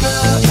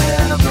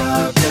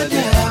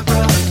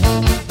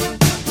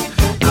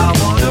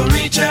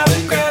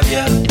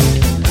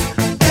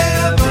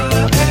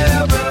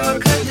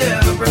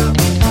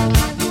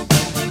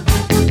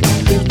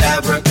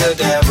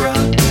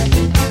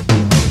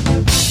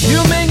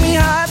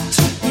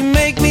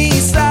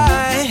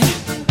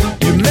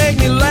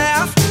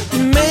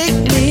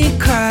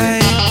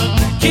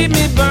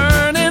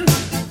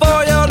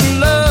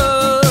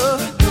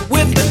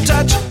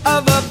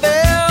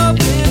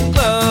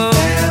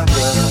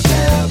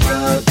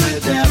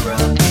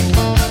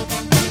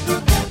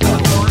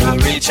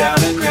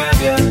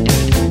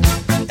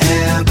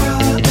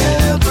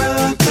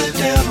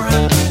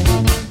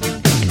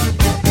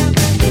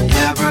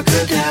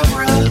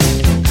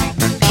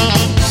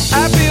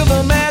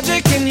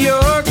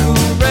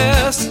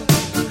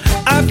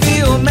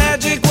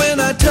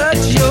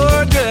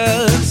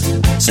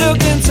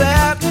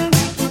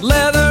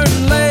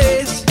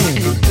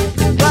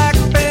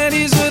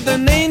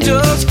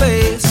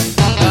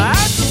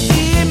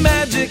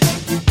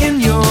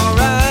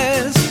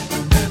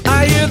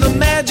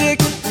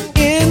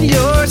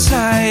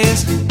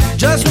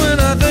 Just when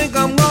I think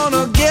I'm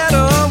gonna get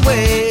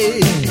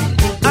away,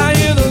 I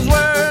hear those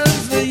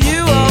words that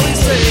you always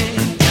say.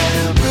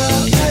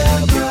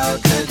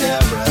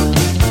 Abracadabra,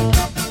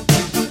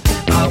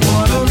 I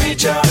wanna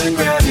reach out and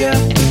grab you.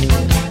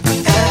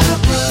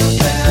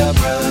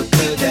 Abracadabra,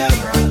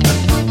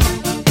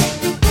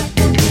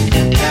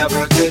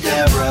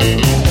 abracadabra.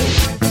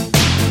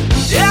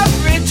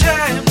 Every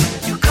time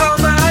you call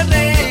my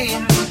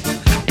name,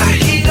 I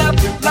heat up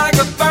like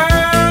a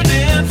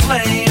burning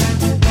flame.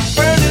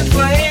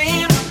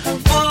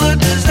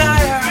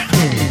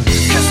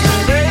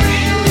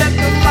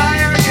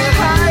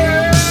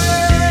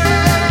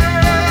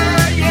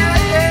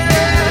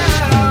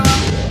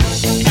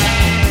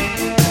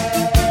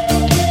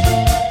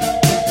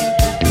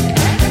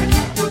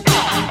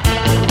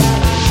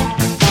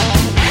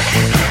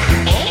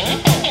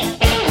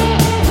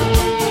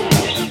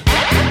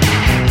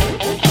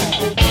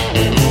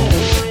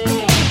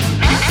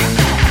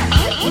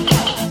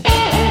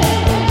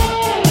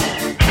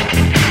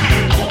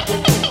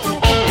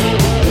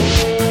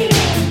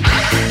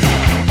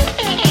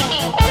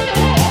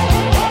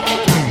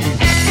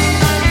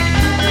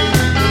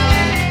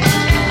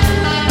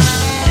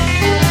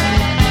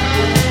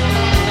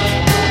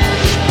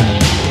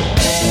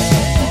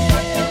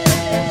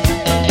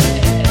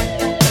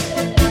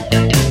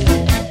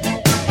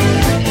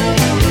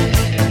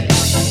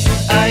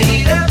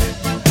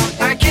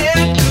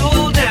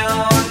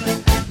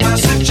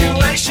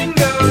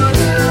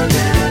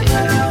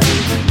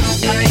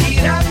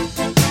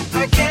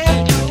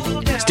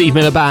 Steve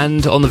Miller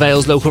Band on the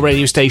Vale's local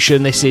radio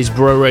station. This is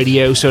Bro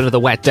Radio, so another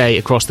wet day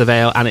across the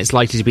Vale, and it's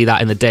likely to be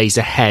that in the days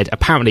ahead.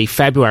 Apparently,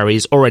 February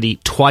is already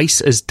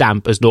twice as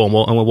damp as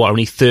normal, and we're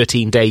only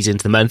 13 days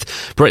into the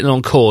month. Britain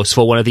on course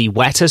for one of the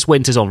wettest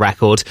winters on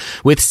record,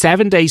 with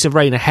 7 days of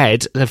rain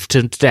ahead of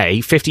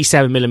today.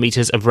 57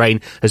 millimetres of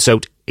rain has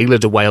soaked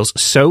England and Wales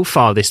so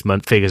far this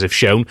month, figures have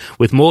shown,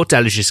 with more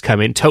deluges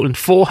coming, totaling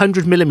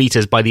 400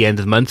 millimetres by the end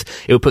of the month.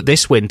 It will put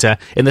this winter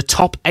in the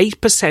top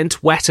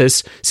 8%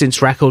 wettest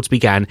since records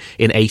began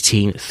in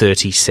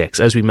 1836.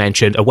 As we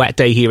mentioned, a wet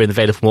day here in the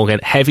Vale of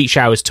Glamorgan, heavy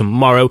showers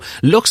tomorrow.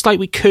 Looks like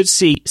we could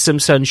see some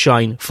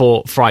sunshine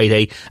for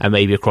Friday and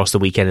maybe across the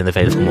weekend in the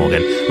Vale of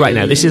Glamorgan. Right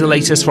now, this is the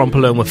latest from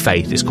Paloma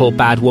Faith. It's called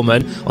Bad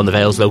Woman on the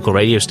Vale's local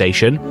radio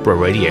station, Bro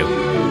Radio.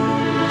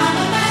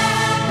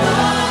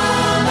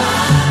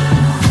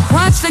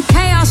 Watch the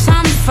chaos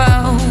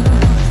unfold.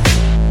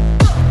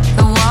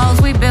 The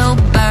walls we built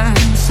burn,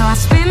 so I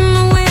spin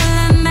the wheel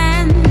and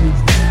then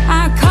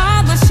I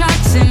call the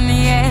shots in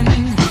the end.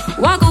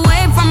 Walk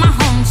away from my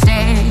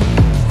homestay,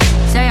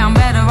 say I'm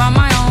better on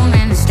my own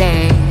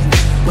instead.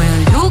 Well,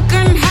 you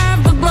can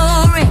have the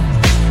glory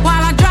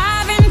while I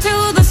drive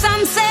into the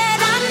sunset.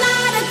 I'm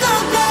not a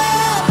good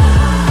girl,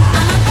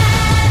 I'm a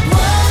bad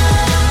woman.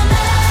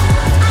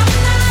 I'm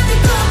not a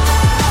good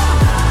girl,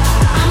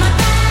 I'm a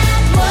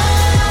bad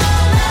woman.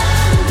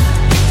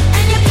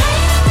 And you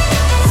painted me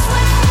this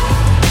way,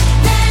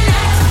 then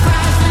act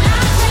surprised when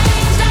I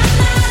change.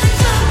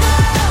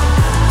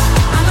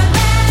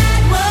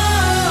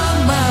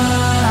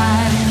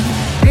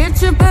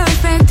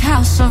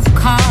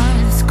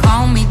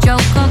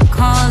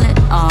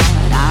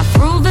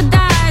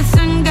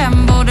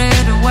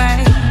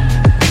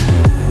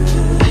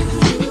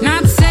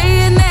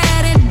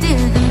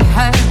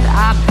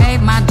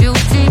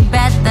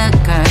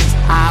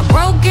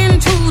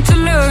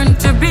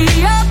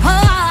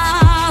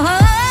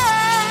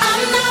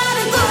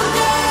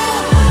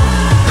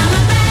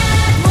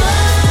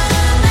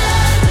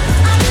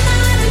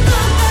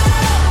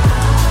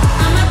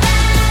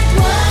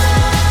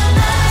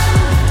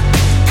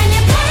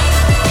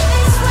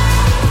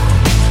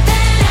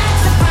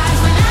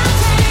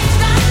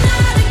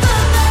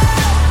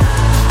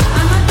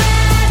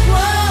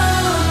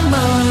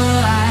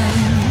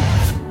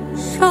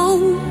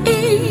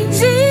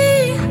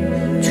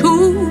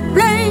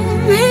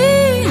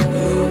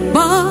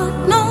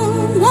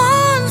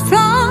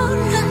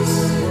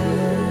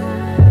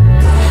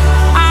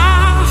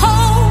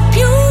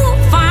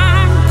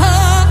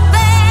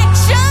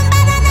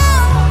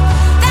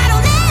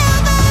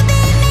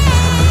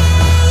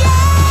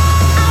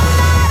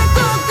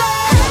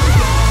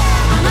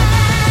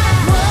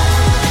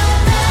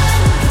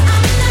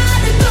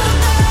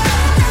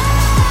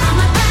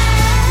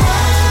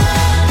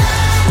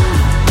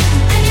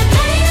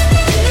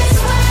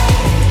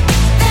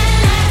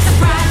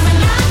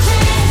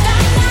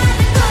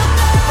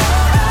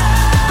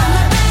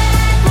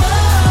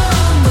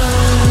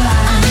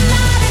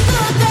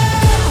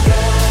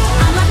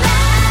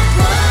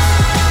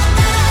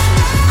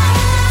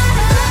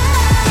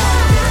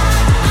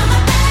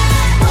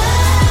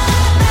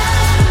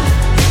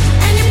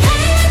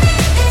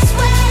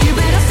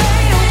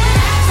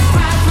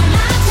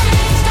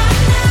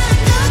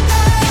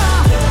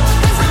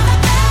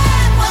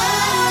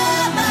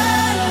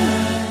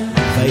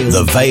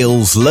 The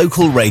Vale's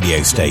local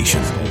radio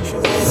station.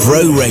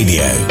 Bro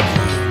Radio.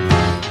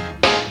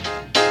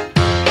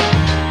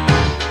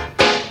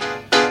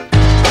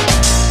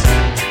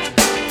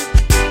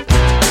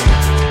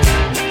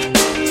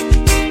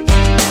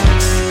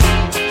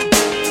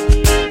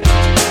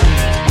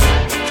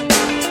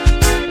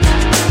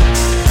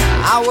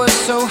 I was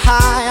so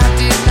high I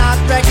did not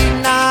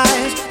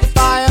recognize the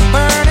fire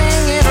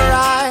burning in her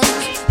eyes,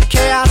 the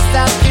chaos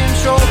that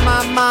controlled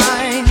my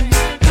mind.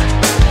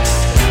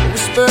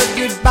 Whispered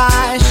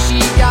goodbye, she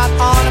got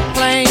on a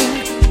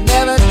plane,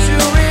 never to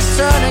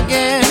return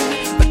again,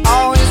 but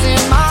always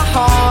in my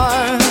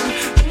heart.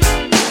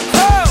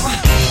 Oh,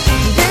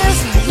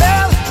 this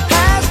love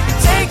has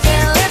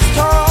taken its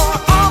toll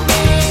on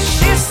me.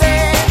 She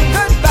said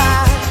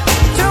goodbye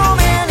too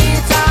many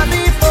times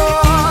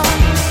before.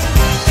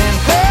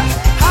 Her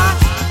heart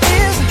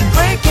is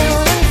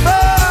breaking in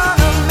front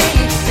of me,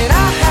 and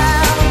I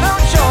have no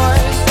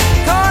choice,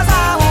 'cause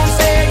I won't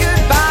say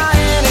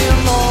goodbye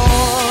anymore.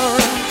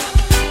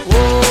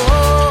 Whoa,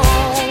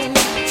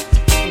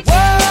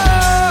 whoa,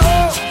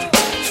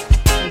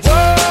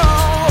 whoa.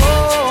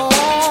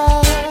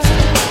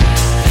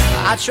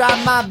 I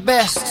tried my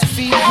best to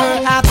feed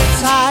her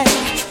appetite,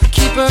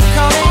 keep her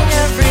coming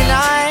every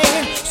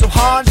night, so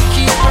hard to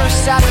keep her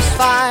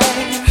satisfied.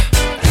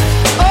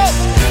 Oh,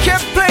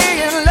 kept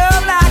playing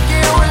love like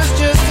it was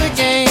just a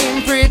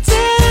game,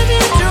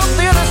 pretending to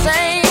feel the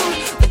same,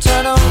 but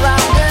turn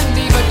around and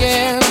leave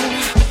again.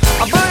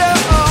 But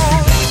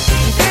oh,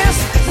 this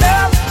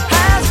love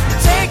has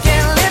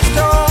taken its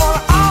toll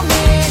on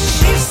me.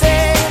 She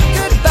said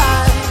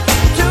goodbye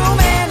too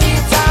many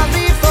times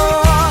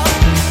before,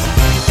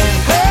 and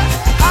her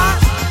heart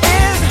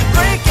is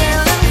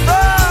breaking in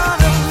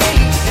front of me,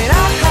 and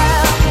I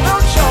have no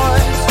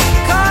choice,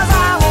 'cause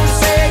I won't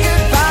say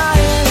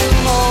goodbye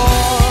anymore.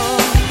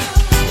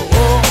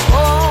 Whoa,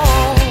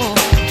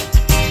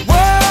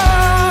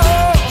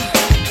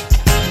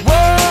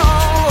 whoa,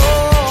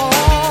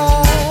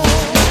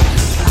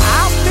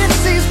 I'll fix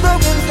these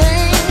broken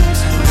things,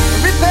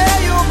 repair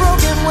your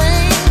broken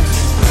wings,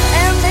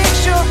 and make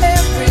sure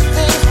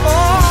everything's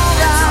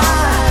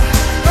alright.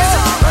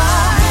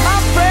 My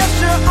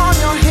pressure on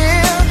your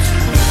hips,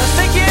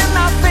 sinking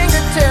my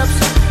fingertips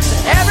to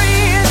every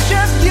inch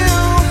of you,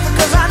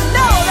 'cause I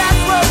know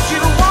that's what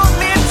you want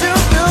me to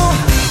do.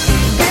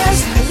 This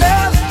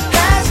love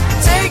has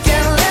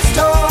taken its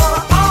toll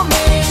on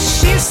me.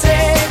 She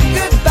said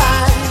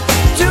goodbye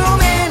too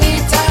many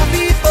times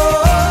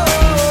before.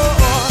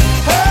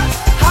 Her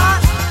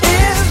heart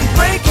is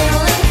breaking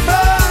in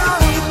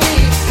front of me,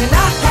 and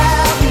I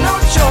have no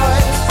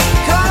choice,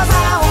 'cause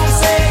I won't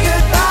say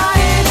goodbye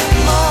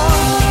anymore.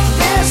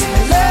 This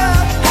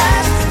love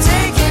has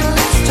taken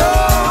its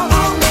toll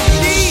on me.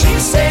 She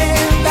said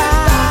goodbye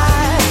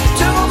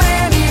too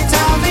many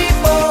times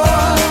before,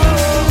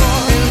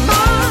 and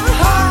my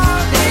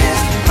heart is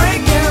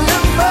breaking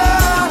in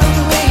front of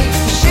me.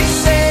 She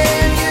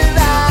said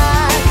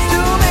goodbye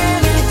too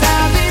many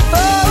times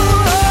before.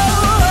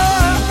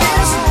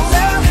 This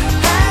love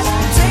has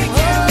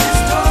taken its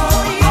toll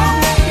on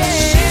me.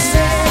 She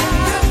said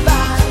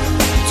goodbye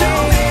too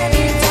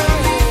many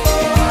times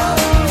before.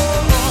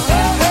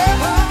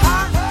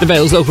 The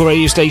Vale's local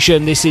radio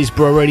station. This is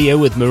Bro Radio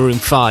with Maroon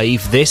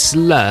 5. This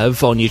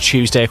Love on your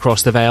Tuesday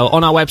across the Vale.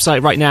 On our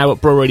website right now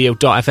at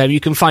broradio.fm, you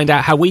can find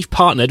out how we've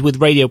partnered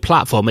with Radio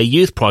Platform, a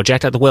youth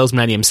project at the Wales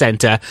Millennium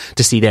Centre,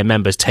 to see their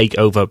members take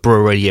over Bro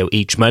Radio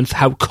each month,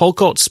 how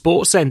Colcott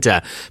Sports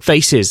Centre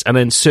faces an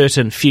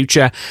uncertain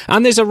future,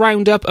 and there's a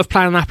roundup of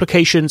planning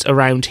applications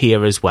around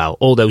here as well.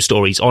 All those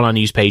stories on our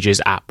news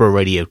pages at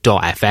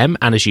broradio.fm,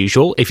 and as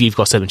usual, if you've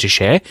got something to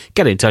share,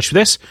 get in touch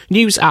with us.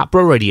 News at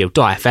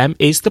broradio.fm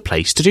is the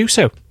place to do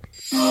so.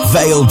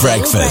 Vale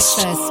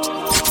Breakfast.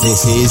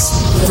 This is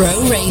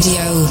Bro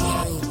Radio.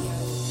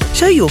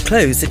 Show your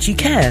clothes that you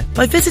care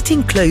by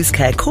visiting Clothes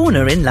Care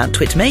Corner in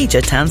Lantwit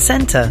Major Town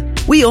Centre.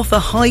 We offer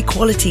high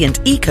quality and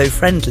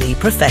eco-friendly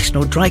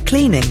professional dry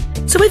cleaning.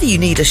 So whether you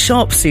need a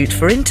sharp suit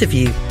for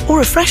interview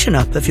or a freshen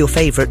up of your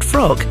favourite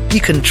frock,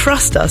 you can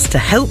trust us to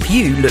help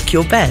you look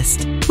your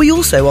best. We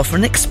also offer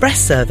an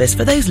express service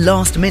for those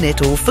last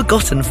minute or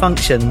forgotten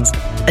functions.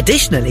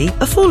 Additionally,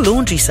 a full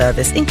laundry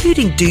service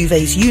including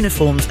duvets,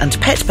 uniforms and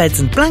pet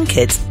beds and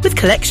blankets with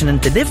collection and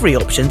delivery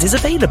options is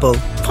available.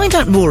 Find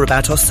out more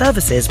about our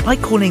services by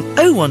calling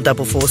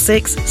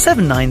 01446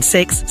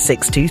 796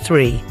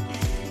 623.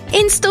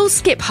 Install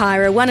Skip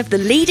Hire are one of the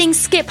leading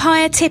skip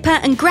hire, tipper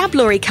and grab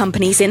lorry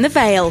companies in the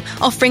Vale,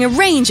 offering a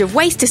range of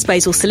waste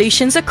disposal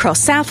solutions across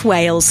South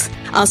Wales.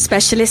 Our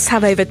specialists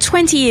have over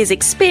 20 years'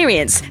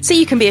 experience, so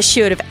you can be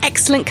assured of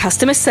excellent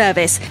customer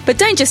service. But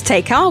don't just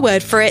take our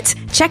word for it.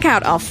 Check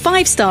out our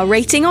 5-star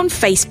rating on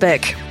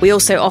Facebook. We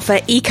also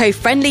offer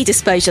eco-friendly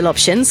disposal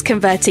options,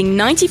 converting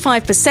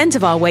 95%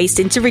 of our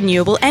waste into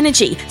renewable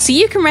energy, so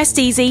you can rest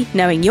easy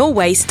knowing your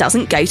waste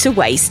doesn't go to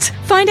waste.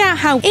 Find out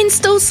how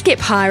Install Skip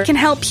Hire can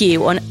help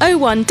you on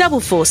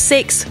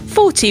 01446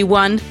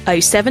 421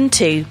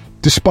 072.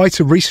 Despite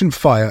a recent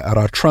fire at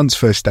our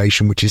transfer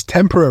station, which is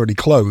temporarily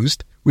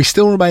closed, we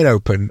still remain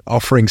open,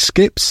 offering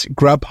skips,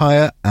 grab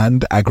hire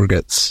and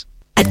aggregates.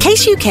 At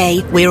Case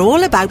UK, we're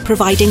all about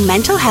providing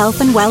mental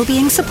health and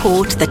wellbeing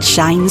support that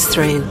shines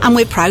through. And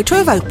we're proud to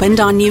have opened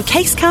our new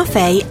Case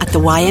Cafe at the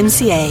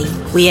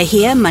YMCA. We are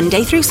here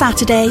Monday through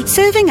Saturday,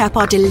 serving up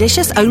our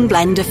delicious own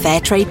blend of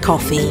fair trade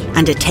coffee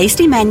and a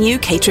tasty menu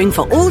catering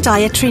for all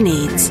dietary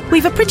needs.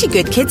 We've a pretty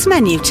good kids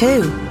menu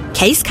too.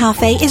 Case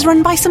Cafe is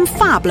run by some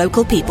fab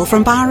local people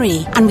from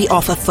Barry, and we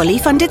offer fully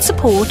funded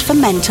support for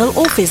mental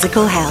or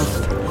physical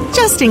health.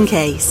 Just in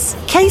case.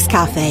 Case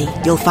Cafe.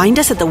 You'll find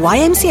us at the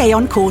YMCA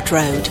on Court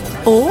Road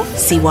or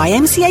see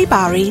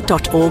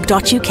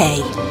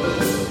ymcabarry.org.uk.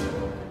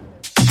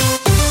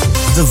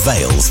 The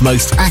Vale's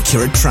most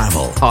accurate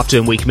travel.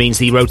 Half-term week means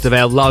the road to the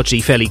Vale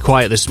largely fairly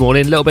quiet this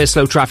morning. A little bit of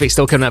slow traffic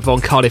still coming up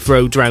on Cardiff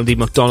Road around the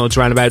McDonald's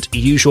roundabout.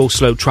 Usual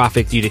slow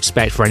traffic you'd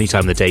expect for any time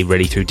of the day,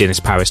 really, through Dinas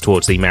Paris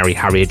towards the Mary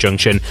Harrier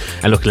Junction,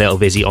 and look a little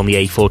busy on the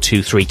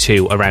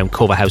A4232 around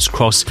Culverhouse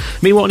Cross.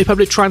 Meanwhile, on your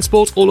public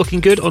transport, all looking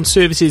good on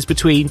services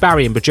between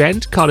Barry and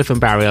Bridgend, Cardiff and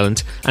Barry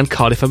Island, and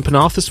Cardiff and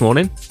Penarth this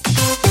morning.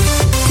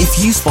 If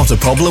you spot a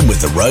problem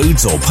with the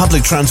roads or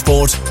public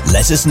transport,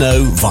 let us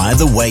know via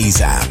the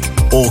Waze app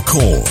or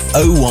call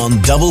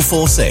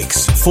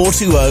 01446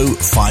 420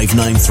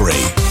 593.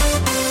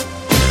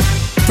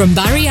 From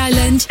Barry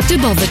Island to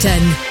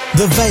Boverton.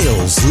 The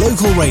Vale's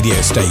local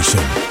radio station.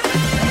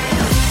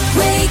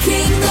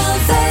 Waking the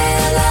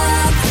Vale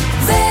up,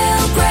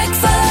 Vale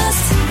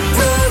Breakfast,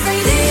 Bro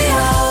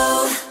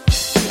Radio.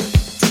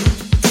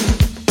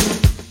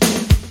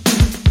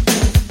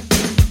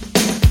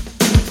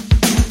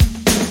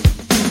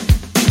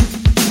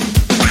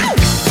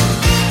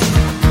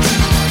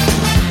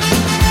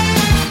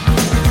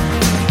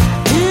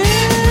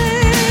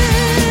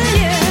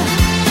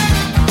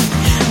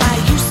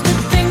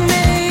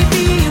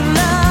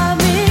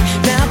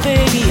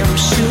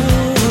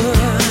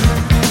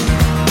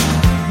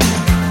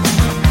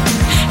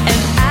 And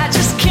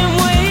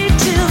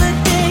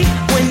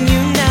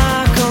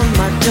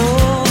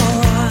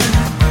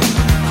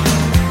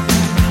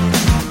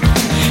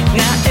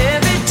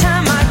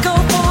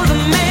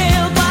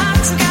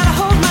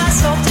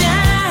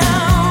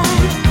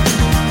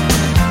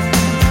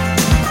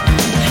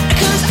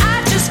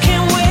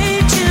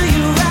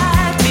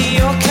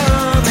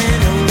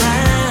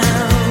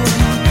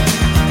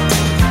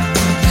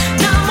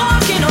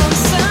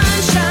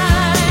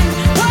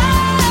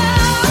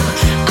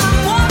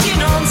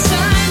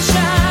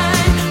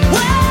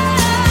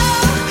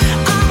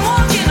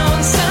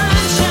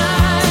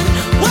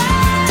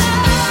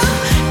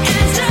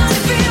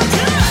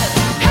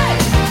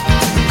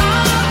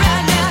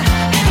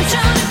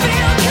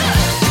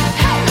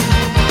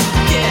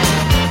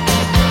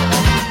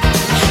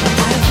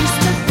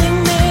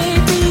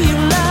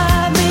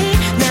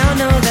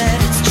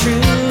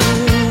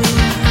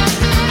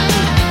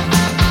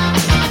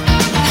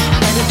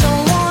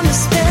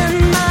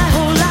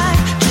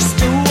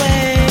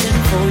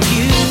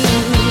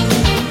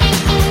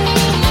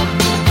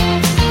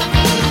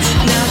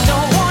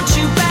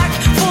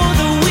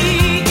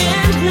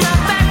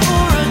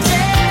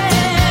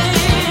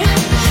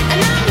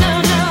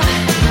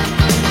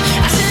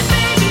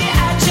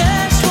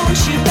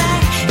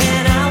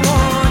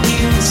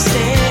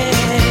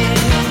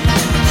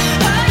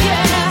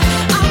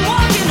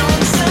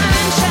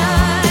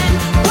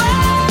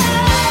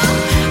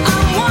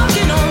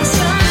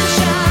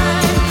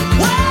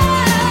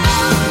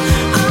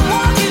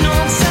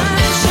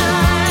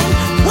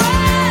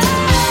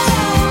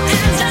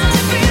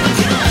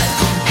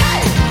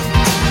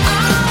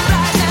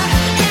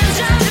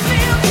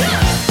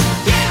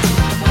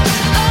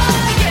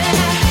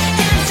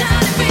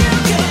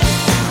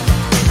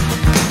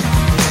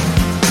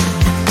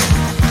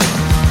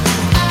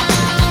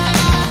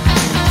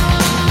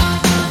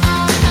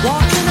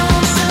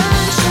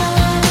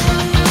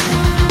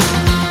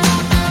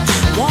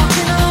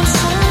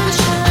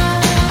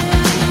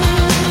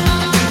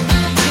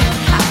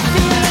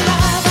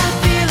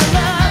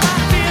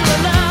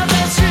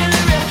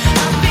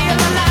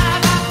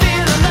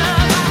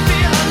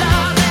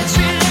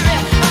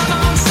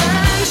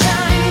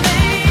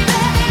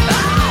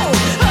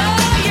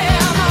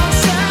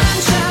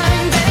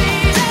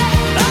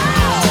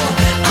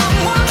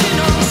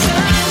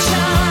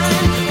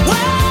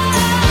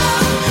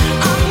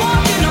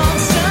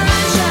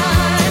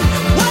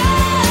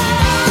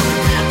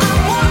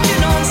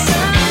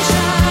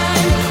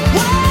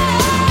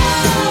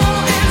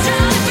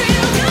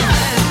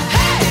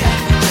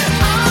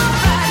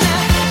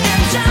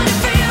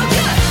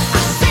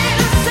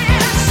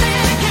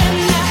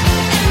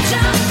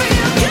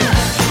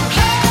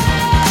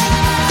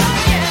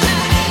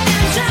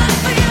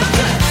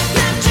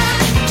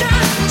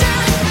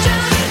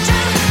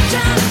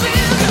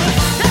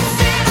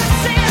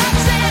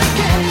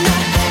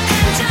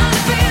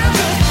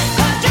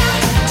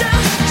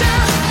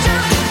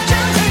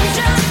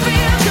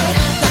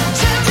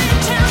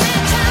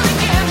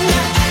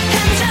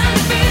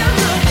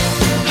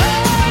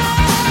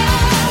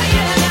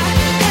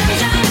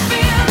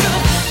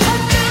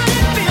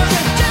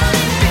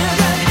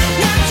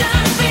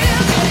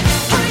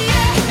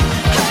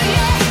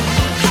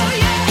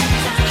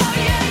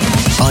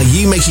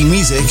you making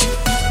music?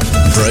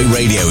 Bro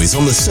Radio is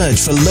on the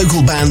search for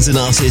local bands and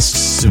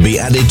artists to be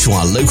added to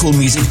our local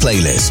music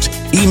playlist.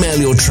 Email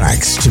your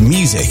tracks to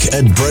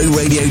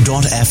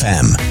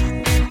music@broradio.fm.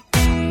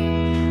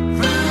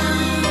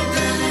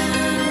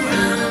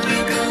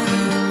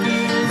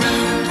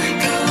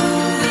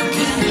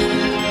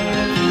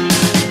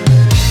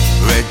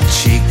 Red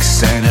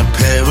cheeks and a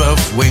pair of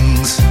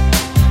wings.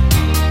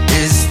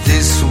 Is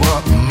this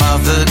what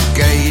Mother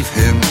gave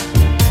him?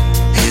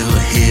 He'll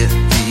hear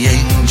the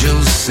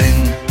angels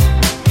sing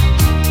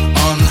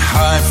on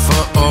high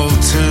for all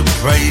to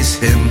praise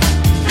him.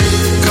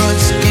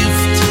 God's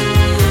gift,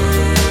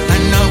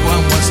 and no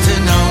one wants to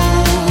know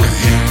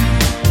him.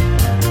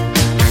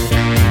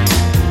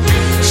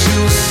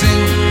 She'll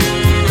sing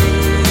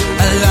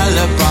a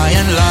lullaby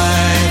and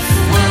life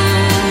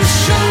will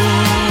show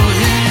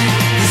him.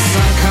 The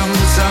sun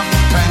comes up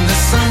and the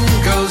sun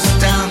goes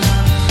down.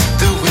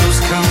 The wheels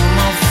come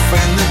off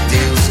and the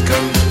deals go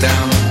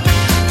down.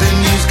 The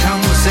news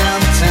comes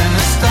out and a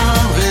star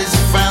is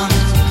found.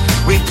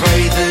 We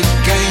play the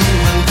game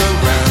and go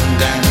round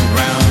and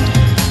round.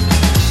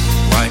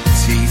 White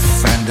teeth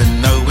and a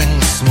knowing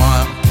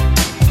smile.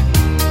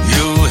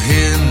 You'll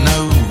hear no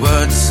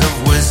words of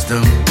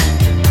wisdom.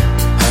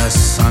 Her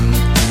son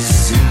is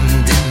in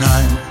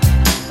denial.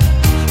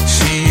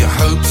 She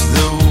hopes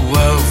the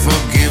world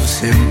forgives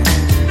him.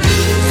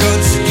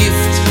 God's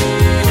gift,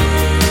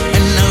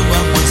 and no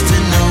one wants to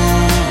know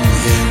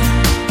him.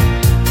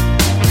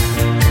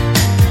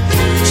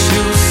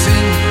 She'll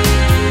sing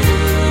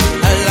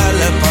a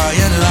lullaby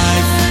and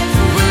life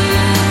will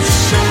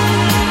show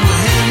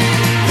him.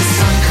 The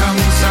sun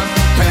comes up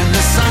and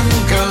the sun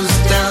goes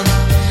down.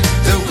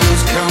 The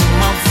wheels come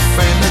off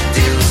and the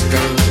deals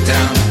go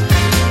down.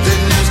 The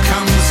news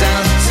comes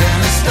out and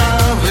a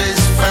star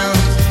is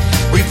found.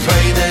 We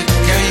play the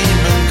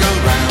game and go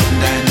round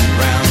and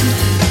round.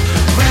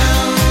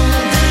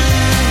 Round and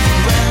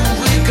round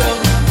we go.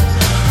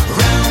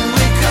 Round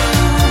we go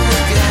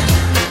again.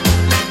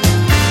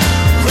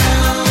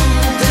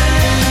 Round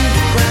and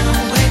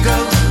round we go.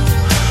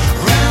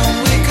 Round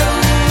we go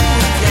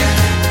again.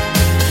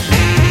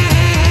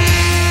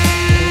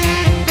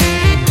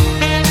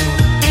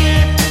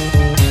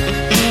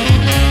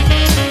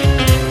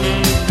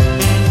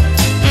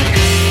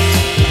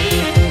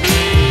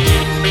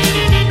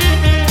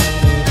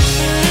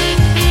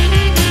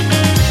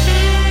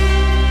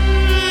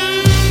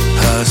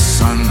 Her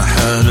son,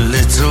 her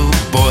little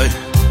boy,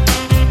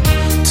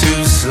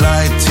 too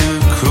sly, too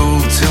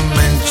cruel to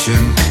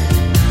mention.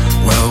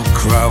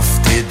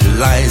 Well-crafted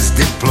lies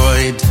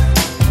deployed.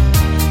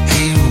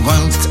 He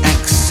won't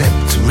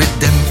accept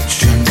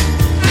redemption.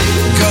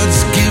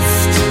 God's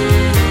gift,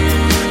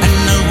 and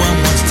no one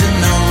wants to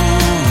know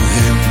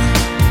him.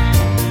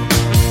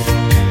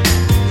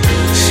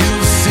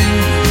 She'll sing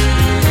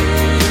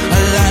a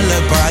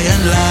lullaby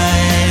and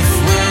life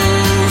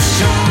will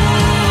show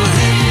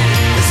him.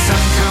 The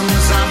sun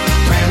comes up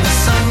and the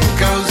sun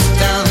goes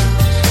down.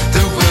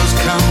 The wheels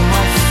come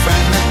off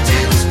and the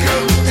deals go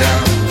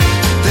down.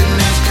 The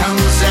news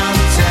comes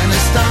out and a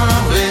star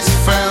is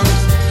found.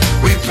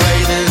 We play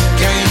the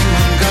game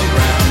and go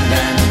round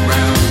and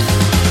round.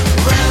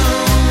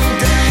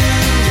 Round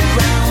and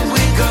round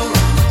we go.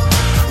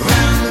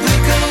 Round we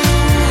go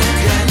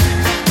again.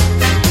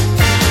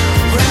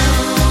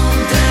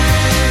 Round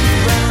and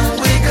round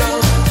we go.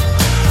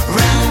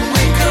 Round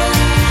we go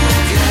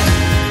again.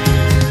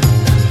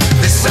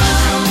 The sun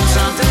comes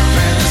up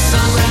and the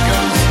sun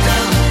goes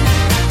down.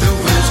 The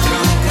wheels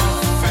come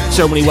off and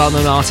So many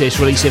well-known artists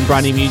releasing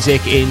brand new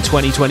music in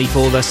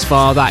 2024 thus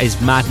far. That is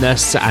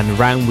Madness and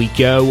Round We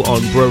Go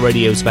on Bro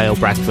Radio's Vale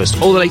Breakfast.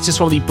 All the latest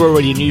from the Bro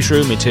Radio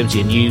newsroom in terms of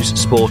your news,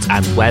 sport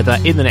and weather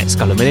in the next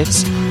couple of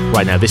minutes.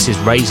 Right now, this is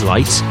Ray's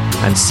Light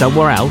and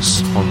Somewhere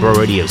Else on Bro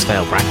Radio's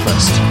Vale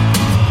Breakfast.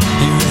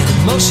 You're an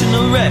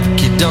emotional wreck,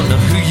 you don't know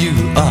who you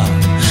are.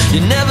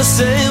 You never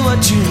say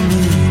what you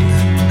need,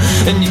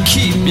 and you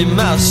keep your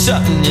mouth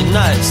shut and your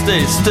night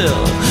stays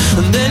still.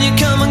 And then you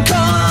come and call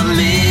on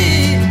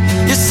me.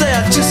 You say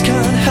I just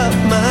can't help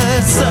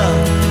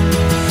myself.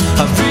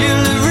 I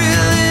really,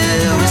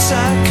 really wish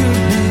I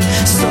could be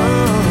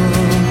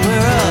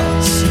somewhere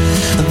else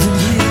than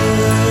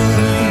here.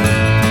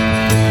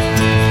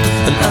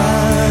 And I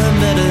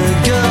met a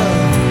girl.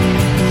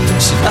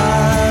 She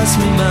asked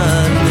me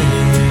my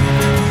name.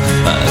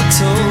 I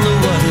told her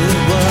what it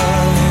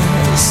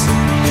was.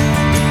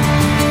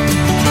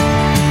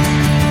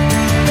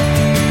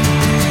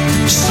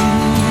 She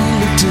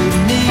looked at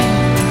me.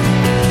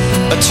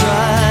 I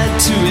tried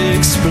to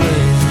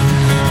explain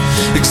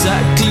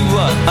exactly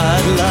what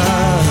I'd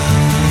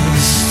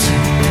lost.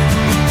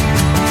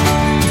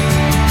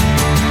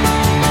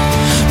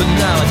 But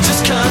now I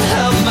just can't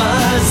help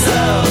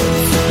myself.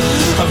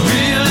 I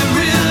really,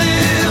 really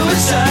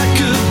wish I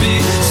could be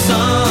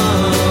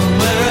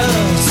somewhere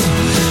else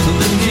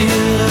than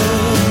here.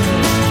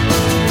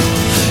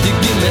 You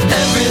give me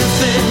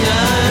everything I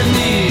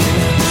need,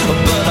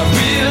 but I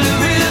really,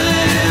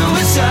 really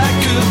wish I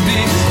could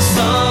be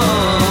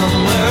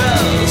somewhere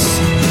else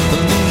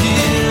than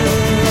here.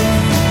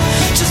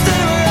 Just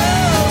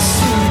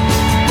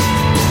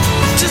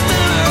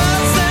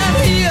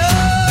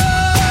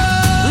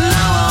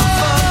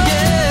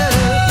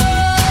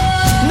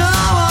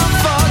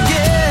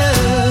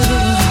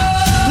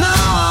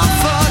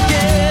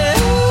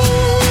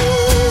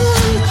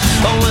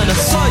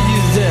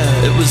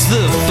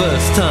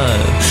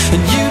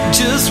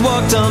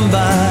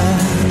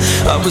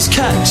was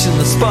catching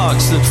the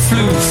sparks that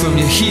flew from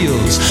your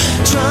heels,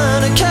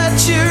 trying to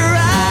catch your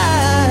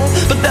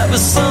eye, but that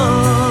was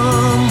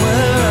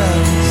somewhere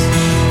else.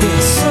 It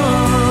was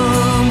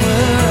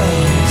somewhere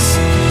else.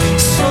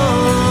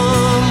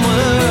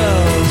 Somewhere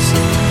else.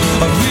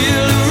 I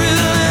really,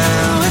 really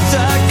wish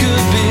I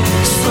could be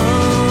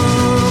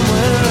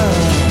somewhere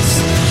else.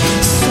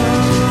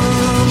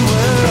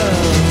 Somewhere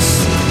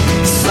else.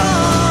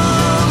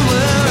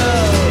 Somewhere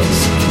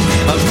else.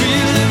 I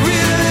really,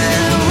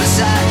 really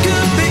wish I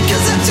could be,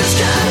 'cause I just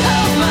can't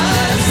help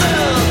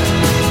myself.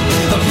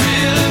 I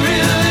really,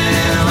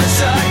 really wish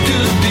I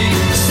could be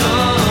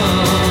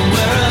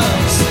somewhere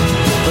else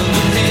than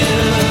here.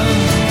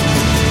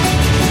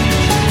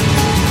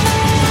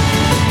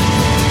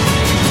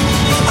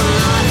 I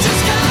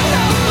just can't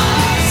help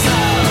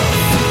myself.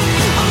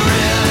 I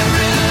really,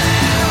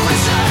 really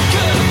wish I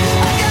could. I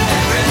got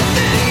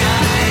everything I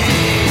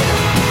need.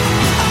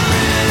 I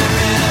really,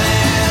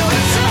 really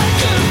wish I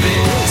could be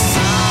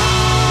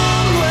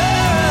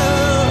somewhere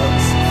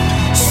else.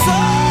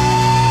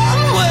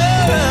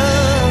 Somewhere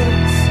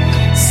else.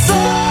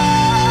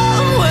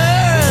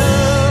 Somewhere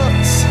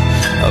else.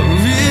 I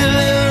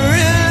really,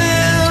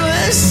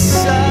 really wish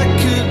I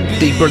could be.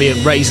 The brilliant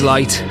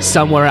Razorlight,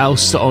 Somewhere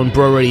Else, on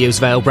Bro Radio's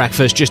Vale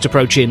Breakfast, just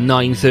approaching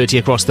 9:30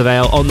 across the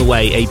Vale. On the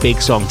way, a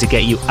big song to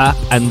get you up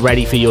and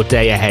ready for your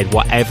day ahead,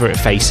 whatever it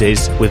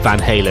faces, with Van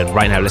Halen.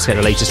 Right now, let's get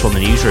the latest from the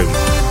newsroom.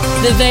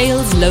 The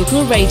Vale's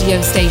local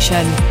radio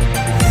station.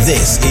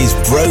 This is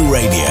Bro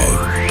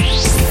Radio.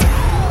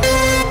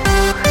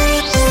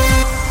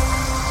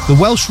 The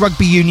Welsh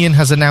Rugby Union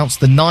has announced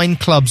the 9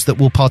 clubs that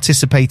will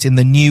participate in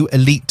the new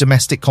elite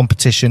domestic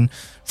competition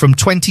from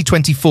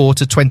 2024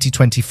 to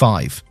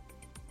 2025.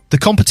 The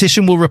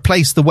competition will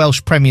replace the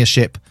Welsh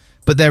Premiership,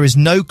 but there is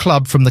no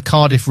club from the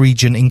Cardiff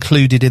region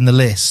included in the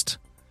list.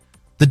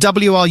 The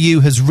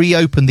WRU has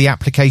reopened the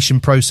application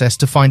process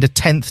to find a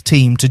 10th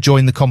team to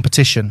join the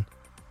competition.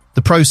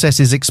 The process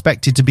is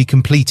expected to be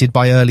completed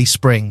by early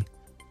spring.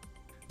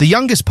 The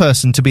youngest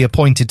person to be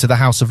appointed to the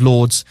House of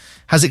Lords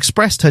has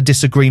expressed her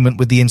disagreement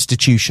with the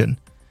institution,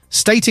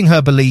 stating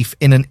her belief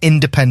in an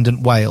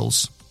independent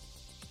Wales.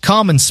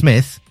 Carmen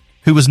Smith,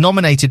 who was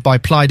nominated by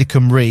Plaid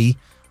Cymru,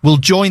 will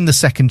join the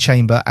second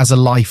chamber as a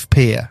life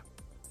peer.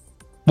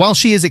 While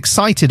she is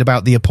excited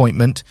about the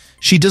appointment,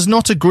 she does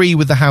not agree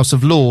with the House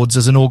of Lords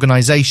as an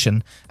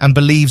organisation and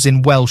believes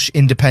in Welsh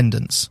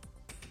independence.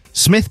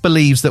 Smith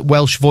believes that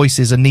Welsh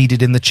voices are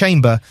needed in the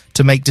chamber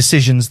to make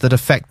decisions that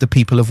affect the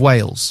people of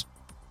Wales.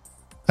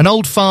 An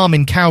old farm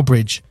in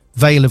Cowbridge,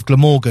 Vale of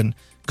Glamorgan,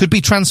 could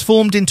be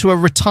transformed into a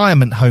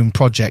retirement home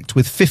project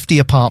with 50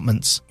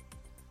 apartments.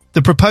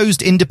 The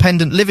proposed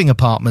independent living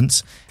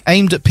apartments,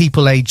 aimed at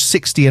people aged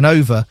 60 and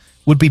over,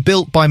 would be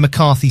built by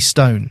McCarthy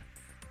Stone.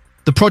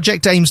 The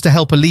project aims to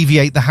help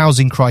alleviate the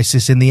housing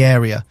crisis in the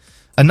area.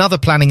 Another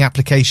planning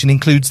application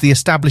includes the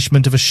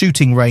establishment of a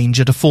shooting range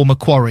at a former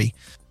quarry.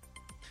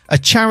 A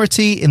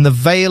charity in the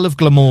Vale of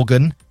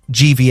Glamorgan,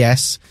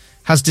 GVS,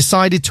 has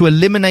decided to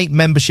eliminate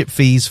membership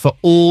fees for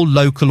all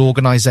local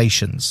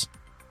organisations.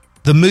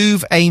 The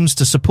move aims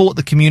to support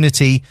the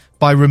community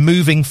by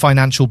removing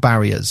financial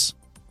barriers.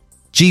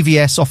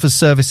 GVS offers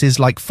services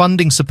like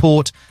funding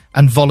support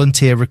and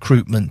volunteer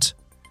recruitment.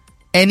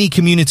 Any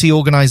community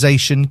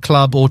organisation,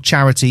 club or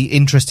charity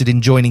interested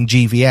in joining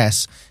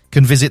GVS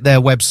can visit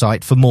their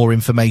website for more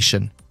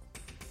information.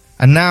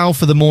 And now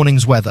for the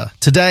morning's weather.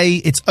 Today,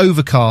 it's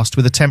overcast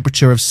with a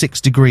temperature of 6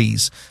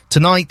 degrees.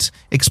 Tonight,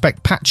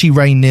 expect patchy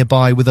rain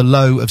nearby with a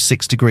low of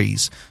 6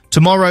 degrees.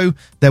 Tomorrow,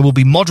 there will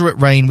be moderate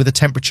rain with a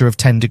temperature of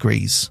 10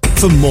 degrees.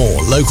 For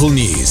more local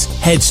news,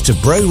 head to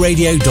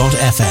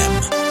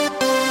broradio.fm.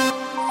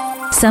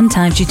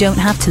 Sometimes you don't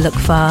have to look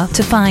far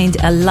to find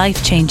a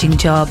life-changing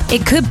job.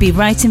 It could be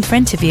right in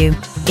front of you,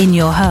 in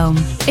your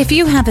home. If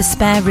you have a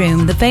spare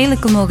room, the Vale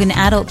of Glamorgan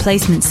Adult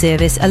Placement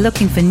Service are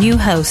looking for new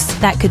hosts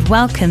that could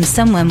welcome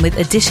someone with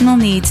additional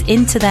needs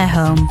into their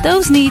home.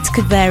 Those needs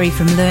could vary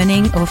from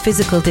learning or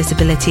physical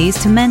disabilities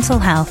to mental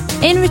health.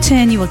 In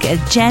return, you will get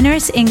a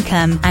generous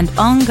income and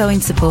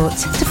ongoing support.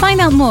 To find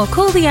out more,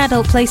 call the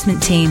Adult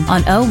Placement Team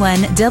on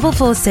 01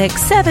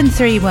 446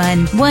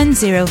 731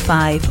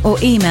 105 or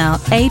email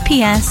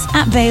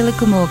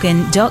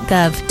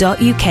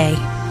aps@valeofglamorgan.gov.uk.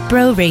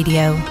 Bro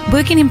Radio,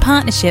 working in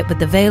partnership with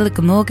the Vale of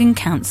Glamorgan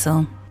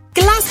Council.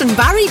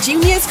 Glastonbury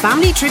Juniors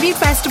Family Tribute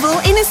Festival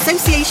in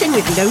association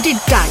with Loaded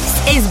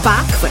Dice is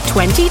back for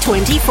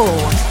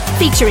 2024.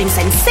 Featuring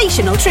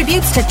sensational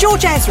tributes to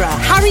George Ezra,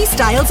 Harry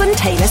Styles and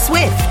Taylor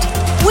Swift.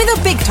 With a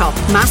big top,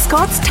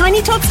 mascots,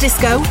 Tiny Tots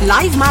Disco,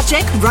 live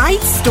magic,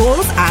 rides,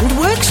 stalls and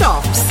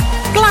workshops.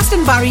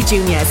 Glastonbury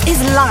Juniors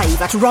is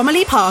live at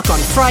Romilly Park on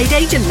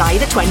Friday, July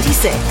the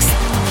 26th.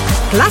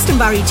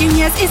 Glastonbury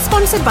Juniors is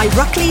sponsored by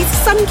Ruckley's,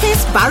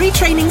 Sunkist, Barry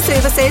Training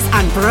Services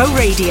and Bro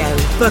Radio.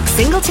 Book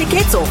single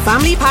tickets or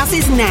family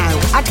passes now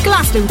at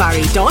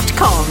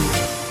glastonbury.com.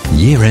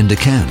 Year-end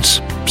accounts,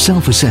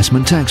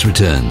 self-assessment tax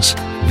returns,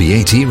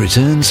 VAT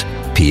returns,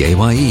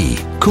 PAYE,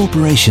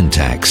 corporation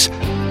tax.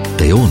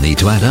 They all need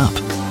to add up.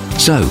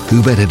 So,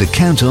 who better to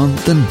count on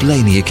than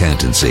Blaney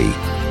Accountancy?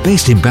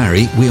 Based in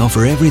Barry, we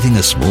offer everything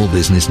a small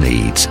business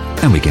needs,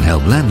 and we can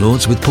help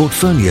landlords with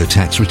portfolio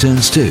tax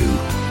returns too.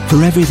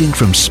 For everything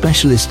from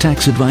specialist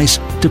tax advice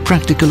to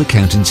practical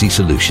accountancy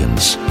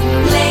solutions.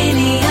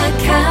 Blaney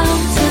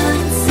Accountancy.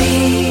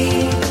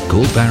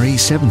 Call Barry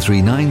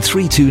 739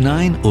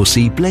 329 or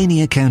see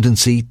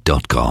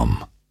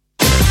blaneyaccountancy.com.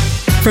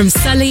 From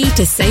Sully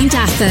to St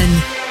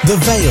Athan. The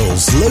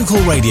Vale's local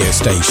radio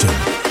station.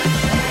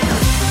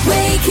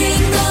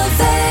 Waking the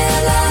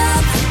Vale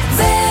up.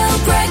 Vale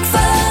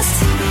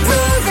Breakfast.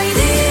 Bro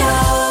Radio.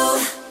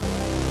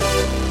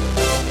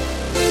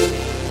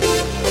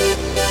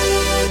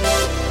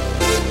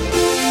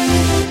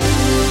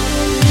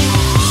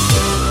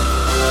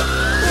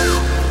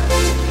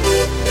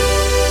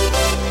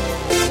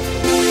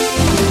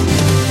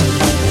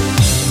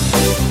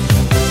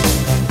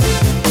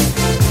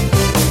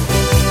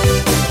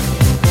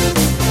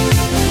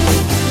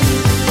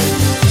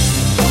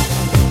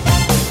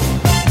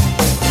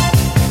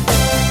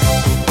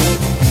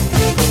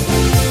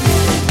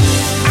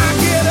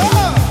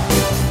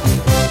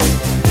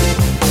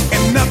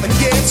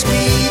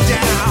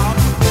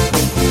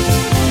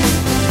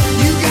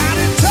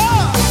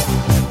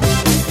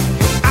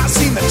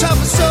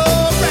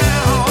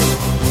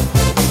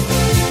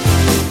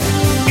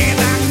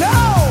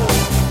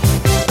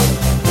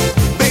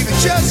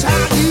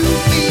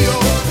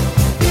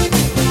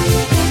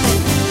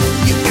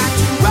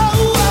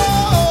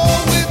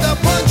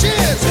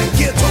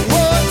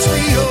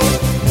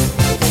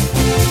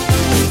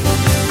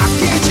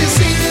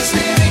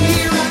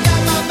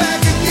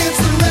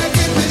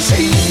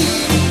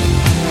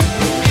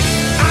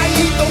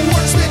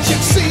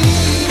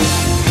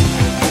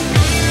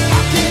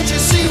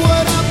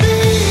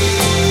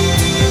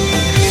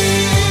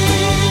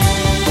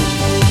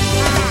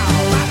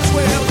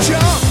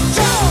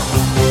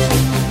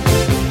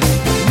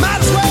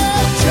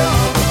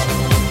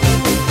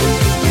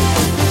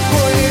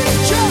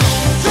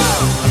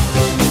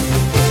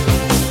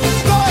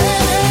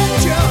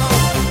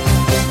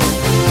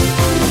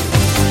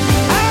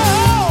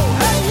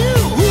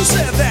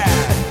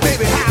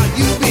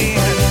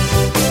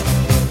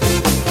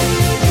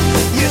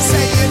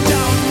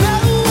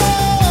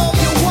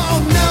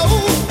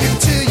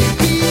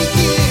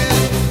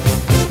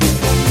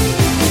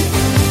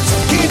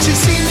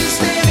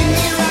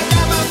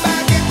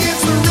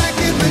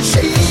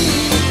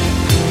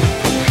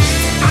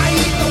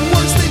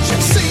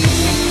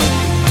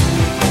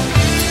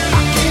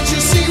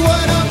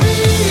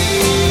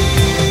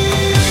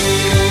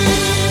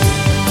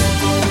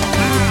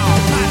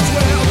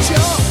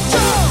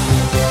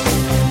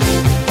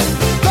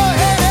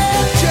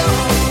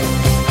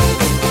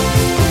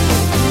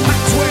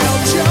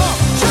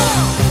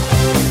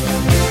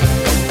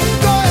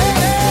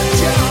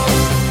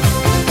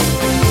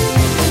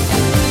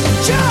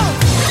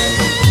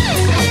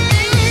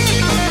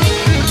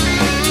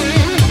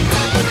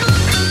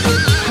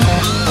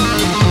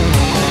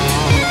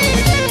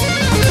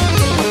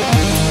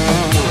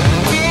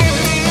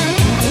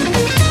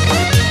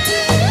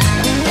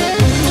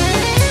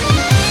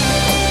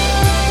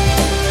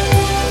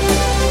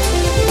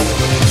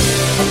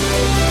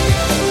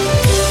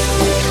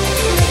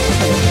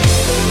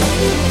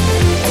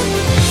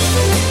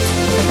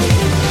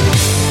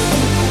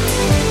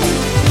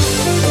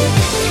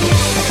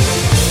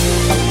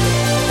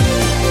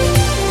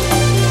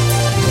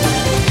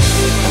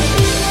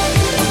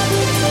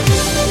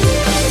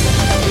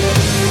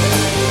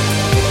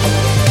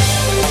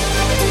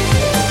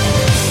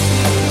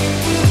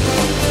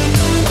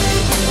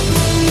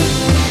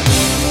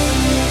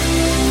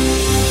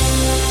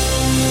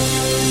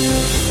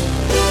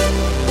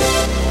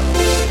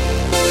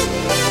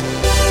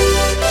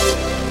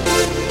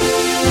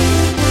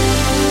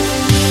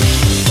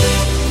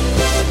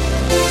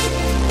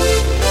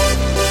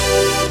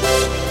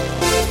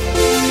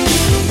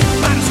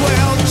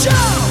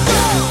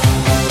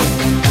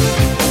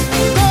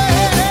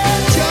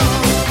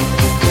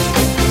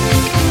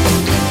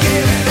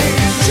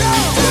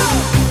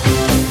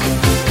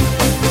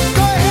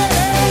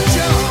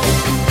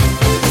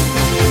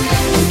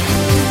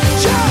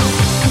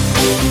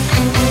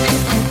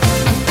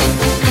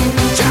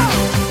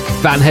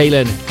 Van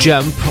Halen,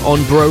 Jump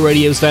on Bro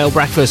Radio's Vale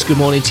Breakfast. Good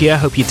morning to you.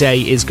 Hope your day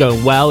is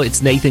going well.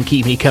 It's Nathan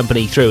keeping me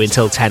company through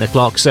until 10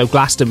 o'clock. So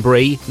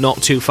Glastonbury,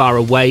 not too far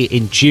away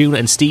in June,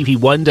 and Stevie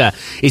Wonder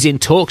is in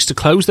talks to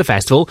close the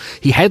festival.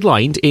 He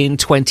headlined in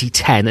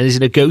 2010 and is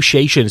in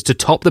negotiations to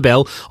top the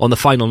bill on the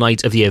final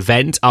night of the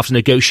event after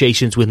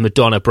negotiations with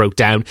Madonna broke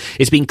down.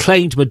 It's been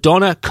claimed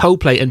Madonna,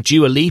 Coldplay and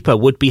Dua Lipa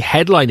would be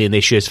headlining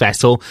this year's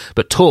festival,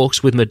 but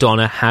talks with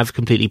Madonna have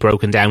completely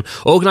broken down.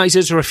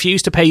 Organisers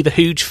refused to pay the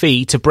huge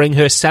fee to bring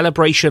her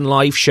Celebration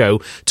live show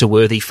to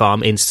Worthy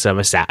Farm in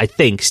Somerset. I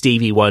think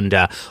Stevie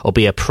Wonder will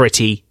be a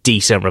pretty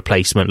decent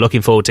replacement.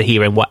 Looking forward to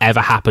hearing whatever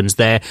happens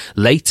there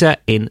later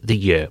in the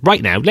year.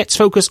 Right now, let's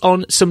focus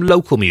on some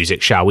local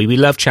music, shall we? We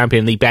love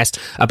championing the best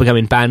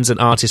up-and-coming bands and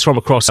artists from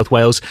across South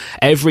Wales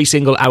every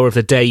single hour of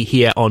the day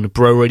here on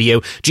Bro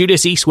Radio.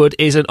 Julius Eastwood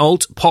is an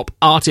alt-pop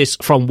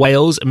artist from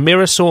Wales.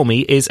 Mirror Saw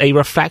Me is a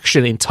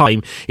reflection in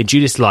time in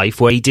Julius'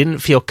 life where he didn't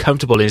feel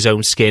comfortable in his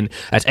own skin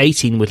at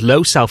 18 with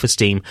low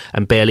self-esteem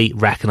and barely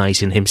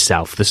recognising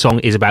himself. The song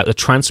is about the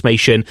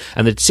transformation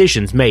and the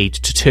decisions made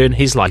to turn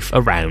his life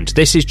around.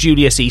 This is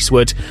Julius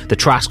Eastwood. The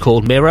track's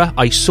called Mirror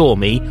I Saw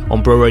Me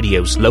on Bro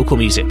Radio's local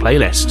music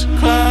playlist.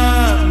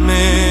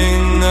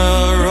 Climbing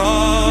the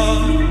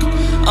rock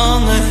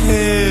on the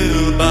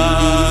hill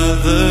by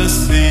the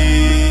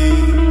sea,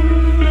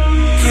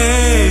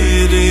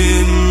 head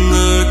in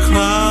the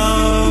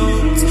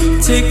clouds,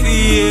 take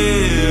the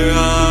air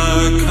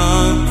I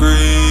can't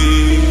breathe.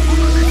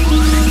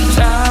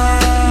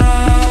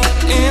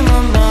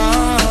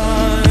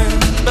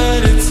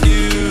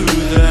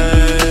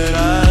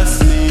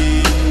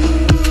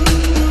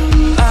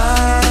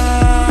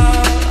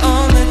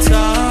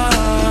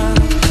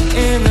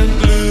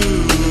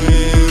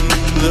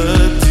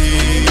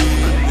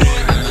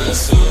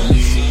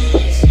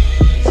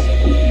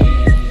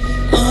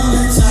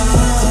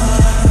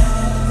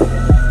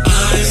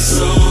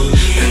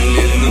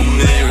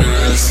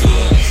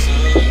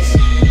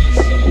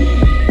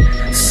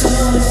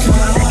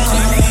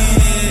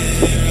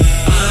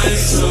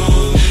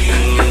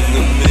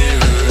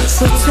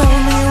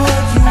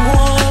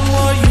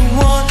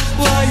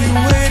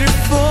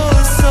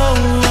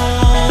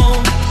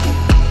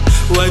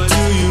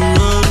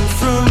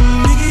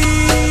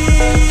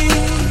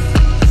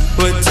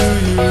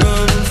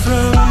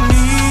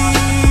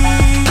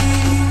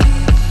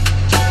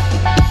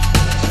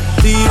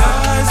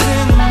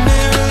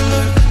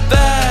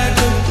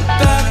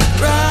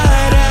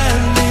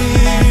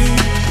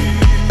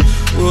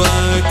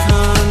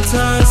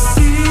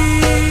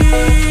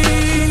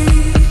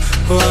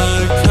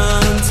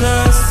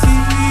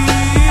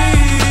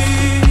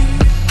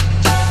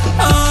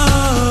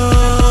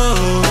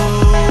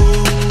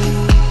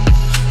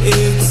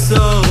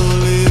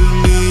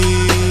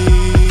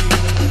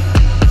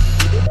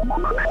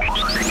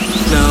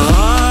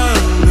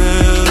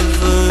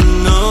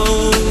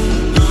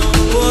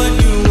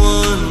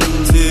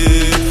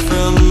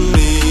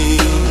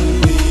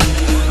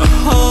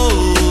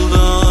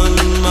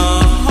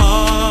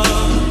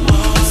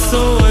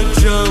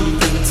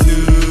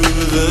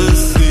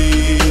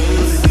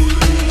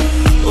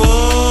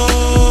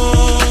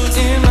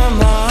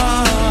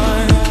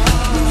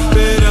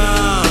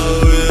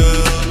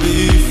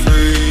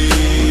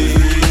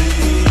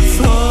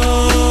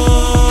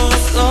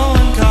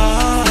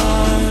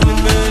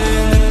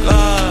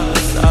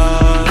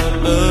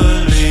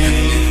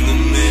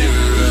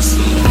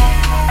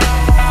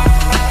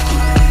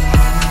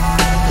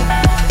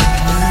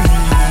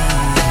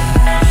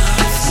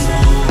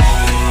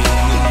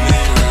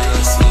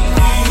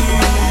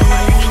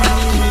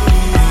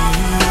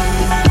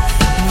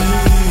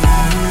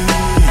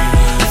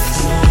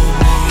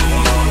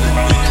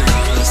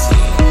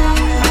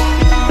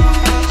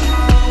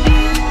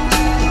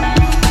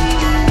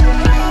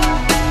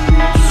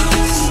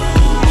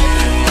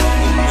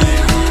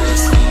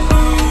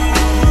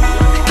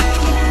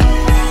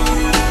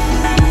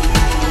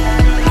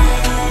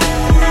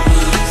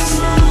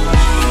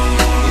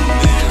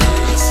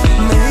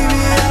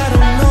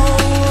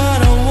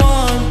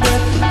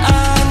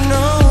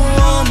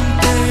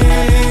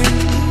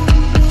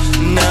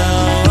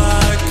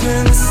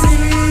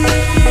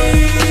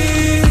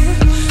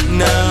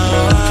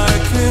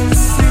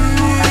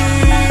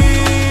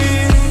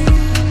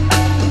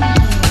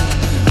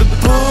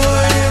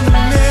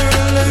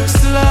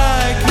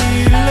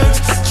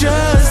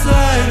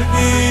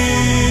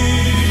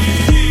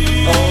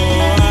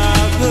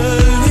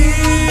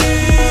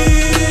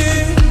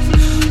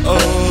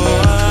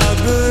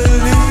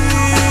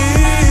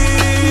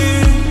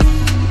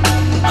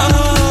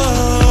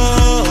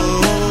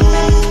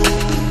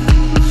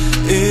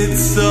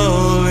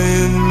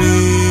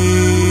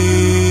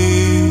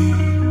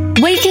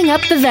 Up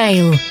the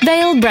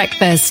Vale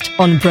Breakfast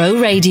on Bro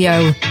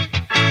Radio.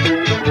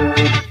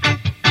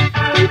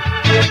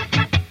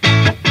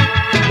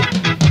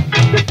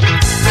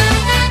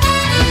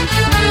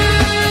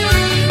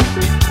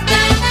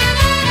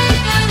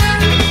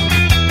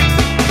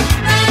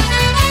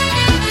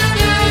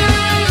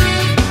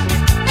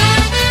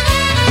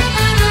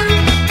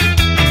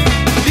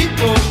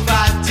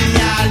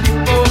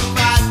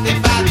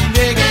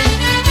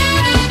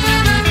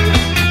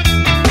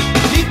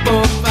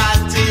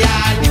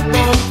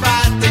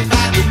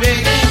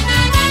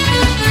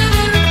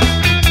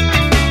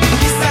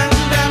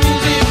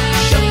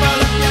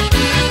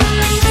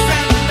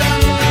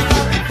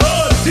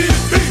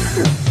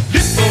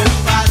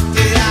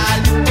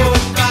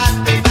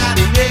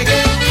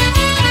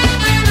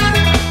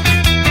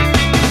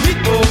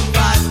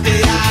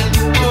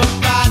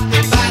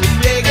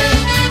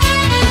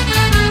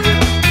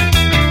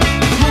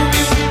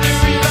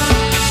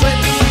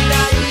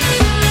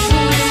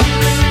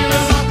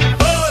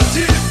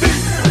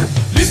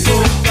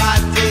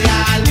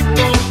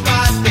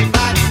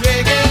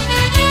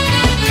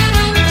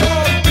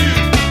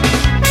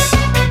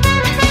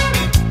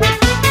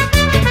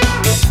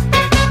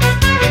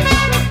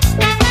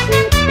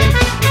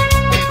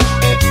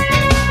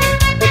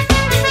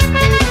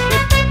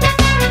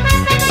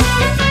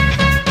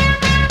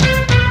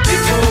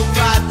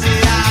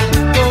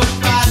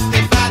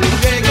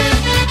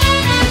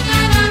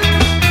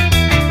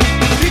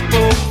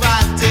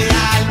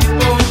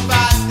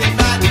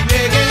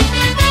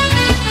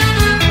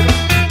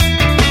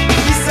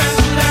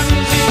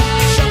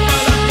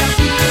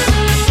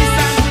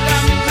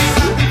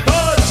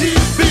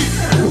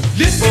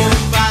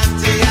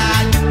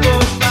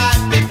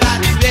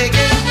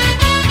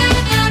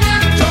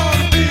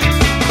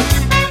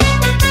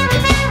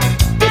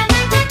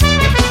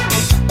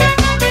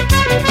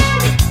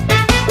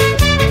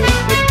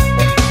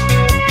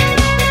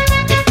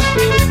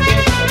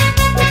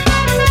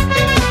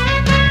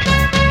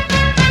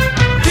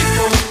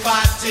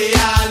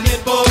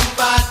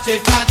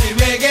 fatty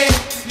reggae,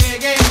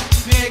 reggae,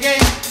 reggae,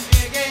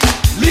 reggae.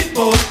 Lip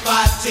up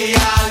fatty,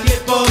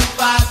 lip up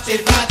fatty,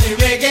 fatty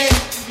reggae,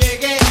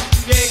 reggae,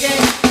 reggae,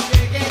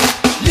 reggae.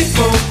 Lip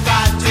up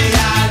fatty,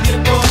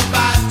 lip up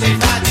fatty,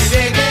 fatty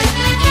reggae.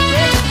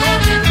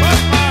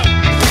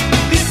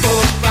 Lip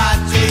up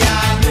fatty,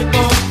 lip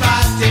up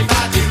fatty,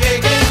 fatty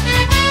reggae.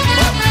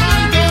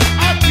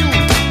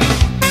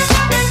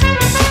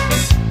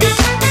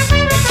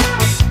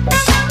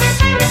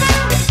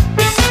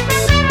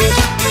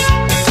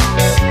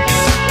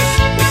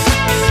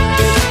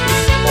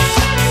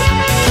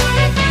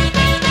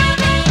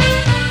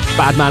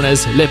 Bad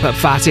Manners, Lip Up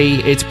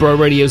Fatty. It's Bro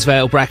Radio's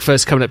Vale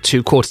Breakfast coming up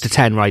to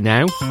 9:45 right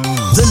now.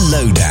 The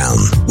Lowdown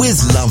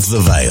with Love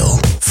the Vale.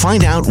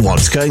 Find out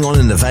what's going on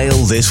in the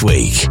Vale this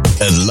week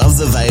at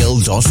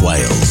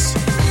lovethevale.wales.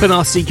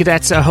 Penarth Sea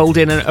Cadets are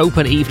holding an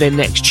open evening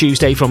next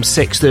Tuesday from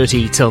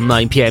 6:30 till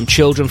 9pm.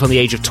 Children from the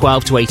age of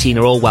 12 to 18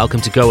 are all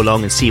welcome to go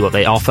along and see what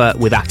they offer,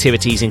 with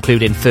activities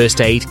including first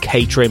aid,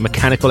 catering,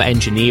 mechanical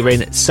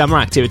engineering. Summer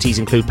activities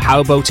include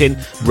powerboating,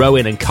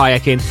 rowing and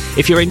kayaking.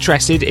 If you're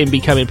interested in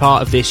becoming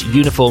part of this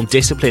uniform,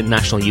 disciplined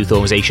National Youth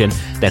Organisation,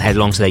 then head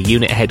along to their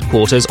unit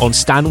headquarters on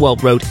Stanwell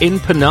Road in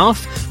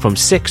Penarth from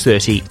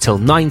 6:30 till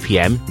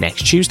 9pm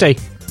next Tuesday.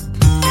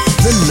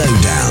 The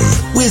Lowdown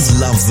with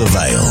Love the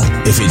Vale.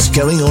 If it's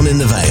going on in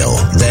the Vale,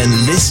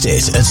 then list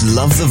it at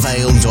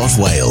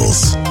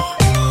lovethevale.wales.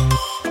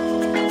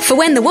 For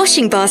when the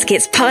washing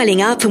basket's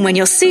piling up and when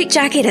your suit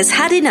jacket has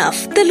had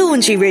enough, the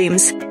laundry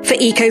rooms. For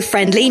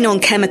eco-friendly,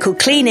 non-chemical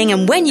cleaning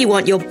and when you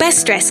want your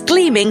best dress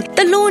gleaming,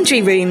 the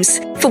laundry rooms.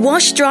 For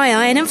wash, dry,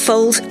 iron and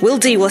fold, we'll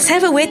do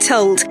whatever we're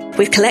told.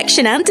 With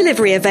collection and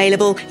delivery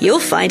available, you'll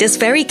find us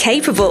very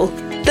capable.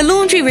 The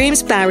Laundry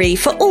Rooms Barry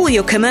for all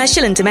your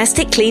commercial and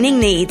domestic cleaning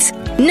needs.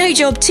 No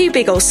job too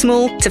big or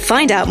small. To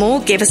find out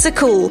more, give us a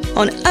call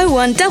on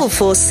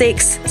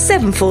 01446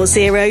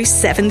 740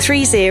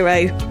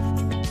 730.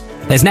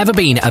 There's never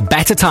been a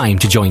better time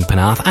to join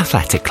Penarth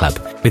Athletic Club.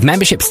 With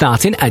membership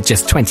starting at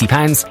just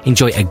 £20,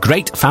 enjoy a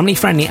great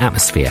family-friendly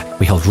atmosphere.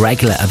 We hold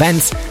regular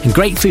events and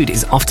great food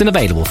is often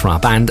available from our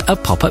band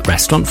of pop-up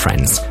restaurant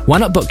friends. Why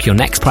not book your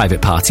next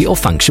private party or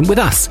function with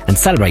us and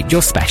celebrate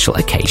your special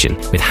occasion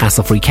with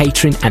hassle-free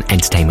catering and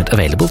entertainment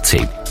available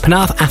too.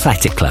 Penarth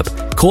Athletic Club.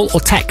 Call or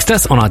text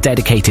us on our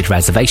dedicated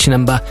reservation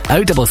number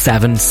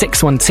 077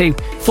 612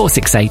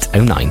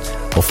 46809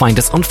 or find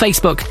us on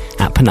Facebook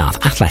at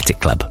Penarth Athletic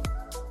Club.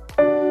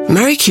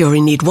 Marie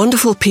Curie need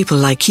wonderful people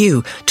like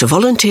you to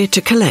volunteer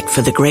to collect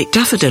for the Great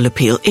Daffodil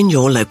Appeal in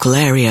your local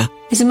area.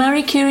 As a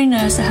Marie Curie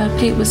nurse, I help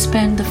people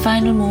spend the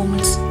final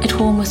moments at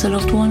home with their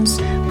loved ones,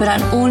 but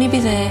I'll only be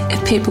there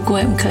if people go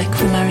out and collect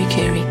for Marie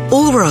Curie.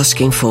 All we're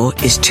asking for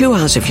is 2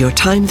 hours of your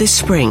time this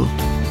spring.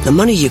 The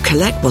money you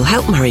collect will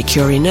help Marie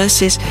Curie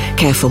nurses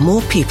care for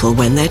more people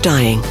when they're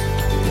dying.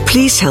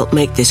 Please help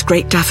make this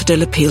Great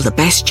Daffodil Appeal the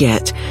best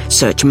yet.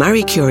 Search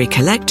Marie Curie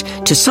Collect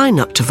to sign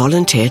up to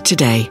volunteer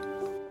today.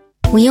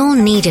 We all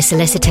need a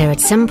solicitor at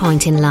some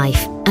point in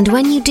life, and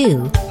when you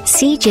do,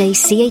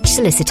 CJCH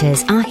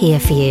Solicitors are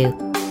here for you.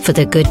 For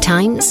the good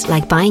times,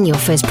 like buying your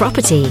first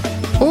property,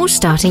 or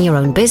starting your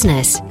own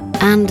business,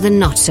 and the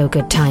not so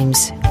good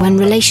times, when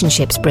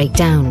relationships break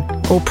down,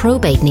 or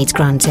probate needs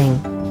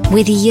granting.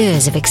 With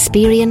years of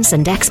experience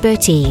and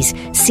expertise,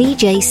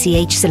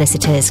 CJCH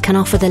Solicitors can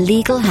offer the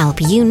legal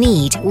help you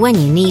need when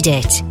you need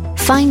it.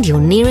 Find your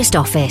nearest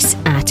office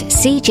at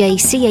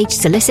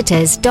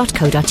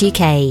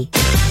cjchsolicitors.co.uk.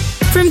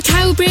 From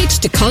Cowbridge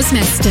to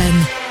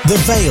Cosmeston. The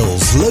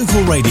Vale's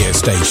local radio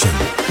station.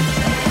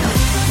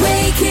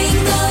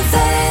 Waking the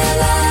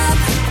Vale up,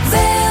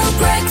 Vale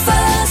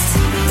Breakfast,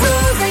 Bro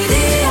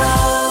Radio.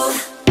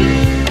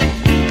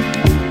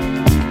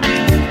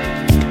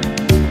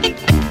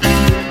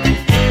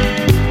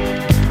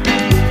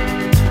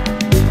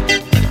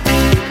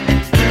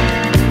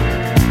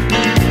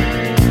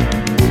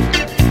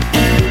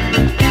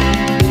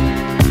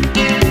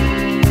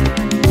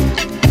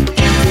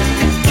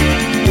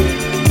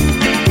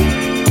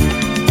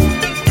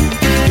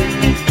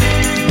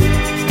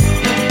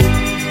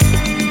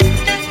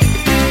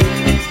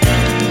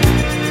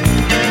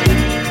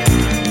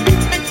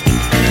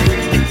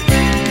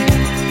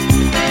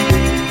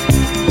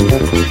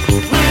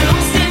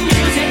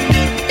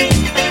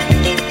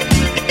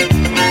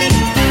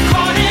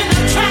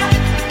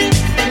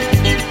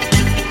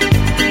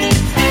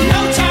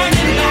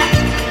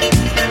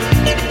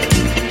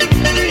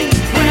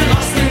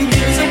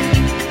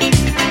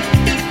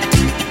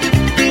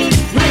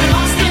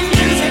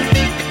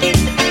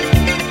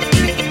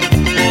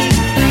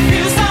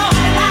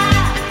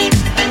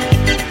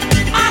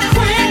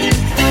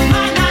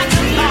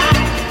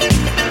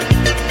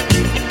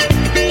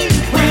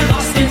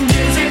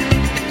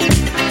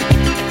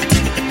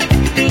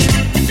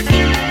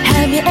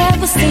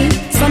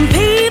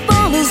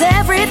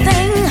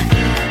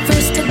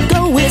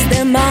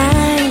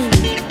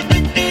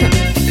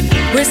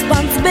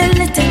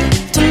 Responsibility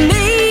to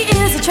me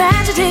is a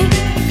tragedy.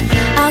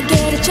 I'll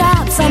get a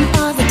job some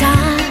other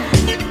time.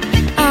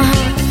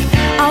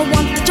 I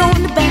want to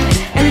join the band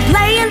and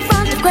play in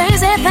front of crazy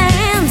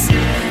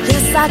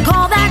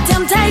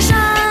temptation.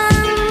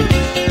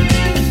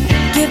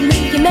 Give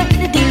me your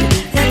melody,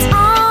 that's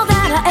all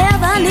that I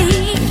ever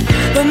need.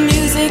 The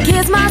music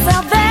is my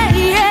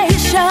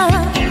salvation.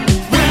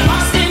 We're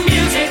lost in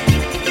music,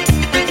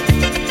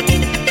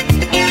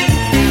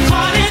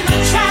 caught in the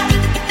trap.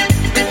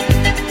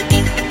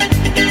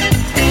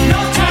 No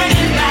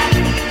turning back.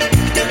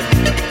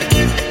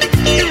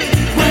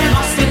 We're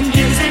lost in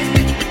music.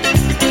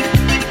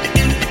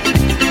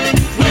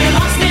 We're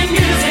lost in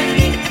music.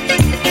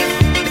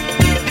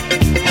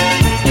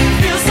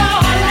 Feel so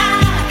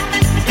alive.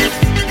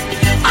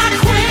 I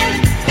quit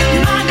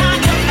my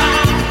 9 to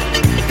 5.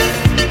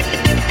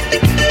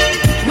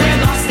 We're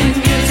lost in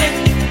music.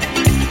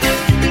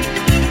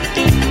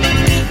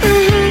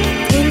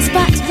 In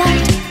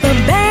spotlight, the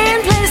band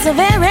plays so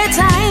very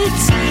tight.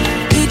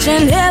 Each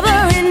and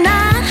every night.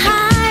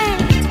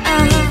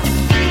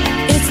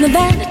 It's no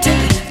vanity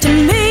to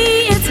me,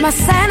 it's my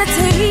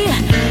sanity.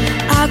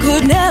 I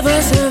could never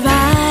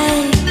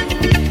survive.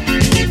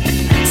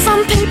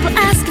 Some people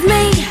ask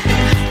me,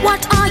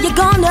 what are you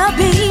gonna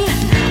be?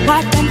 Why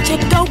don't you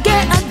go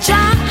get a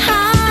job?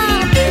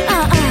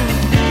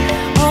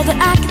 All that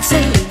I can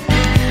say,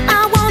 I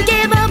won't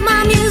give up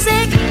my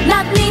music.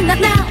 Not me, not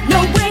now, no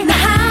way, no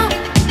how.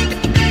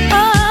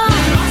 Oh,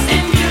 lost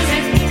in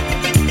music,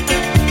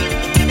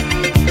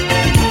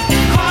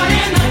 caught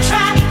in the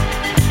trap,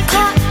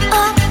 caught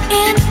up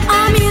in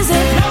our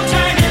music. No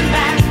turning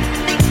back.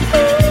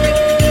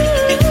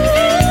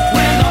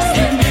 We're lost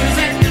in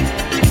music.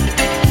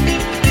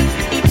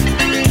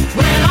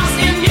 We're lost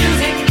in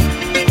music.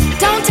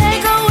 Don't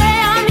take away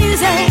our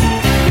music.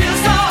 Feel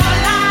so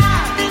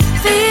alive.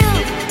 Feel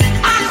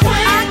I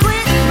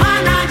quit my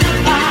 9 to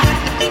 5.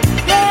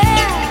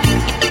 Yeah.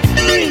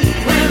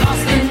 We're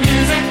lost in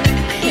music.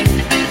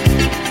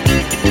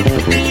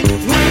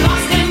 We're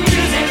lost in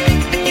music.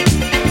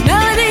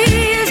 Melody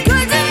is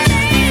good to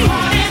me.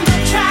 Caught in the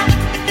trap.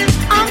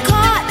 I'm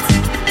caught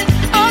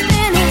up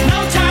in it. No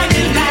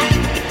turning back.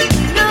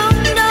 No,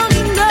 no,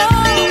 no.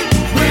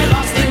 We're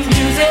lost in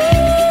music.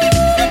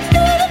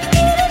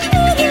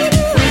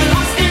 We're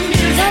lost in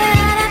music.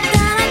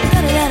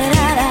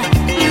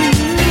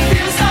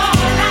 Feel so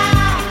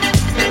alive.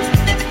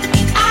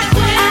 I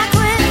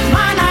quit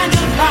my 9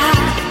 to 5.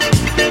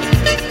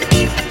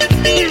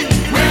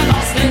 We're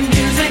lost in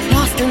music.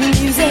 Lost in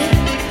music.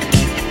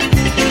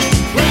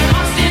 We're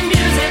lost in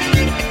music.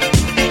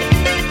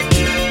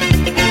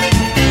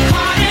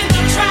 Caught in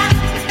the trap.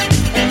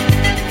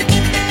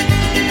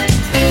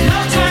 No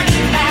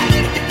turning back.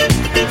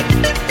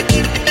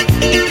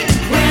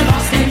 We're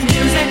lost in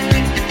music.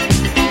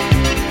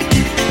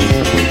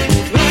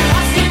 We're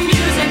lost in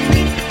music.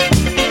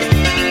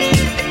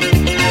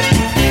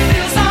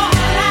 Feel so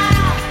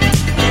alive.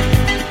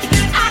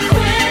 I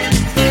quit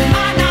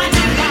my 9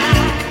 to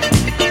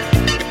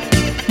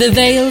 5. The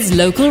Vale's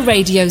local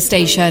radio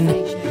station.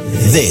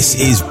 This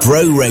is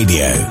Bro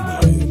Radio.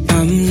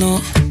 I'm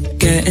not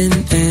getting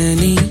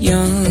any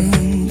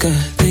younger.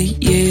 The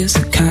years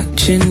are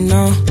catching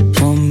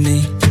up on me.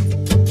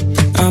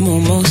 I'm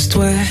almost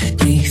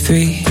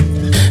 23.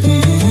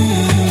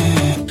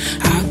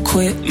 I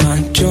quit my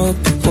job,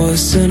 it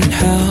wasn't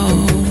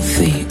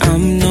healthy.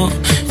 I'm not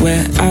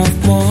where I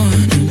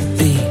wanna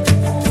be.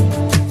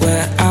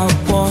 Where I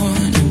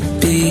wanna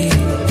be.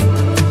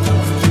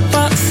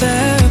 But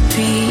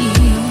therapy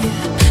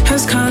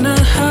has kinda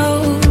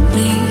helped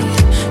me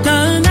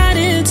learn that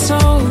it's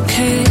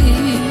okay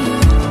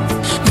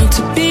not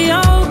to be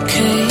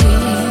okay.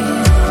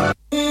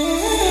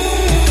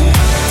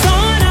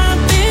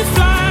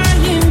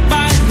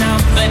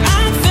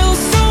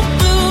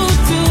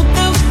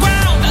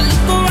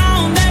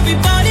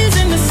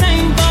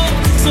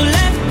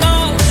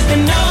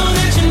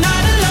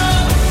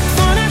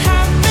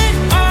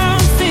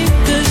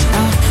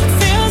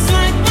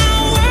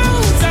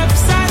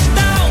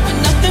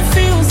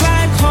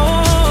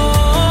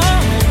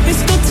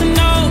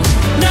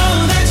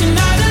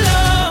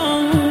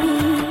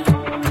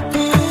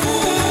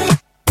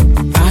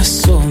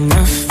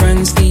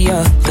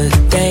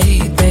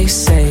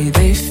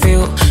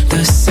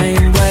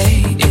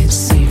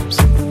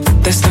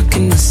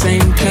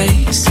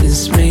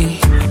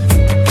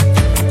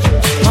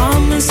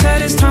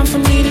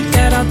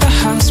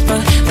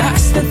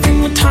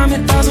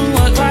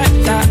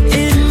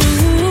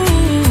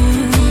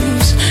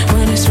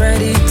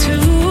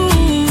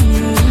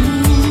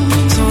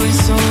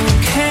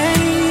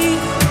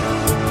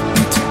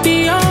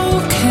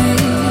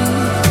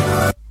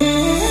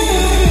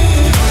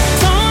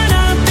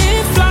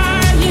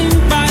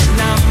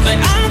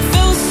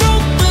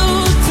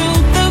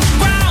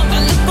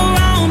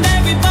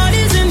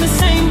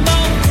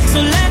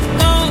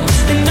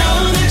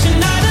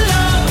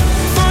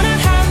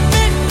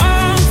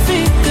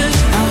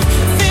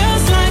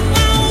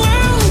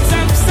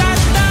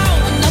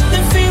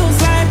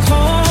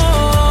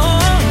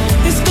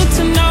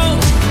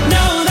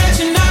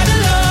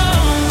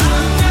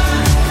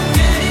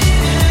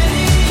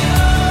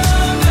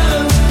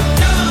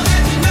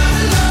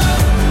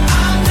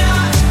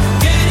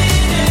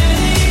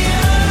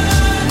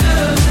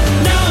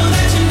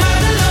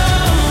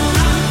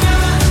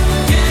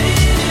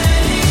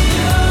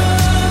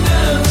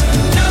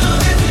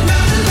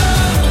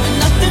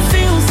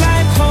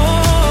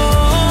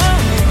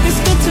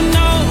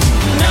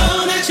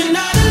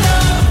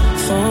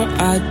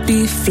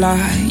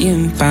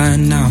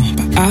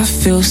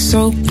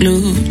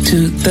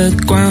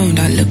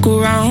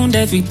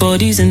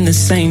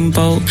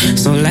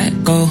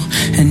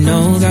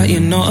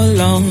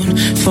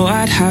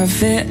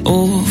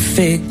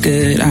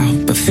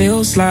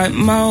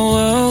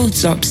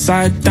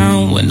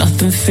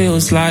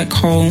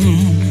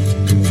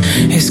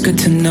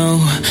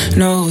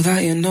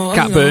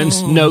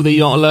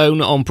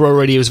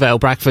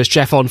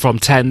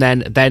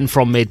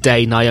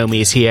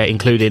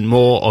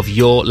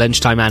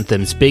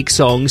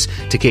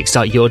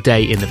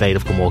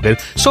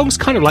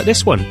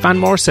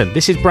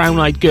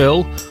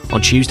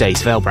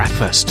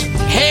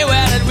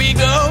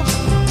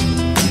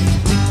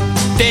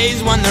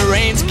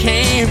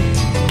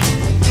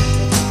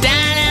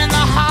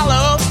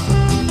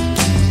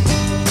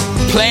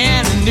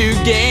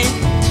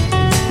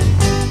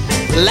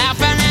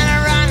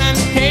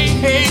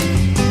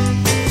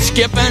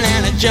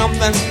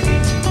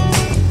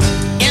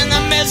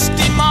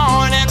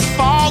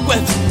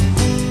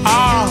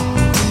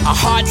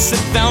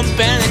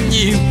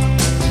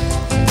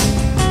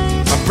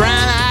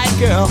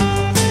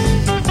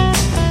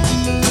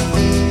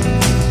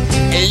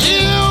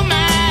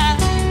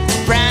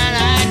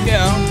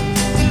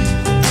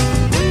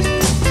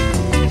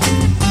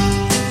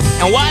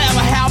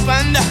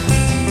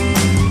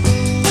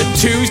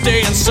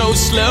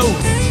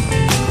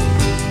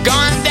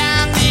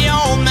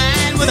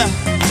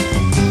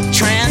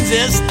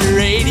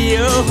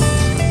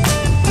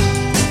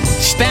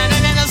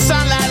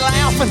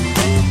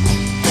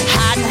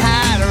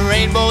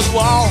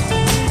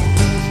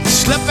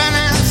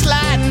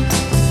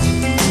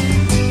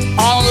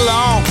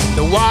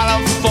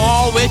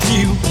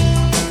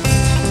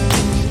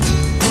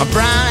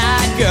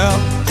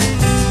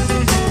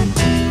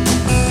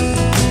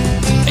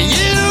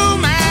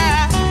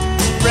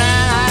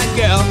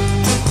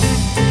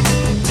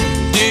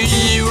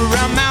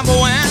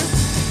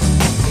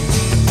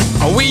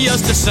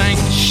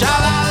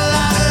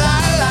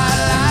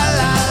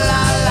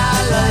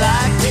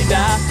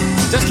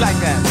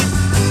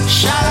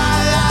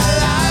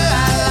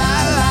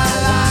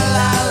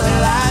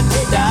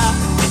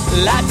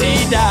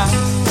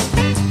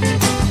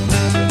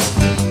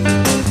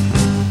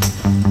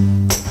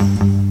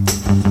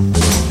 So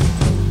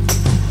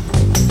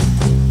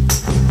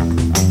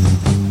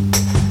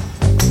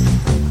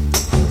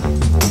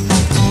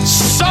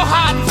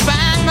hard to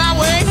find my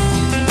way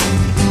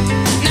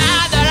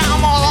now that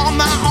I'm all on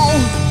my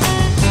own.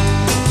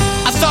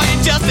 I saw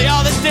you just the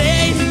other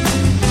day.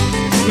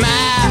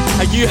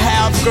 My, you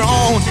have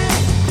grown.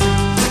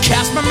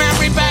 Cast my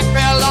memory back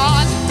there,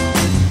 Lord.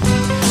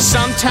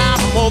 Sometimes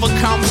I'm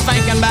overcome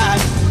thinking about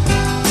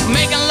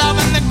making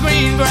love in the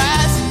green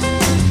grass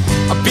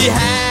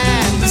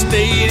behind the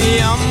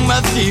stadium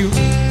with you,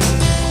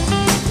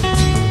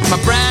 my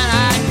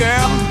brown-eyed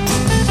girl.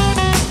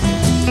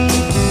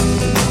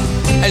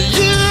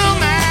 You,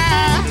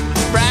 my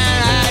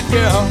brown-eyed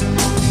girl.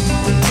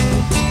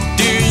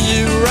 Do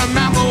you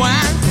remember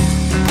when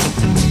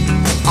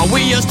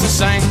we used to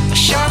sing?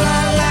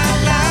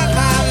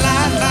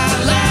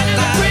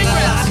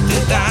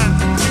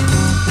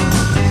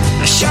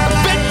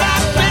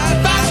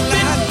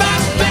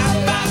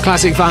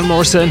 Classic Van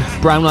Morrison,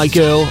 Brown Eyed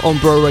Girl on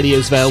Bro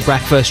Radio's Vale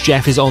Breakfast.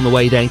 Jeff is on the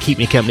way then, keep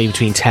me company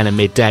between 10 and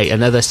midday.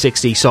 Another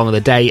 60 song of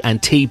the day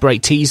and tea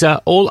break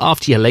teaser, all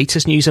after your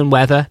latest news and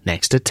weather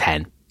next at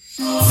 10.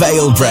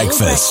 Vale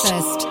Breakfast.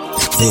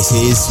 This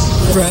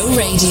is Bro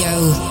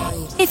Radio.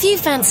 If you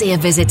fancy a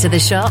visit to the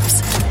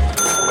shops,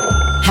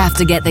 have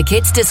to get the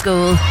kids to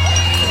school,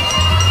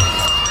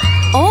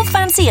 or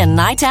fancy a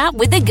night out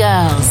with the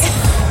girls,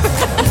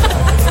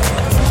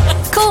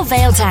 call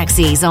Vale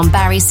Taxis on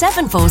Barry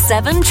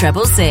 747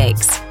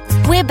 666.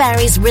 We're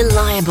Barry's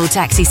reliable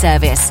taxi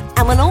service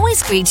and will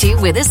always greet you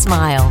with a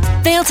smile.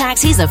 Vale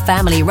Taxis are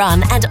family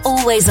run and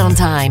always on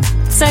time.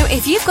 So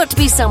if you've got to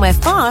be somewhere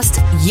fast,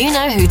 you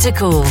know who to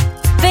call.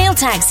 Vale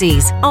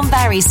Taxis on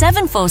Barry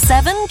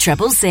 747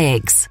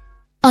 666.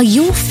 Are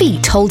your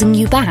feet holding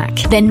you back?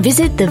 Then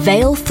visit the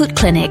Vale Foot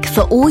Clinic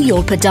for all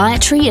your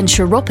podiatry and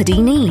chiropody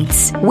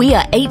needs. We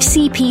are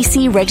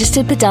HCPC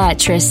registered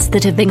podiatrists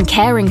that have been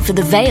caring for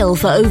the Vale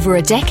for over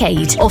a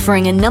decade,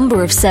 offering a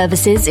number of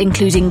services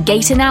including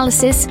gait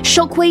analysis,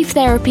 shockwave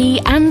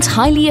therapy, and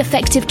highly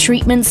effective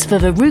treatments for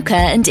verruca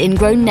and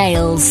ingrown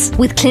nails.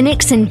 With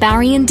clinics in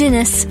Barry and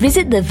Dinnis,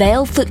 visit the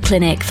Vale Foot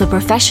Clinic for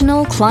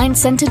professional,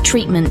 client-centered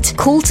treatment.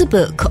 Call to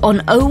book on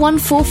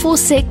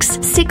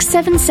 01446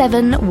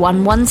 677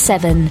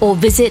 117 or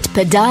visit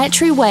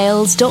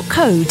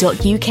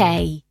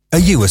podiatrywales.co.uk. Are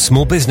you a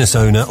small business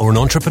owner or an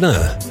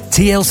entrepreneur?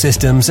 TL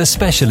Systems are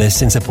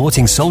specialists in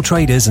supporting sole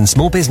traders and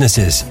small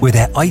businesses with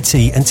their IT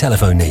and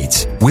telephone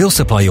needs. We'll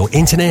supply your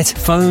internet,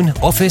 phone,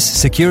 office,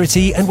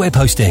 security and web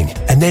hosting,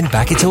 and then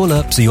back it all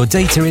up so your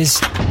data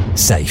is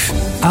safe.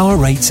 Our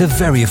rates are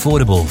very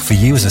affordable for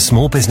you as a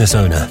small business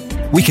owner.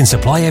 We can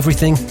supply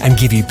everything and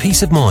give you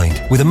peace of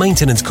mind with a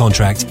maintenance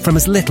contract from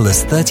as little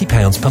as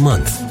 £30 per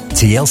month.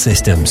 TL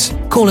Systems.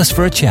 Call us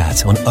for a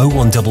chat on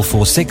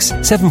 01446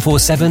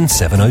 747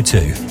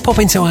 702. Pop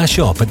into our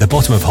shop at the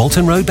bottom of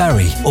Holton Road,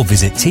 Barry, or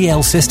visit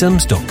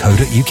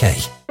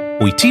tlsystems.co.uk.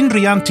 Wyt ti'n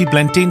riant I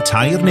blentyn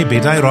tair neu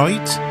bedair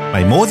oed?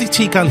 Mae modd I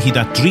ti gael hyd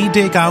at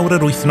 30 awr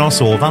yr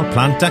wythnos o ofal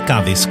plant ac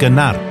addysg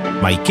gynnar.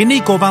 Mae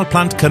cynnig Gofal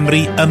Plant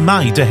Cymru yma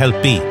I dy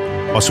helpu.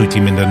 Os wyt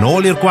ti'n mynd yn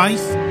ôl i'r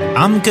gwaith,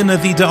 am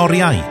gynyddu dy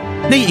oriau,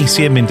 neu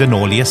eisiau mynd yn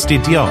ôl I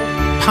astudio,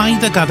 paid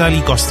â gadael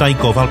I gostau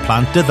Gofal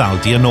Plant dy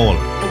ddaldi yn ôl.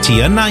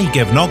 Ti yna I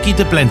gefnogi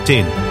dy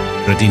blentyn.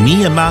 Rydyn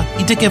ni yma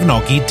I dy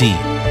gefnogi di.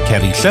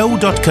 Cer I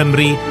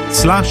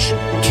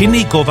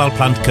llaw.cymru/cynnig Gofal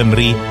Plant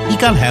Cymru I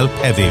gael help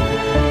heddiw.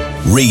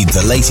 Read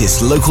the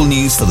latest local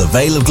news for the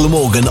Vale of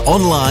Glamorgan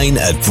online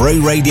at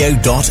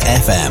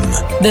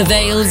browradio.fm. The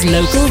Vale's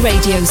local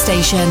radio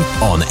station.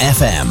 On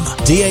FM,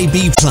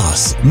 DAB+,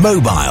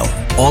 mobile,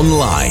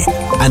 online,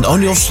 and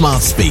on your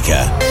smart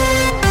speaker.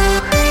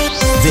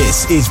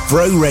 This is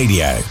Bro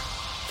Radio.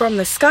 From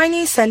the Sky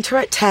News Centre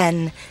at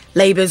 10.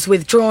 Labour's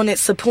withdrawn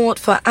its support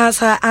for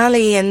Azhar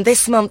Ali in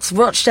this month's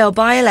Rochdale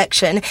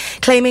by-election,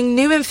 claiming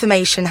new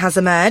information has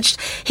emerged.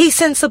 He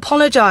since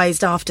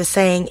apologised after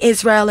saying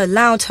Israel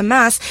allowed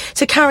Hamas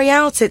to carry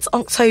out its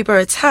October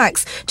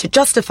attacks to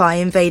justify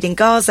invading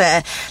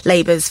Gaza.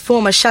 Labour's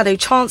former Shadow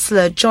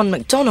Chancellor John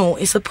McDonnell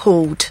is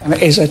appalled. And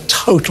it is a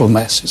total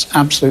mess. It's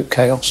absolute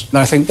chaos. And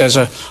I think there's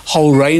a whole range